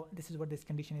 so this is what this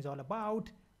condition is all about.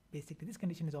 Basically this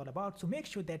condition is all about. So make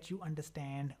sure that you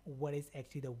understand what is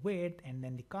actually the width, and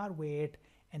then the car weight,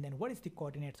 and then what is the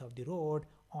coordinates of the road.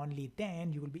 Only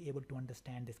then you will be able to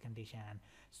understand this condition.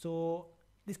 So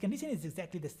this condition is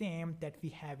exactly the same that we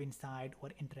have inside our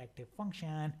interactive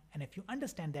function, and if you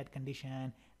understand that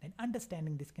condition, then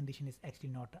understanding this condition is actually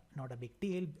not a big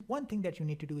deal. One thing that you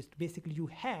need to do is basically you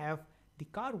have the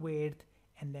car width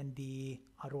and then the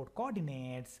road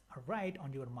coordinates are right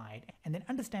on your mind. And then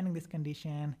understanding this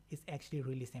condition is actually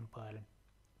really simple.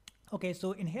 Okay,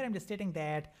 so in here I'm just stating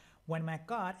that when my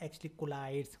car actually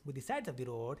collides with the sides of the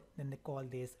road, then they call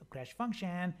this a crash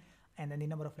function, and then the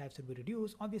number of lives will be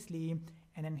reduced, obviously.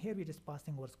 And then here we're just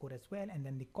passing our score as well, and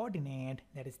then the coordinate,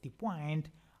 that is the point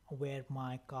where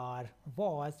my car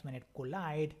was when it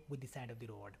collided with the side of the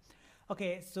road.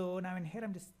 Okay, so now in here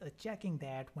I'm just checking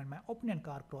that when my opponent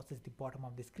car crosses the bottom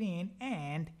of the screen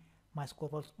and my score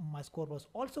was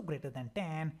also greater than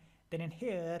 10, then in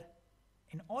here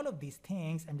in all of these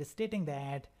things I'm just stating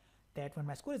that when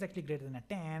my score is actually greater than a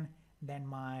 10, then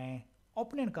my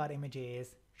opponent car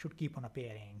images should keep on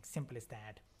appearing. Simple as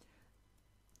that.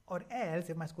 Or else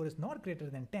if my score is not greater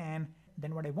than 10,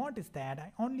 then what I want is that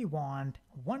I only want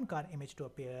one car image to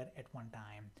appear at one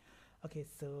time. Okay,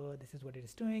 so this is what it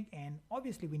is doing, and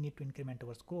obviously we need to increment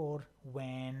our score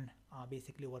when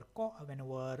basically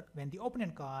when the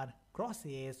opponent car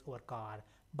crosses our car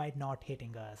by not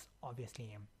hitting us,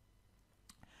 obviously.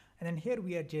 And then here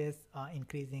we are just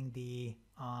increasing the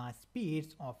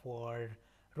speeds of our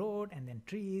road and then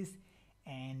trees,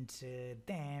 and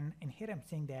then in here I'm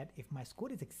saying that if my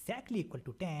score is exactly equal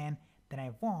to 10, then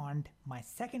I want my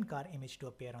second car image to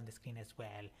appear on the screen as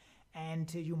well.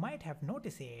 And you might have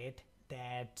noticed it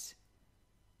that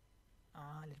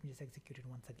let me just execute it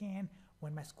once again.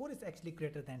 When my score is actually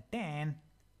greater than 10,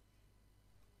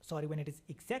 sorry, when it is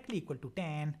exactly equal to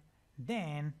 10,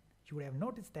 then you would have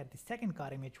noticed that the second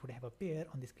car image would have appeared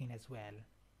on the screen as well.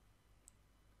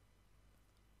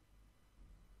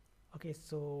 Okay,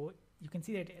 so you can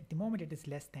see that at the moment it is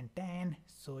less than 10,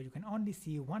 so you can only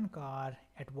see one car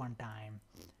at one time,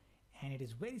 and it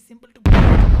is very simple to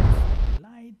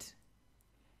light.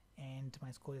 And my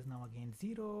score is now again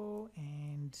 0,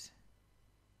 and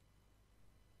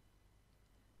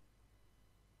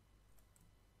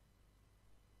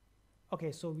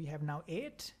okay, so we have now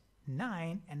 8,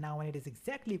 9, and now when it is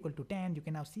exactly equal to 10, you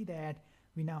can now see that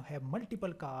we now have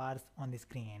multiple cars on the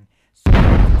screen. So when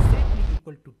it is exactly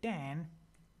equal to 10,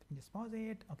 let me just pause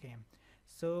it. Okay,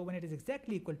 so when it is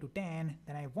exactly equal to 10,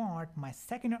 then I want my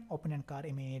second opponent car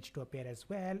image to appear as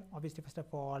well. Obviously, first of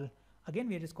all, again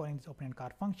we are just calling this opponent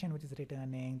car function, which is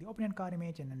returning the opponent car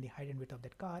image and then the height and width of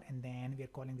that car, and then we are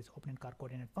calling this opponent car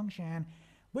coordinate function,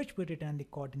 which will return the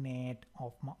coordinate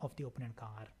of the opponent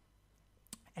car.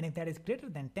 And if that is greater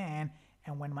than 10,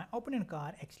 and when my opponent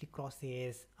car actually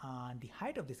crosses the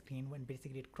height of the screen, when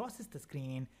basically it crosses the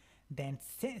screen, then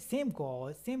same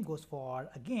goes for,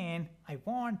 again, I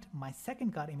want my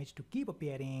second car image to keep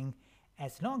appearing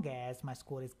as long as my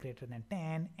score is greater than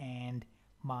 10 and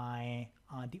my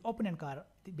the opponent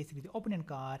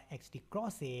car actually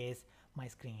crosses my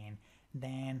screen.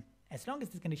 Then as long as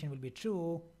this condition will be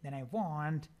true, then I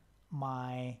want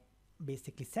my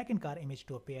basically second car image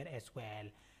to appear as well.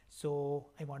 So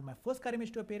I want my first car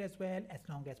image to appear as well as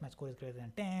long as my score is greater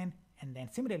than 10, and then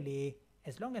similarly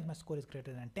as long as my score is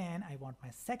greater than 10, I want my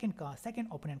second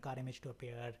opponent car image to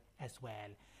appear as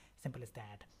well. Simple as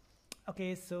that.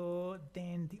 Okay, so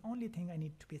then the only thing I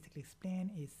need to basically explain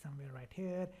is somewhere right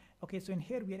here. Okay, so in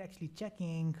here we are actually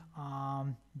checking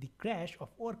the crash of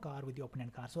our car with the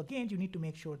opponent car. So again, you need to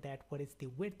make sure that what is the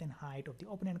width and height of the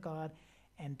opponent car,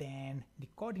 and then the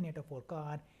coordinate of our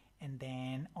car, and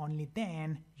then only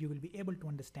then you will be able to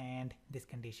understand this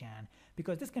condition,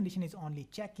 because this condition is only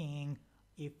checking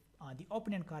if the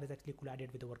opponent car is actually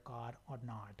collided with our car or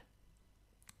not.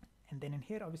 And then in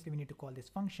here obviously we need to call this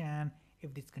function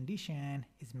if this condition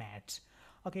is met.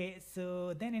 Okay,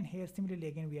 so then in here similarly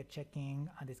again we are checking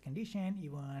this condition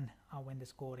even when the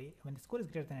score is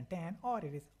greater than 10, or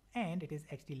it is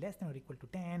actually less than or equal to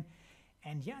 10.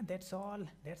 And yeah, that's all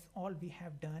we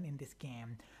have done in this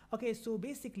game. Okay, so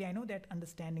basically I know that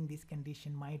understanding this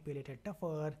condition might be a little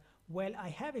tougher. Well, I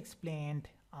have explained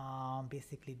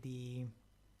basically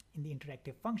in the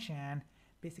interactive function,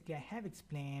 basically I have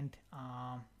explained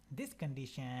this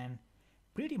condition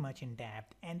pretty much in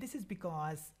depth, and this is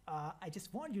because I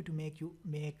just want you to make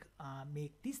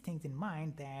these things in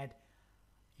mind, that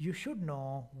you should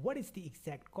know what is the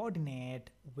exact coordinate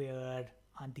where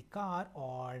the car,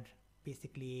 or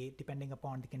basically depending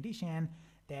upon the condition,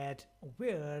 that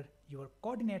where your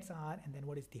coordinates are, and then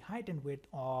what is the height and width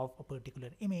of a particular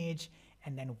image,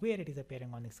 and then where it is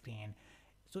appearing on the screen.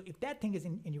 So if that thing is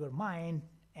in your mind,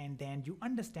 and then you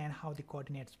understand how the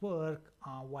coordinates work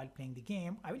while playing the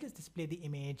game, I will just display the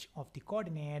image of the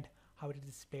coordinate, how it is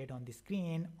displayed on the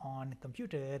screen on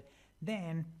computer.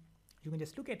 Then you can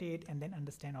just look at it and then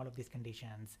understand all of these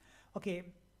conditions. Okay,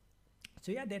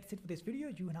 So yeah, that's it for this video.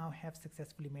 You now have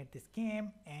successfully made this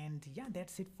game, and yeah,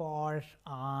 that's it for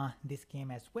this game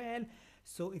as well.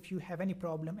 So if you have any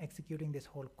problem executing this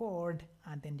whole code,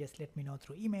 and then just let me know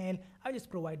through email. I'll just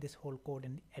provide this whole code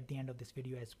at the end of this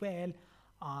video as well.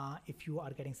 If you are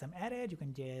getting some error, you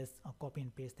can just copy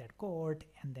and paste that code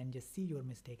and then just see your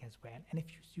mistake as well. And if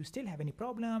you still have any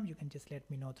problem, you can just let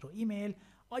me know through email,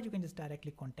 or you can just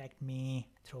directly contact me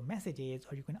through messages,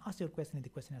 or you can ask your question in the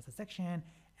question answer section,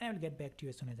 and I will get back to you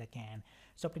as soon as I can.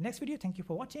 So up to the next video, thank you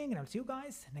for watching, and I'll see you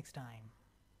guys next time.